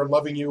fearing you or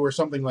loving you or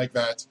something like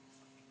that.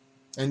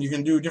 And you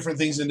can do different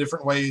things in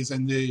different ways,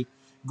 and the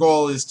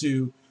goal is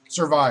to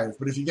survive.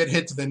 But if you get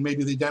hit, then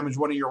maybe they damage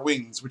one of your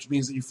wings, which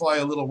means that you fly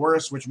a little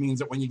worse, which means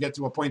that when you get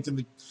to a point in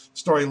the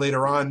story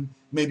later on,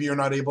 maybe you're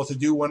not able to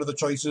do one of the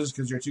choices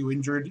because you're too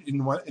injured in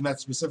that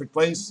specific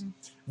place.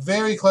 Mm-hmm.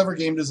 Very clever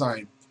game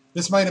design.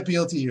 This might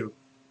appeal to you.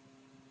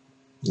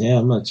 Yeah,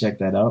 I'm going to check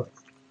that out.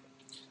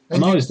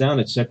 I'm always down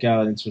to check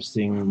out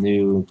interesting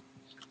new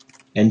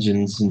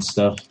engines and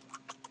stuff.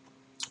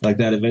 Like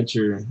that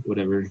adventure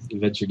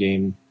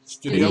game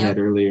that you had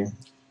earlier.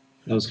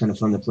 That was kind of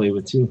fun to play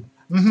with too.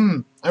 Mm-hmm.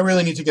 I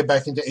really need to get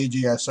back into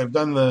AGS. I've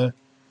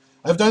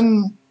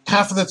done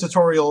half of the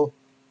tutorial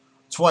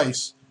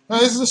twice. Now,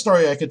 this is a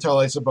story I could tell,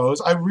 I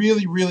suppose. I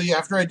really, really,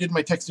 after I did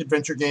my text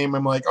adventure game,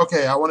 I'm like,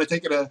 okay, I want to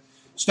take it a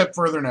step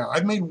further now.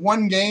 I've made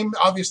one game.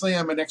 Obviously,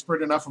 I'm an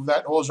expert enough of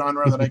that whole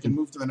genre that I can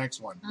move to the next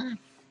one.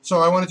 So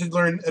I wanted to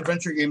learn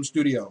Adventure Game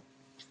Studio.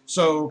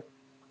 So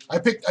I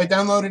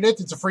downloaded it.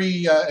 It's a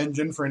free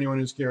engine for anyone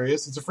who's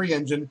curious. It's a free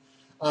engine.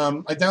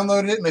 I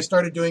downloaded it and I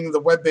started doing the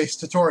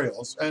web-based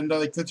tutorials. And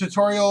like the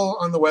tutorial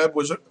on the web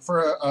was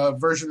for a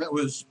version that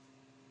was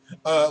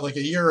like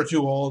a year or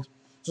 2 old.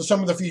 So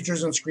some of the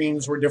features and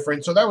screens were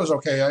different. So that was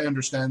okay. I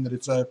understand that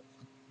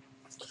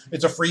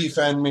it's a free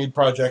fan-made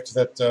project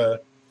that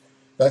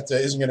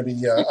isn't going to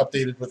be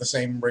updated with the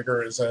same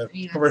rigor as a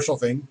commercial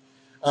thing.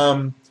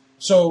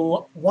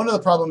 So one of the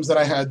problems that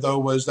I had, though,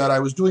 was that I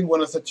was doing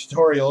one of the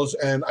tutorials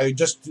and I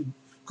just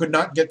could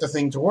not get the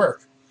thing to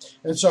work.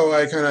 And so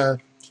I kind of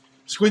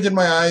squinted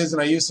my eyes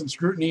and I used some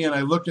scrutiny and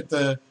I looked at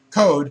the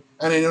code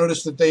and I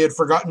noticed that they had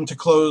forgotten to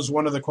close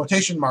one of the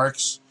quotation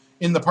marks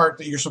in the part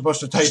that you're supposed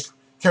to type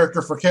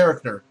character for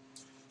character.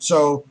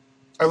 So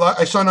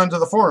I signed onto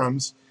the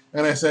forums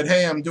and I said,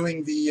 hey, I'm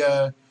doing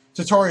the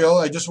tutorial.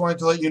 I just wanted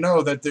to let you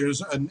know that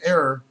there's an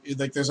error,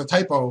 like there's a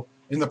typo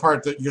in the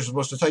part that you're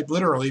supposed to type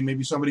literally.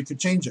 Maybe somebody could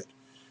change it.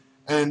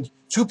 And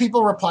 2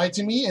 people replied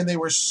to me and they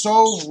were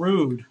so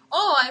rude.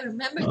 Oh, I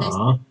remember this.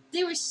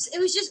 It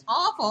was just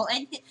awful,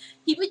 and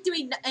he was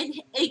doing, and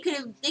they could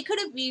have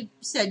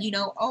said,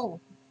 oh,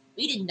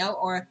 we didn't know,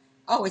 or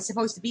oh, it's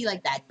supposed to be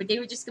like that, but they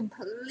were just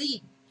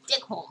complete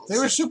dickholes. They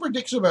were super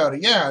dicks about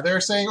it. Yeah, they're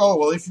saying, oh,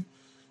 well, if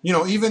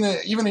even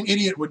an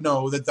idiot would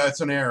know that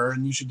that's an error,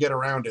 and you should get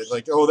around it.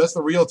 Like, oh, that's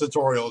the real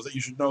tutorials that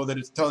you should know that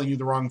it's telling you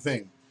the wrong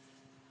thing.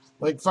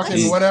 Like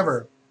fucking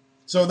whatever.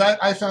 So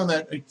that I found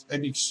that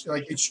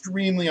like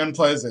extremely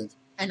unpleasant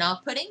and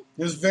off-putting.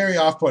 It was very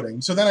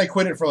off-putting. So then I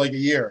quit it for like a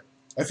year.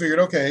 I figured,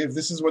 okay, if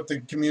this is what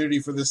the community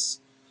for this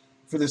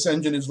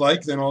engine is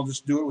like, then I'll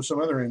just do it with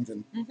some other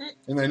engine. Mm-hmm.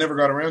 And I never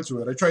got around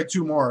to it. I tried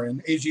 2 more,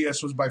 and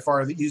AGS was by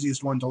far the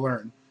easiest one to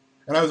learn.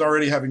 And I was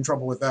already having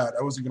trouble with that.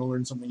 I wasn't going to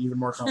learn something even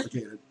more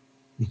complicated.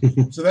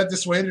 So that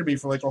dissuaded me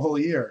for like a whole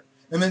year.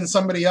 And then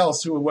somebody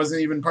else who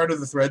wasn't even part of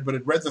the thread but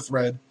had read the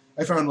thread,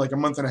 I found like a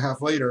month and a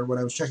half later when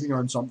I was checking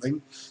on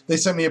something, they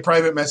sent me a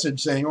private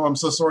message saying, oh, I'm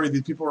so sorry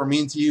these people were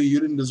mean to you.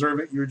 You didn't deserve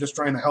it. You were just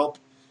trying to help.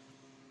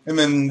 And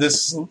then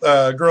this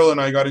girl and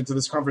I got into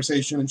this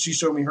conversation, and she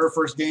showed me her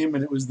first game,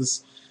 and it was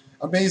this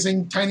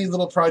amazing tiny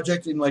little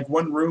project in like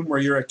one room where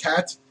you're a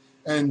cat,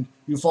 and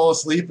you fall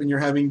asleep, and you're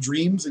having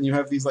dreams, and you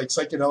have these like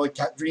psychedelic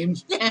cat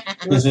dreams.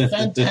 It was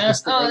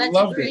fantastic. Oh, I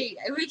loved great.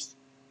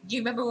 Do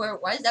you remember where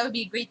it was? That would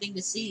be a great thing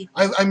to see.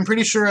 I'm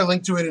pretty sure I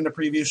linked to it in a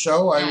previous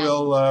show.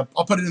 Yeah.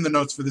 I'll put it in the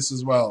notes for this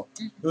as well.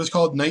 Mm-hmm. It was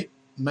called Night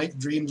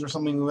Dreams or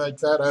something like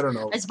that. I don't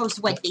know. As opposed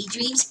to what,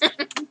 daydreams?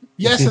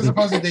 Yes, as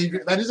opposed to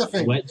daydream. That is a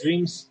thing. Wet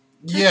dreams.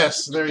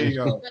 Yes, there you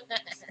go.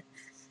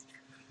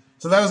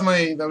 So that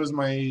was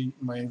my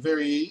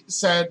very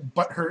sad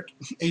butthurt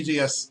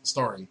AGS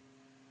story.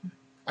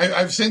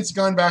 I've since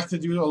gone back to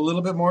do a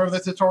little bit more of the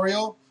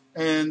tutorial,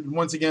 and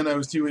once again I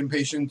was too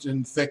impatient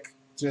and thick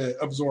to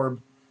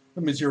absorb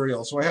the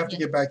material. So I have to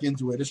get back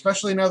into it,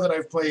 especially now that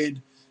I've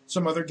played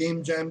some other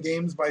game jam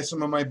games by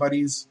some of my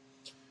buddies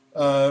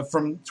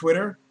from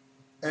Twitter,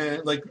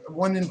 and like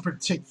one in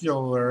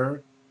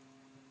particular.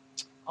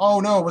 Oh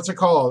no, what's it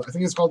called? I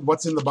think it's called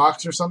 "What's in the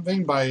Box" or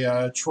something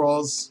by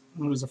Trolls,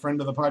 who's a friend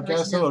of the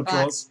podcast. Hello,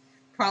 Trolls.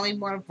 Probably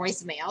more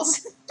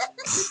voicemails.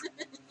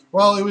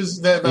 Well, it was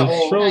the If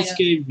whole. Trolls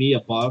gave me a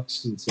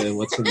box and said,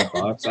 "What's in the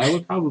box?" I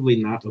would probably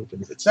not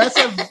open it.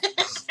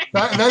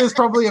 That is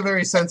probably a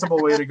very sensible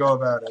way to go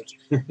about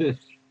it.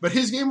 But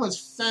his game was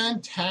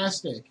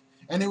fantastic,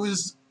 and it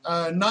was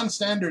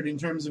non-standard in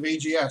terms of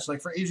AGS.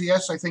 Like for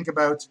AGS, I think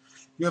about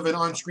you have an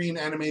on-screen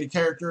animated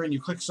character, and you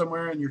click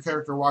somewhere, and your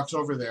character walks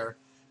over there.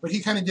 But he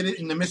kind of did it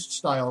in the Myst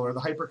style or the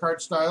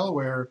Hypercard style,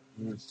 where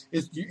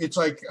it's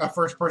like a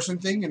first-person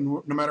thing, and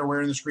no matter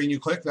where in the screen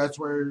you click, that's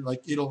where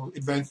like it'll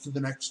advance to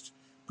the next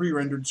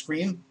pre-rendered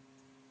screen.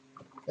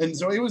 And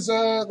so it was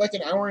like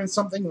an hour and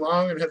something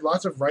long, and had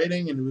lots of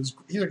writing, and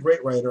he's a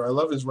great writer. I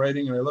love his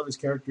writing, and I love his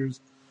characters.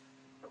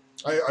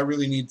 I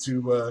really need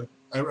to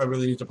I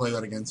really need to play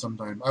that again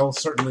sometime. I will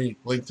certainly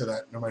link to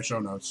that in my show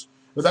notes.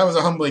 But that was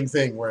a humbling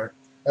thing where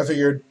I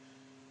figured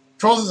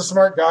Trolls is a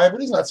smart guy, but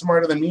he's not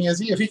smarter than me, is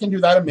he? If he can do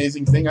that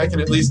amazing thing, I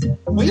can at least...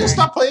 Will you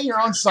stop playing your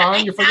own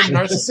song, you freaking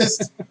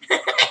narcissist?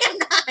 I'm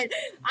not.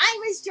 I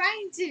was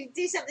trying to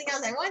do something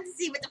else. I wanted to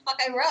see what the fuck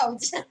I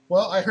wrote.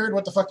 Well, I heard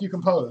what the fuck you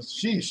composed.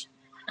 Sheesh.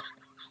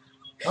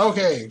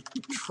 Okay.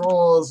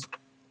 Trolls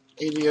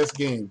ADS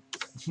game.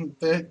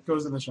 That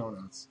goes in the show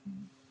notes.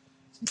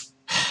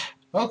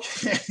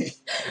 Okay.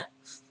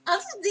 I'll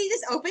just leave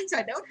this open so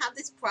I don't have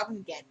this problem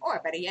again. Or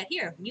better yet,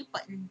 here, mute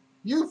button.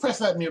 You press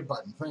that mute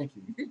button. Thank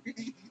you.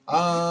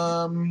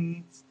 I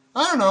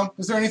don't know.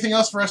 Is there anything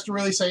else for us to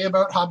really say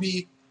about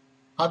hobby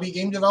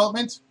game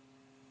development?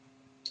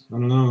 I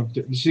don't know.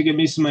 You should give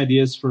me some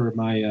ideas for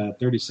my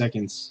 30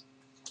 seconds.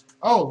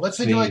 Oh, let's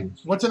think like,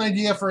 what's an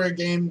idea for a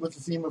game with a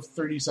theme of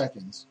 30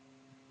 seconds?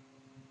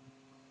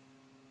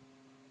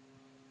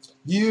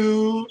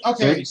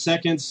 30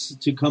 seconds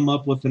to come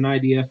up with an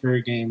idea for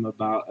a game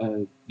about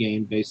a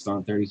game based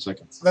on 30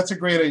 seconds. That's a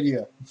great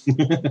idea.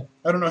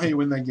 I don't know how you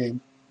win that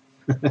game.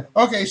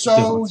 Okay,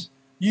 so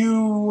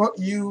you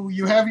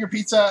have your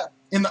pizza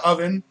in the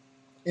oven,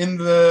 in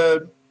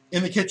the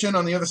kitchen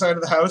on the other side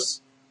of the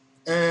house,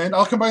 and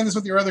I'll combine this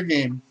with your other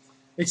game,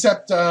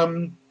 except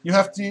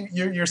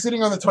you're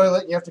sitting on the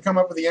toilet and you have to come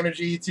up with the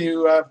energy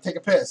to take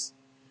a piss,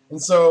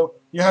 and so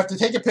you have to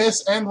take a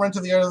piss and run to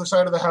the other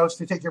side of the house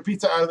to take your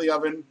pizza out of the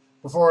oven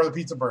before the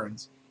pizza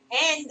burns.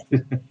 And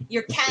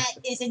your cat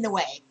is in the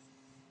way.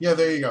 Yeah,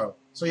 there you go.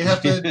 So you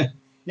have to.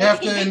 You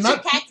have to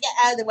not your cat get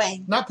out of the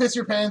way. Not piss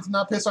your pants,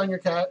 not piss on your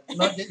cat,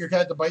 not get your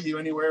cat to bite you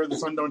anywhere where the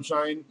sun don't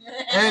shine,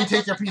 and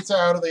take your pizza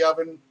out of the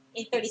oven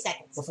in 30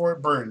 seconds before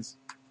it burns.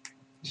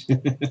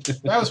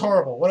 That was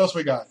horrible. What else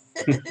we got?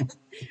 I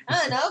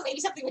don't know.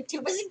 Maybe something with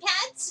tubas and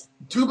cats.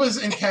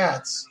 Tubas and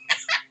cats.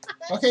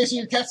 Okay, so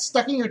your cat's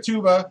stuck in your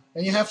tuba,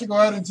 and you have to go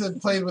out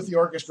and play with the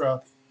orchestra.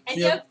 And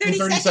you have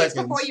 30 seconds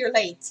before you're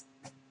late.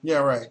 Yeah,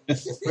 right.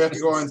 We have to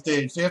go on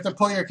stage. So you have to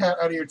pull your cat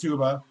out of your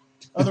tuba.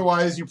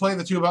 Otherwise, you play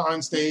the tuba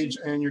on stage,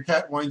 and your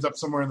cat winds up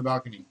somewhere in the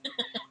balcony.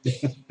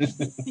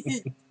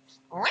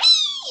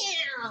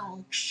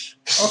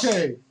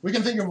 Okay, we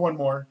can think of one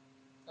more.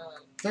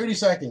 30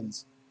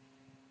 seconds.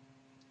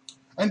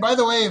 And by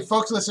the way,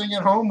 folks listening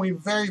at home, we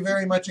very,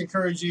 very much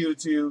encourage you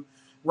to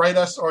write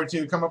us or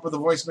to come up with a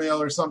voicemail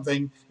or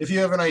something. If you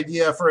have an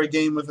idea for a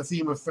game with a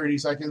theme of 30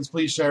 seconds,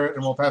 please share it,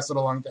 and we'll pass it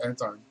along to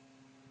Anton.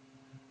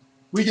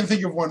 We can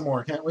think of one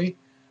more, can't we?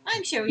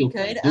 I'm sure we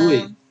could.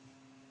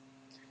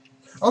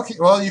 Okay,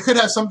 well, you could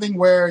have something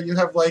where you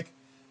have, like,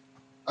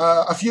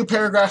 a few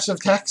paragraphs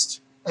of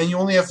text, and you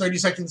only have 30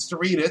 seconds to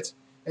read it,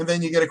 and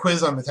then you get a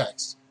quiz on the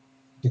text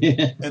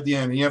at the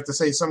end, and you have to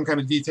say some kind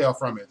of detail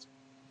from it.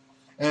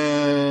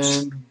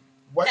 And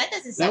what? That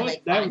doesn't sound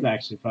like that would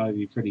actually probably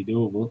be pretty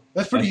doable.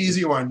 That's a pretty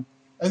easy one.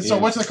 And so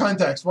what's the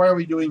context? Why are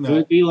we doing that? It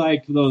would be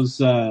like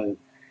those, it'd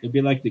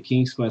be like the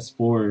King's Quest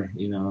 4,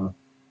 you know,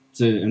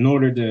 in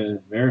order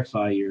to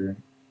verify your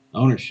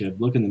ownership,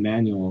 look in the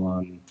manual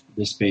on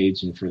this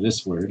page and for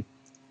this word.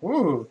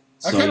 Ooh,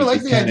 so I kind of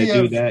like the idea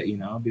do that, you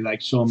know, be like,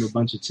 show them a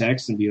bunch of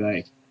text and be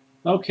like,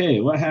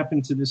 okay, what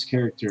happened to this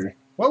character?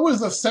 What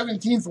was the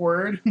 17th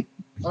word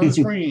on the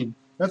screen?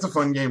 That's a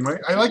fun game, right?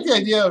 I like the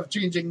idea of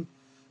turning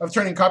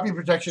copy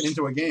protection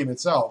into a game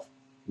itself.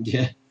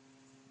 Yeah.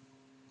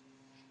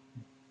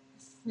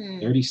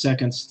 30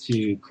 seconds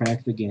to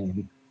crack the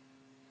game.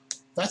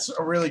 That's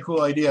a really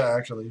cool idea,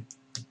 actually.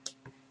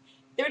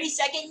 30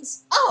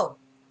 seconds. Oh,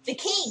 the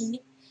king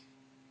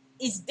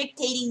is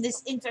dictating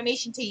this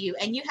information to you,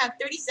 and you have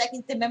 30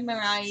 seconds to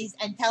memorize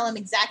and tell him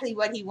exactly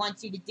what he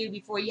wants you to do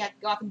before you have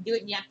to go off and do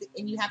it,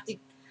 and you have to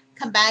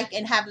come back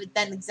and have it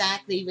done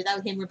exactly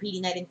without him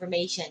repeating that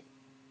information.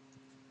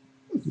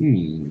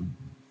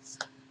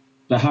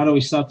 But how do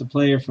we stop the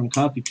player from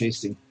copy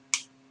pasting?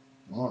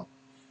 Oh.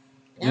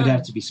 It would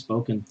have to be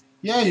spoken.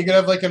 Yeah, you could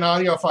have like an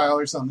audio file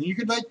or something. You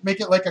could like make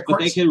it like a But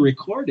they could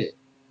record it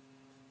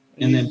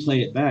and then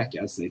play it back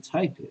as they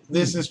type it.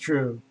 This is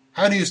true.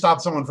 How do you stop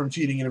someone from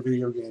cheating in a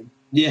video game?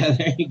 Yeah,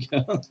 there you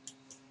go.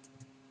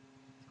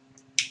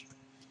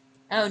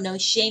 Oh no,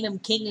 shame him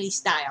kingly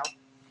style.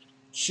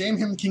 Shame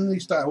him kingly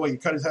style. What, you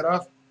cut his head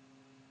off?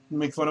 You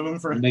make fun of him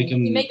for... Make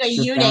him You make a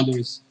strip eunuch. down to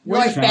his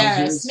Lord Barris.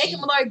 trousers. Make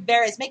him Lord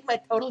Barris. Make him a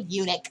total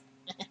eunuch.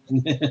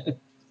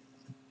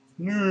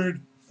 Nerd.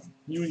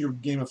 You and your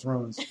Game of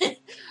Thrones.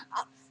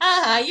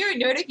 You're a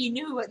nerd if you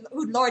knew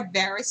who Lord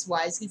Varys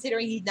was,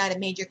 considering he's not a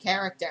major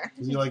character.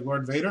 Is he like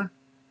Lord Vader?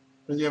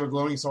 Does he have a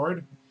glowing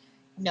sword?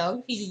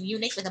 No, he's a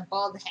eunuch with a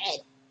bald head,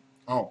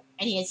 Oh.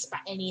 and he has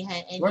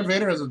Lord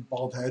Vader has a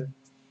bald head.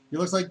 He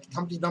looks like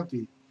Humpty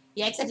Dumpty.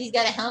 Yeah, except he's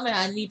got a helmet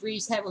on and he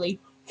breathes heavily.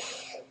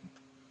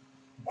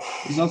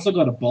 He's also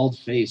got a bald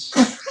face.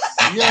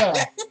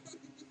 Yeah.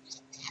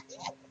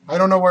 I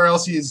don't know where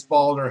else he is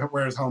bald or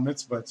wears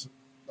helmets, but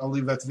I'll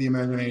leave that to the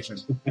imagination.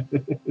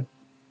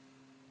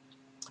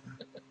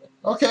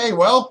 Okay,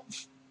 well,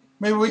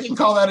 maybe we can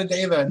call that a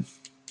day then.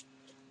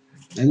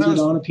 Ended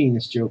on a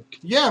penis joke.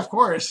 Yeah, of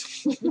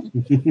course.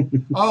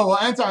 Oh, well,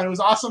 Anton, it was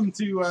awesome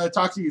to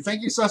talk to you.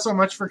 Thank you so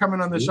much for coming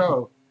on the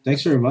show.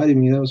 Thanks for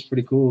inviting me. That was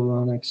pretty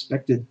cool.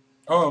 Unexpected.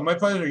 Oh, my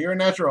pleasure. You're a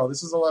natural.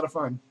 This is a lot of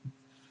fun.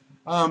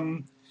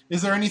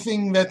 Is there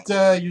anything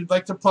that you'd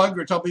like to plug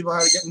or tell people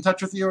how to get in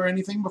touch with you or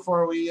anything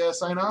before we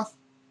sign off?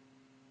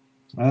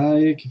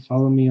 You can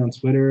follow me on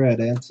Twitter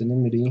at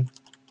Antonymity.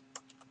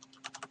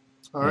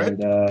 All right.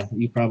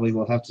 And you probably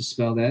will have to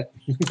spell that.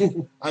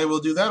 I will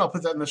do that. I'll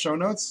put that in the show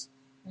notes.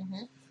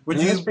 Mm-hmm. Would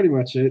That's pretty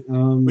much it.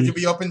 Would you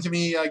be open to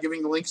me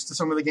giving the links to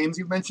some of the games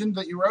you've mentioned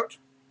that you wrote?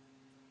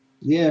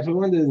 Yeah, if I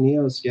wanted to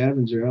Neo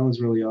Scavenger, that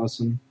was really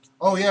awesome.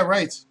 Oh, yeah,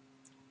 right.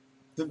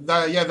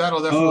 Yeah,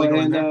 that'll definitely go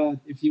in there.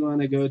 If you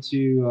want to go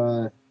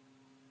to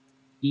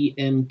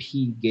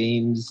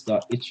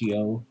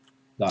empgames.itch.io,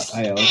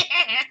 I have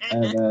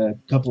a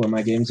couple of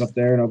my games up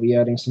there, and I'll be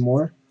adding some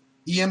more.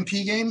 EMP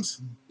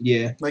games?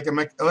 Yeah. Like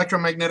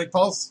electromagnetic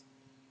pulse?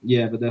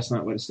 Yeah, but that's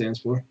not what it stands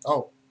for.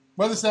 Oh.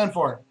 What does it stand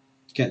for?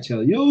 Can't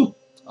tell you.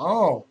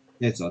 Oh.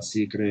 It's a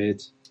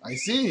secret. I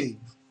see.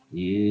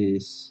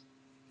 Yes.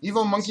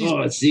 Evil monkeys.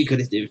 Oh, it's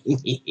secretive.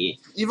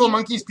 Evil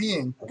monkeys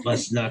peeing. I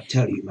must not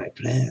tell you my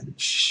plan.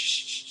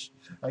 Shh.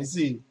 I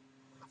see.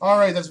 All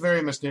right, that's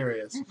very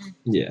mysterious.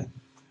 Yeah.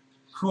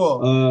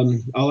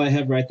 Cool. All I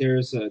have right there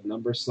is a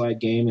number slide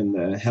game and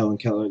the Helen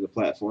Keller, the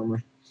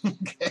platformer.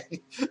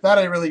 Okay. That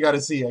I really got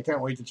to see. I can't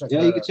wait to check it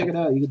out. Yeah, you can check it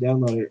out. You can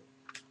download it.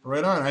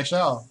 Right on. I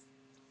shall.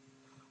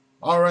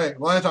 All right.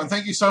 Well, Anton,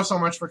 thank you so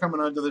much for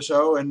coming on to the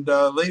show. And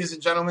ladies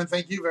and gentlemen,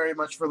 thank you very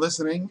much for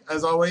listening.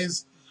 As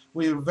always,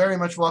 we very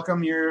much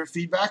welcome your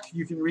feedback.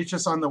 You can reach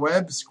us on the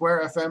web,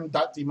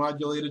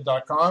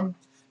 squarefm.demodulated.com,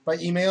 by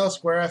email,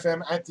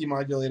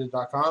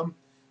 squarefm@demodulated.com,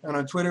 and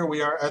on Twitter,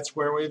 we are at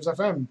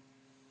squarewavesfm.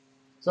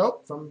 So,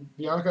 from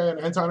Bianca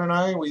and Anton and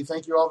I, we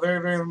thank you all very,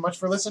 very much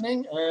for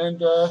listening,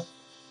 and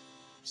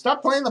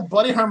stop playing the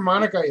bloody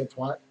harmonica, you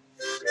twat.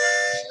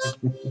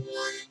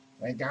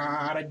 My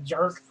God, a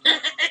jerk.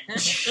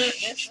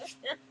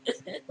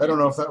 I don't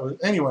know if that was...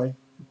 Anyway,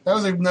 that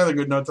was another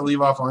good note to leave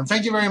off on.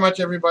 Thank you very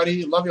much,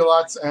 everybody. Love you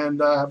lots, and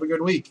have a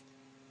good week.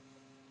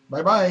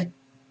 Bye-bye.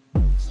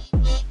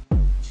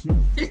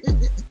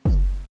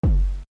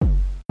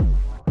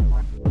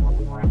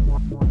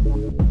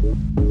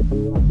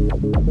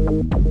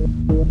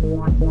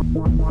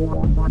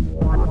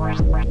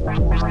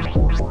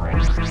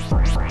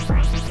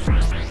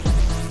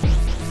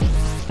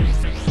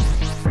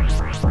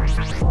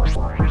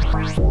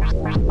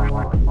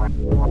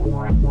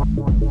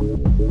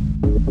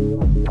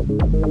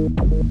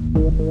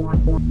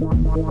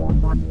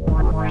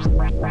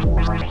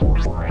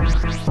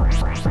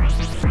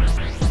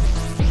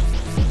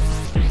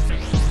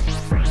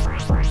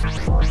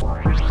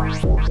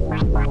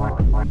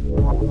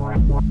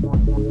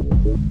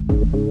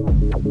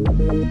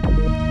 Thank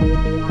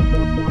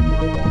you.